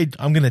 When you say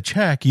I'm going to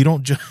check, you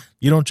don't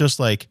just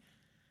like,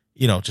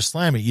 just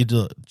slam it. You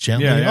do it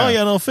gently. Yeah. Oh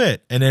yeah, it'll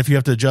fit. And if you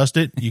have to adjust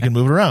it, you can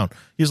move it around.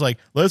 He's like,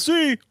 let's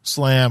see,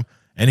 slam,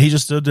 and he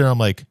just stood there. I'm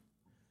like,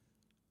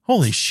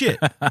 holy shit,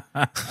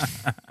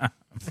 that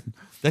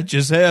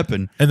just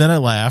happened. And then I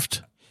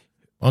laughed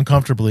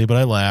uncomfortably, but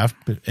I laughed.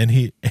 And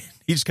he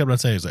just kept on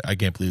saying, he's like, I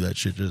can't believe that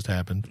shit just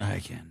happened.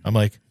 I can. I'm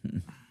like,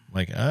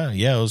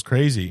 yeah, it was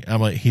crazy.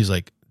 He's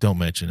like, don't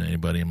mention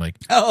anybody. I'm like,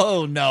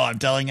 oh no, I'm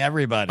telling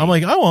everybody. I'm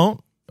like, I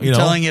won't. I'm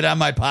telling it on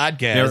my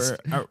podcast.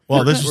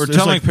 Well, we're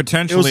telling like,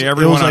 potentially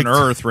everyone on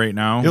Earth right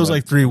now. It was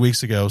like 3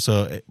 weeks ago.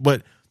 So,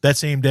 but that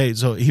same day,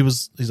 so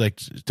he's like,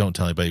 don't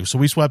tell anybody. So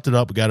we swept it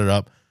up, we got it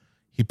up.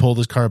 He pulled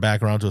his car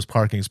back around to his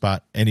parking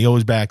spot, and he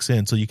always backs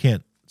in, so you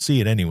can't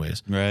see it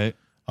anyways. Right.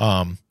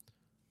 And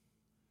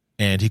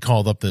he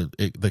called up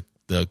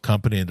the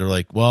company, and they're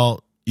like,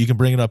 well, you can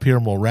bring it up here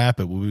and we'll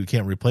wrap it, but we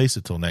can't replace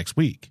it till next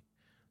week.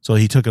 So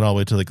he took it all the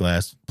way to the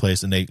glass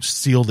place, and they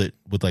sealed it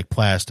with like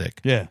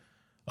plastic. Yeah.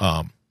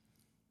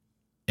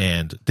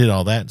 And did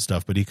all that and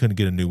stuff, but he couldn't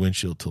get a new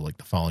windshield till like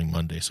the following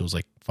Monday. So it was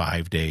like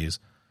 5 days.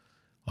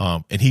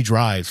 And he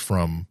drives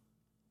from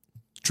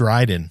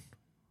Dryden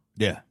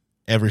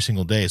every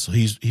single day. So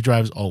he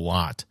drives a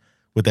lot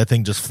with that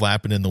thing just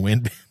flapping in the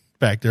wind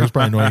back there. It's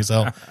probably annoying as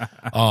hell.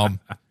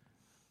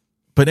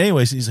 But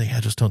anyways, he's like,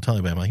 yeah, just don't tell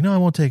anybody. I'm like, no, I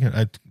won't take it.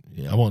 I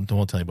won't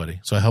tell anybody.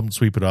 So I helped him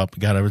sweep it up,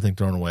 got everything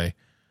thrown away.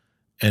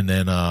 And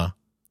then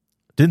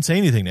didn't say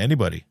anything to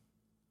anybody.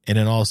 And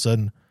then all of a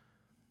sudden,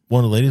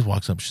 one of the ladies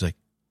walks up. She's like,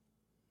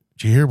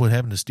 did you hear what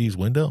happened to Steve's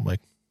window? I'm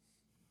like,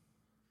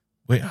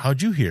 wait,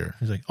 how'd you hear?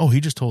 He's like, oh, he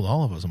just told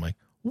all of us. I'm like,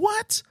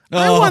 What?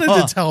 I wanted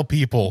to tell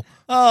people.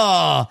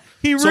 Oh,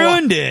 he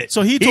ruined it.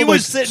 So he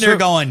was sitting there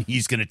going,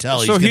 he's going to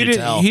tell. So he's going to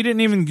tell. he didn't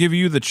even give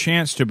you the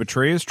chance to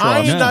betray his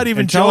trust. I'm not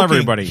even and tell joking.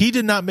 everybody. He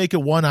did not make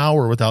it 1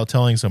 hour without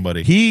telling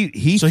somebody.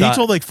 He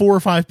told like 4 or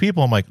 5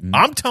 people. I'm like,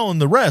 I'm telling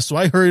the rest. So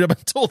I hurried up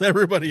and told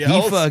everybody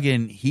else.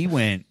 He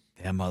went,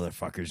 that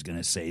motherfucker's going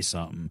to say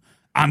something.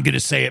 I'm going to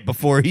say it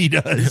before he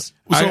does.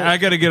 I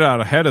got to get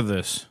out ahead of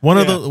this. One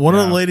of the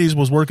ladies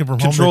was working from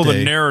home. Control that day.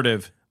 the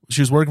narrative.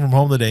 She was working from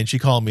home today, and she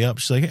called me up.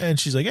 She's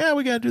like, yeah,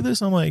 we got to do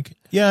this. I'm like,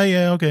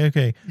 yeah, okay.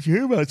 Did you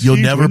hear about You'll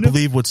Steve never Wyndham?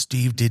 believe what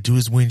Steve did to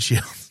his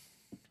windshield.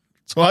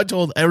 So I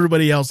told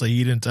everybody else that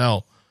he didn't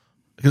tell,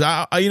 because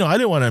I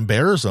didn't want to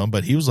embarrass him,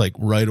 but he was like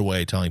right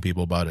away telling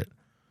people about it.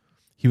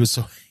 He was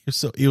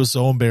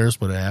so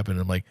embarrassed when it happened.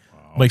 I'm like,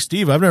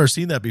 Steve, I've never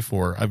seen that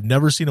before. I've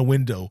never seen a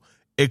window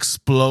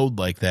explode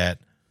like that.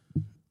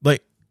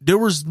 Like there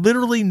was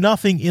literally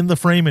nothing in the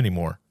frame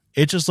anymore.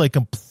 It just like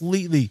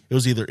completely, it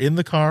was either in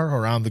the car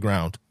or on the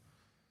ground.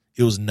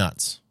 It was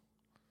nuts.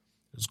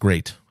 It was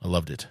great. I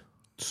loved it.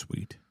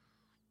 Sweet.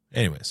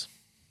 Anyways,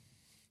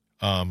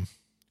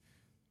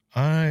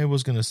 I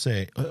was going to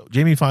say,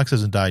 Jamie Foxx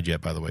hasn't died yet,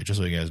 by the way, just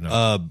so you guys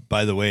know.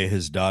 By the way,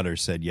 his daughter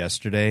said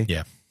yesterday,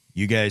 Yeah.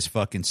 you guys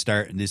fucking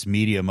starting this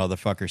media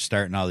motherfucker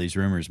starting all these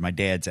rumors. My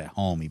dad's at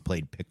home. He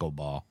played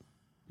pickleball.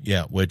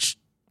 Yeah, which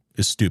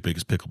is stupid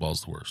because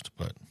pickleball's the worst.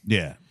 But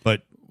Yeah,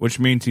 but Which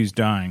means he's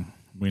dying.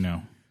 We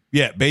know.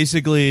 yeah,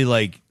 basically,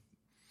 like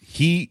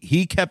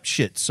he kept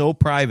shit so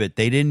private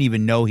they didn't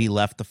even know he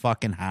left the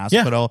fucking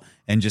hospital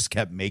and just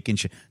kept making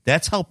shit.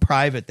 That's how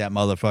private that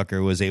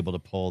motherfucker was able to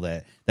pull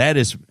that. That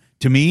is,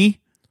 to me,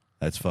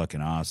 that's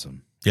fucking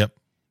awesome. Yep.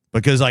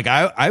 Because like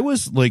I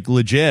was like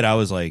legit, I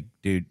was like,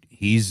 dude,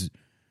 he's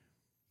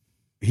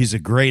a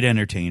great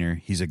entertainer.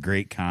 He's a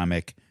great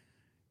comic.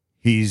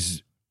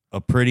 He's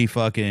a pretty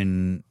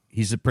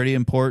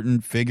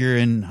important figure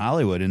in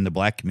Hollywood, in the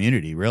black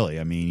community, really.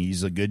 I mean,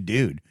 he's a good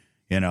dude,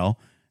 you know?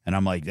 And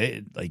I'm like,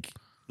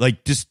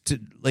 like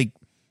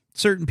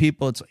certain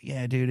people, it's like,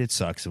 yeah, dude, it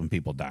sucks when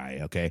people die,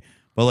 okay?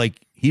 But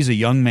like, he's a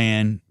young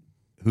man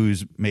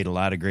who's made a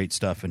lot of great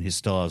stuff and he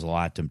still has a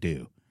lot to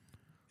do.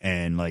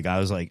 And like, I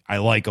was like, I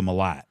like him a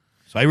lot.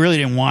 So I really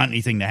didn't want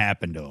anything to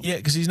happen to him. Yeah,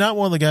 because he's not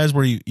one of the guys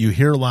where you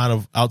hear a lot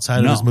of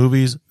outside of his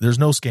movies. There's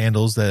no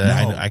scandals that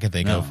I can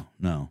think of.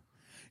 No.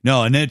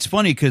 And it's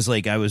funny because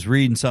like I was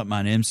reading something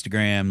on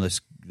Instagram.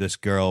 This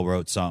girl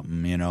wrote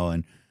something, you know,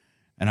 and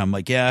I'm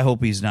like, yeah, I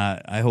hope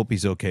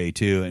he's okay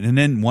too. And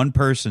then one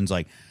person's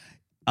like,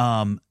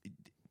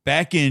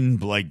 back in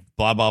like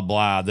blah blah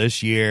blah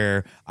this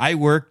year, I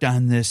worked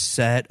on this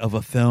set of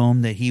a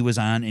film that he was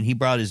on, and he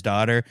brought his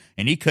daughter,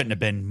 and he couldn't have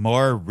been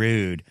more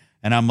rude.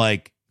 And I'm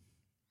like,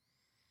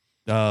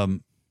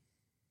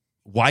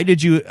 why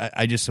did you?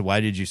 I just said, why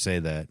did you say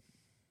that?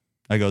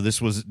 I go,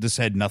 this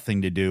had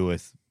nothing to do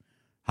with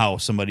how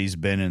somebody's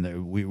been in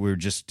there. We were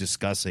just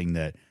discussing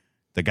that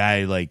the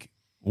guy, like,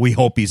 we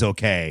hope he's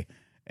okay,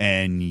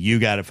 and you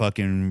got to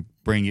fucking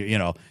bring you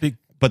know.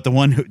 But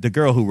the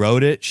girl who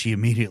wrote it, she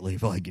immediately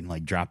fucking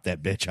like dropped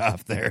that bitch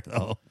off there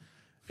though.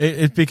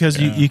 It's because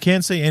you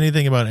can't say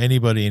anything about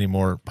anybody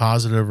anymore,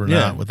 positive or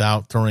not,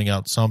 without throwing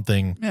out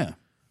something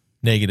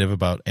negative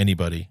about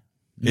anybody.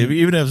 Even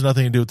if it has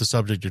nothing to do with the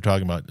subject you're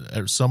talking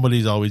about,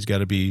 somebody's always got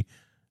to be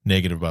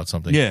negative about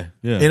something. Yeah.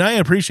 And I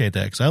appreciate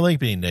that because I like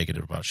being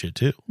negative about shit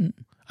too.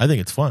 I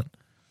think it's fun,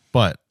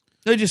 but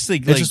I just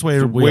think it's like, just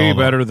way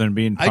better than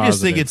being positive. I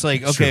just think it's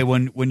like, okay,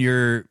 when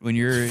you're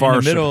far in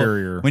the middle,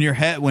 superior.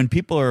 when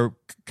people are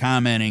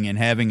commenting and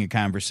having a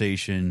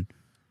conversation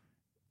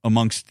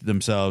amongst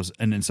themselves,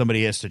 and then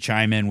somebody has to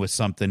chime in with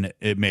something that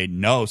it made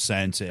no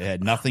sense. It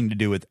had nothing to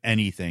do with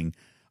anything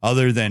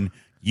other than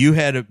you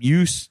had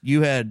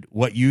you had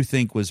what you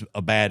think was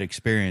a bad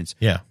experience.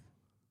 Yeah,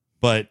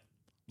 but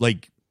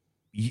like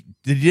they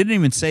didn't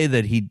even say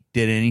that he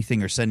did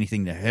anything or said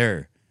anything to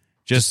her,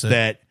 just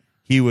that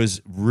he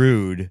was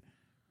rude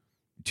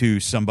to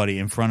somebody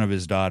in front of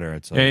his daughter.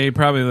 It's like, he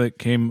probably like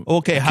came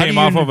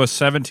off of a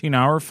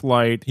 17-hour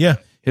flight. Yeah,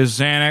 his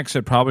Xanax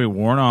had probably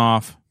worn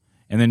off,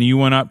 and then you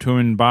went up to him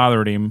and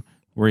bothered him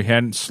where he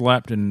hadn't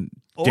slept in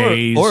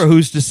days. Or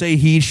who's to say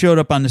he showed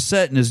up on the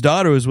set and his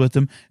daughter was with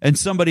him, and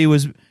somebody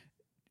was,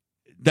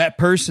 that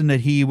person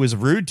that he was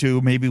rude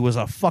to maybe was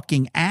a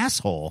fucking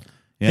asshole.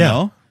 You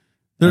know?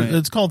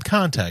 It's called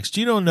context.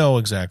 You don't know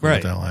exactly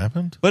what the hell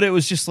happened. But it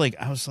was just like,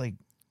 I was like,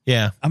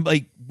 yeah, I'm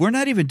like, we're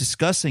not even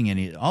discussing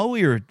any. All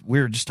we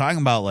were just talking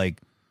about, like,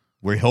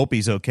 we hope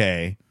he's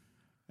okay,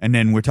 and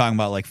then we're talking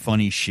about like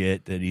funny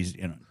shit that he's,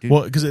 you know. Dude,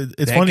 well, because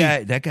it's funny.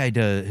 That guy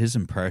does his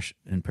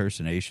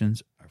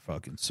impersonations are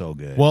fucking so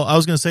good. Well, I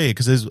was gonna say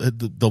because I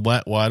don't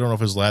know if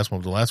his last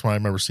one, but the last one I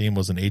remember seeing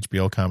was an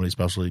HBO comedy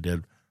special he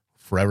did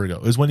forever ago.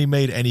 It was when he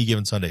made Any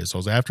Given Sunday, so it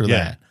was after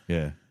that.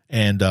 Yeah,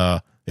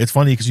 and it's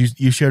funny because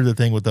you shared the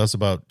thing with us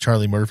about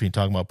Charlie Murphy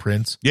talking about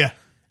Prince. Yeah.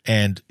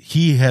 And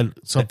he had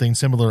something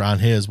similar on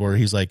his where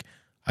he's like,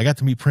 I got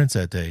to meet Prince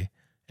that day.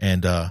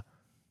 And I'll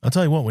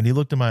tell you what, when he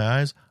looked in my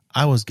eyes,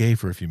 I was gay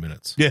for a few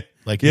minutes. Yeah.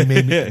 Like he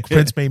made me,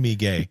 Prince made me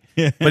gay.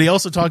 But he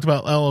also talked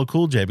about LL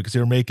Cool J because they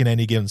were making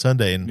Any Given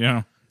Sunday, and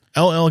Yeah.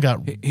 LL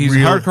got He's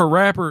real, a hardcore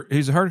rapper.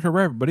 He's a hardcore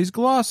rapper, but he's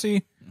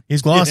glossy.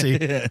 He's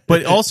glossy,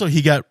 but also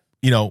he got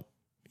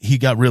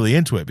really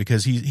into it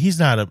because he's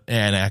not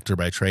an actor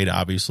by trade,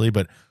 obviously,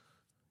 but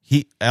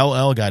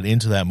LL got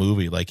into that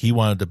movie. Like he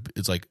wanted to.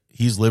 It's like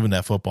he's living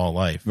that football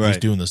life. Right. He's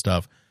doing the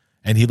stuff,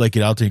 and he'd like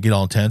get out there and get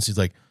all intense. It's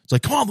like,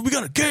 come on, we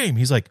got a game.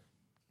 He's like,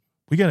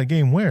 we got a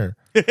game where?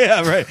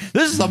 Yeah, right.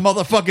 This is a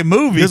motherfucking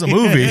movie. There's a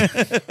movie.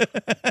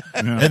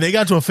 And they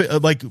got to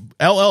like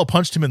LL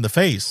punched him in the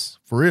face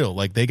for real.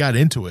 Like they got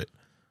into it.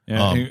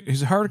 Yeah,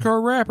 he's a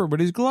hardcore rapper, but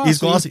he's glossy. He's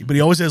glossy, but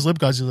he always has lip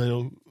gloss. He's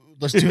like,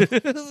 let's do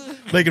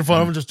making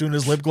fun of him just doing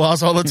his lip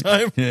gloss all the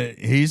time. Yeah,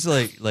 he's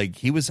like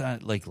he was on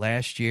like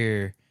last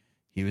year.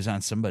 He was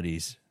on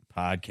somebody's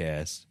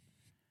podcast,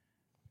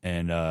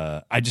 and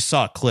I just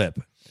saw a clip,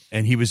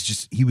 and he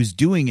was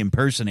doing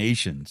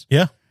impersonations.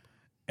 Yeah.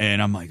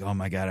 And I'm like, oh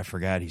my God, I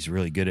forgot he's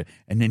really good at.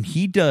 And then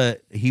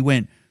he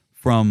went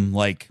from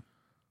like,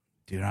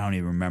 dude, I don't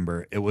even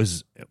remember. It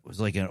was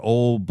like an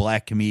old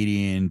black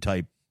comedian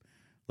type,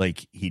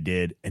 like he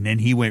did, and then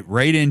he went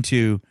right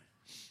into.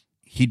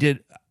 He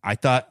did. I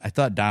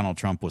thought Donald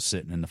Trump was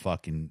sitting in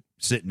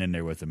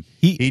there with him.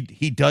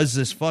 He does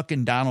this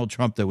fucking Donald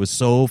Trump that was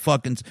so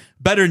fucking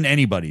better than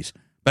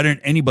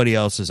anybody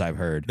else's I've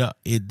heard. No,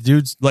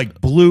 dude's like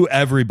blew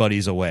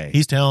everybody's away.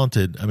 He's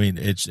talented. I mean,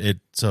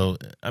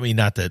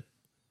 not that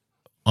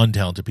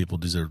untalented people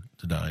deserve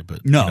to die,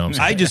 but no, you know what I'm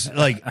saying? I just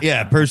like,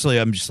 yeah, personally,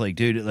 I'm just like,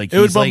 dude, like it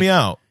would bum me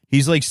out.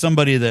 He's like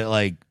somebody that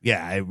like,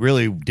 yeah, I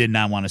really did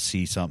not want to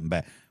see something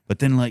bad. But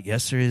then like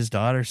yesterday, his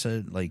daughter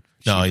said like,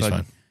 no, he's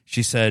fine.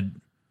 She said,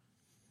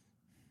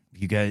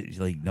 you guys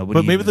like nobody.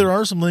 But maybe there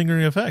are some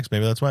lingering effects.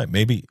 Maybe that's why.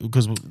 Maybe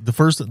because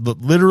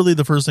literally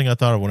the first thing I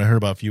thought of when I heard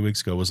about a few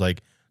weeks ago was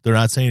like, they're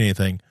not saying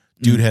anything.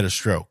 Dude had a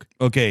stroke.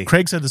 Okay.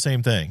 Craig said the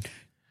same thing.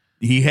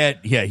 He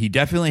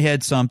definitely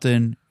had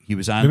something. He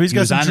was on. Maybe he's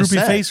got some droopy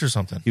set. face or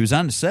something. He was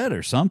on the set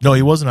or something. No,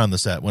 he wasn't on the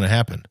set when it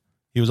happened.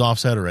 He was off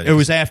set already. It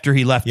was after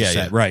he left the Yeah,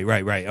 set. yeah.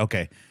 Right.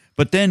 Okay.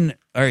 But then,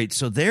 all right,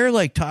 so they're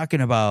like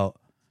talking about,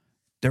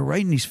 they're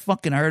writing these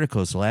fucking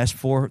articles the last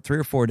 3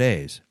 or 4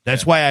 days.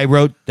 That's why I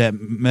wrote that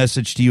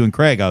message to you and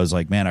Craig. I was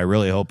like, man, I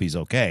really hope he's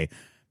okay.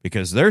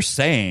 Because they're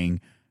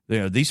saying,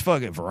 these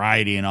fucking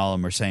Variety and all of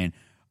them are saying,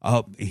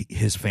 oh,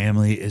 his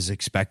family is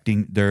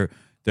expecting,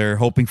 they're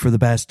hoping for the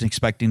best and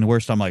expecting the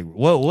worst. I'm like,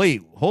 well,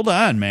 wait, hold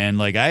on, man.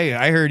 Like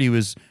I heard he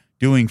was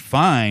doing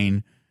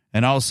fine,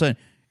 and all of a sudden,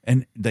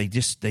 and they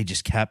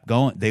just kept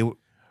going.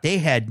 They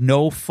had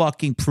no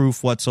fucking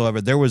proof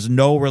whatsoever. There was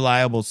no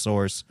reliable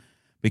source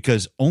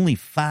because only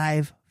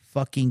 5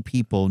 fucking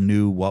people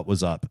knew what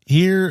was up.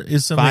 Here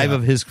is something 5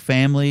 of his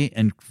family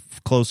and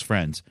close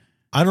friends.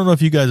 I don't know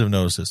if you guys have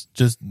noticed this.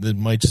 It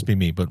might just be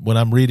me, but when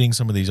I'm reading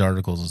some of these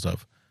articles and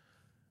stuff,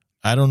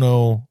 I don't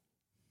know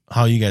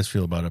how you guys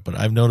feel about it, but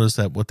I've noticed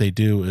that what they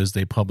do is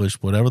they publish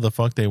whatever the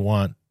fuck they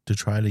want to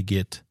try to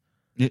get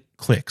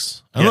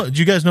clicks. I don't know. Did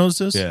you guys notice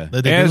this? Yeah.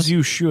 As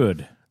you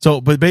should.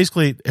 So, but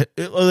basically,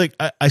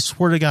 I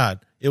swear to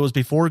God, it was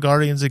before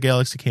Guardians of the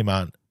Galaxy came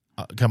out.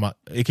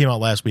 It came out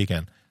last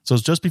weekend, so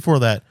it's just before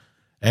that.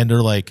 And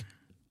they're like,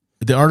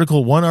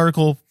 one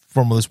article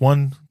from this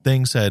one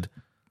thing said,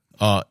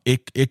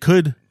 it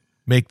could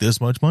make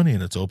this much money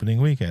in its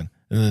opening weekend.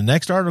 And then the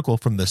next article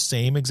from the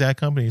same exact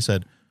company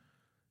said,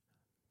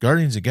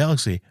 Guardians of the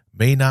Galaxy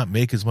may not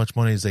make as much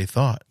money as they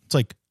thought. It's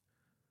like,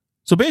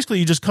 so basically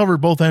you just covered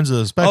both ends of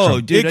the spectrum.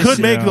 Oh, dude, it could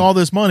make all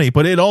this money,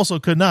 but it also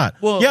could not.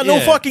 Well, no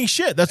fucking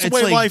shit. That's the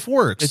way life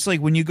works. It's like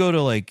when you go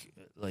to like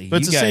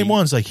but it's the same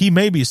ones. Like, he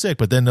may be sick,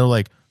 but then they're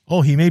like,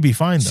 oh, he may be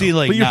fine though. See,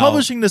 like, but you're now,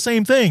 publishing the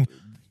same thing.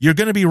 You're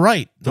going to be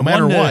right no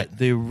matter what.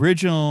 The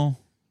original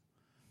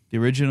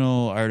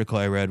article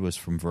I read was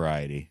from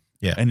Variety.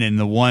 Yeah. And then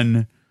the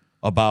one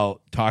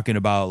talking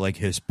about like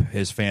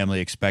his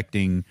family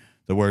expecting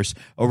the worst,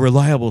 a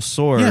reliable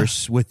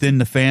source within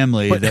the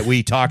family that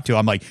we talked to.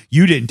 I'm like,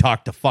 you didn't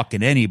talk to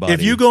fucking anybody.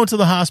 If you go into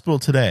the hospital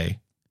today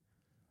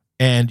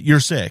and you're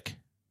sick,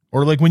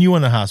 or like when you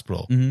went to the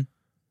hospital,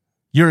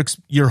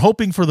 you're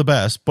hoping for the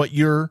best, but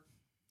you're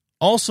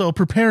also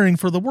preparing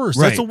for the worst.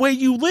 Right. That's the way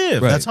you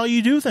live. Right. That's how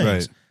you do things.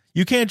 Right.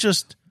 You can't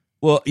just.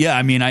 Well, yeah,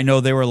 I mean, I know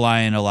they were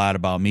lying a lot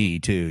about me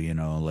too.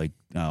 Like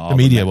the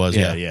media was,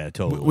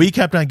 totally. We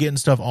kept on getting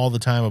stuff all the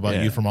time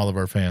about you from all of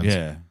our fans.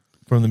 Yeah.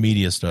 From the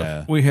media stuff.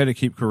 Yeah. We had to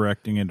keep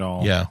correcting it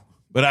all. Yeah.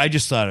 But I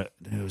just thought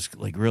it was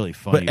like really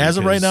funny. But as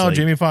of right now, like,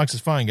 Jamie Foxx is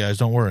fine, guys.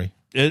 Don't worry.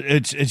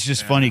 It's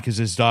just funny because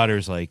his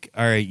daughter's like,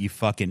 all right, you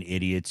fucking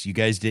idiots. You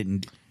guys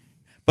didn't.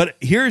 But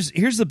here's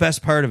the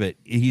best part of it.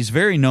 He's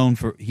very known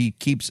for, he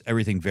keeps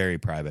everything very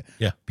private.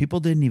 Yeah.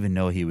 People didn't even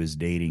know he was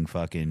dating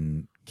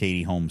fucking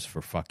Katie Holmes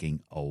for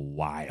fucking a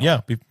while.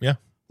 Yeah. Yeah.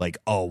 Like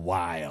a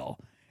while.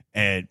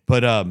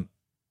 But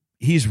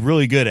he's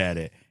really good at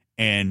it.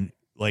 And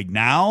like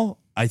now,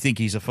 I think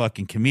he's a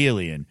fucking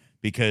chameleon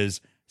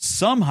because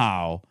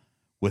somehow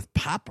with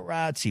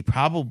paparazzi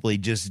probably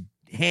just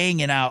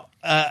hanging out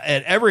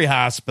at every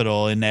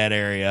hospital in that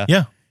area.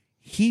 Yeah.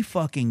 He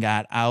fucking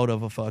got out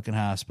of a fucking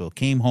hospital,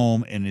 came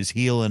home, and is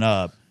healing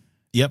up.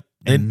 Yep.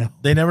 And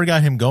They never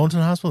got him going to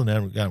the hospital. They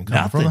never got him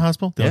coming from the Nothing.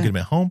 hospital. They don't Yeah. get him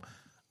at home.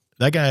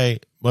 That guy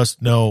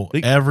must know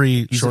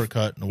every He's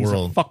shortcut in the He's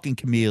world. a fucking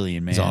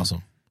chameleon, man. He's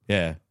awesome.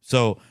 Yeah.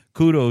 So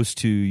kudos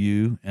to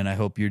you, and I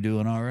hope you're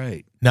doing all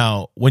right.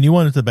 Now, when you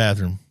went into the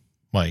bathroom,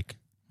 Mike,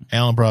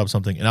 Alan brought up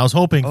something, and I was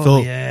hoping Oh,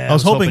 Phil. yeah. I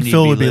was hoping you'd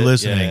Phil would be lit.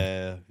 listening.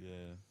 Yeah.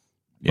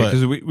 Yeah, But-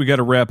 because we got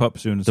to wrap up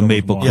soon. The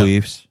maple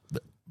queefs.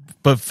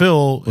 But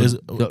Phil is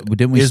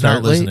Didn't we is start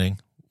not late? listening.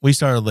 We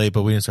started late,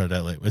 but we didn't start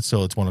that late. It's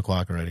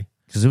 1:00 already.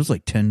 Because it was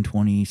like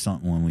 10:20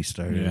 something when we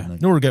started. Yeah.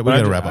 Like- No, we got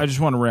to wrap up. I just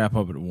want to wrap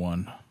up at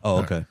 1. oh,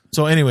 okay.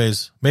 So,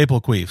 anyways,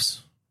 maple queefs.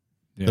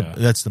 Yeah.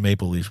 That's the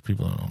maple leaf for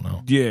people that don't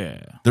know. Yeah.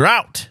 They're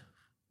out.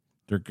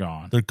 They're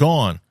gone. They're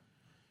gone.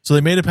 So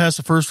they made it past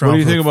the first What round. do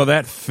you for think about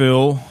that,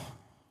 Phil?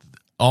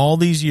 all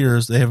these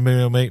years? They haven't been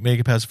able to make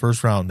it past the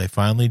first round. They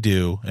finally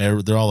do.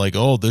 And they're all like,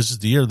 "Oh, this is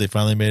the year they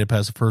finally made it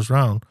past the first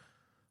round."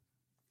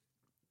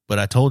 But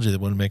I told you they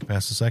wouldn't make it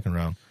past the second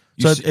round.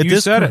 You, So you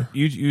said it.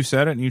 You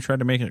said it, and you tried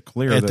to make it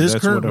clear At that this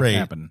that's current what rate,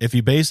 happened. if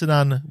you base it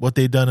on what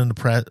they've done in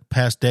the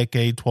past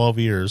decade, 12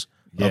 years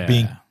of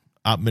being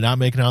not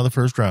making it out of the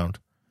first round,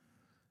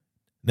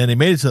 then they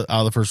made it out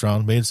of the first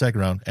round, made it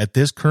second round. At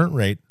this current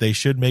rate, they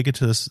should make it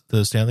to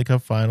the Stanley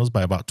Cup Finals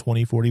by about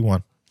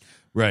 2041.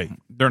 Right.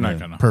 They're not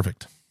gonna.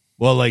 Perfect.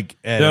 Well, like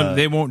at,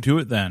 They won't do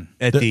it then.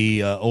 at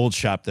the old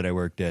shop that I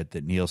worked at,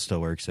 that Neil still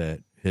works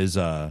at, his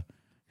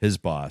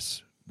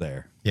boss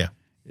there Yeah.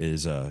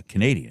 is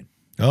Canadian.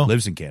 Oh.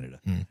 Lives in Canada,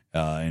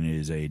 and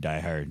is a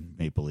diehard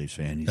Maple Leafs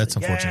fan. He's That's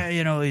like, unfortunate.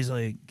 Yeah, he's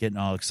like getting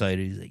all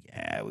excited. He's like,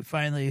 yeah,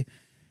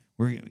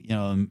 we're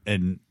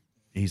and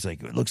he's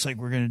like, it looks like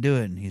we're gonna do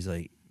it. And he's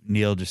like,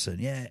 Neil just said,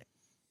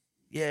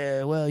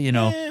 yeah, well,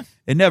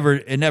 it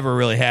never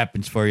really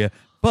happens for you.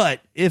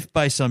 But if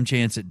by some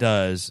chance it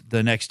does,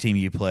 the next team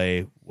you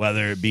play,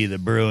 whether it be the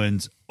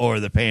Bruins or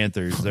the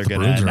Panthers, they're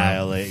going to Bruins are out.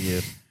 annihilate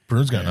you.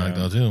 Bruins got knocked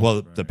out too.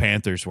 Well, the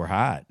Panthers were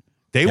hot.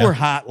 They were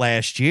hot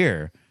last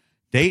year.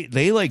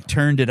 They like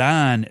turned it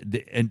on,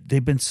 and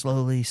they've been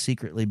slowly,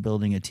 secretly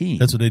building a team.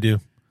 that's what they do.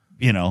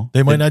 They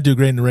They might not do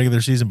great in the regular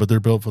season, but they're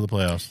built for the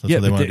playoffs. That's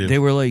what they want to do. They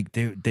were like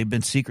they've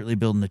been secretly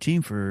building the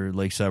team for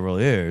like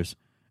several years,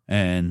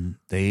 and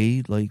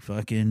they like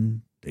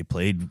fucking they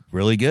played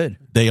really good.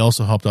 They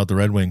also helped out the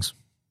Red Wings.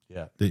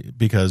 Yeah.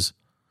 Because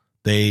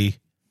they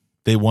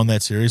won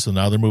that series, so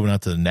now they're moving on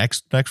to the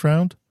next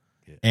round,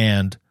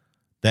 and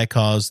that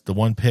caused the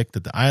one pick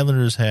that the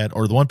Islanders had,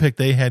 or the one pick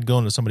they had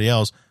going to somebody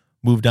else,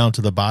 moved down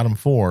to the bottom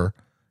 4,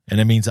 and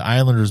it means the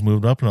Islanders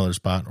moved up another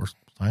spot, or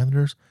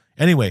Islanders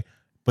anyway.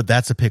 But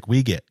that's a pick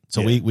we get,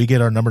 so we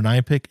get our number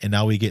 9 pick, and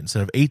now we get,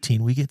 instead of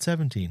 18, we get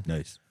 17.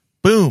 Nice.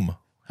 Boom!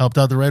 Helped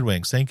out the Red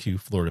Wings. Thank you,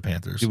 Florida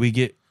Panthers. Did we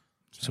get?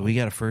 So we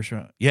got a first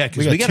round. Yeah,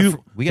 because we got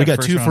two. We got a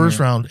two first first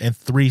rounder. round and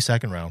 3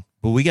 second round.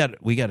 But we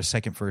got a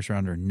second first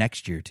rounder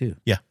next year too.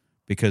 Yeah.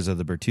 Because of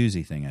the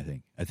Bertuzzi thing, I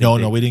think.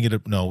 No, we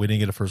didn't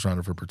get a first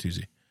rounder for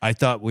Bertuzzi. I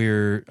thought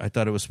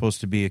it was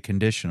supposed to be a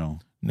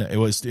conditional. No,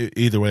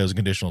 either way. It was a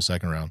conditional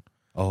second round.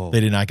 Oh,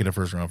 They did not get a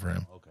first round for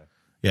him. okay.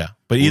 Yeah,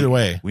 but either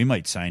way, We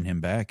might sign him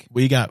back.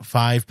 we got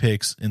 5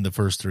 picks in the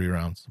first 2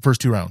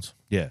 rounds.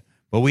 Yeah.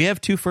 But we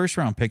have 2 first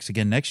round picks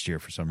again next year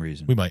for some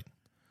reason. We might.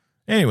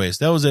 Anyways,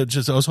 that was it.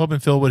 Just I was hoping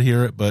Phil would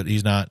hear it, but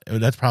he's not.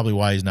 That's probably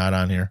why he's not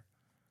on here,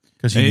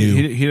 because he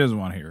knew He doesn't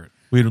want to hear it.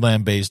 we'd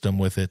lambasted him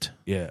with it.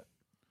 Yeah.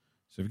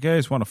 So if you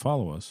guys want to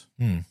follow us,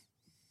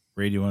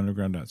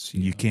 radiounderground.co.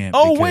 You can't.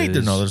 Oh, wait,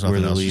 because there's we're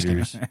nothing the else. Just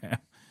leaders.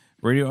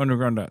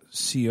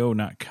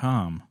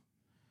 radiounderground.co.com.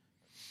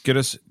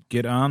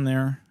 Get on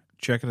there,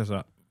 check us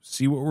out,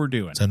 see what we're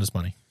doing. Send us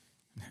money.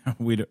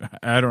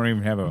 I don't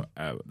even have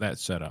that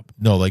set up.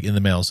 No, like in the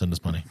mail, send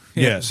us money.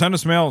 Yeah. Send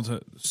us mail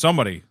to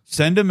somebody.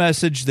 Send a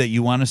message that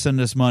you want to send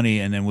us money,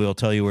 and then we'll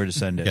tell you where to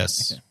send it.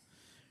 Yes.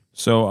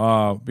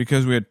 So,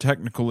 because we had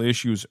technical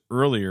issues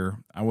earlier,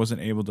 I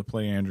wasn't able to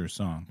play Andrew's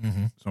song. So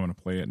I'm going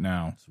to play it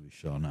now. So we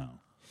shall now.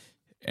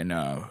 And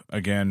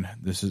again,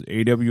 this is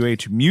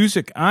AWH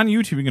Music on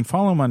YouTube. You can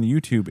follow him on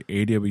YouTube,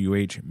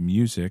 AWH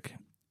Music.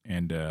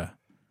 And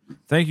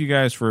thank you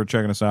guys for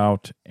checking us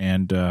out.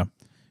 And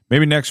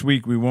maybe next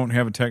week we won't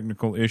have a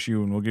technical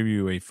issue, and we'll give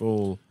you a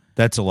full.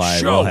 That's a lie.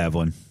 Show. We'll have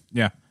one.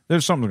 Yeah,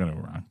 there's something going to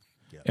go wrong.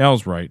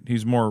 Al's right.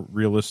 He's more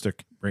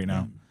realistic right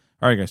now.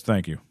 All right, guys.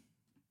 Thank you.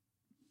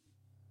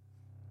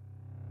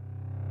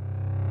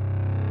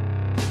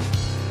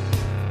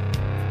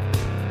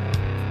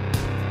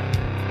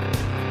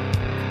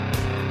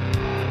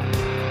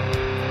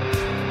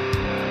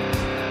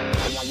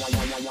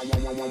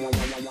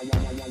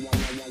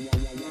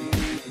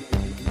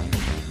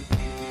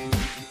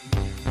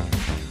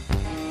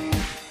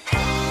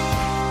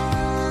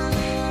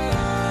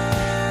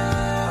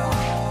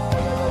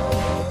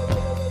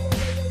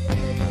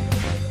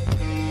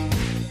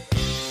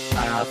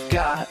 I've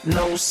got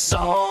no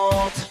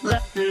salt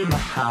left in my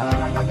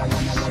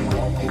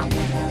heart.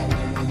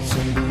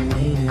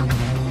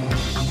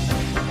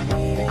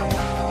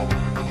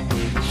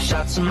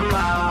 Shots a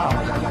mile.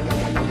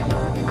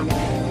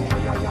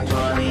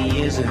 20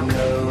 years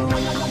ago.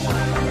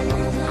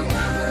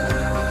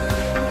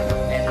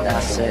 And I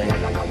say,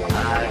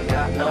 I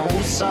got no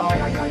song,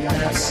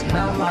 that's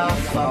not my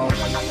fault.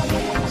 I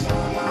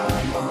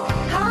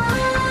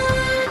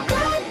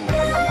got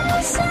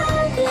no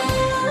song,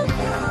 yeah.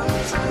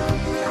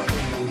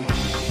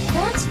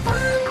 That's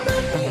fine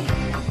with me.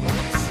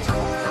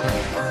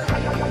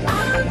 I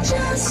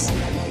just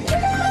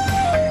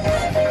can't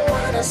really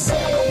wanna see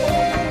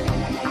it.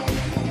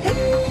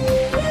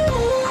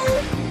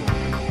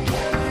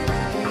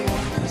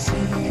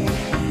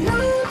 No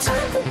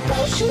time for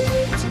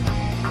bullshit.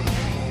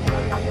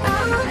 I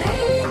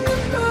hang the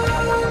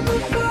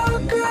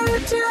motherfucker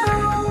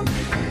down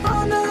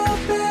on the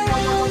bed.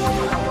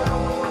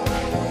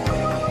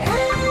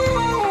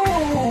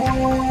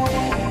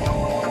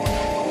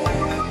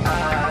 I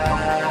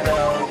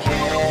don't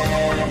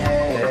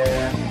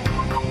care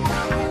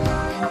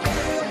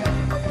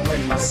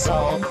when my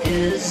song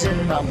is in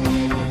my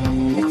mood.